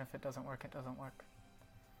again, and if it doesn't work, it doesn't work.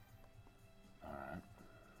 Alright.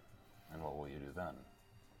 And what will you do then?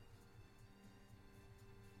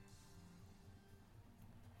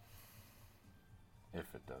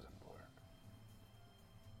 If it doesn't work.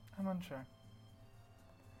 I'm unsure.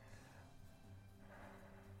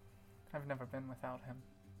 I've never been without him.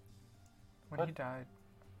 When he died,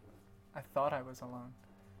 I thought I was alone.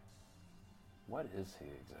 What is he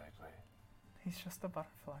exactly? He's just a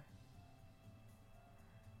butterfly.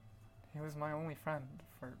 He was my only friend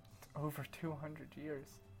for over 200 years.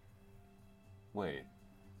 Wait.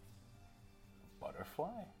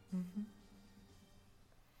 Butterfly? Mm-hmm.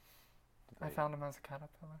 I found him as a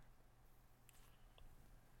caterpillar.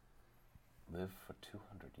 Live for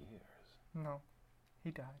 200 years? No,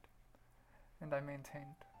 he died. And I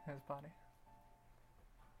maintained his body.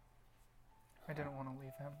 I didn't want to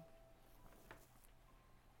leave him.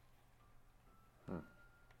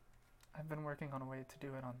 I've been working on a way to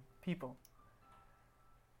do it on people.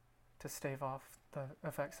 To stave off the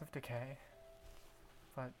effects of decay.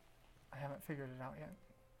 But I haven't figured it out yet.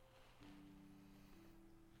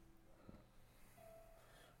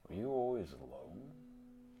 Were you always alone?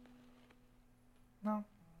 No.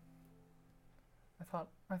 I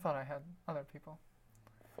thought I had other people.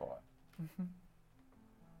 Thought. Mm-hmm.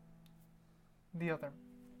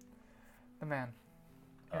 The man.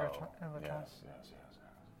 Eratron. Yes.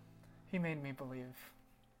 He made me believe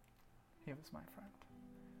he was my friend.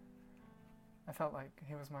 I felt like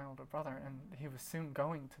he was my older brother, and he was soon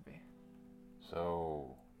going to be.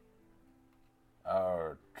 So,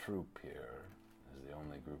 our troop here is the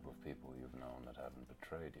only group of people you've known that haven't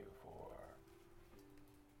betrayed you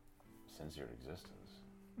since your existence.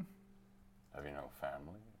 Have you no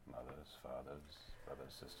family? Mothers, fathers,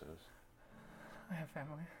 brothers, sisters? I have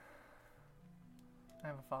family. I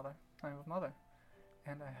have a father. I have a mother.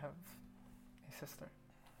 And I have a sister.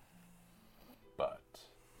 But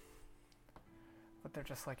they're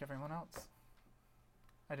just like everyone else.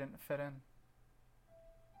 I didn't fit in.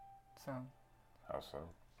 So. How so?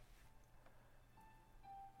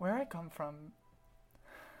 Where I come from,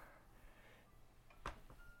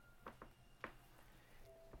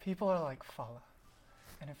 people are like Fala.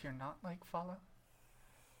 And if you're not like Fala,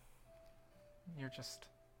 you're just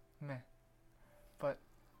meh. But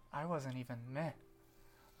I wasn't even meh.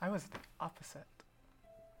 I was the opposite.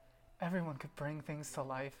 Everyone could bring things to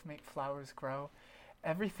life, make flowers grow.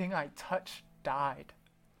 Everything I touched died.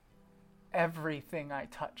 Everything I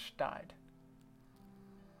touched died.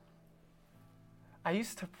 I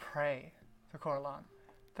used to pray to Corlan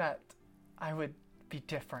that I would be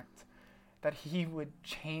different, that he would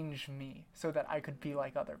change me so that I could be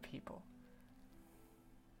like other people.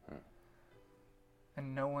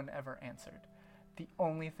 And no one ever answered. The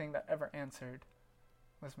only thing that ever answered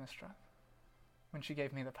was Mystra, when she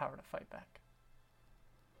gave me the power to fight back.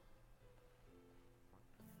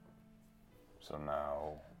 So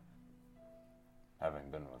now,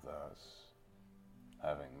 having been with us,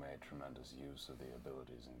 having made tremendous use of the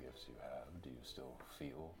abilities and gifts you have, do you still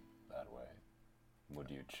feel that way? Would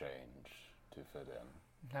you change to fit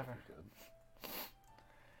in? Never. If you could?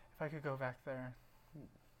 If I could go back there,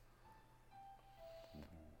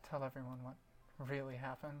 tell everyone what really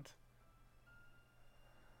happened,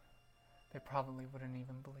 they probably wouldn't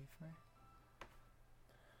even believe me.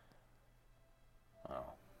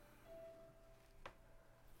 Oh.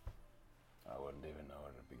 I wouldn't even know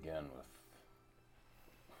where to begin with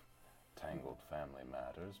tangled family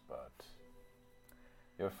matters, but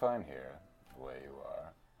you're fine here, the way you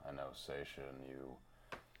are. I know Seisha and you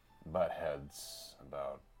butt heads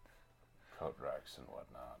about coat racks and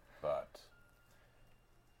whatnot, but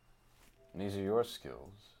these are your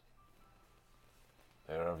skills.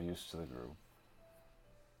 They are of use to the group.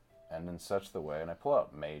 And in such the way, and I pull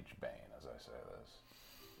out Mage Bane as I say this,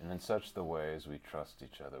 and in such the ways we trust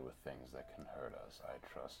each other with things that can hurt us, I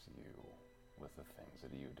trust you with the things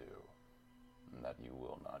that you do, and that you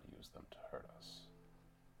will not use them to hurt us.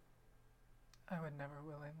 I would never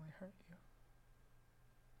willingly hurt you.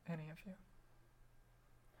 Any of you.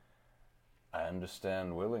 I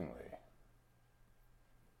understand willingly.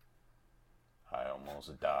 I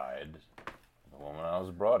almost died. The woman I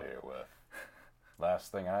was brought here with.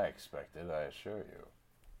 Last thing I expected, I assure you.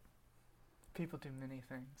 People do many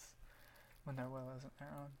things when their will isn't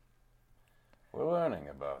their own. We're learning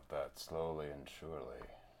about that slowly and surely.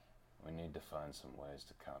 We need to find some ways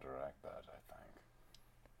to counteract that, I think.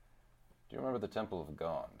 Do you remember the Temple of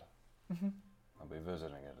Gond? Mm-hmm. I'll be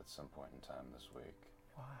visiting it at some point in time this week.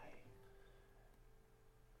 Why?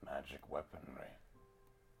 Magic weaponry.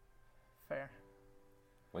 Fair.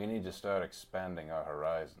 We need to start expanding our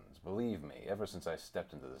horizons. Believe me, ever since I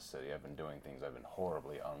stepped into the city, I've been doing things I've been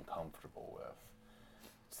horribly uncomfortable with.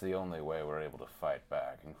 It's the only way we're able to fight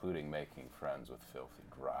back, including making friends with filthy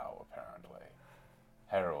drow, apparently.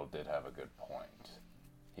 Harold did have a good point.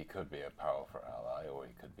 He could be a powerful ally, or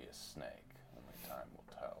he could be a snake. Only time will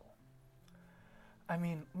tell. I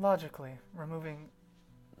mean, logically, removing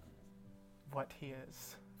what he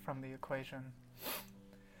is from the equation,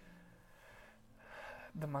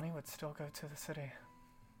 the money would still go to the city.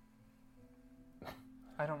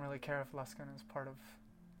 I don't really care if Luskan is part of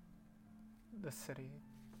the city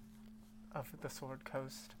of the Sword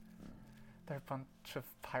Coast. They're a bunch of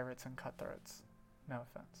pirates and cutthroats. No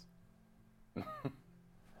offense.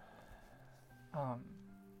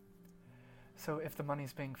 So if the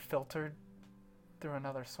money's being filtered through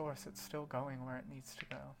another source, it's still going where it needs to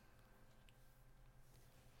go.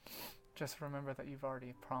 Just remember that you've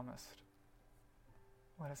already promised.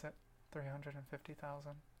 What is it?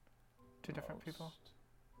 350,000 to different people?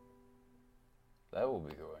 That will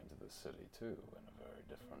be going to the city too, in a very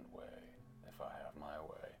different way, if I have my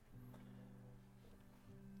way.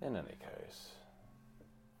 In any case,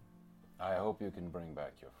 I hope you can bring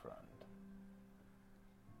back your friend.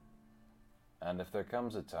 And if there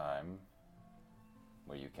comes a time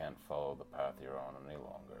where you can't follow the path you're on any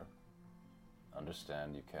longer,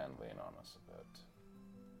 understand you can lean on us a bit.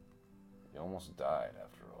 You almost died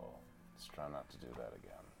after all. Let's try not to do that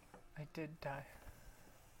again. I did die.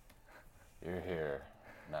 You're here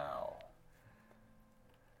now.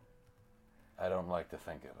 I don't like to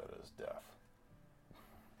think of it as death.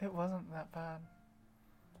 It wasn't that bad.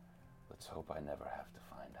 Let's hope I never have to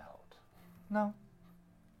find out. No.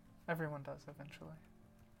 Everyone does eventually.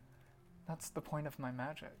 That's the point of my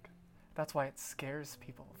magic. That's why it scares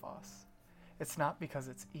people of us. It's not because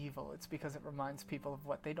it's evil, it's because it reminds people of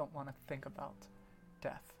what they don't want to think about.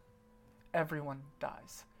 Death. Everyone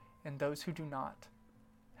dies, and those who do not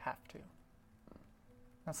have to.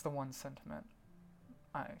 That's the one sentiment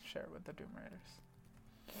I share with the Doom Raiders.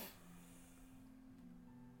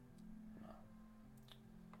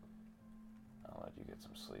 I'll let you get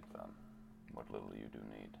some sleep then. What little you do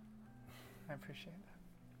need. I appreciate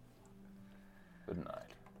that. Good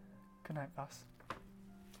night. Good night, boss.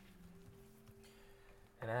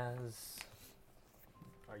 And as...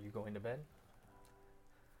 Are you going to bed?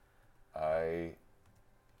 I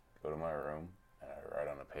go to my room and I write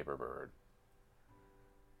on a paper bird.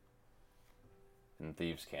 And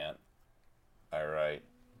Thieves Can't, I write,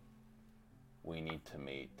 we need to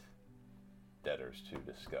meet, debtors to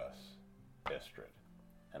discuss, Istrid.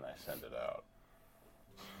 And I send it out.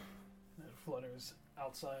 It flutters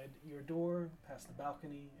outside your door, past the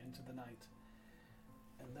balcony, into the night.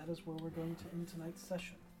 And that is where we're going to end tonight's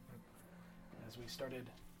session. As we started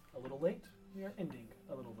a little late, we are ending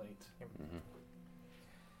a little late.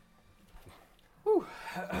 Whew.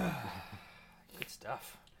 Good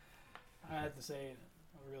stuff. I have to say,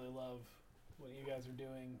 I really love what you guys are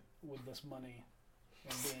doing with this money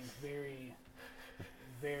and being very,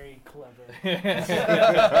 very clever.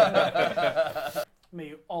 May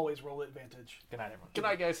you always roll advantage. Good night, everyone. Good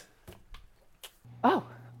night, guys. Oh,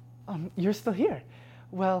 you're still here.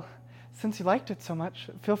 Well, since you liked it so much,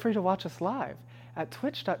 feel free to watch us live at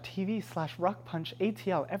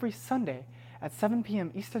twitch.tv/rockpunchatl every Sunday at 7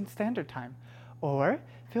 p.m. Eastern Standard Time. Or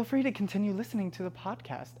feel free to continue listening to the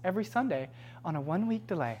podcast every Sunday on a 1-week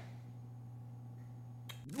delay.